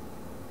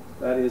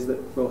 That is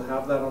that we'll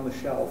have that on the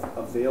shelf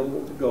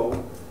available to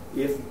go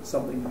if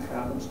something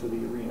happens to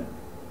the arena.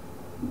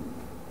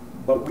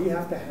 But we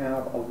have to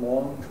have a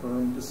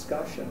long-term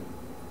discussion.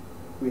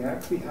 We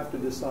actually have to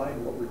decide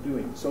what we're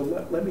doing. So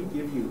let me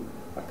give you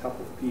a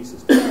couple of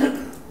pieces.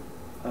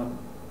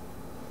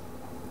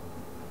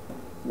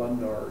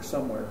 Lundar or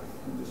somewhere,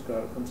 I just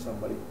got it from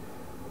somebody,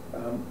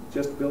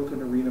 just built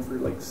an arena for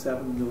like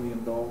 $7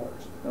 million. Now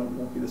it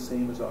won't be the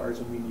same as ours,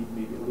 and we need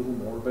maybe a little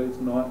more, but it's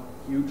not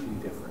hugely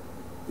different.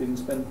 They didn't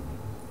spend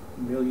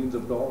millions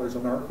of dollars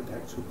on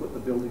architects who put the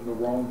building the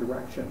wrong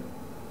direction.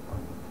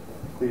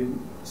 They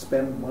didn't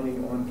spend money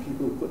on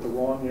people who put the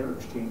wrong air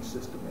exchange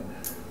system in.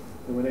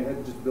 They went ahead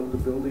and just built a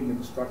building and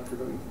the structure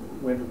that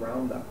went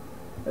around that.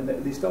 And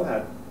they still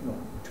had, you know,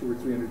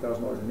 $200,000 or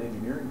 $300,000 in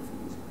engineering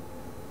fees.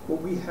 Well,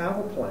 we have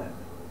a plan.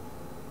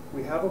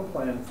 We have a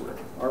plan for it.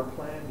 Our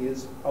plan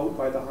is out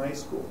by the high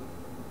school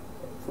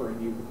for a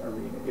new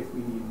arena, if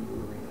we need a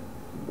new arena.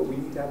 But we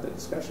need to have the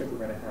discussion if we're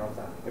going to have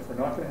that. If we're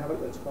not going to have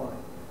it, that's fine.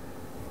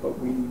 But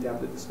we need to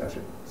have the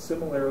discussion.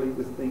 Similarly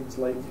with things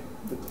like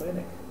the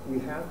clinic,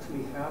 we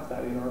actually have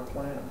that in our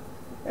plan.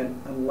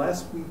 And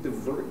unless we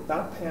divert,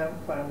 that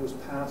plan was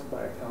passed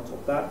by a council.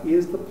 That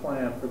is the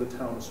plan for the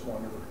town of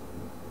Swan River.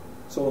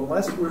 So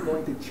unless we're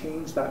going to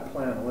change that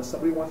plan, unless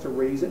somebody wants to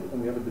raise it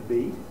and we have a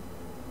debate,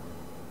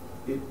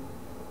 it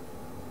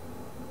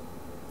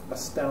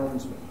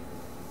astounds me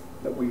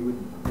that we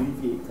would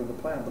deviate from the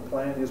plan. The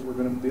plan is we're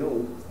going to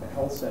build a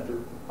health center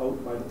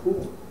out by the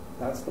pool.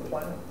 That's the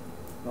plan.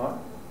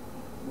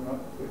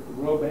 If the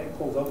Royal Bank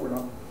pulls out, we're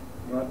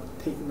not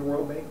taking the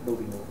Royal Bank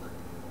building over,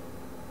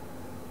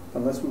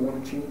 unless we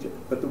want to change it.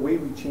 But the way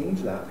we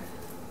change that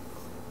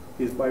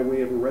is by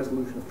way of a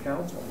resolution of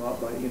council, not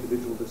by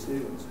individual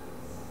decisions,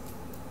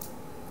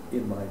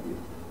 in my view.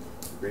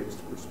 Greatest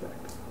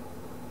respect.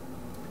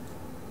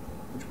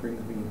 Which brings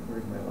me,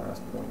 where's my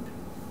last point?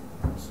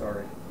 I'm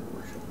sorry,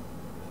 Your Worship.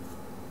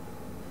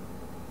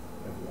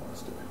 I've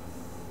lost it.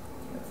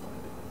 Can't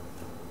find it.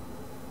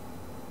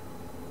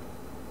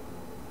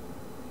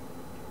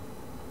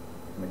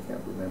 And I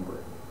can't remember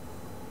it.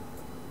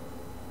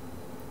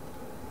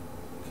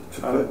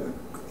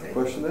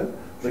 Question then?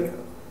 Sure. Like,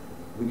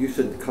 when you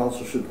said the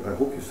council should, I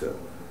hope you said,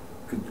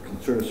 could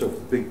concern itself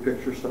with the big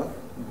picture stuff.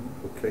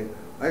 Okay,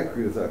 I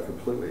agree with that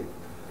completely.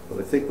 But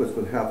I think what's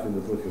been happening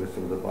with looking at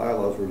some of the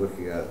bylaws, we're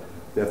looking at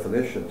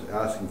definitions,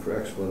 asking for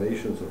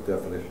explanations of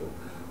definitions.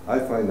 I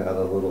find that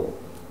a little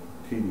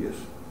tedious.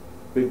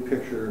 Big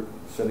picture,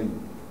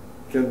 setting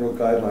general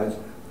guidelines,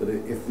 that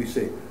if we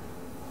say,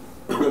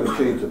 we're going to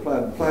change the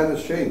plan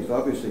has changed,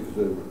 obviously, because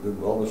the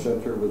wellness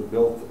center was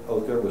built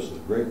out there, was a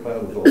great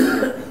plan, was all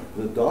there.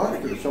 The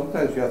doctor,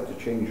 sometimes you have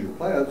to change your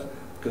plans,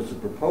 because the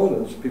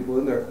proponents, people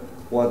in there,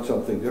 want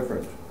something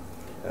different.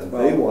 And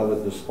they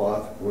wanted the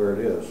spot where it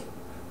is.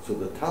 So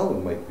the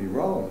town might be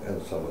wrong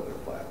in some of their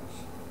plans.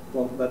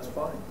 Well, that's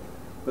fine.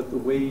 But the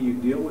way you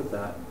deal with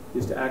that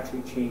is to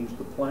actually change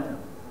the plan,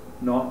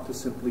 not to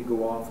simply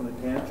go off on a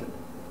tangent.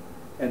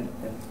 And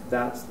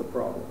that's the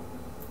problem.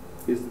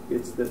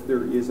 It's that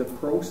there is a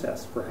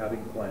process for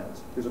having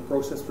plans. There's a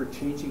process for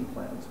changing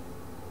plans.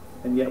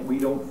 And yet we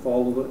don't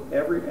follow it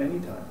any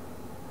time.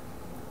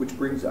 Which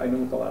brings, I know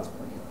what the last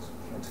point was.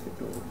 I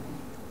skipped over.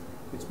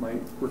 It's my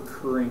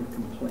recurring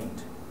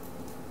complaint.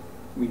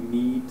 We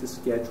need to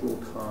schedule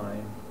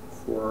time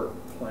for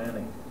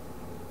planning,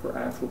 for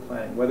actual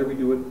planning. Whether we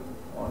do it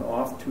on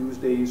off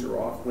Tuesdays or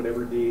off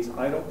whatever days,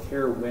 I don't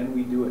care when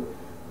we do it.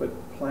 But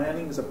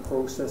planning is a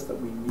process that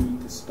we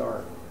need to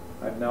start.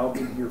 I've now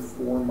been here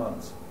 4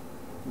 months,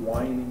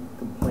 whining,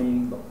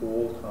 complaining the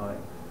whole time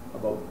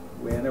about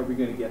when are we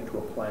going to get to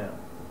a plan.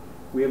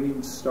 We haven't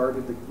even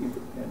started the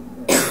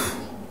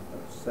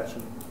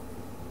session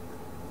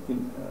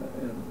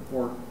in a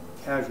more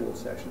casual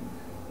session,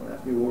 when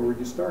asked me, well, where would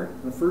you start?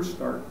 And the first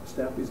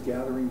step is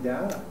gathering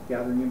data,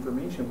 gathering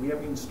information. We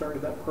haven't even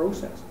started that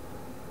process.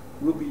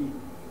 We'll be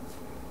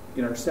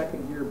in our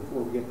second year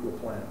before we get to a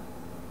plan.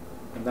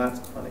 And that's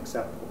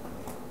unacceptable.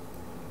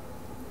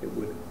 It's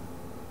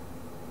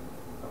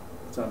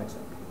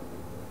unacceptable.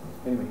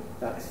 Anyway,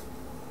 that's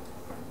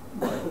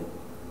my report.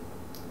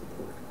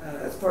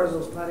 As far as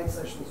those planning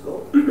sessions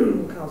go,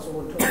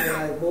 Councillor Wintoniw and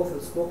I both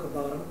have spoke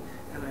about them,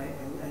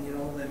 and you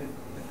know that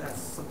if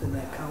that's something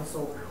that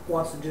Council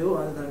wants to do,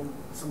 other than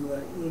some of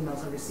the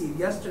emails I received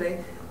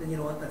yesterday, then you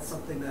know what, that's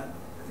something that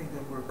I think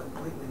that we're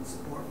completely in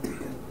support. We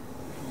can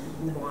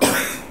move on to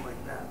something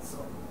like that.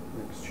 So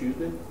next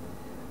Tuesday.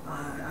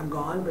 I'm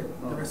gone, but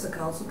the rest of the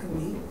council can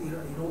meet.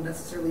 You don't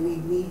necessarily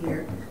need me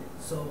here,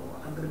 so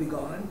I'm going to be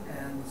gone.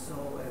 And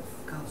so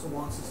if council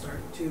wants to start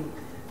to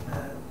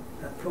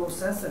that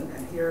process and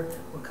hear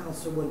what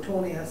Councillor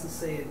Wintoniw has to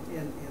say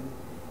in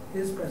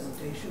his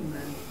presentation,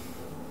 then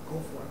go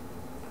for it.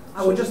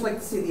 I would just like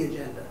to see the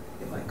agenda,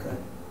 if I could.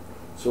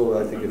 So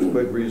I think it's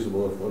quite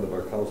reasonable if one of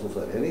our councils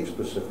had any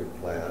specific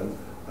plan,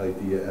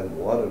 idea, and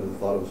wanted and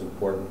thought it was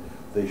important,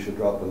 they should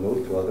drop a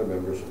note to other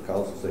members of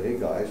council, say, hey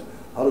guys,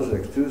 how does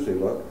next Tuesday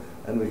look?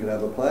 And we can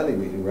have a planning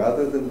meeting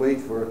rather than wait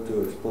for it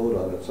to explode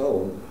on its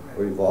own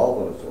or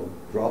evolve on its own.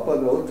 Drop a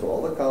note to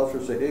all the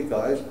councillors, say, hey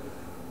guys,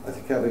 I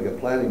think having a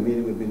planning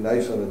meeting would be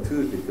nice on a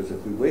Tuesday, because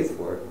if we wait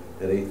for it,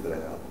 it ain't going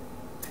to happen.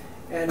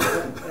 And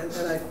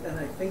I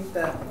think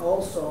that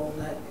also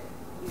that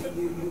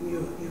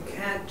you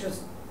can't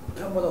just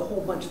come with a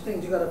whole bunch of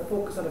things. You got to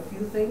focus on a few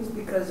things,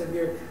 because if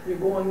you're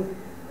going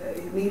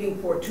meeting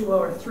for 2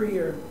 or 3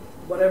 or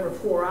whatever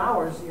 4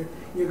 hours,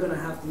 you're going to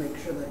have to make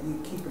sure that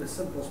you keep it as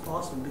simple as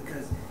possible,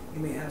 because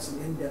you may have some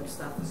in-depth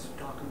stuff as you're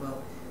talking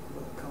about.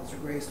 Councillor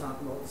Gray's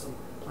talking about some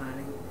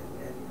planning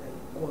and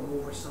going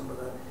over some of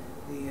the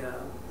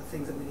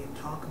things that we need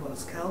to talk about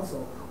as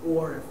council,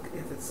 or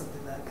if it's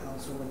something that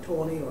Councillor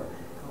Wintoniw or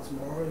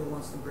Councillor Moriaux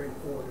wants to bring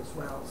forward as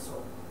well.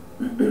 So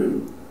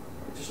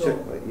just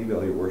check my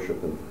email, Your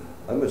Worship, and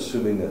I'm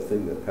assuming that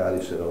thing that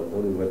Patty said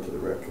only went to the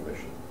Rec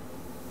Commission.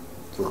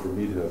 So for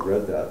me to have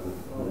read that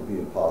would be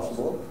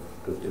impossible,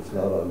 because it's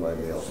not on my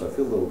mail. So I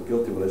feel a little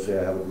guilty when I say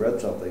I haven't read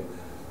something.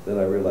 Then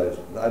I realized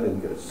I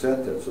didn't get it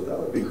sent yet, so that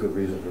would be a good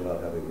reason for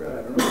not having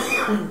read it.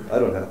 I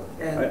don't have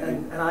it.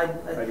 And I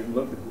didn't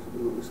look at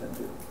who it was sent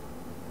to.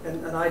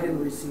 And I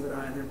didn't receive it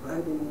either,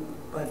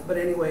 but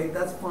anyway,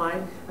 that's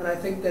fine. And I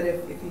think that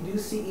if you do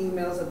see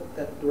emails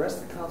that the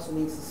rest of the council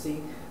needs to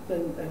see,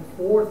 then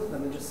forward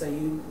them and just say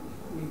you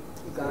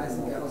guys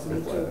and gals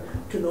need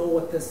to know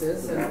what this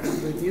is and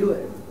review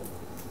it.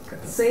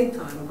 At the same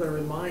time, I'm going to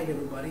remind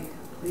everybody,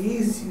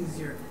 please use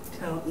your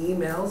town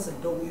emails and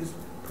don't use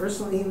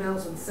personal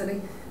emails when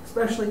sending,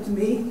 especially to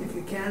me if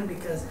you can,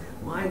 because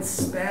mine's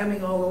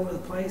spamming all over the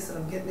place and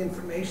I'm getting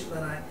information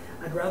that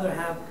I'd rather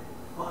have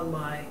on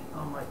my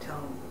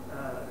town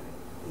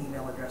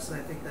email address,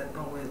 and I think that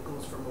probably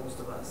goes for most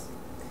of us.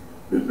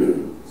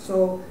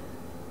 So,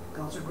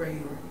 Councillor Gray,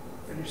 you were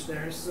finished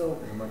there. So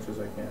as much as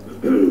I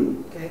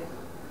can. Okay.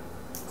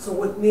 So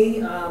with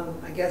me,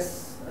 I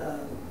guess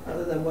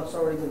other than what's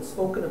already been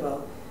spoken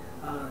about,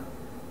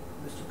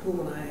 Mr.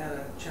 Poole and I had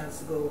a chance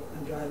to go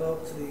and drive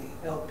out to the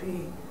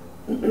LP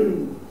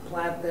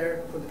plant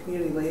there for the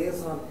community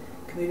liaison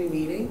committee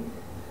meeting,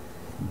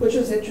 which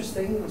was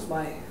interesting. It was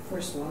my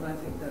first one, I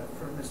think that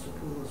for Mr.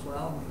 Poole as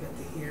well. We get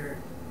to hear,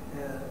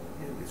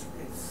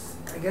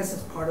 I guess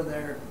it's part of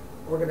their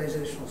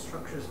organizational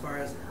structure as far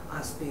as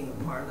us being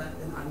a part of that.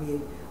 And I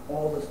mean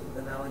all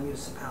the valley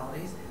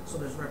municipalities, so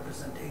there's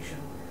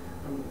representation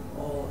from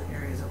all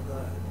areas of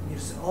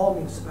all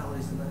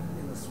municipalities in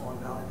the Swan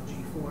Valley, the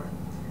G4.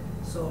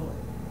 So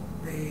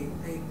they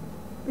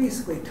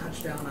basically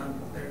touch down on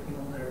their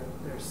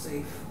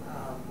safe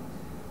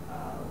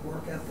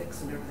work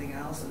ethics and everything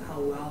else, and how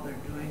well they're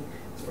doing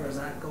as far as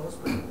that goes.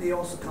 But they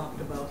also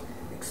talked about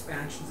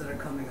expansions that are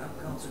coming up.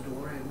 Councillor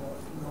Delaurier will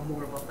know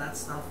more about that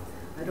stuff.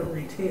 I don't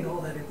retain all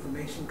that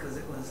information because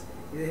it was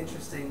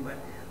interesting, but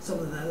some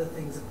of the other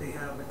things that they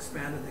have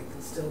expanded, they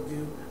can still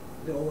do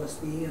the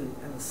OSB and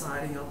the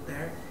siding out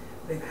there.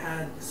 They've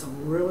had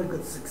some really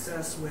good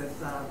success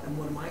with, and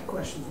one of my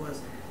questions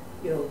was,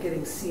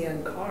 getting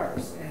CN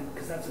cars, and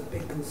because that's a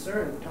big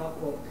concern. We talk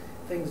about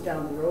things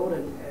down the road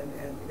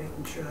and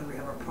making sure that we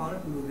have our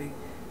product moving.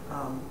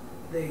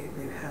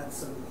 They've had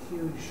some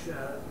huge,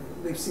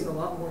 they've seen a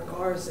lot more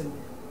cars in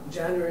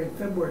January and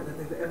February than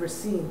they've ever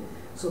seen,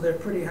 so they're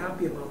pretty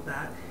happy about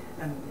that.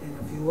 And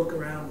if you look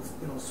around,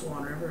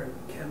 Swan River and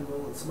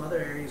Kenville and some other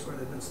areas where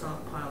they've been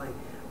stockpiling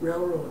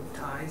railroad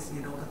ties,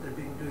 that they're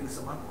doing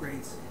some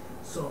upgrades.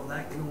 So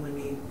that can only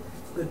mean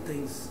good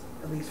things,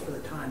 at least for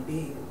the time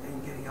being,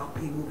 and getting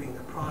LP moving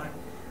the product.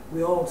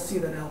 We all see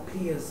that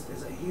LP is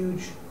a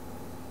huge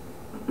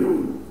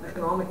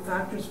economic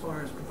factor as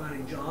far as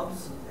providing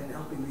jobs and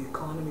helping the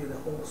economy of the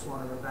whole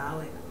Swan River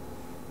Valley.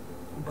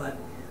 But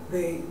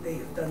they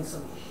have done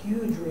some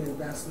huge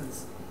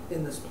reinvestments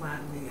in this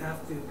plant, and we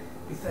have to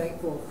be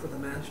thankful for the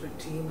management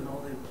team and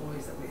all the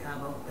employees that we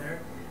have out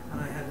there. and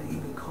I had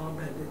even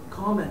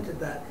commented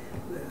that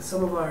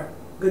some of our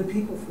good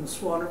people from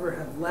Swan River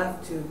have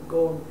left to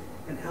go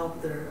and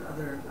help their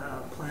other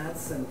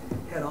plants and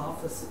head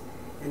office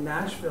in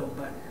Nashville,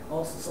 but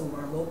also some of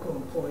our local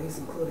employees,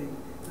 including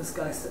this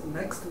guy sitting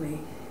next to me,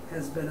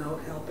 has been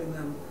out helping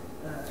them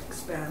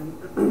expand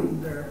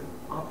their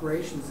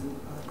operations in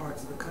other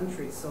parts of the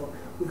country. So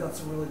we've got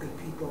some really good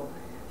people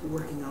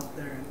working out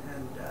there,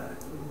 and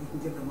we can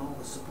give them all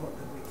the support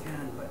that we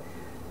can. But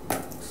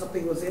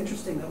something was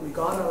interesting that we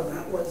got out of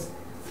that was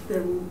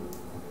they're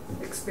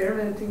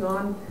experimenting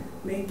on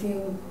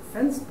making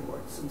fence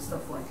boards and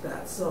stuff like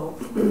that. So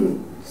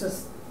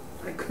just,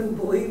 I couldn't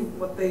believe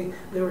what they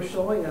were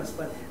showing us,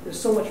 but there's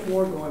so much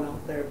more going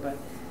out there. But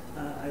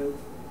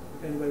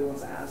if anybody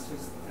wants to ask,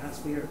 just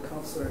ask me or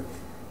Councillor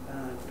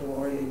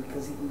Delaurier,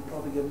 because he can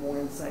probably give more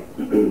insight.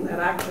 And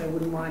actually, I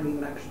wouldn't mind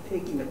even actually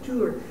taking a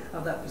tour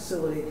of that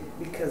facility,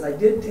 because I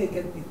did take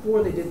it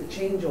before they did the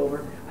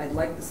changeover. I'd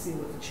like to see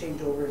what the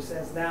changeover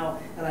says now,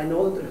 and I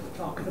know that they're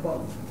talking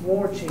about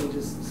more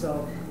changes,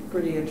 so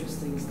pretty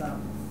interesting stuff.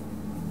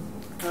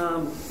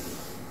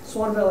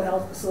 Swan Valley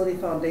Health Facility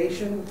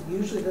Foundation,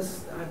 usually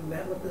I've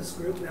met with this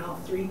group now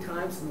 3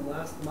 times in the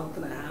last month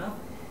and a half,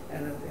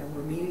 and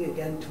we're meeting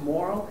again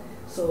tomorrow.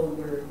 So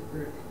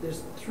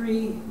there's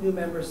 3 new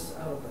members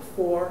out of the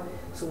 4,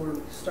 so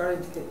we're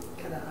starting to get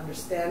kind of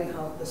understanding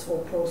how this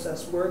whole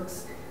process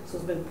works. So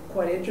it's been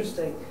quite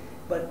interesting.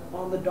 But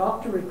on the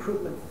doctor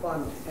recruitment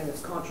fund and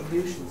its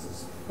contributions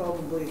is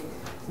probably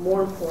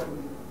more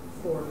important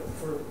for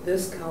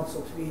this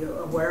council to be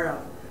aware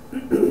of.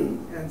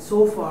 And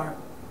so far,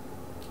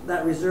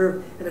 that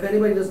reserve, and if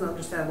anybody doesn't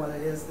understand what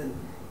it is, then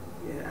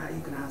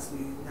you can ask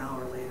me now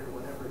or later or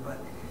whatever. But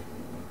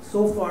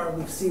so far,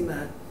 we've seen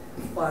that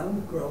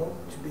fund grow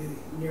to be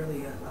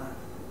nearly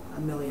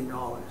 $1 million,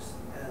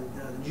 and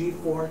the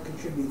G4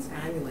 contributes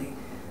annually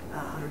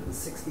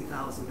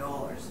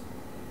 $160,000.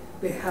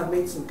 They have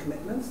made some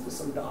commitments to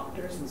some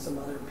doctors and some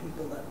other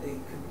people that they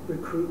could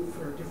recruit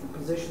for different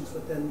positions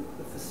within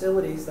the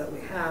facilities that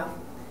we have,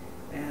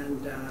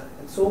 and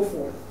so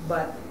forth.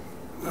 But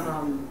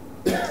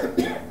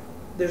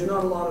there's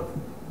not a lot of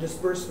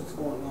disbursements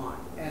going on,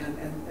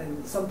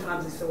 and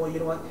sometimes they say, well, you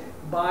know what,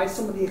 buy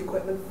some of the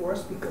equipment for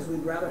us, because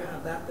we'd rather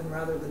have that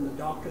rather than the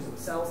doctors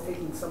themselves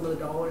taking some of the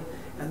dollars,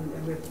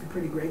 and we have to be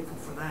pretty grateful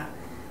for that.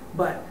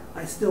 But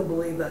I still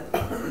believe that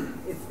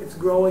it's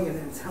growing and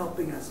it's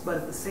helping us. But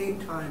at the same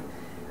time,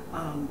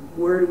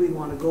 where do we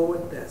want to go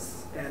with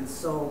this? And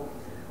so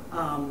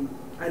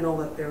I know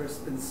that there has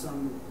been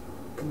some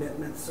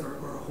commitments, or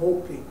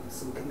hoping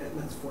some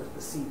commitments for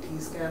the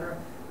CT scanner,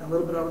 a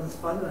little bit out of this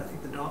fund, and I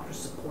think the doctors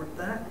support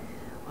that.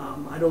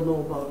 I don't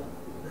know about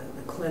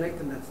the clinic,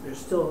 and there's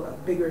still a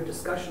bigger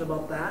discussion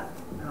about that,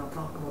 and I'll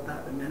talk about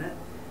that in a minute.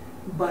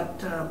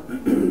 But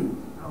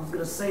I was going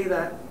to say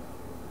that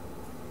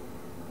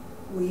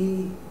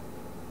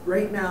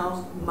right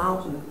now,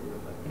 Mountain,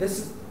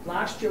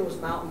 last year was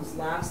Mountain's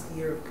last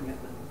year of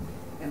commitment.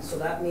 And so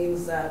that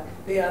means that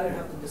they either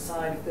have to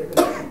decide if they're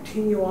going to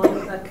continue on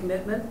with that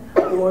commitment,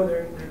 or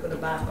they're going to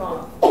back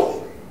off.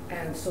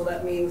 And so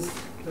that means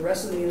the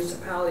rest of the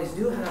municipalities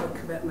do have a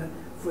commitment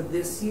for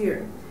this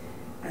year.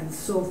 And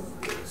so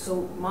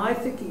my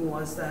thinking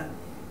was that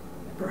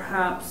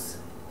perhaps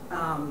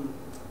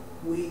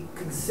we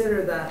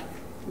consider that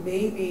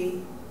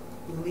maybe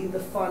we leave the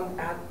fund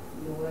at,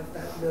 at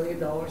that $1 million,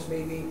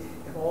 maybe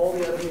if all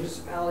the other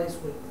municipalities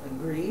would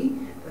agree,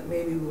 that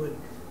maybe we would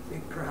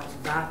perhaps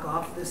back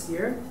off this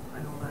year. I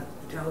know that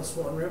the town of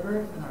Swan River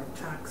and our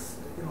tax,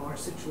 our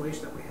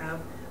situation that we have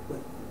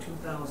with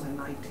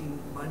 2019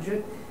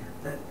 budget,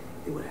 that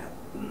it would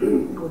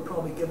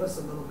probably give us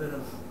a little bit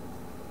of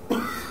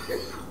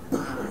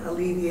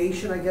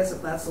alleviation, I guess,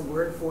 if that's the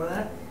word for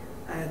that,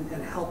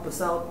 and help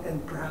us out,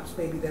 and perhaps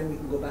maybe then we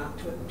can go back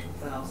to it in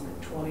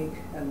 2020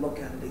 and look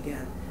at it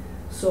again.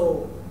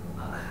 So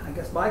I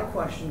guess my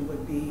question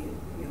would be,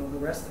 the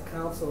rest of the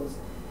councils,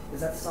 is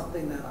that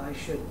something that I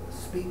should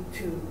speak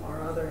to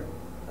our other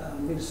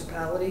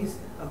municipalities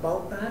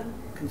about that,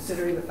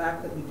 considering the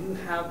fact that we do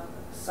have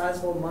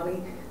sizable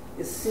money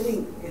is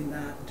sitting in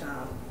that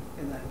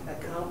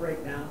account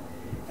right now,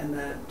 and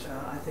that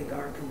I think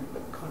our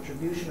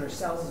contribution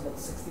ourselves is about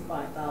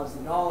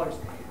 $65,000,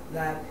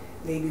 that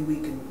maybe we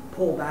can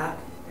pull back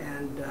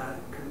and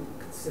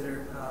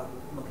consider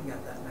looking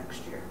at that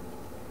next year.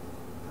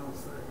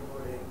 Councillor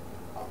Delaurier.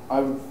 I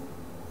would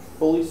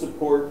fully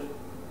support,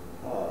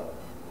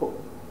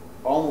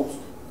 almost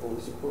fully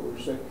support what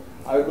you're saying.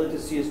 I would like to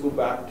see us go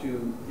back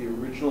to the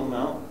original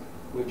amount,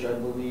 which I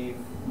believe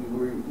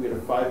we had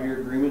a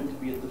 5-year agreement to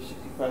be at the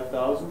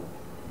 $65,000.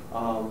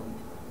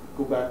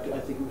 Go back to, I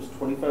think it was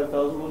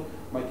 $25,000.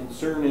 My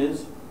concern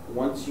is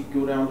once you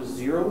go down to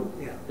 0,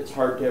 it's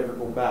hard to ever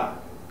go back.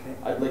 Okay.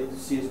 I'd like to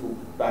see us go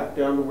back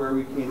down to where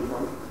we came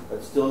from,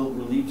 but still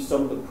relieve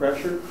some of the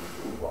pressure.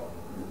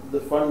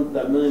 The fund,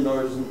 that $1 million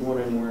isn't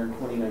going anywhere in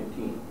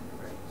 2019.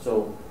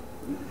 So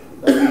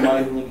that's my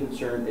only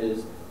concern,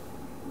 is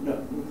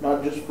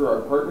not just for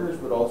our partners,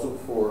 but also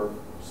for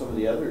some of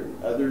the other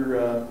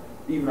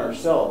even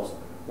ourselves.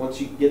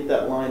 once you get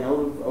that line out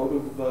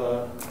of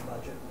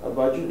Budget. a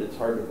budget, it's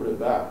hard to put it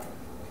back.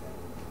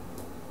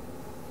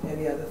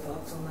 Any other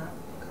thoughts on that,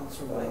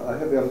 Councillor Whyte? I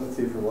have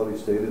empathy for what he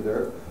stated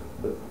there,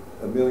 but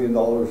 $1 million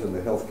in the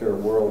healthcare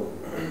world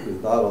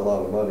is not a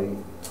lot of money,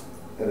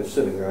 and it's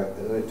sitting there.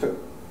 And it took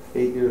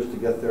 8 years to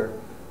get there,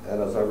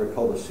 and as I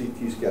recall, the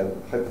CT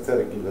scan,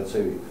 hypothetically, let's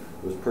say it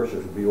was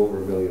purchased, would be over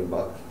 $1 million.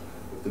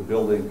 If the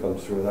building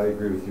comes through, and I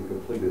agree with you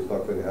completely, it's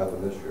not going to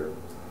happen this year.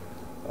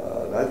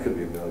 That could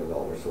be $1 million.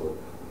 So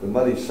the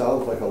money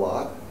sounds like a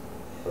lot,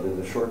 but in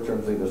the short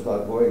term thing, it's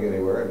not going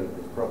anywhere, and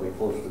it's probably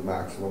close to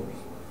maximums.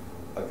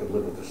 I could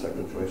live with the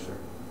second choice there,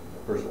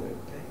 personally.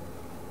 Okay.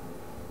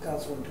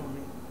 Councillor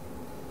Wintoniw.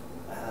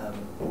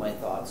 My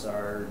thoughts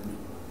are,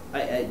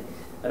 I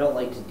don't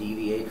like to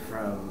deviate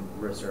from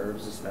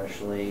reserves,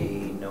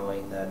 especially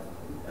knowing that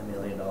 $1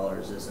 million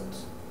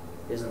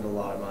isn't a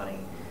lot of money.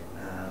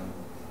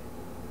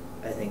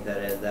 I think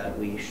that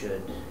we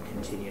should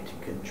continue to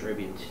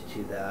contribute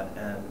to that,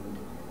 and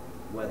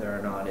whether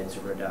or not it's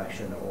a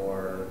reduction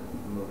or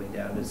moving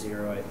down to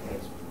zero, I think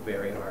it's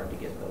very hard to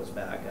get those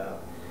back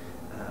up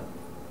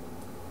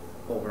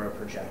over a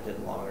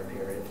projected longer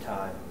period of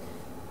time.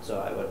 So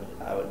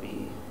I would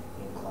be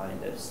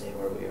inclined to stay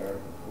where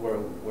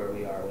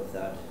we are with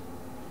that,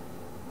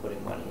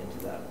 putting money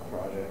into that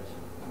project.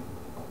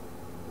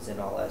 Because in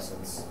all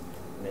essence,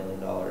 $1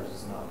 million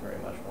is not very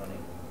much money.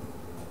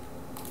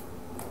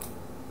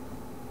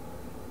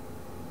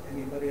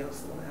 Anybody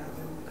else want to add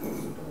anything,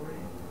 Councillor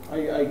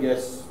Delaurier? I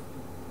guess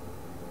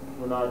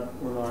we're not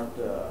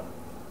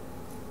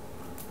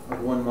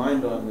of one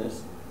mind on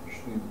this.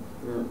 Should we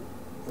bring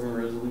a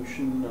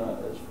resolution?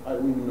 I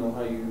don't even know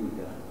how you,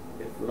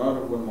 if we're not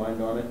of one mind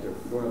on it, or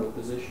if we don't have a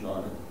position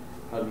on it,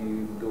 how do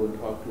you go and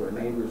talk to our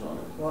neighbors on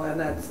it? Well, and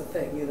that's the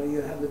thing,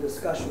 you have the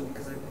discussion,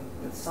 because I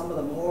think that some of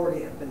them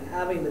already have been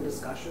having the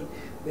discussion.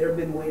 They've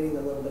been waiting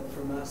a little bit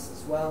from us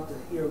as well to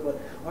hear what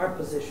our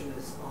position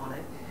is on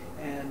it.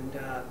 And,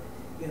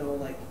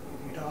 like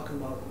if you're talking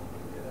about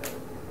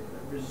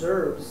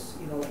reserves,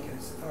 like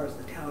as far as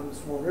the town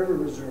Swan River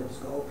reserves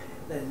go,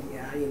 then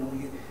yeah,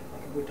 like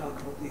if we talk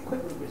about the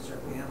equipment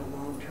reserve, we have a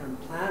long-term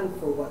plan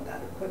for what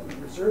that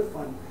equipment reserve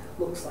fund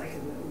looks like,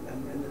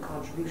 and the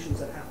contributions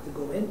that have to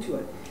go into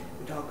it.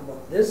 We talk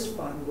about this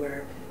fund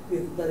where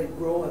we've let it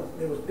grow, and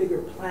there was bigger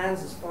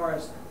plans as far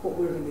as what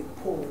we were going to be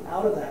pulling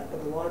out of that, but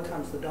a lot of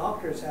times the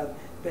doctors have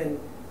been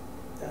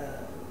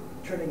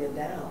turning it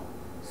down.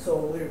 So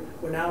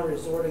we're now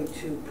resorting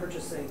to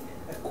purchasing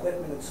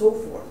equipment and so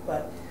forth.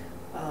 But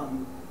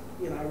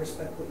I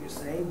respect what you're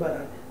saying.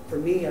 But for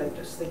me, I'm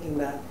just thinking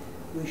that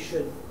we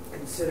should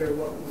consider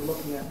what we're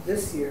looking at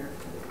this year.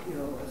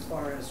 As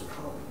far as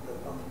how the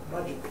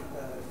budget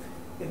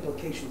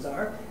implications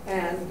are,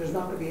 and there's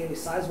not going to be any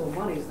sizable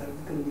monies that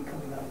are going to be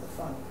coming out of the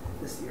fund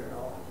this year at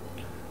all.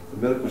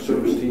 The medical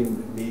service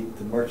team meet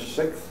March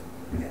 6th.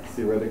 Yes.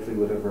 Theoretically,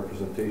 would have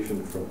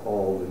representation from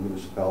all the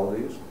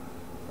municipalities.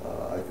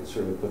 I could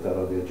certainly put that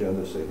on the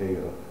agenda, say, hey,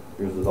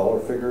 here's the dollar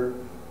figure.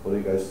 What do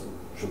you guys,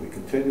 should we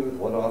continue with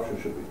one option?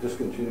 Should we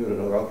discontinue it?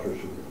 Another option?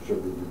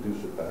 Should we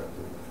reduce it back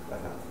to a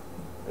half?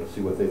 And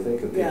see what they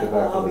think and take it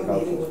back to the council. I'll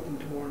be meeting with them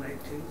tomorrow night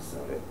too. So.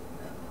 Okay.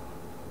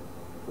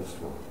 What's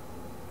tomorrow?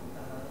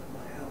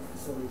 My Health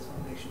Facilities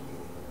Foundation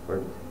meeting.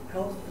 Pardon?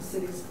 Health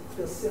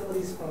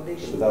Facilities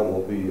Foundation. So that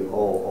will be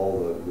all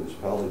the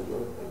municipalities,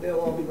 right?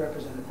 They'll all be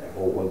represented there.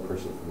 All one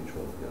person from each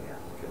one, yeah.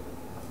 Okay.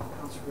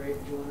 Councillor Gray,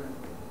 do you want to?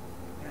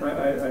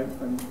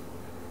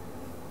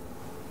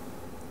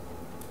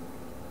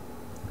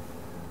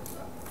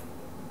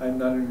 I'm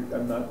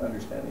not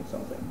understanding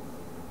something.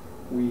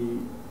 We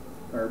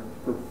had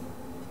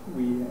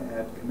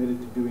committed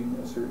to doing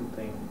a certain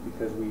thing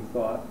because we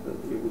thought that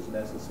it was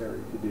necessary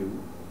to do.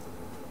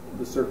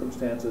 The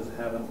circumstances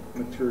haven't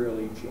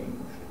materially changed.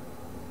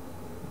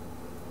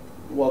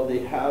 Well, they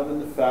have in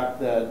the fact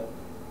that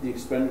the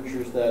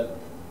expenditures that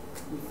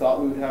we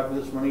thought we would have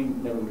this money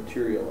never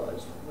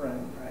materialized. Right.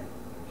 Right.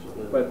 So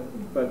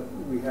but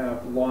we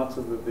have lots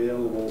of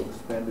available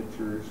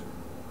expenditures,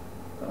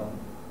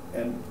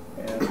 and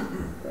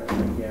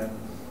again,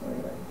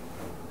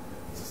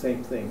 it's the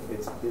same thing.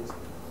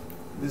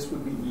 This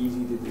would be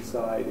easy to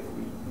decide if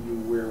we knew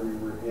where we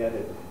were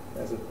headed,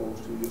 as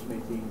opposed to just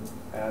making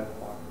ad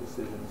hoc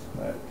decisions.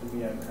 To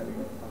me, I'm having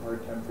a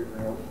hard time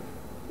figuring out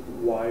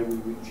why we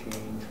would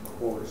change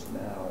course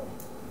now,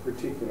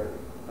 particularly.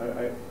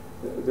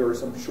 There are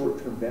some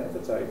short-term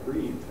benefits, I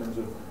agree, in terms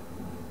of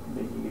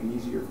making it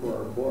easier for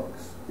our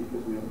books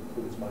because we don't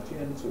put as much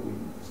in, so we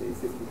save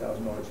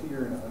 $50,000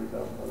 here and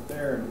 $100,000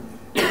 there, and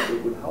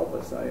it would help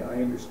us. I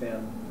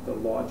understand the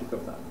logic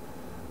of that.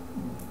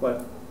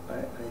 But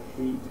I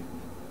hate,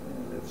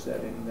 and I've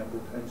said any number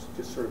of times,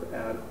 just sort of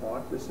ad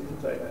hoc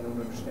decisions. I don't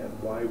understand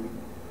why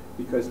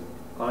because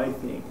I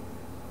think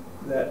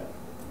that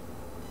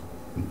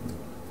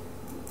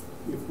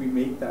if we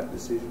make that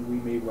decision, we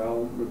may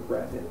well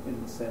regret it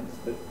in the sense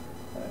that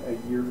a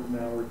year from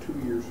now or 2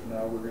 years from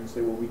now, we're going to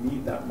say, well, we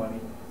need that money.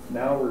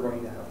 Now we're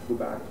going to have to go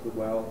back to the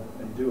well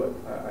and do it.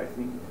 I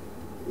think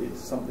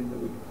it's something that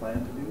we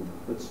plan to do.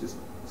 Let's just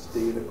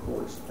stay the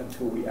course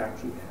until we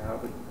actually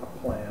have a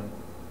plan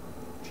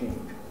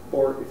change.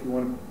 Or if you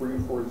want to bring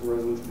it forward as a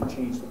resolution to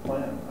change the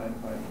plan, I'm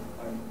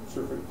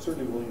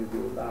certainly willing to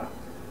deal with that.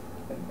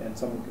 And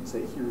someone can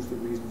say, here's the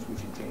reasons we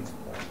should change the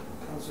plan.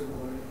 Councillor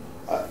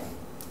Delaurier.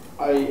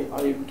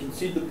 I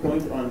concede the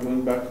point on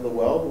going back to the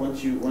well.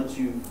 Once you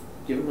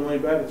give them the money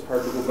back, it's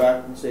hard to go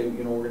back and say,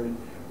 you know, we're going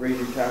to raise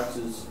your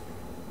taxes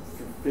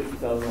for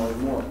 $50,000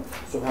 more.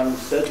 So having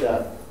said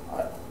that,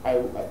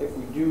 if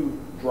we do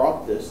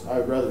drop this,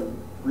 I'd rather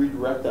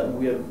redirect that. And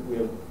we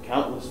have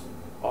countless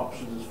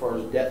options as far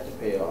as debt to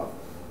pay off.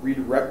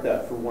 Redirect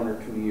that for 1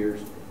 or 2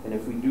 years, and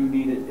if we do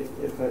need it,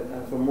 if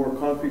a more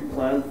concrete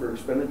plan for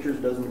expenditures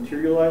doesn't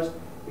materialize,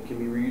 it can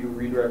be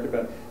redirected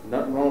back.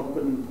 Nothing wrong with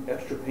putting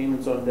extra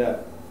payments on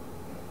debt.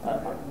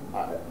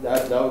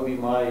 That would be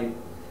my,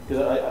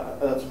 because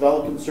that's a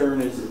valid concern.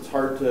 Is it's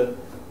hard to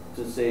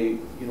say,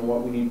 you know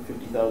what, we need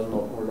 $50,000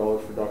 more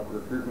for doctor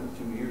recruitment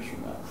 2 years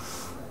from now.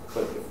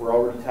 But if we're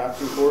already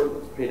taxing for it,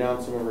 let's pay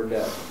down some of our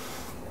debt.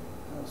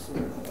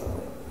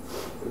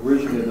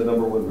 Originally, the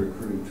 #1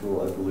 recruiting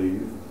tool, I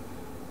believe,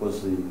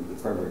 was the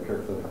primary care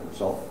clinic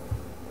itself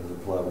as a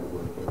collaborative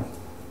workplace.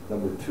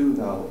 #2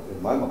 now,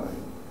 in my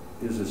mind,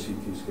 is a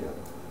CT scan.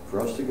 For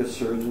us to get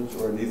surgeons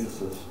or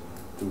anesthetists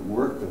to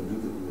work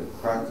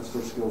and practice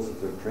their skills that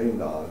they're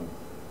trained on,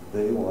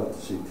 they want a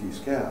CT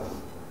scan.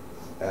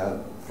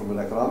 And from an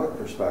economic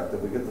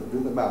perspective, we get to do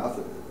the math,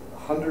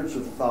 hundreds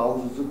of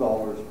thousands of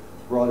dollars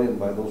brought in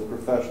by those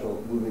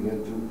professionals moving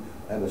into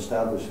and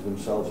establishing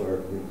themselves in our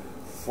community.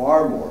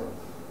 Far more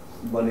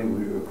money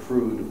we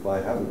accrued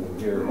by having them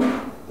here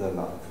than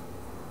not.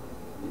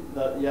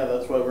 Yeah,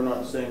 that's why we're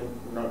not saying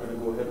we're not going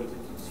to go ahead with the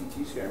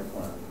CT scan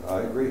plan.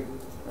 I agree.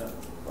 Yeah.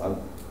 I'm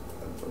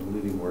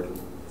leaning more to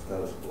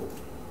status quo.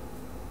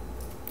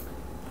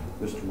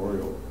 Mr.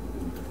 Moriaux,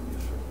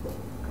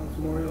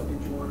 Councillor Moriaux,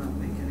 did you want to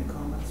make any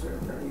comments, or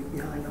are you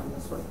behind on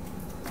this one?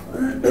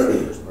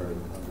 The first part of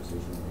the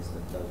conversation is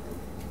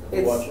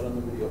that watch it on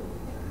the video.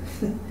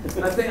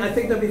 I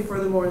think there'll be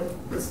furthermore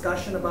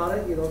discussion about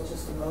it, you know,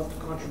 just about the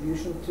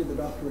contribution to the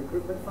doctor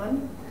recruitment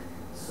fund.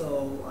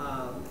 So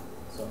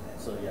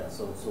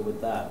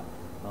with that,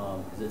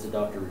 because it's a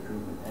doctor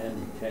recruitment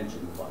and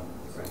retention fund.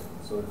 Right.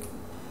 So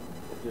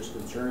if there's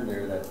concern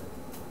there that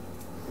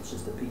it's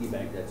just a piggy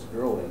bank that's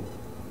growing,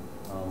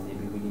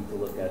 maybe we need to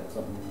look at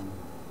something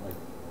like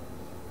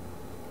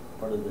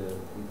part of the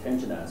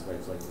retention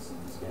aspects, like the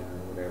CT scan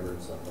or whatever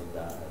and stuff like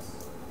that,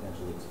 as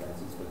potentially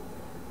expenses. But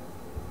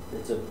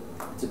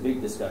it's a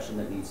big discussion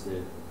that needs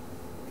to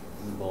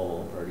involve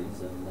all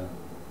parties and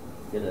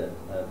get a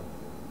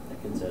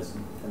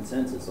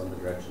consensus on the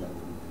direction that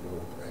we need to go.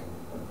 Right.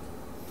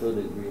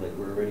 Totally agree. Like,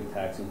 we're already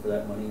taxing for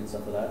that money and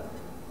stuff like that.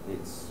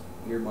 It's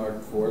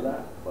earmarked for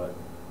that, but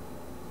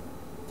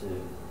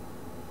to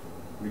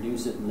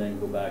reduce it and then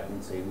go back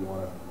and say we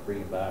want to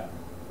bring it back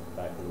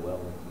to the well,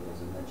 like you guys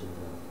have mentioned,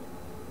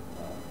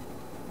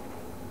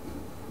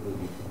 it would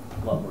be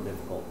a lot more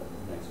difficult than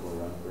the next go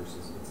around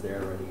versus it's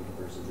there already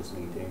versus just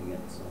maintaining it.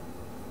 So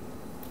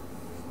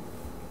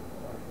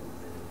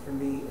for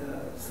me,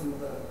 some of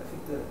the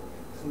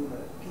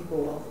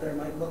people out there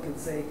might look and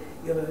say,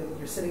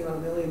 you're sitting on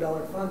 $1 million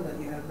fund that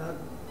you have not,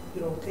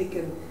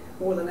 taken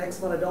more than X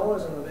amount of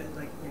dollars out of it,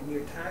 like, and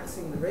you're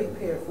taxing the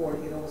ratepayer for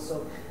it,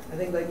 So I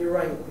think that you're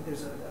right.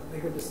 There's a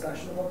bigger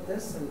discussion about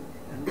this, and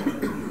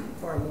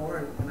far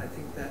more. And I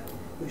think that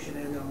we should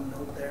end on a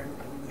note there,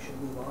 and we should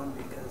move on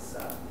because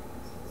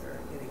we're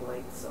getting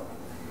late. So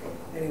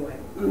anyway,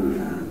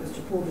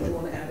 Mr. Poole, did you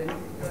want to add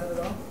anything to that at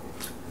all?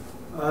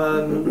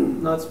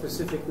 Not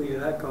specifically to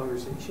that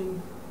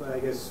conversation, but I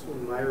guess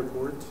in my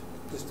report,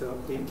 just to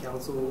update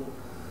council,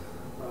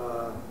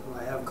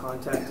 I have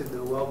contacted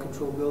the well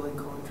control building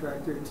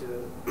contractor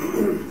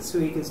so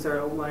he can start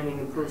outlining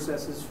the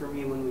processes for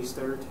me when we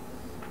start.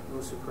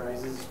 No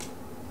surprises.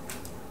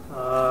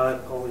 I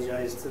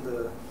apologize to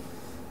the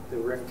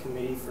rec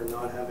committee for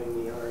not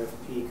having the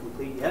RFP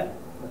complete yet,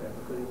 but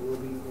it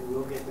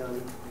will get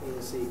done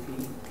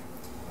ASAP.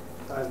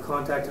 I've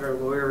contacted our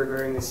lawyer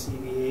regarding the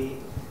CBA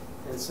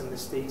and some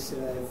mistakes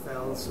that I have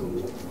found, so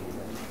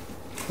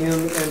him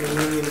and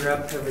the union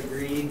rep have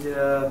agreed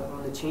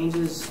on the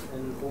changes,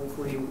 and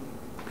hopefully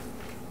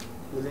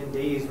within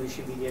days we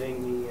should be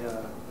getting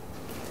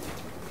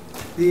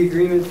the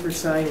agreement for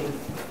signing.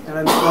 And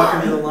I'm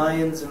talking to the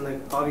Lions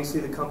and obviously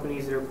the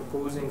companies that are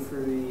proposing for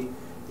the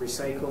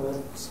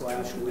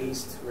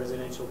recycle/waste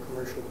residential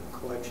commercial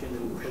collection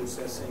and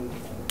processing.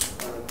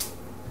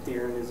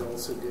 Darren is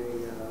also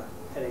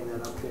heading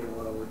that up, doing a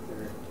lot of work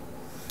there.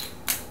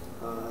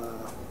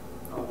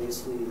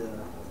 Obviously the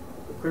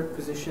clerk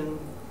position,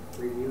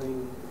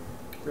 reviewing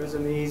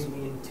resumes.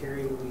 Me and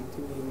Terry will be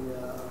doing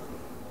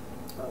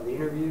the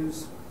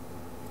interviews,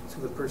 so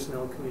the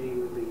personnel committee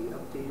will be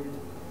updated.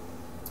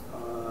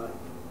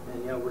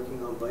 And yeah,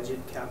 working on budget,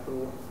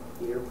 capital,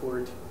 the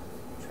airport,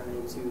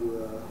 trying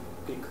to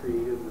get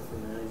creative with the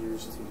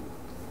managers to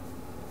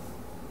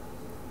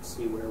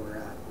see where we're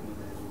at. You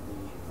guys will be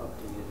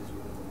updated as we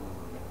go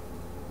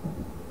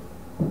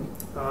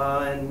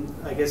along. And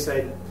I guess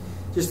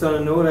just on a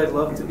note, I'd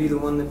love to be the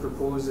one that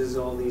proposes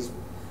all the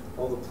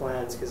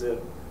plans, because I'm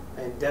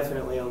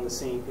definitely on the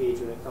same page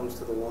when it comes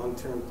to the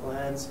long-term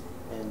plans,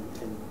 and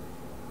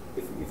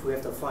if we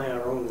have to find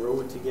our own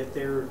road to get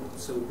there,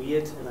 so be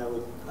it. And I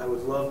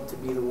would love to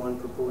be the one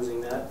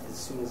proposing that as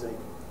soon as I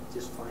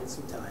just find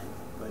some time.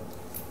 But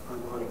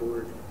I'm on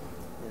board,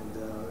 and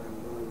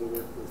I'm willing to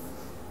work with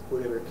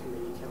whatever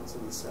committee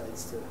council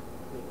decides to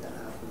make that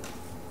happen.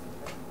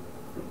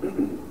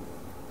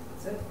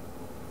 That's it?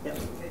 Yep.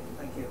 Okay,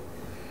 thank you.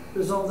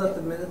 Resolved that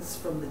the minutes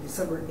from the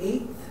December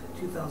 8th,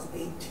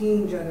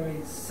 2018,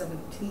 January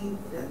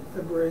 17th, and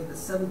February the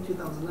 7th,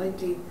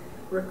 2019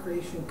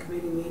 Recreation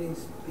Committee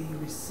meetings be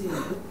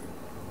received.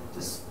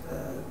 Just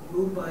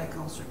moved by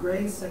Councillor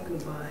Gray,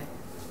 seconded by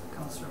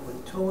Councillor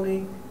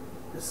Wintoniw.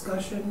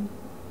 Discussion.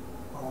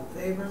 All in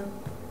favor?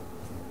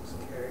 It's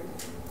carried.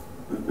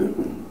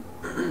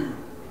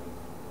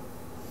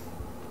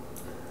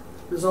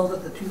 Resolved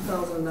that the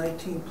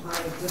 2019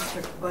 planning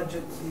district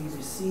budget be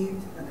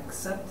received and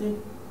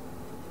accepted.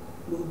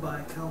 Moved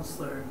by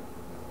Councillor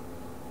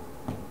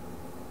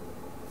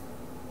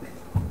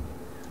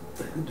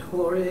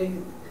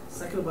Delaurier,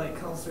 seconded by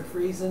Councillor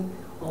Friesen.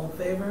 All in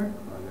favor?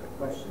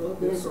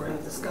 Oh, sorry,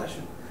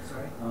 discussion.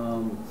 Sorry.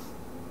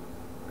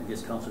 I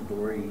guess Councillor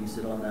Delaurier, you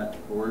sit on that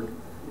board.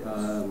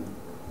 Yes.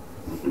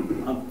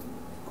 I'm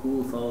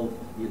cool with all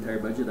the entire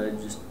budget. I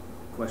just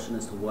question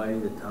as to why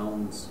the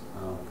town's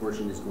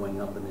portion is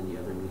going up and then the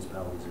other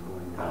municipalities are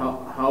going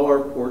down. How our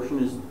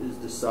portion is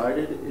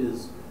decided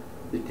is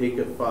they take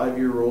a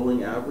 5-year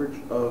rolling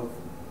average of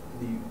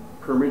the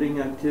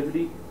permitting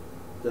activity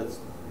that's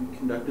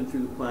conducted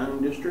through the planning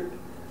district.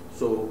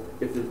 So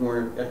if there's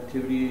more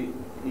activity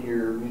in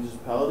your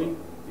municipality,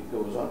 it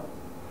goes up.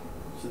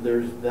 So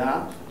there's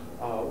that.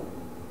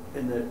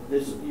 And that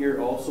this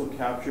year also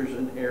captures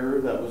an error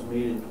that was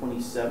made in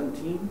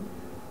 2017,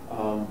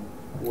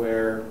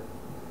 where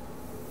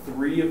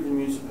 3 of the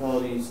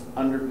municipalities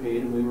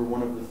underpaid, and we were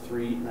one of the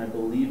 3, and I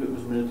believe it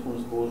was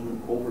Manitoba's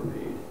Bowsman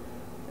overpaid.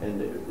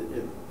 And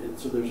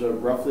so there's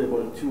roughly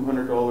about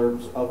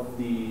 $200 of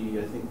the,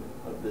 I think,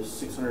 of the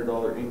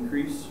 $600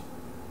 increase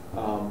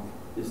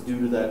is due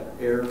to that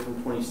error from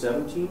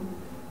 2017.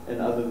 And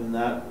other than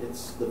that,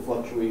 it's the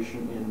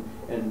fluctuation in,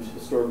 and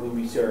historically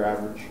we see our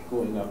average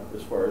going up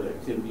as far as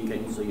activity.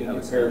 Okay, so you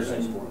have comparison. a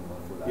standardized formula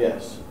for that.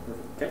 Yes.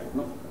 Okay.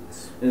 No.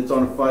 And it's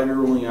on a 5-year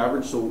rolling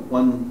average, so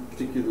one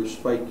particular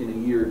spike in a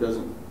year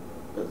doesn't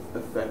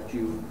affect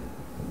you.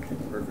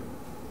 Perfect.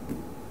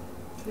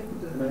 Okay,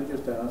 Can I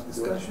just ask?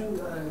 discussion,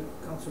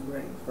 Councillor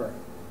Gray. Sorry.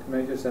 Can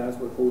I just ask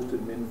what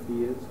hosted min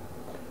fee is?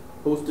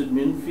 Hosted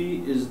min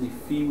fee is the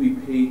fee we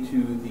pay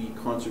to the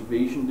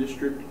conservation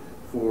district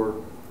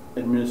for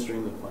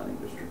administering the planning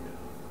district.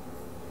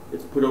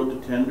 It's put out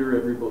to tender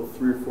every about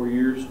 3 or 4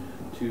 years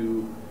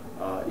to,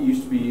 it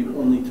used to be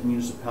only to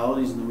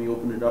municipalities, and then we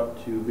opened it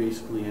up to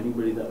basically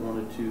anybody that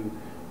wanted to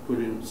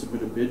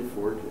submit a bid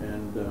for it,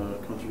 and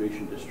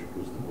conservation district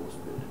was the lowest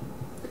bid.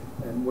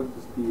 And what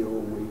does DO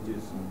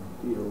wages and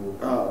DO,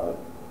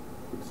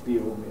 what's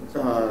DO means?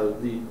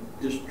 The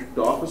district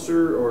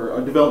officer, or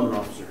a development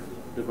officer,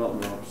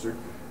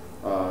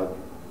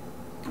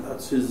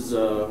 that's his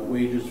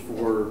wages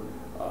for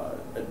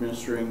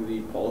administering the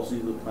policy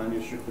of the planning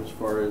district as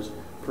far as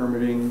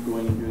permitting,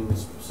 going and doing the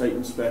site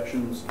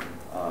inspections,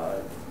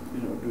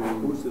 doing.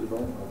 Who's the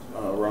development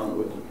officer? Ron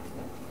Wickie.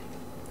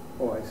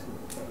 Oh, I see.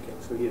 Okay,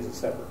 so he has a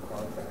separate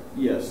contract.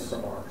 Yes.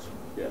 From ours.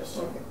 Yes.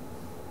 Okay.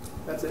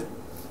 That's it.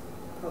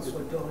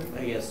 Councillor Dillon.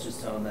 I guess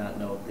just on that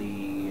note,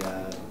 the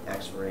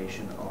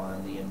expiration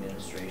on the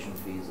administration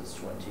fees is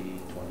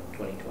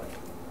 2020.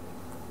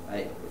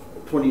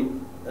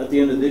 At the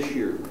end of this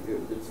year,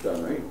 it's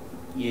done, right?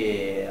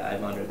 Yeah,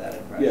 I'm under that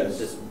impression. Yes.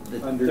 Just the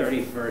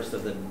 31st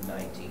of the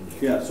 19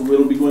 year. Yeah, so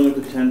it'll be going up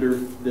to tender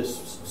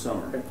this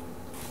summer. Okay.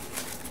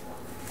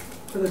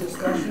 Further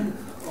discussion?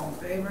 All in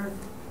favor?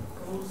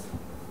 Opposed?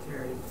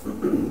 Carried.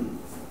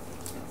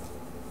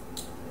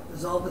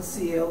 Resolved that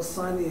CAO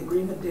sign the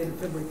agreement dated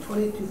February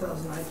 20,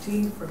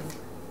 2019 for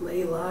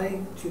Ley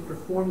Line to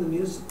perform the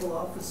municipal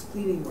office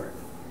cleaning work.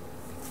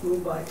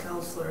 Moved by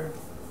Councillor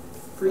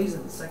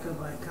Friesen, seconded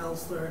by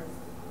Councillor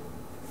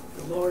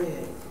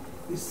Delaurier.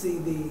 You see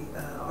the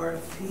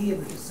RFP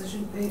and the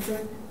decision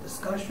paper.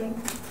 Discussion.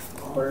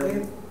 All in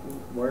favor?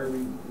 Why are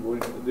we?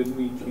 Didn't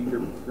we change our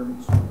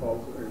procurement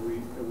policy? Are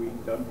we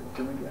done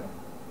procurement yet?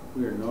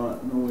 We are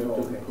not. No, we have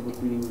to have a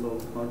public meeting with all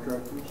the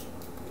contractors.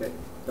 Okay,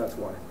 that's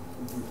why.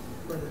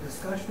 Further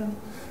discussion?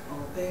 All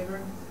in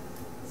favor?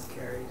 It's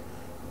carried.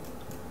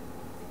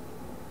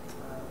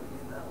 We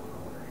did that one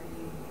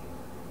already.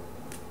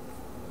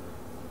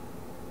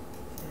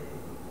 Okay.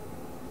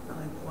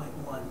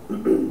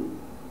 9.1.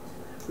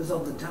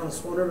 Resolved the town of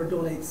Swan River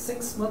donates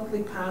 6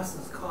 monthly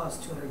passes,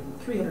 cost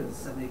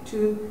 $372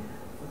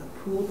 for the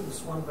Poole to the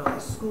Swan Valley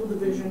School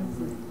Division.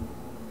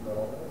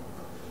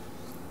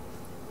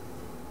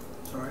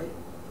 Sorry?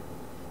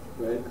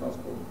 Go ahead,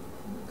 Councillor.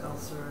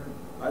 Councillor.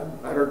 At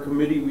our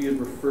committee, we had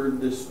referred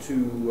this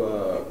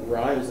to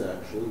Rise,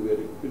 actually. We had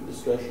a good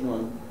discussion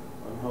on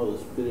how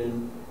this fit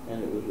in,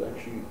 and it was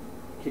actually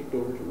kicked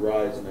over to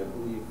Rise, and I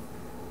believe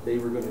they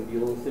were going to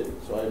deal with it,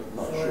 so I'm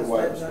not sure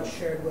why it's not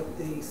shared with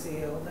the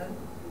CEO then?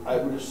 I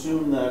would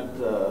assume that...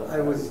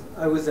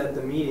 I was at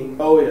the meeting.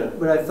 Oh, yeah.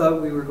 But I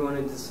thought we were going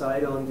to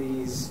decide on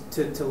these,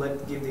 to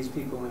give these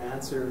people an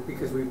answer,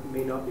 because we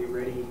may not be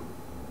ready.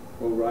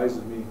 Well, Rise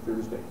is meeting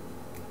Thursday.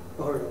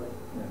 Oh, really?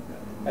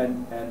 Yeah.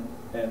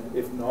 And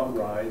if not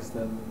Rise,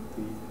 then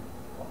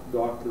the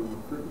doctor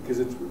recruitment, because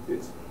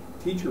it's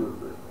teacher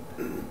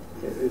recruitment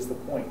is the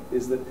point,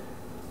 is that,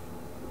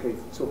 okay,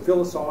 so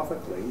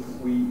philosophically,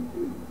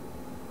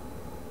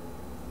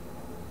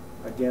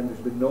 again, there's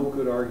been no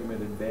good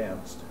argument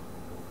advanced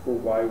for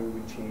why we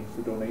would change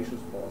the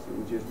donations policy,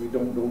 which is we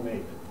don't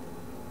donate.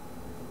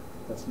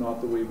 That's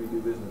not the way we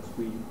do business.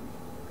 We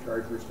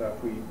charge for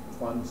stuff, we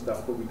fund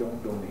stuff, but we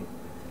don't donate.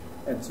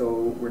 And so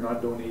we're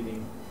not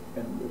donating,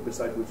 and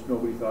besides which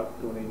nobody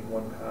thought donating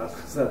one pass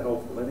was that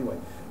helpful anyway.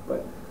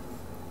 But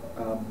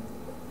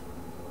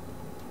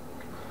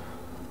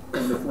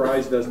and if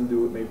Rise doesn't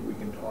do it, maybe we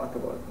can talk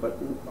about it. But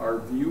our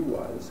view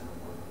was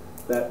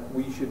that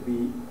we should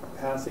be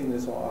passing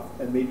this off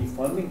and maybe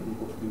funding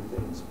people to do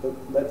things, but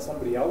let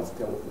somebody else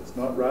deal with this,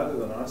 not rather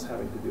than us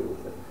having to deal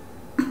with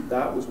it.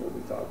 That was what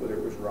we thought, whether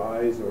it was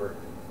Rise or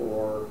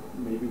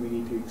maybe we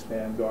need to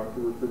expand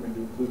doctor recruitment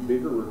to include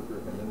bigger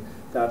recruitment, and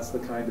that's the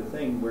kind of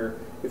thing where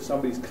if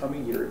somebody's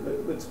coming here,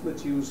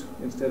 let's use,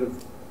 instead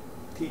of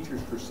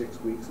teachers for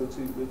 6 weeks, let's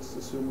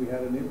assume we had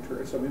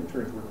some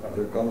interns were coming.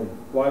 They're coming.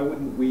 Why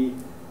wouldn't we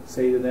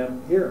say to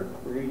them, here,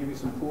 we're going to give you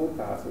some pool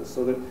passes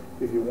so that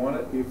if you want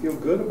it, you feel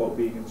good about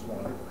being in Swan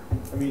River.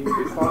 I mean,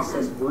 it costs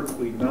us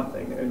virtually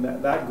nothing, and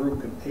that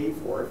group can pay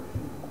for it.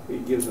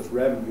 It gives us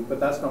revenue, but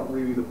that's not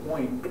really the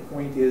point. The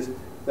point is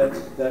that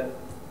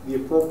the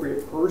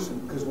appropriate person,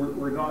 because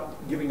we're not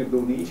giving a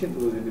donation to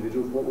those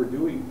individuals, what we're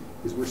doing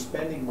is we're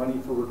spending money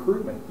for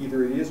recruitment.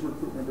 Either it is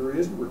recruitment or it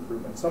isn't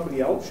recruitment.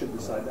 Somebody else should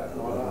decide that,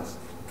 not us.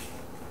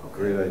 Okay.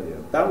 Great idea.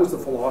 That was the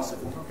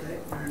philosophy. Okay,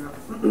 fair enough.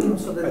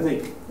 So then I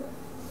think.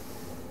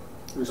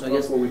 So I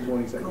guess what we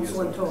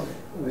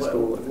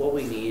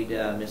need,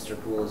 Mr.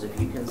 Poole, is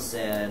if you can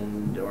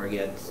send or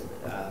get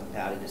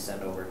Patty to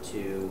send over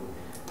to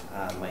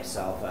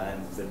myself,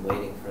 I've been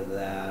waiting for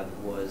that,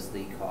 was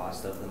the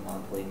cost of the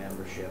monthly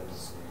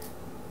memberships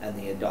and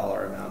the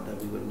dollar amount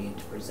that we would need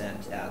to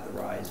present at the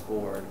Rise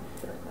board,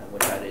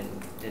 which I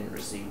didn't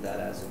receive that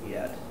as of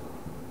yet.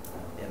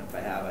 And if I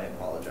have, I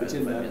apologize. It's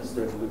in that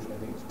resolution, I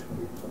think it's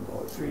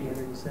 $200.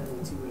 $372, I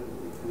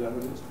believe. Is that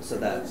what it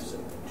is?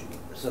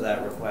 So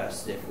that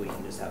request, if we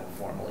can just have it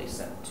formally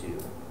sent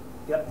to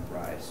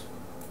Rise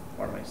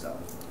or myself,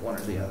 one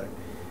or the other.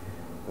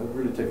 I'd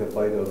really take a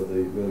bite out of the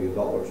 $1 million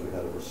we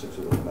had over 6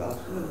 of those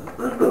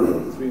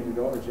passes.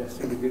 $300, yes.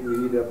 We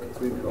need up to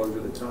 $300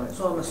 at a time.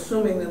 So I'm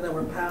assuming then that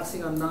we're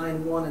passing on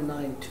 9.1 and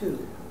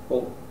 9.2.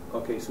 Well,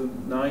 okay, so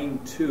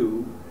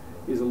 9.2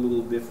 is a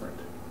little different.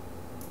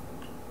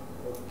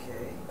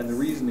 Okay. And the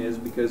reason is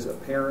because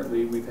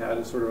apparently we've had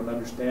a sort of an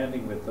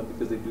understanding with them,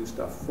 because they do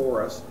stuff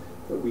for us,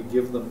 that we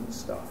give them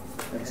stuff.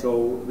 And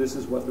so this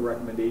is what the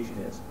recommendation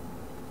is.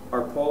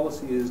 Our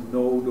policy is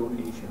no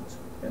donations.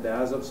 And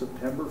as of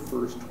September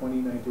 1st,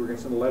 2019, we're going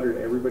to send a letter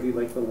to everybody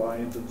like the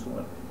Lions and so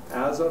on.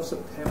 As of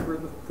September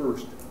the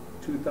 1st,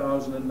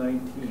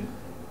 2019,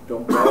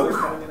 don't bother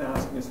coming and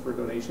asking us for a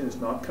donation. It's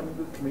not coming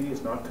to the committee.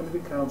 It's not coming to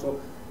council.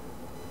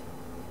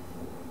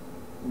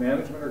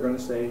 Management are going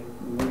to say,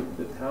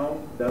 the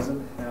town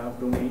doesn't have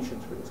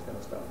donations for this kind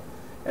of stuff.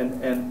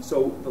 And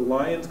so the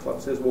Lions Club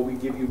says, well, we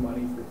give you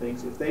money for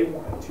things. If they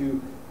want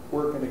to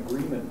work an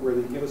agreement where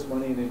they give us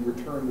money and in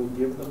return we'll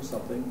give them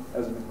something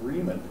as an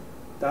agreement,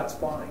 that's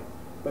fine.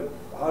 But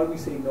how do we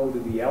say no to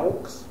the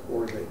Elks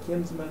or the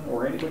Kinsmen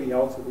or anybody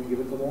else if we give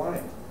it to the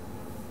Lions?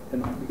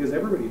 And because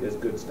everybody does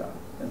good stuff.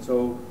 And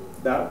so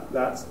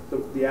that's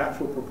the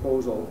actual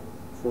proposal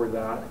for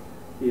that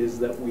is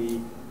that we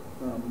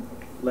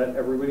let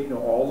everybody know,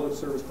 all the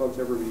service clubs,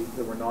 everybody,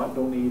 that we're not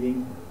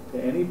donating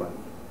to anybody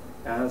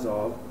as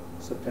of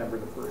September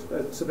the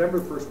 1st. September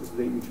the 1st was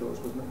the date we chose,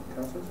 wasn't it,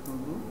 councillors?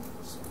 Mm-hmm.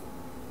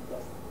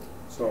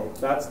 So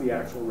that's the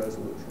actual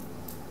resolution.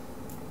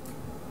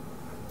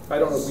 I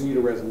don't know if we need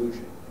a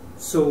resolution.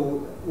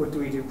 So what do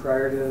we do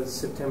prior to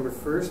September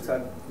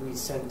 1st? We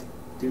sent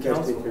to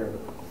council. Take care of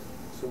it.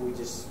 So we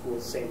just will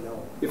say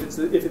no.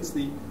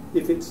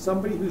 If it's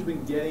somebody who's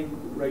been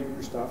getting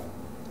regular stuff,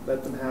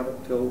 let them have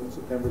it till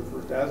September the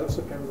 1st. As of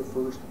September the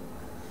 1st.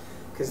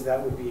 Because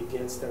that would be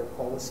against our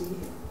policy.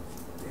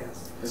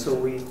 Yes. So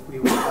we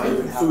would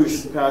have so we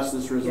should pass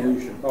this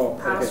resolution. Yeah. Oh,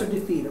 pass okay. or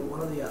defeat it,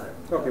 one or the other.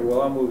 Okay,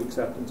 well, I'll move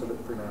acceptance of it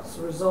for now.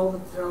 So resolve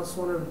that the town of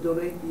Swan River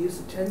donate the use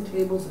of 10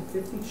 tables and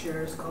 50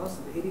 chairs, cost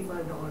of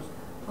 $85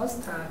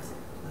 plus tax to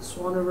the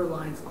Swan River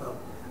Lions Club.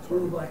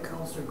 Moved by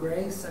Councillor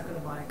Gray,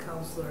 seconded by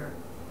Councillor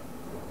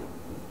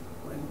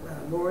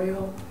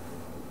Moriaux.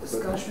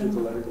 Discussion. Did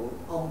the letter go?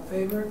 All in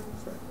favor?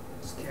 Sorry.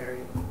 It's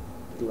carried.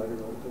 Did the letter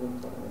go to them?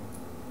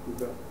 We've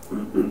got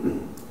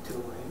to the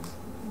Lions.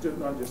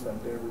 not just them,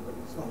 to everybody.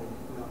 So.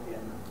 Oh, not yet.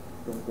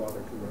 don't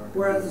bother to run.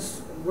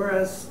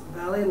 Whereas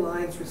Valley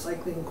Lines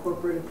Recycling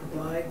Incorporated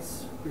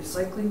provides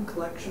recycling,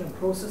 collection, and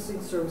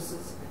processing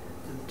services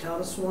to the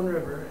town of Swan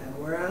River, and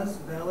whereas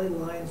Valley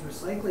Lines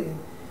Recycling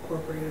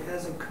Incorporated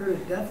has incurred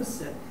a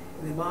deficit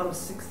in the amount of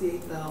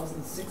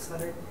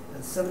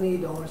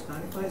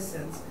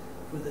 $68,678.95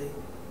 for the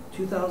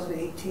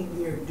 2018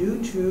 year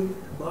due to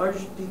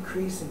large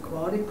decrease in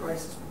commodity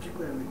prices,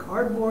 particularly in the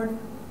cardboard,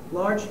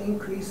 large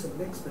increase of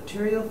mixed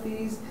material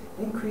fees,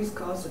 increased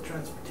cost of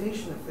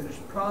transportation of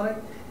finished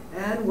product,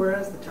 and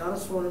whereas the town of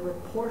Swan River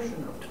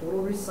portion of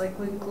total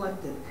recycling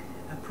collected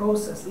and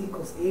processed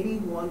equals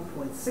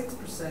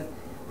 81.6%,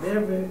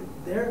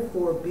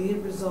 therefore be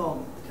it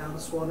resolved that the town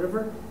of Swan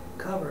River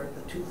cover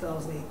the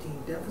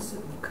 2018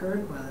 deficit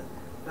incurred by the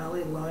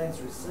Valley Lines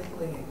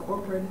Recycling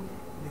Incorporated in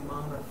the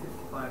amount of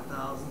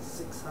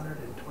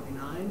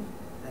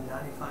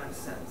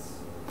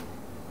 $55,629.95.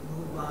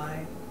 Moved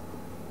by.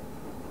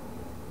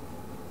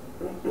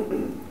 Do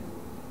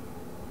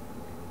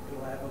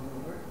I have a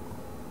mover?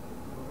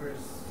 Mover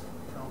is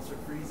Councillor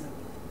Friesen.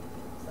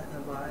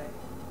 Second by.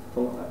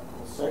 Well,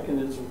 I'll second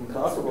it so we can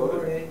talk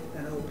about it.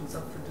 And it opens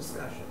up for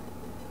discussion.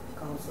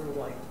 Councillor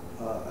Whyte.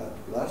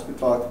 Last we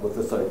talked about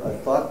this, I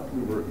thought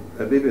we were,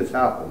 and maybe it's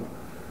happened,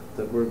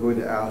 that we're going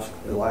to ask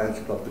the Lions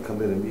Club to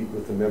come in and meet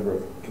with a member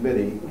of the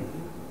committee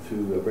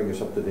to bring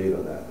us up to date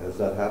on that. Has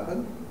that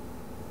happened?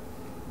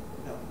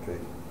 No. Okay.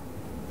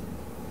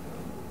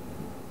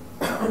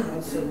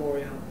 Councillor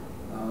Moriaux.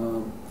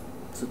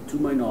 So to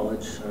my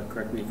knowledge,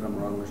 correct me if I'm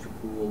wrong, Mr.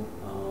 Poole,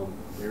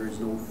 there is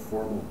no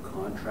formal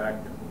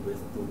contract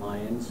with the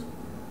Lions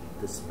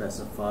to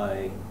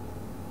specify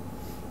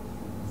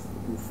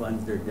who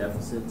funds their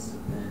deficits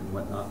and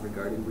whatnot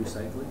regarding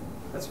recycling.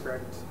 That's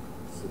correct.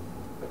 So,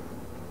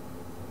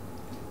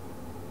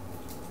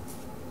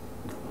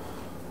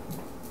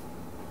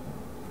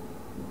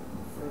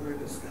 Further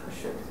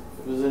discussion.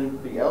 If there's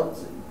anybody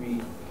else, it'd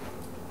be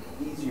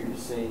easier to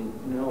say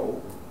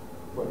no,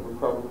 but we're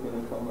probably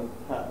going to come with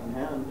hat in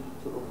hand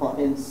to the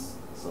Lions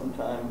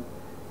sometime,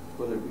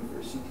 whether it be for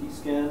a CT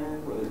scanner,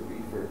 whether it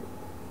be for.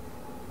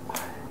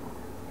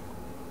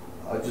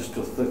 I just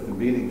think the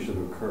meeting should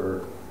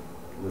occur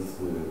with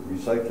the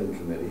recycling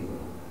committee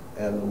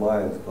and the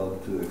Lions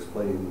Club to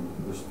explain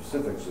the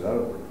specifics. I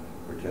don't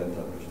pretend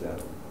to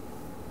understand.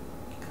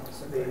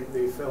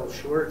 They fell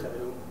short. I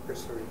don't.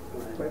 Sorry.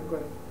 Go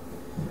ahead.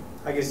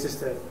 I guess just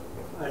to,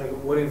 I don't know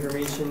what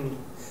information.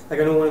 Like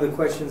I know one of the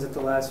questions at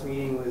the last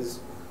meeting was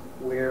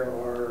where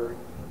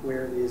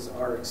is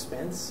our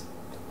expense,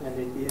 and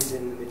it is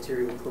in the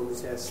material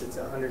process. It's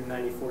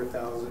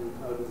 194,000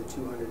 out of the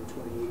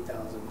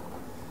 228,000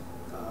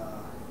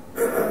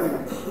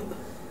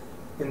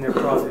 in their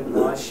profit and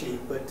loss sheet.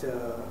 But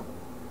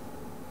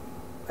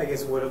I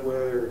guess what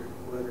other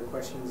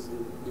questions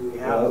do we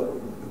have?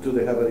 Do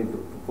they have any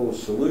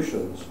proposed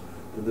solutions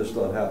to this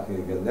not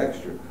happening again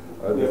next year?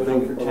 Are We there have an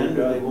things?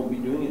 pretender they won't be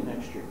doing it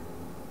next year.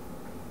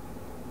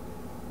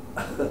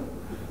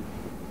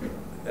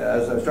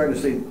 As I was trying to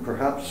say,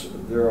 perhaps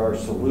there are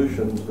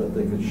solutions that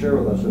they could share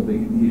with us and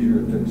make it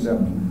easier to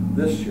accept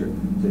this year.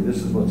 Say,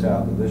 this is what's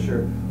happened this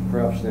year.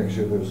 Perhaps next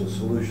year there's a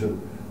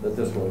solution that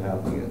this won't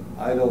happen again.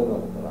 I don't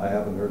know, but I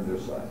haven't heard their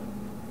side.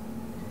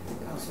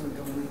 Councillor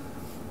Guldie.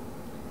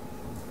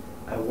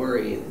 I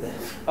worry that,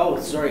 oh,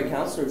 sorry,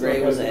 Councillor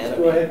Gray was ahead of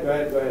me. Go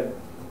ahead.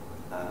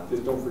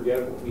 Just don't forget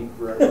about me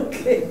forever.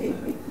 Okay.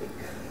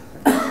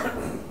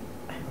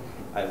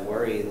 I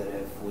worry that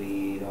if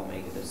we don't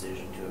make a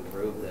decision to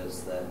approve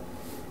this, that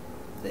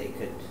they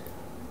could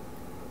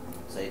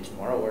say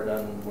tomorrow we're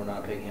done, we're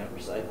not picking up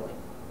recycling.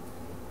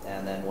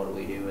 And then what do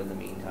we do in the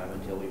meantime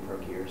until we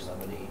procure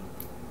somebody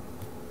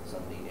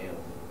new?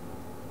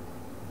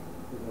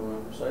 We don't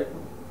have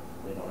recycling.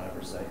 We don't have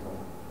recycling.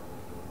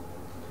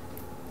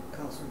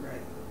 Councillor Gray.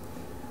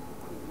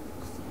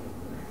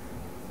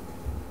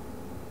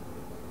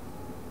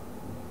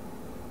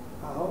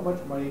 How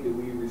much money do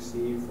we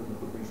receive from the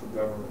provincial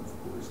government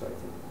for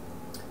recycling?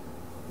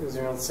 It was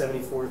around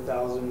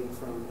 74,000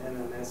 from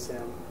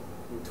MMSM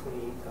and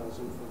 28,000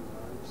 from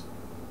ours.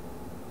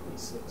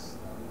 26.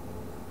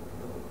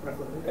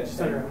 Roughly,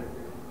 just under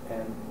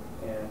 100.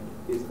 And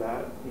is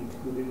that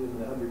included in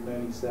the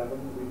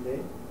 197 we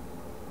pay?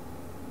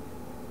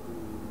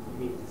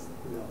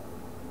 No.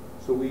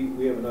 So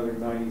we have another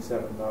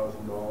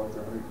 $97,000 or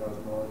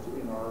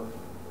 $100,000 in our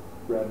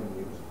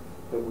revenues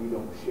that we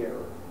don't share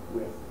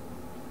with.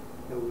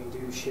 No, we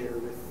do share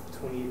with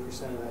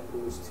 28% of that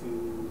goes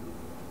to,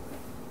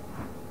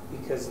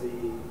 because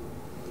the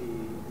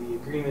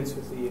agreements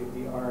with the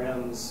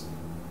RMs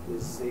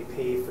is they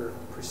pay for a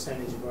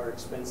percentage of our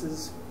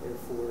expenses,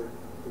 therefore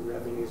the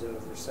revenues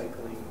of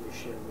recycling is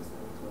shared with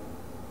them as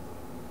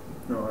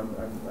well. No,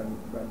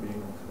 I'm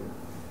being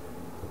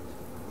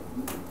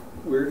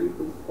unclear.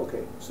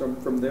 Okay, so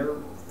from their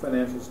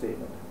financial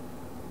statement,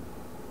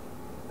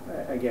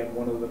 again,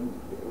 one of them,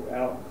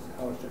 Alex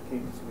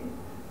came to me.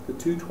 The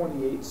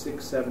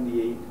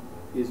 228,678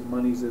 is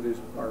monies that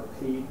are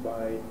paid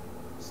by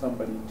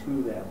somebody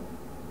to them.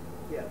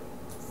 Yeah.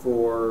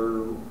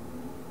 For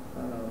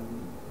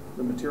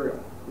the material.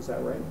 Is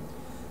that right?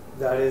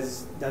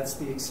 That's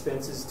the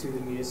expenses to the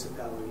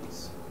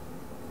municipalities.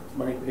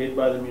 Money paid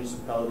by the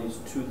municipalities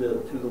to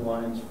the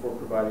lines for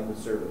providing the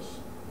service.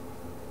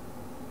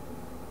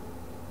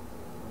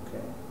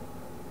 Okay.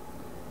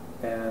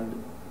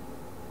 And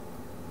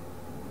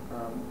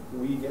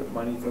we get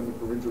money from the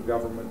provincial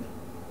government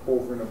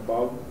over and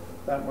above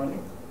that money?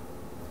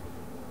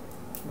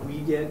 We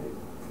get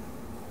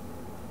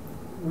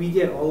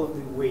all of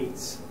the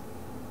weights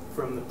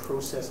from the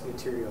processed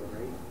material,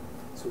 right?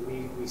 So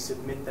we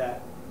submit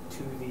that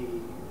to the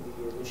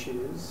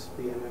initiatives,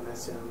 the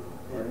MMSM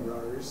and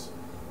RARS,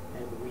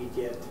 and we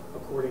get,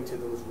 according to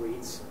those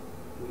weights,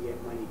 we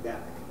get money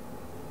back.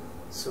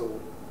 So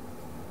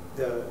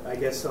I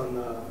guess on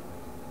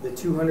the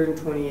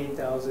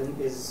 228,000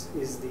 is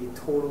the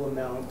total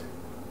amount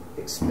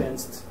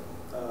expensed,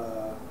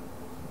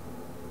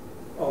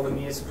 all the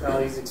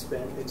municipalities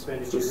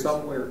expenditures. So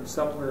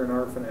somewhere in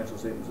our financial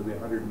statements will be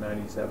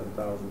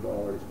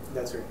 $197,000.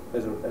 That's right.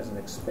 As an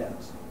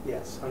expense.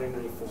 Yes,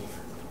 194.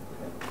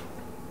 Okay.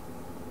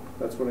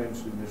 That's what I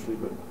understood initially,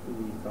 but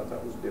we thought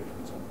that was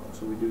different somehow.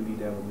 So we do need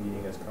to have a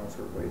meeting, as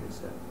Councillor Whyte has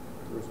said.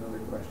 There was another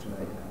question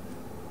I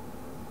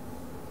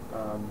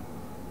had.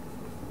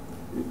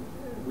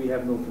 We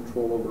have no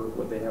control over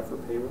what they have for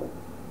payroll?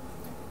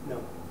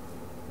 No.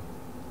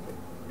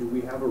 Do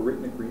we have a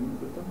written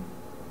agreement with them?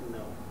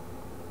 No.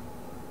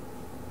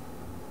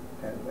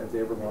 And have they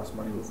ever lost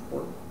money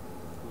before?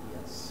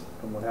 Yes.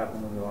 And what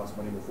happened when they lost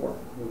money before?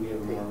 We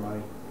have more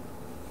money.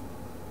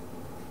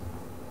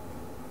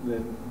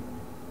 Then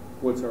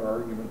what's our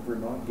argument for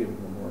not giving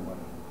them more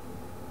money?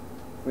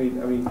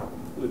 I mean,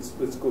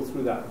 let's go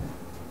through that.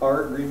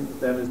 Our agreement with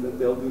them is that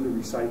they'll do the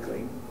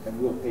recycling and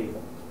we'll pay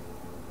them,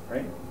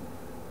 right?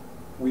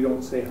 We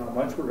don't say how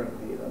much we're going to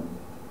pay them,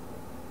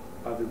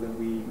 other than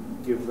we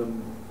give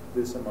them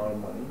this amount of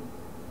money.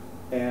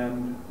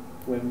 And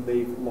when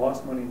they've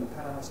lost money in the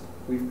past,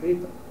 we've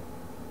paid them.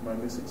 Am I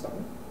missing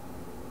something?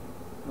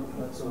 No,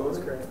 that's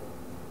correct.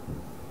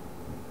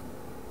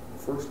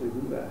 Firstly,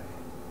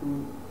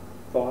 who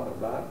thought of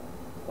that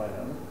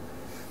plan?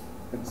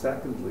 And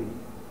secondly,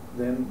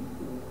 then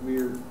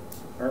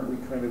aren't we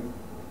kind of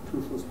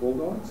toothless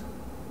bulldogs?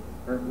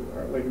 Aren't we,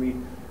 like,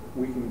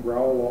 we can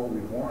growl all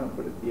we want,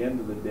 but at the end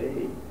of the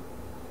day,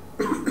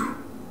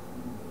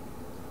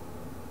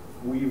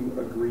 we've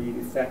agreed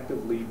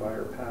effectively by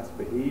our past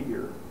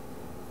behavior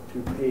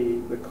to pay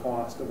the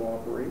cost of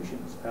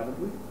operations, haven't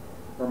we?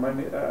 Or am I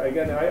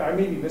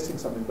may be missing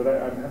something, but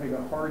I'm having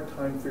a hard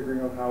time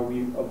figuring out how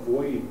we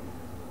avoid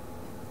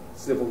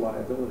civil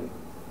liability.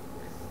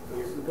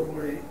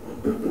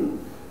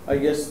 I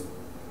guess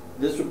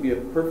this would be a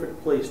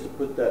perfect place to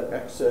put that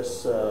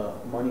excess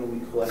money we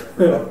collect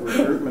for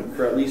recruitment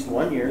for at least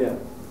 1 year. Yeah.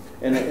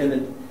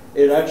 And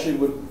it actually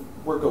would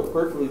work out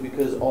perfectly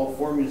because all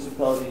 4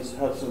 municipalities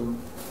have some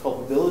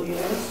culpability in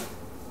this.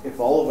 If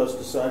all of us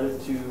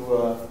decided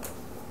to,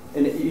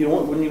 and it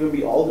wouldn't even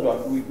be all the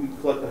doctors. We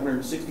collect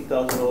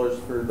 $160,000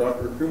 for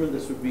doctor recruitment.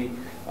 This would be,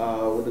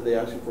 what are they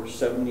asking for?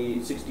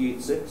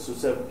 $68,600, so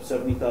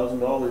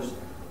 $70,000.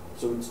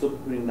 So we'd still be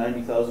putting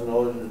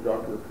 $90,000 into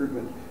doctor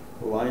recruitment.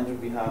 The Lions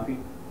would be happy.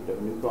 We'd have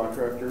a new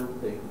contractor.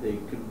 They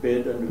could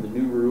bid under the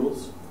new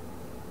rules.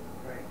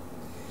 Right.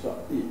 So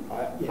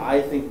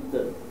I think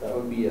that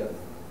would be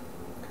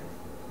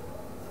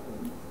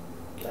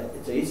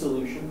it's a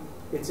solution.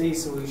 It's a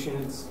solution.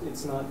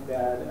 It's not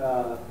bad.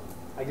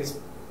 I guess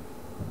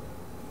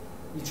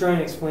you try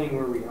and explain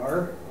where we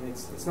are, and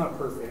it's not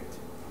perfect,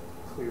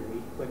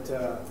 clearly, but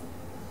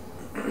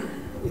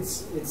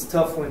it's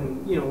tough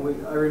when,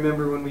 I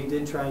remember when we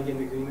did try and get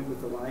an agreement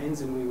with the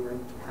Lions and we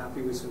weren't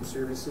happy with some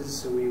services,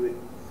 so we would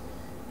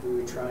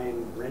try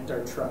and rent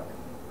our truck,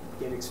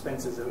 get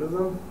expenses out of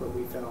them, but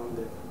we found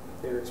that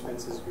their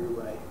expenses grew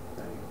by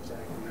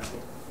exactly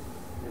nothing,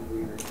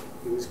 and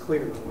it was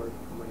clear the more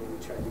money we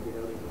tried to get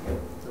out of them,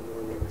 the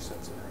more we were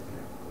subsidizing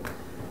it.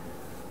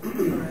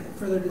 All right,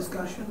 further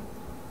discussion?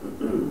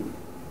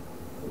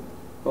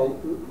 Well,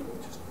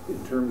 just in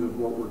terms of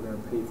what we're going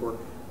to pay for,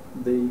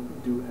 they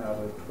do have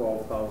a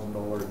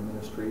 $12,000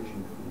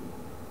 administration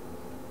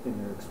fee in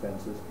their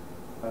expenses.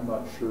 I'm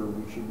not sure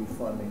we should be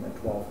funding a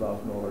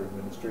 $12,000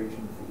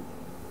 administration fee.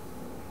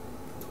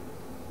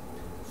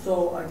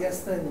 So I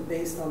guess then,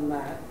 based on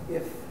that,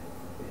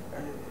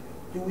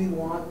 do we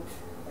want,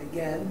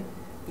 again,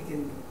 we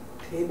can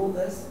table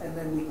this and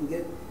then we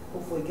can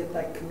hopefully get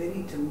that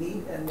committee to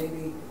meet and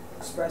maybe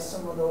express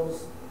some of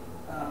those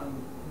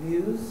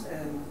views,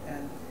 and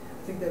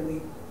I think that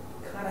we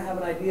kind of have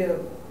an idea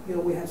of,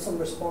 we have some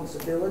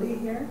responsibility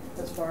here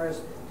as far as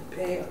to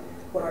pay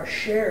what our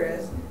share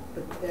is,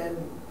 but then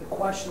the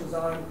questions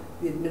on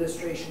the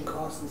administration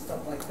costs and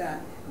stuff like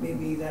that,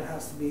 maybe that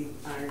has to be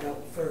ironed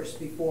out first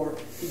before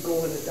we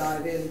go in and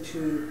dive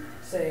into,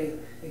 say,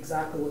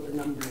 exactly what the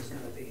number is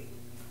going to be.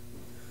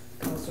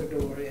 Councillor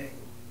Delaurier.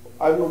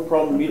 I have no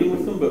problem meeting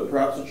with them, but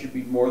perhaps it should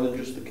be more than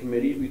just the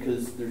committee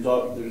because there's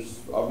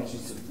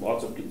obviously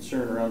lots of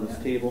concern around this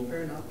table.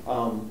 Fair enough.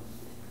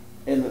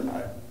 And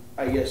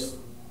I guess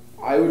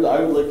I would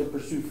like to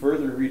pursue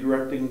further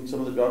redirecting some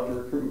of the doctor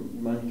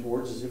recruitment money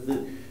towards this. If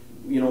the,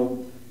 you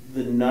know,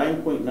 the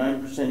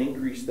 9.9%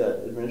 increase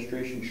that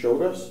administration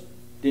showed us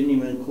didn't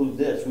even include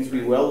this. We'd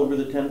be well over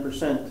the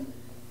 10%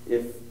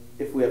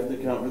 if we have to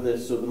account for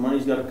this. So the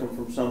money's got to come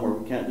from somewhere.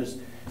 We can't just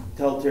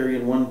tell Terry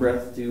in one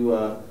breath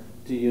to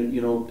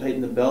you know,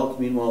 tighten the belt.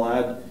 Meanwhile,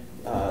 add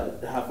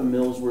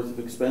 $500,000 worth of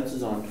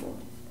expenses onto them.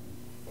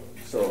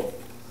 So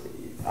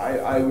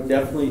I would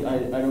definitely.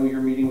 I know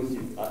you're meeting with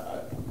you.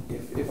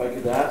 If I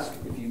could ask,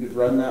 if you could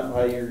run that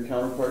by your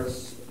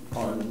counterparts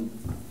on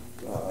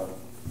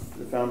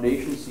the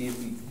foundation, see if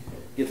you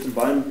get some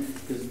buy-in,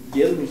 because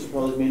the other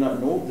municipalities may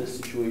not know of this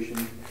situation,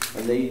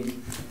 and they,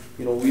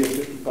 you know, we have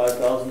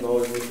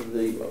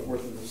 $55,000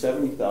 worth of the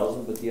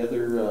 70,000, but the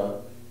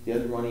other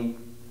money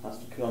has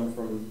to come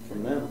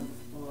from them.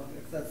 Well,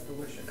 if that's the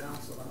wish of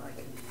council, then I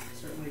can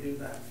certainly do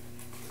that.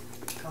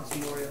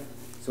 Councillor Moriaux.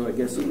 So I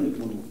guess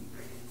when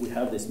we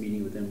have this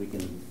meeting with them, we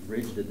can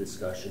bridge the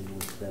discussion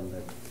with them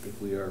that if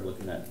we are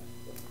looking at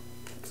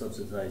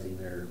subsidizing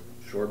their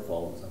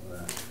shortfall and stuff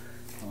like that,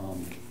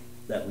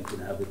 that we can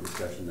have the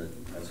discussion that,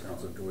 as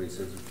Councillor Delaurier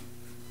says,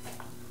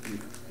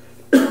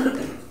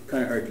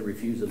 kind of hard to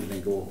refuse them and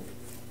then go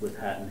with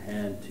hat in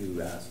hand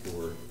to ask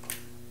for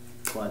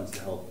funds to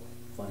help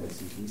fund a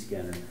CT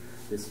scanner.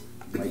 This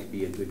might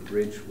be a good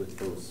bridge with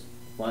those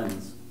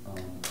funds,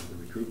 the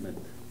recruitment,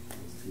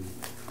 is to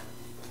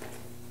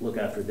look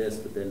after this,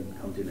 but then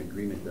come to an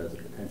agreement as a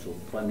potential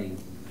funding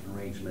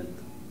arrangement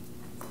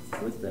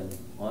with them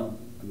on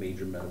a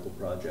major medical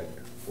project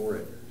for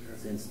it.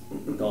 Since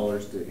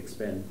dollars to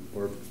expend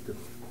or to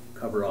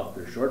cover off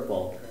their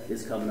shortfall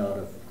is coming out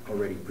of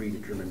already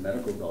predetermined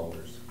medical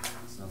dollars.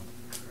 So,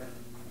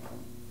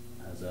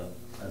 as a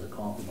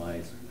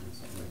compromise and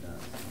something like that.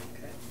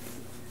 Okay.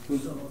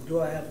 So do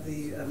I have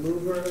the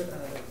mover,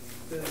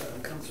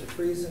 Councillor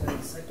Friesen, and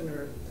the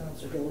seconder,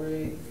 Councillor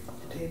Delaurier,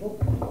 to table?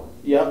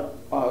 Yeah.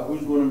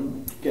 Who's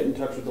going to get in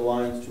touch with the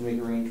Lions to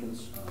make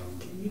arrangements?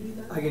 Can you do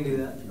that? I can do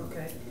that.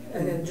 Okay.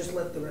 And then just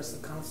let the rest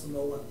of the council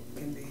know what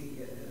can be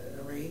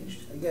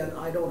arranged. Again,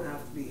 I don't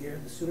have to be here.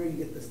 The sooner you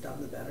get this done,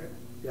 the better.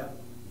 Yeah.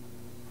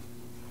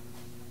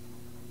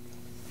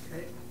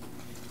 Okay.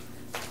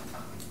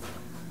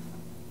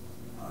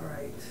 All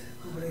right.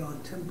 Moving on,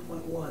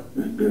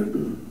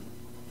 10.1.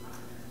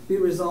 Be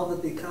resolved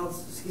that the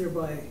accounts is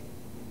hereby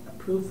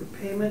approved for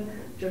payment.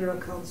 General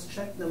accounts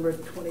check number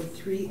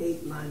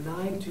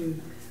 23899 to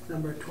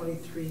number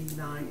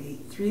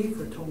 23983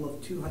 for a total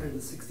of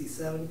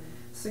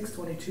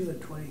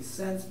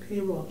 $267,622.20.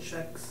 Payroll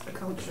checks,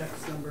 account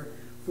checks number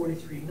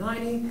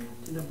 4390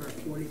 to number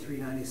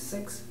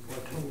 4396 for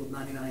a total of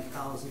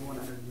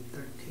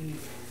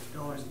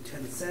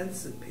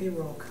 $99,113.10. And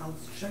payroll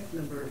accounts check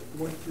number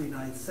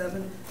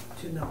 4397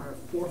 to number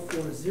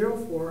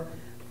 4404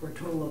 for a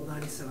total of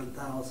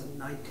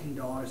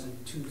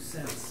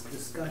 $97,019.02.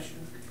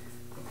 Discussion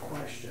or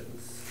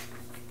questions?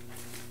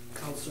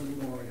 Councillor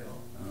Moriaux.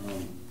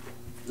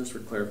 Just for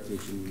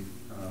clarification,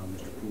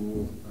 Mr.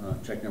 Poole,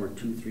 check number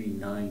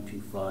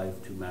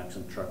 23925 to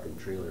Maxim Truck and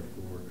Trailer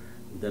for,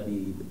 would that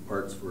be the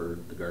parts for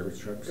the garbage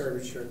trucks?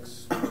 Garbage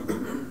trucks.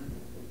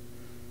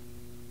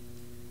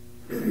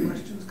 Any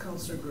questions?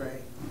 Councillor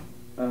Gray.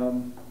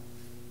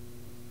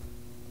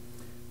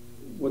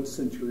 What's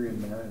Centurion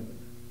Management?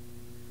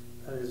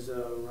 That is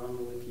Ron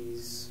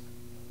Malicki's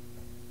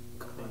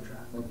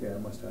contract. Okay, I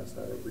must ask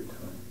that every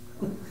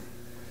time.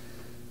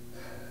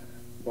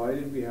 Why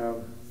did we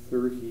have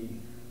 30,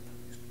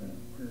 just a minute,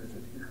 where is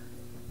it here?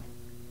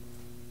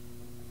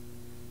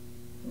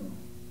 Oh,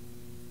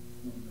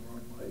 I'm in the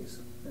wrong place,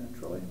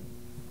 naturally.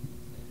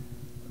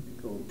 Let me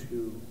go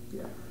to,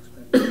 yeah,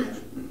 expenditures.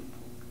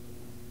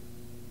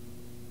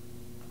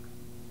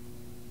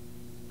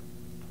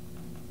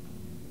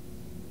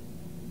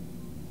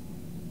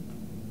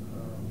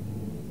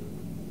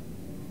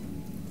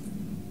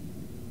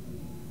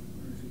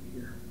 Where is it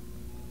here?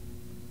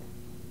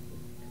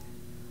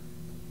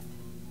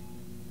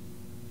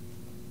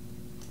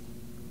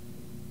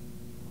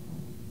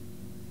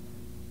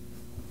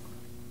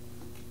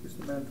 Here's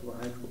the Manitoba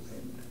hydro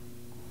payment.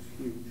 It's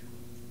huge.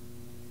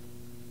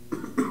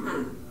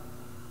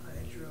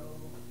 Hydro.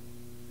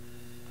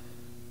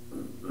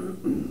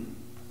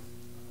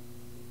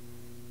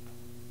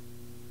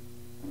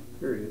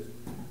 Here it is.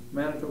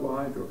 Manitoba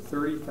Hydro,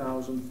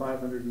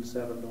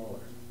 $30,507.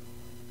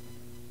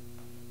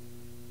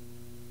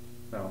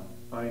 Now,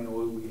 I know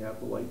we have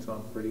the lights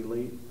on pretty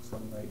late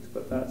some nights,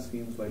 but that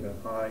seems like a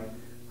high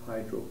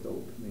hydro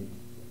bill to me.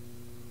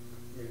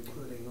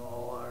 Including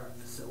all our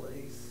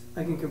facilities.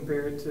 I can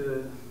compare it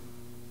to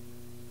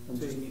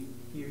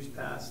years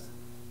past,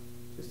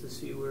 just to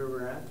see where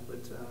we're at,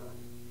 but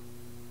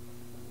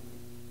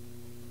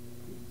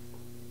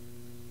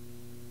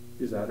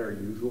is that our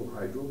usual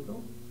hydro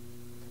bill?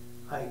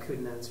 I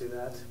couldn't answer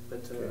that,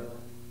 but Okay.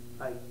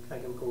 I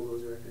can pull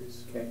those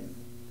records. Okay.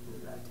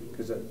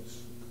 Because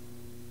that's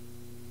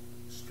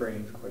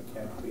strange, quite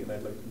candidly, and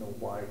I'd like to know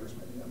why we're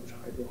spending that much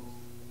hydro.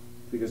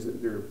 Because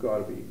there have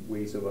got to be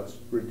ways of us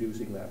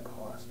reducing that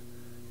cost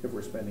if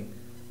we're spending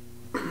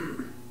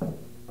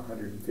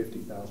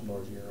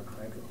 $150,000 a year on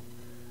hydro.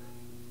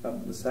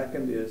 The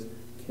second is,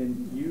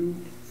 can you,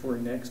 for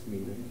next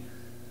meeting,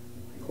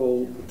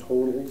 pull the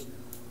totals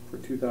for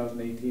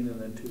 2018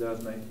 and then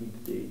 2019 to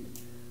date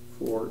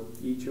for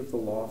each of the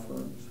law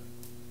firms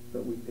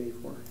that we pay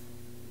for?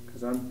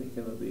 Because I'm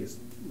thinking that this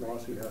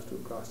lawsuit has to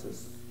have cost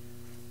us,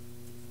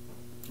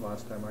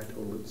 last time I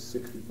totaled it,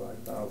 $65,000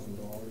 or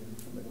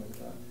something like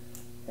that.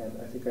 And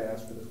I think I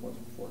asked for this once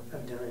before.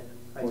 I've done it.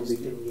 I Oh, just did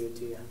you? didn't give it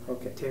to you.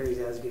 Okay. Terry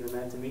has given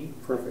that to me.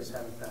 Perfect. I just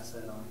haven't passed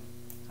that on.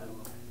 I don't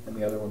know. And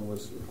the other one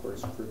was, of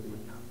course, for the,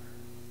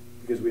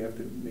 because we have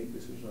to make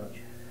decisions on it.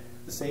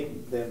 The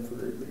same then for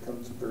the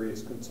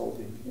various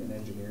consulting and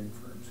engineering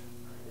firms.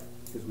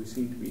 Because we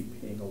seem to be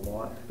paying a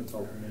lot to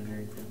consulting and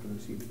engineering firms, and we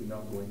seem to be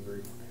not going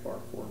very far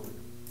forward.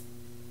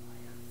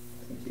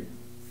 Thank you.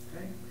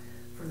 Okay,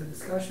 further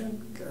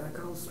discussion,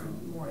 Councillor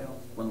Moriaux.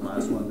 One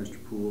last one, Mr.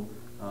 Poole.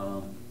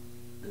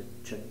 The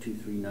check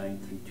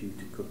 23932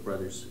 to Cook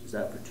Brothers, is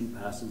that for 2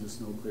 passes of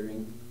snow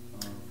clearing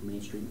from Main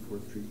Street and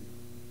 4th Street?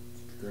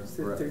 Is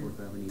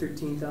it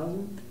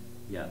 13,000?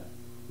 Yeah.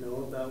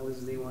 No, that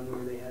was the one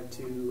where they had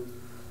to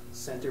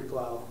center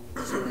plow.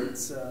 So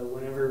it's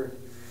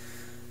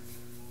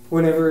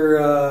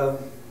whenever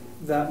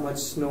that much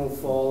snow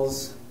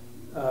falls,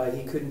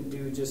 he couldn't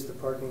do just the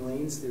parking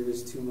lanes. There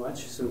was too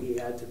much, so he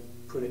had to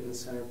put it in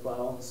center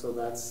plow. So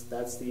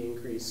that's the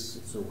increase.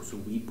 So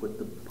we put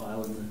the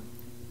pile in the,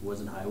 it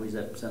wasn't highways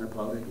that center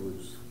plowed it, it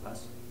was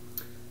us?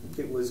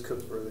 It was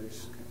Cook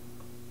Brothers.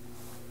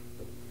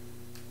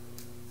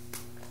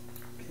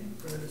 Okay,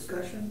 further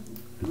discussion?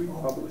 Do we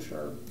publish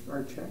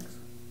our checks?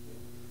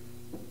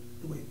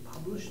 Do we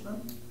publish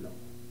them? No.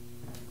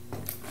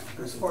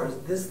 As far as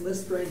this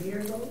list right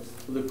here goes?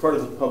 They're part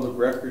of the public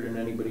record, and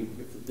anybody,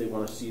 if they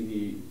want to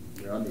see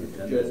they're on the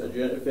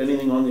agenda. if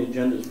anything on the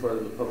agenda is part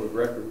of the public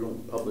record, we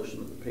don't publish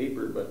them in the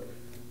paper, but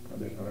Are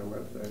they on our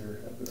website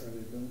or are they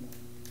done?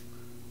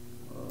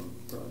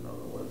 probably not on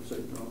the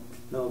website, no.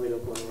 No, they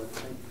don't go on the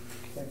website.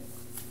 Okay.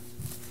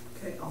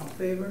 Okay, all in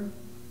favor?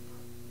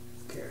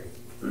 Carried.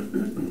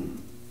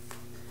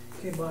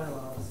 Okay,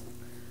 bylaws.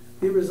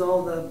 Be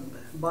resolved that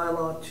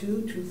Bylaw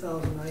 2,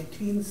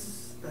 2019,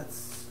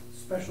 that's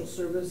Special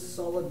Service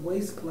Solid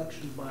Waste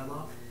Collection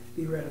Bylaw,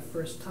 be read a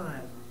first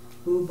time.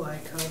 Moved by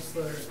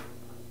Councillor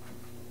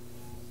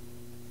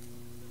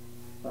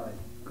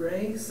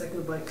Gray,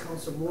 seconded by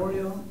Councillor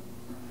Moriaux.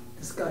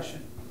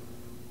 Discussion.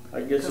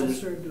 I guess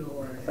Councillor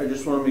Delaurier. I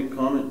just want to make a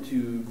comment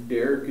to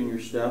Derek and your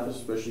staff,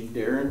 especially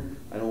Darren.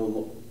 I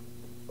know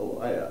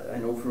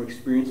from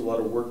experience a lot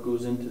of work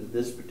goes into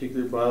this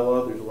particular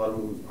bylaw. There's a lot of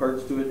moving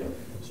parts to it.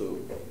 So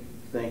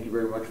thank you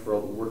very much for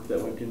all the work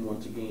that went in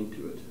once again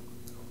to it.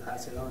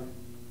 Pass it on.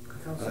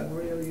 Councillor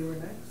Moriaux, you were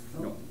next?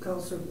 No.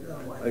 Councillor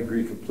Whyte. I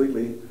agree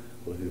completely.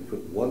 Well, if you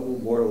put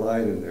one more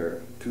line in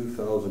there,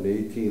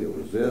 2018 it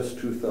was this,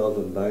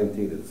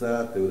 2019 it's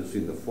that, they would have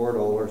seen the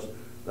 $4.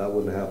 That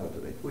wouldn't happen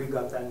today. We've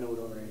got that note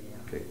already,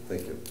 yeah. Okay,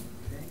 thank you.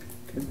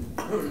 Okay.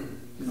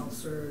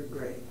 Councillor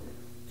Gray.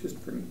 Just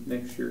for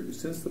next year,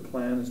 since the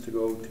plan is to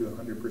go to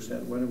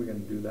 100%, when are we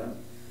going to do that?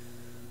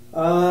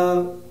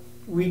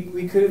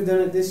 We could have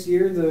done it this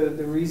year.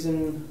 The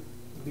reason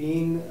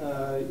being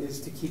is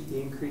to keep the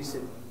increase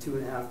at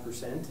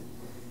 2.5%,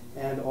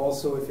 and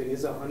also if it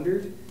is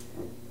 100,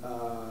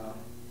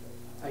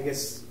 I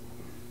guess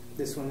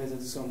this one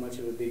isn't so much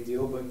of a big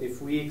deal. But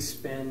if we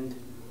expend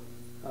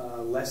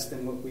less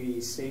than what we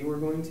say we're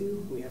going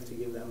to, we have to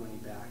give that money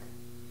back.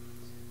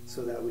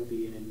 So that would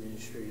be an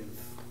administrative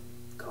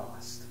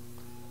cost.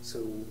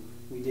 So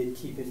we did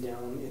keep it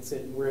down.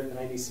 We're at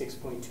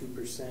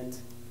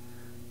 96.2%,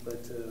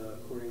 but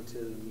according to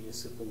the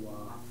municipal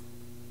law,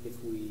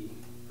 if we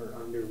are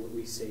under what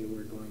we say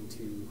we're going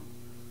to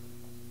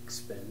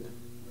expend,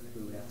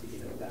 we would have to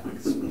give it back.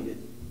 So we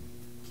did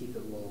keep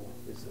it low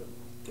is a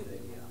good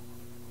idea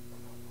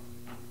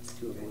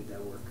to avoid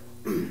that work.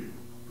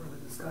 Further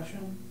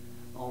discussion?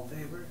 All in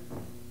favor?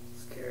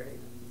 It's carried.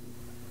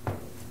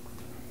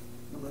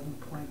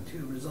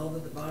 11.2, resolved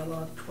that the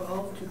bylaw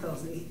 12,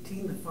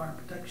 2018, the Fire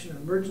Protection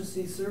and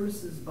Emergency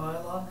Services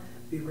bylaw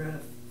be read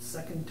a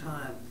second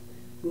time.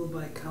 Moved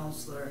by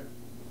Councillor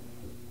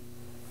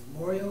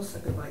Moriaux,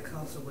 seconded by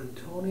Councillor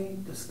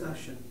Wintoniw.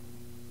 Discussion.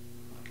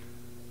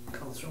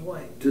 Councillor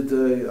Whyte. Did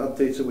the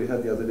updates that we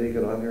had the other day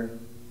get on here?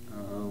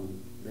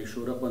 They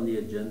showed up on the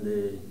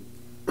agenda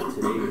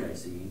today, I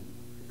see.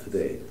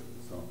 Today?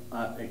 So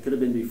it could have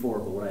been before,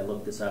 but when I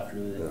looked this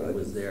afternoon, it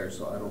was there.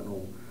 So I don't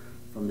know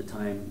from the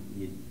time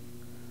you.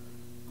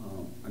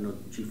 I know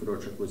Chief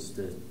Fedorchuk was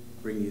to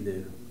bring you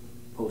the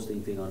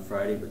posting thing on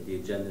Friday, but the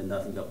agenda,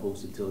 nothing got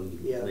posted till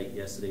late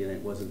yesterday, and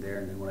it wasn't there.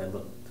 And then when I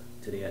looked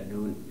today at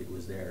noon, it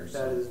was there.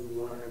 That is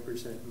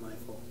 100% my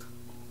fault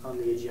on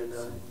the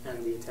agenda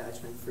and the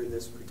attachment for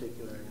this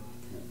particular.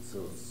 Yeah,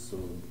 so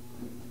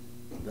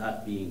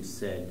that being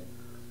said,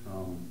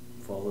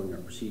 following our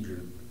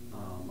procedure,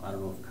 I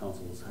don't know if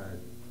council has had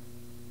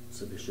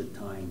sufficient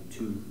time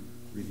to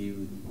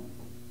review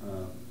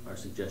our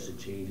suggested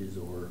changes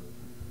or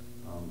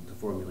to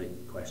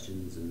formulate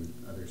questions and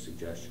other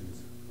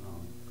suggestions.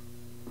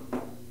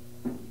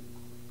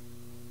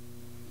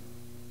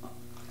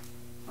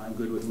 I'm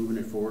good with moving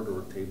it forward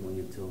or tabling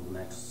it till the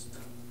next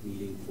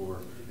meeting for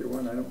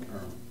One, I don't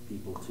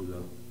people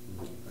to,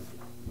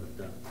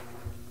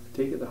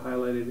 take it the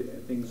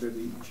highlighted things are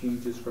the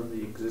changes from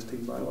the existing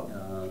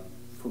bylaw?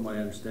 from what I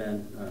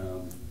understand,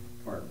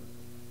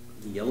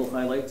 the yellow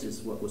highlights is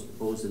what was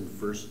proposed in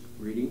first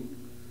reading.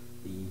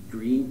 The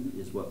green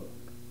is what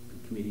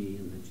the committee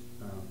and the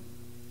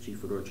Chief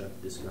Fedorchuk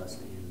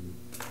discussed in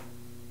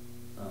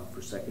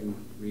for second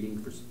reading,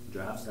 for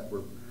drafts that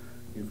were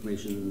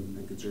information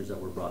and concerns that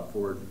were brought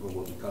forward, or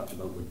what we talked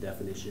about with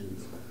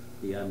definitions,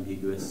 the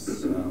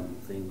ambiguous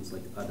things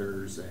like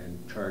others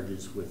and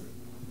charges with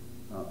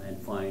and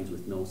fines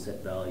with no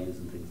set values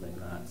and things like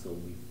that. So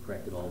we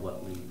corrected all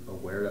what we are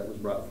aware that was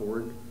brought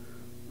forward.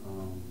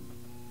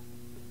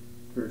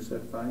 There are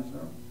set fines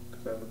now?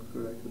 Because I looked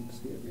through it, I couldn't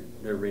see it. Yeah,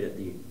 they're right at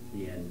the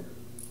end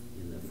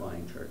in the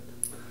fine chart.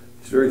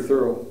 It's very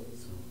thorough.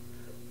 So,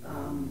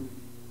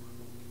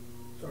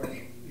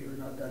 sorry, you're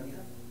not done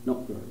yet? No,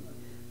 go ahead.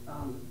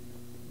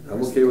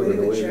 I'm okay with it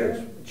the way it chair, is.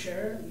 the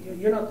chair,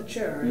 you're not the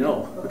chair, are you?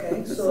 No.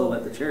 Okay, So so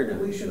let the chair do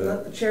it. we should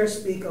let the chair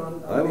speak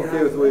on I'm behalf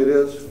okay with the of way it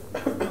is.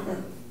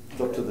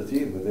 It's up to the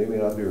team, but they may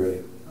not be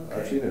ready. I've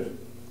Okay. seen it.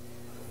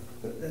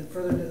 Then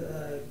further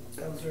to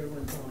Councillor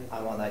Wintoniw.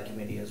 I'm on that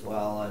committee as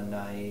well, and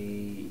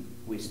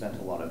we spent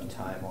a lot of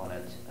time on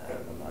it.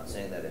 I'm not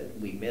saying that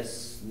we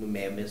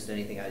may have missed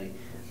anything.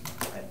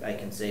 I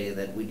can say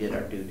that we did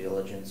our due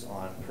diligence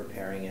on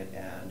preparing it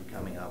and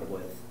coming up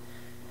with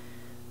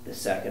the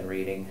second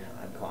reading.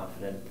 I'm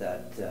confident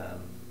that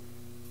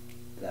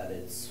that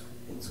it's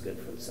good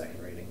for the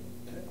second reading.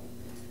 Okay.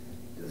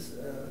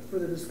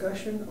 Further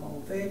discussion, all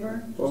in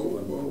favor?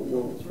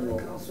 Whoa.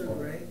 Councillor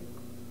Gray.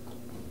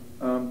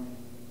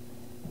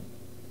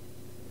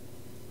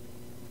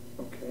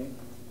 Okay.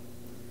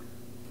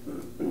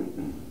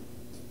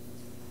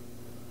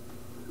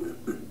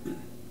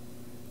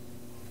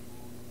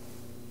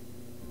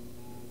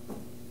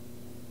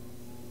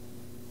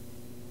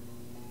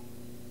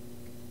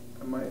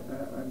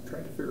 I'm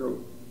trying to figure out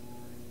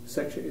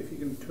section, if you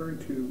can turn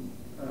to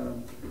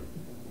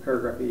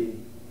paragraph 80.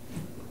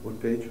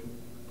 What page?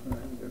 I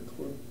haven't got a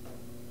clue.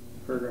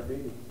 Paragraph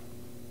 80.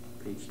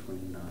 Page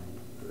 29.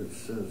 It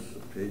says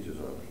pages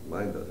on it.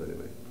 Mine does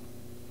anyway.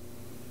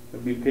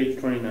 It'd be page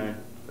 29.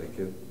 Thank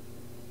you.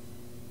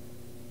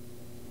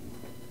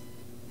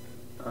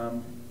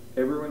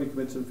 Everyone who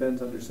commits an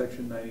offense under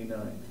section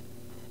 99.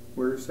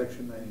 Where is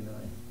section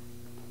 99?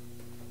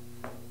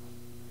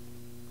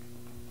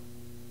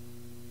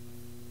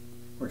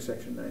 Or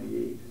section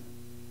 98?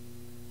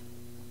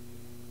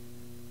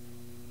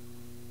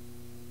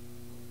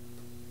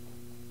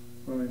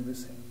 What am I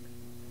missing?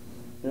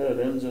 Yeah, it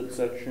ends at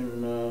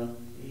section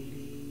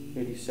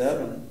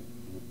 87.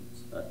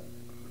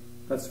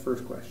 That's the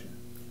first question.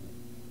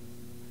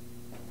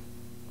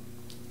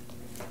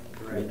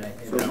 Right, and I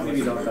think So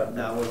maybe not that.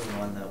 that was the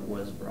one that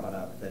was brought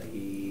up that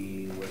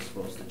he was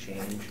supposed to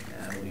change,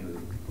 and we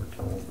were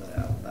told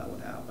that that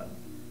would happen.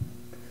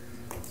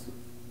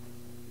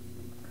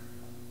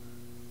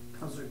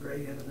 Councillor Gray,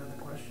 you have another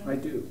question? I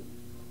do.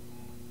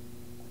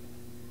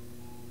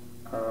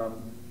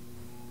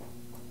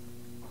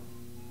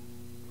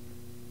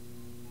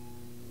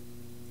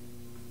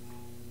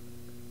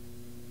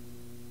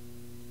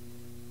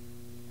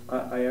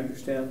 I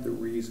understand the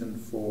reason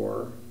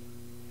for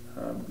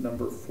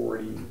number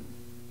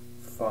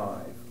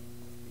 45.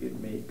 It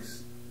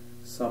makes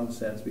some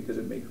sense because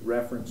it makes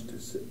reference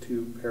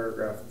to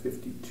paragraph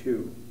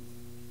 52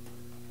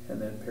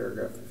 and then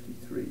paragraph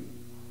 53,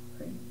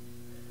 right?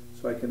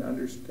 So I can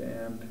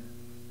understand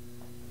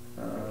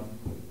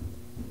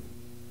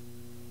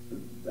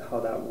how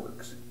that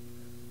works.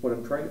 What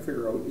I'm trying to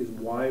figure out is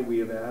why we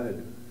have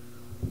added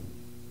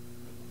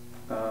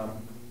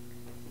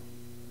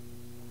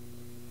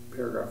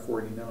paragraph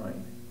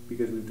 49,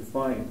 because we've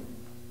defined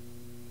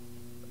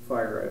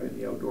fire in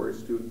the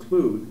outdoors to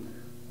include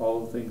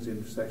all the things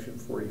in section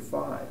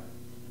 45.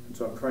 And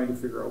so I'm trying to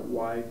figure out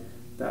why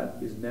that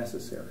is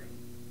necessary.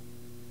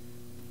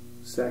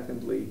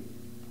 Secondly,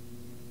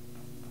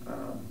 I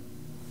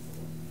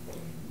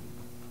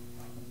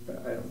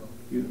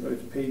don't know,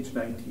 it's page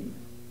 19.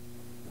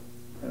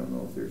 I don't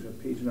know if there's a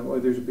page number. Oh,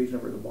 there's a page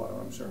number at the bottom,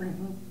 I'm sorry.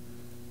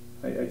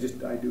 I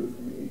do it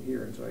from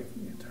here, and so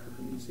it's hard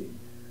for me to see.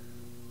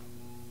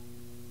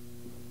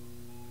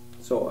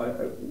 So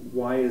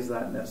why is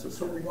that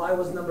necessary? So why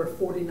was number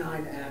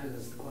 49 added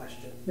is the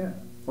question? Yeah,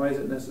 why is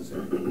it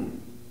necessary?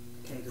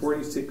 Okay,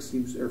 46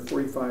 seems, or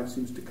 45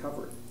 seems to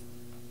cover it.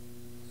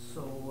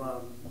 So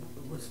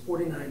was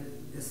 49,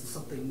 this is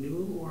something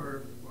new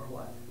or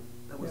what?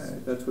 That was, yeah,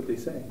 that's what they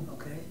say.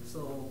 okay,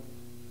 so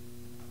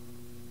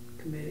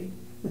committee?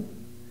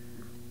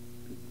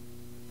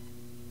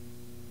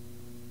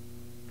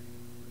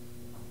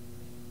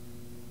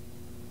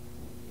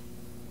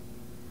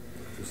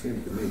 It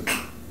seems to me.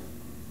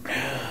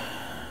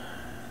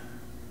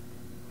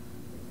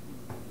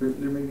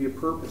 There may be a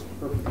purpose.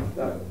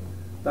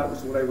 That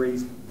was what I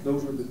raised.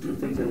 Those were the two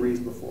things I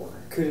raised before.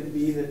 Could it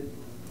be that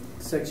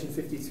Section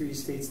 53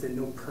 states that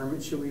no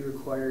permit shall be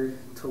required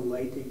to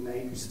light,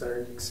 ignite,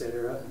 start,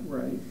 etc.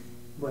 Right.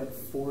 But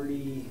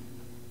 40...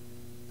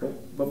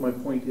 But my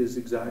point is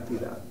exactly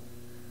that.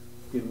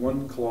 In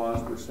one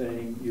clause, we're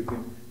saying you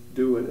can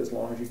do it as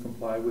long as you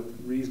comply with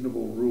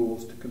reasonable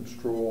rules to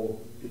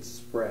control its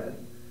spread.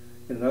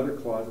 In another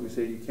clause, we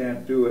say you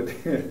can't do it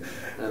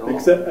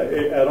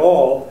at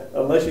all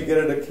unless you get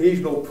an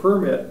occasional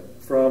permit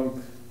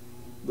from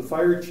the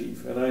fire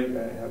chief, and I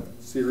have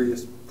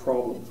serious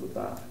problems with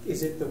that.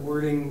 Is it the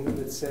wording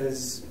that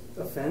says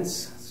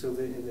offense, so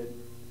that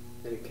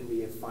it can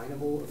be a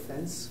finable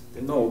offense?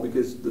 No,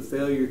 because the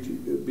failure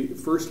to,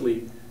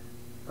 firstly,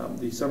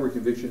 the Summary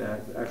Conviction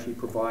Act actually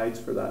provides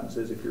for that and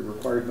says if you're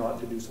required not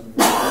to do something,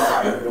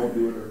 don't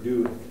do it or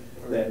do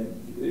it, then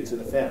it's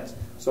an offense.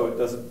 So it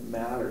doesn't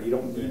matter. You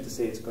don't need to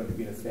say it's going to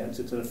be an offense.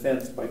 It's an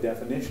offense by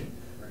definition.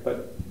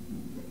 But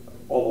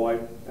although I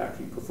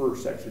actually prefer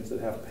sections that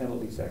have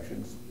penalty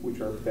sections, which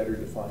are better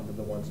defined than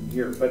the ones in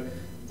here. But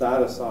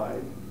that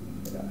aside,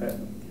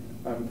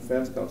 I'm a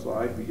defense counsel.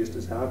 I'd be just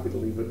as happy to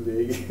leave it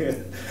vague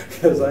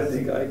because I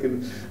think I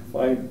can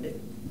find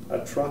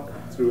a truck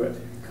through it.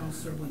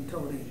 Councillor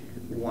Wintoniw.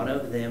 One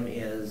of them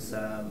is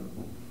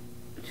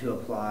to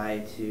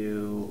apply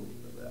to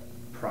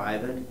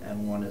private,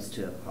 and one is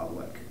to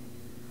public.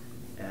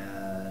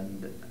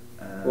 And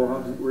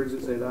well, where does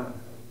it say that?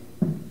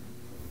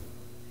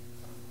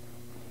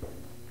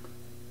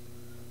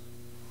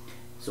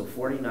 So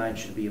 49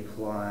 should be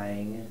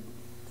applying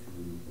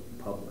to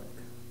public.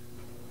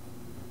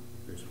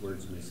 There's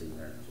words missing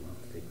there, so we'll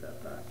have to take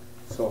that back.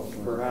 So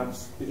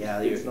perhaps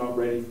it's not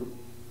ready for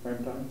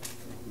prime time?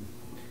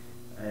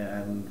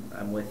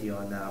 I'm with you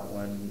on that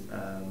one.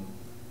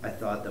 I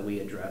thought that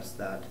we addressed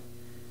that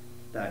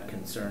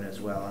concern as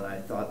well, and I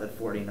thought that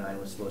 49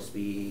 was supposed to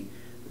be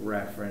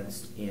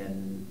referenced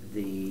in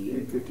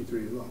the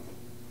 53 as well,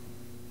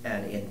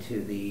 and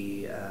into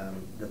the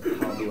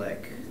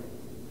public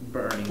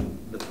burning,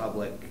 the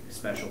public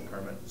special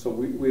permit. So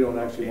we don't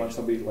actually want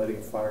somebody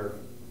lighting fire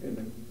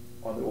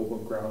on the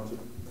open grounds of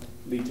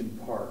Legion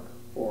Park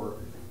or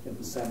in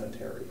the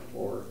cemetery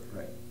or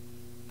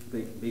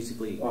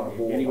basically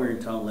anywhere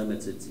in town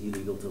limits. It's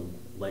illegal to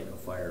light a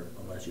fire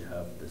unless you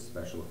have the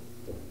special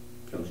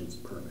occasions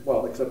permit.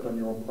 Well, except on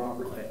your own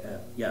property.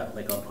 Yeah,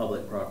 like on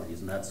public properties,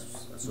 and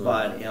that's. So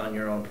but on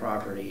your own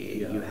property,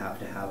 you have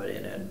to have it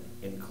in an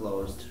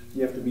enclosed.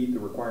 You have to meet the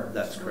requirements.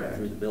 That's correct.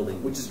 Through the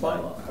building, which is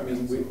fine. I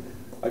mean,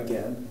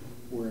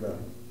 we're in a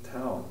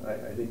town.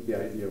 I think the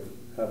idea of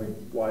having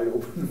wide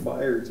open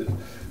fires is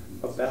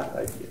a bad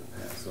idea.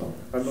 Yeah, so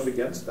I'm not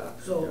against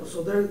that.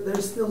 So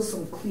there's still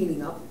some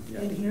cleaning up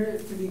in here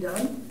to be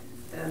done,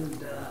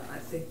 and I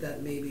think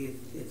that maybe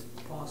it's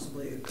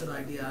possibly a good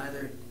idea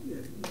either,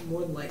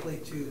 more than likely,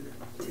 to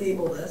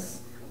table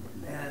this,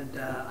 and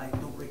I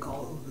don't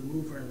recall who the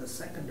mover and the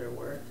seconder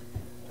were.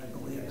 I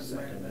believe it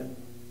might have been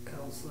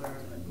Councillor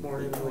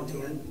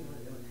Moriaux and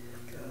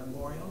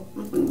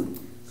Moriaux.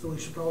 So we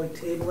should probably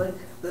table it,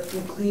 let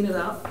them clean it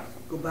up,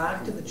 go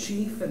back to the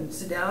chief and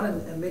sit down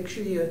and make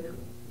sure you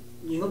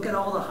look at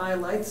all the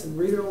highlights and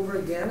read it over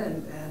again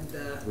and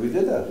we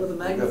did that with a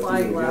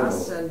magnifying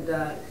glass. And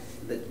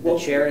the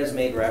chair has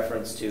made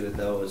reference to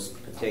those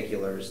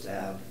particulars to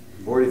have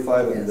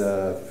 45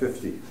 and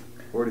 50,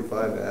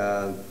 45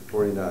 and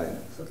 49.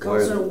 So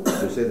Councillor,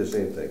 they say the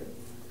same thing.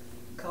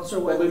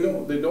 Councillor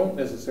Whyte, they don't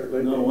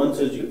necessarily. No, one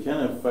says you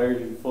can have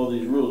fires if you follow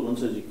these rules. One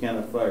says you can't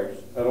have fires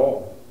at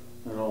all.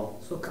 At all.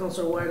 So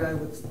Councillor Whyte, I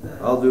would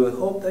I'll do it.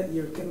 hope that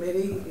your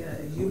committee,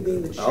 you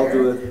being the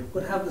chair,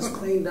 would have this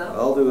cleaned up.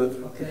 I'll do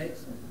it. Okay.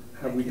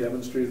 Have we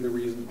demonstrated the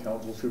reason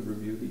council should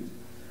review these?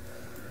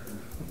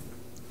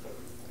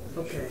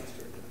 Okay.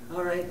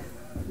 All right.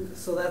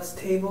 So that's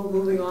table.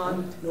 Moving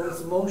on. Notice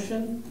of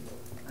motion.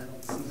 I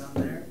don't see it on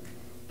there.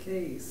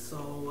 Okay.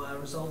 So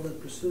resolved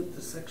that pursuant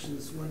to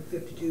sections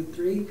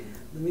 152(3),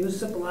 the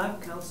Municipal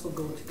Act, council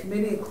go to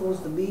committee and close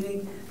the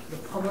meeting to the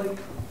public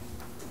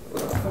for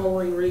the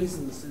following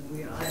reasons.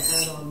 And I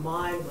had on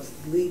mine was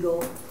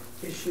legal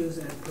issues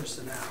and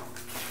personnel.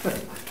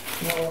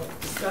 Well,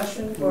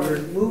 discussion or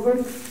mover,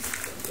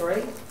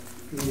 right?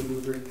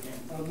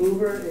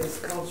 Mover is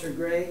Councillor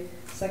Gray,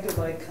 second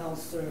by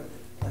Councillor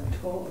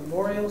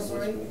Moriaux,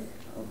 sorry.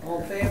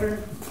 All in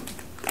favor?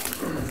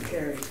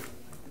 Carried.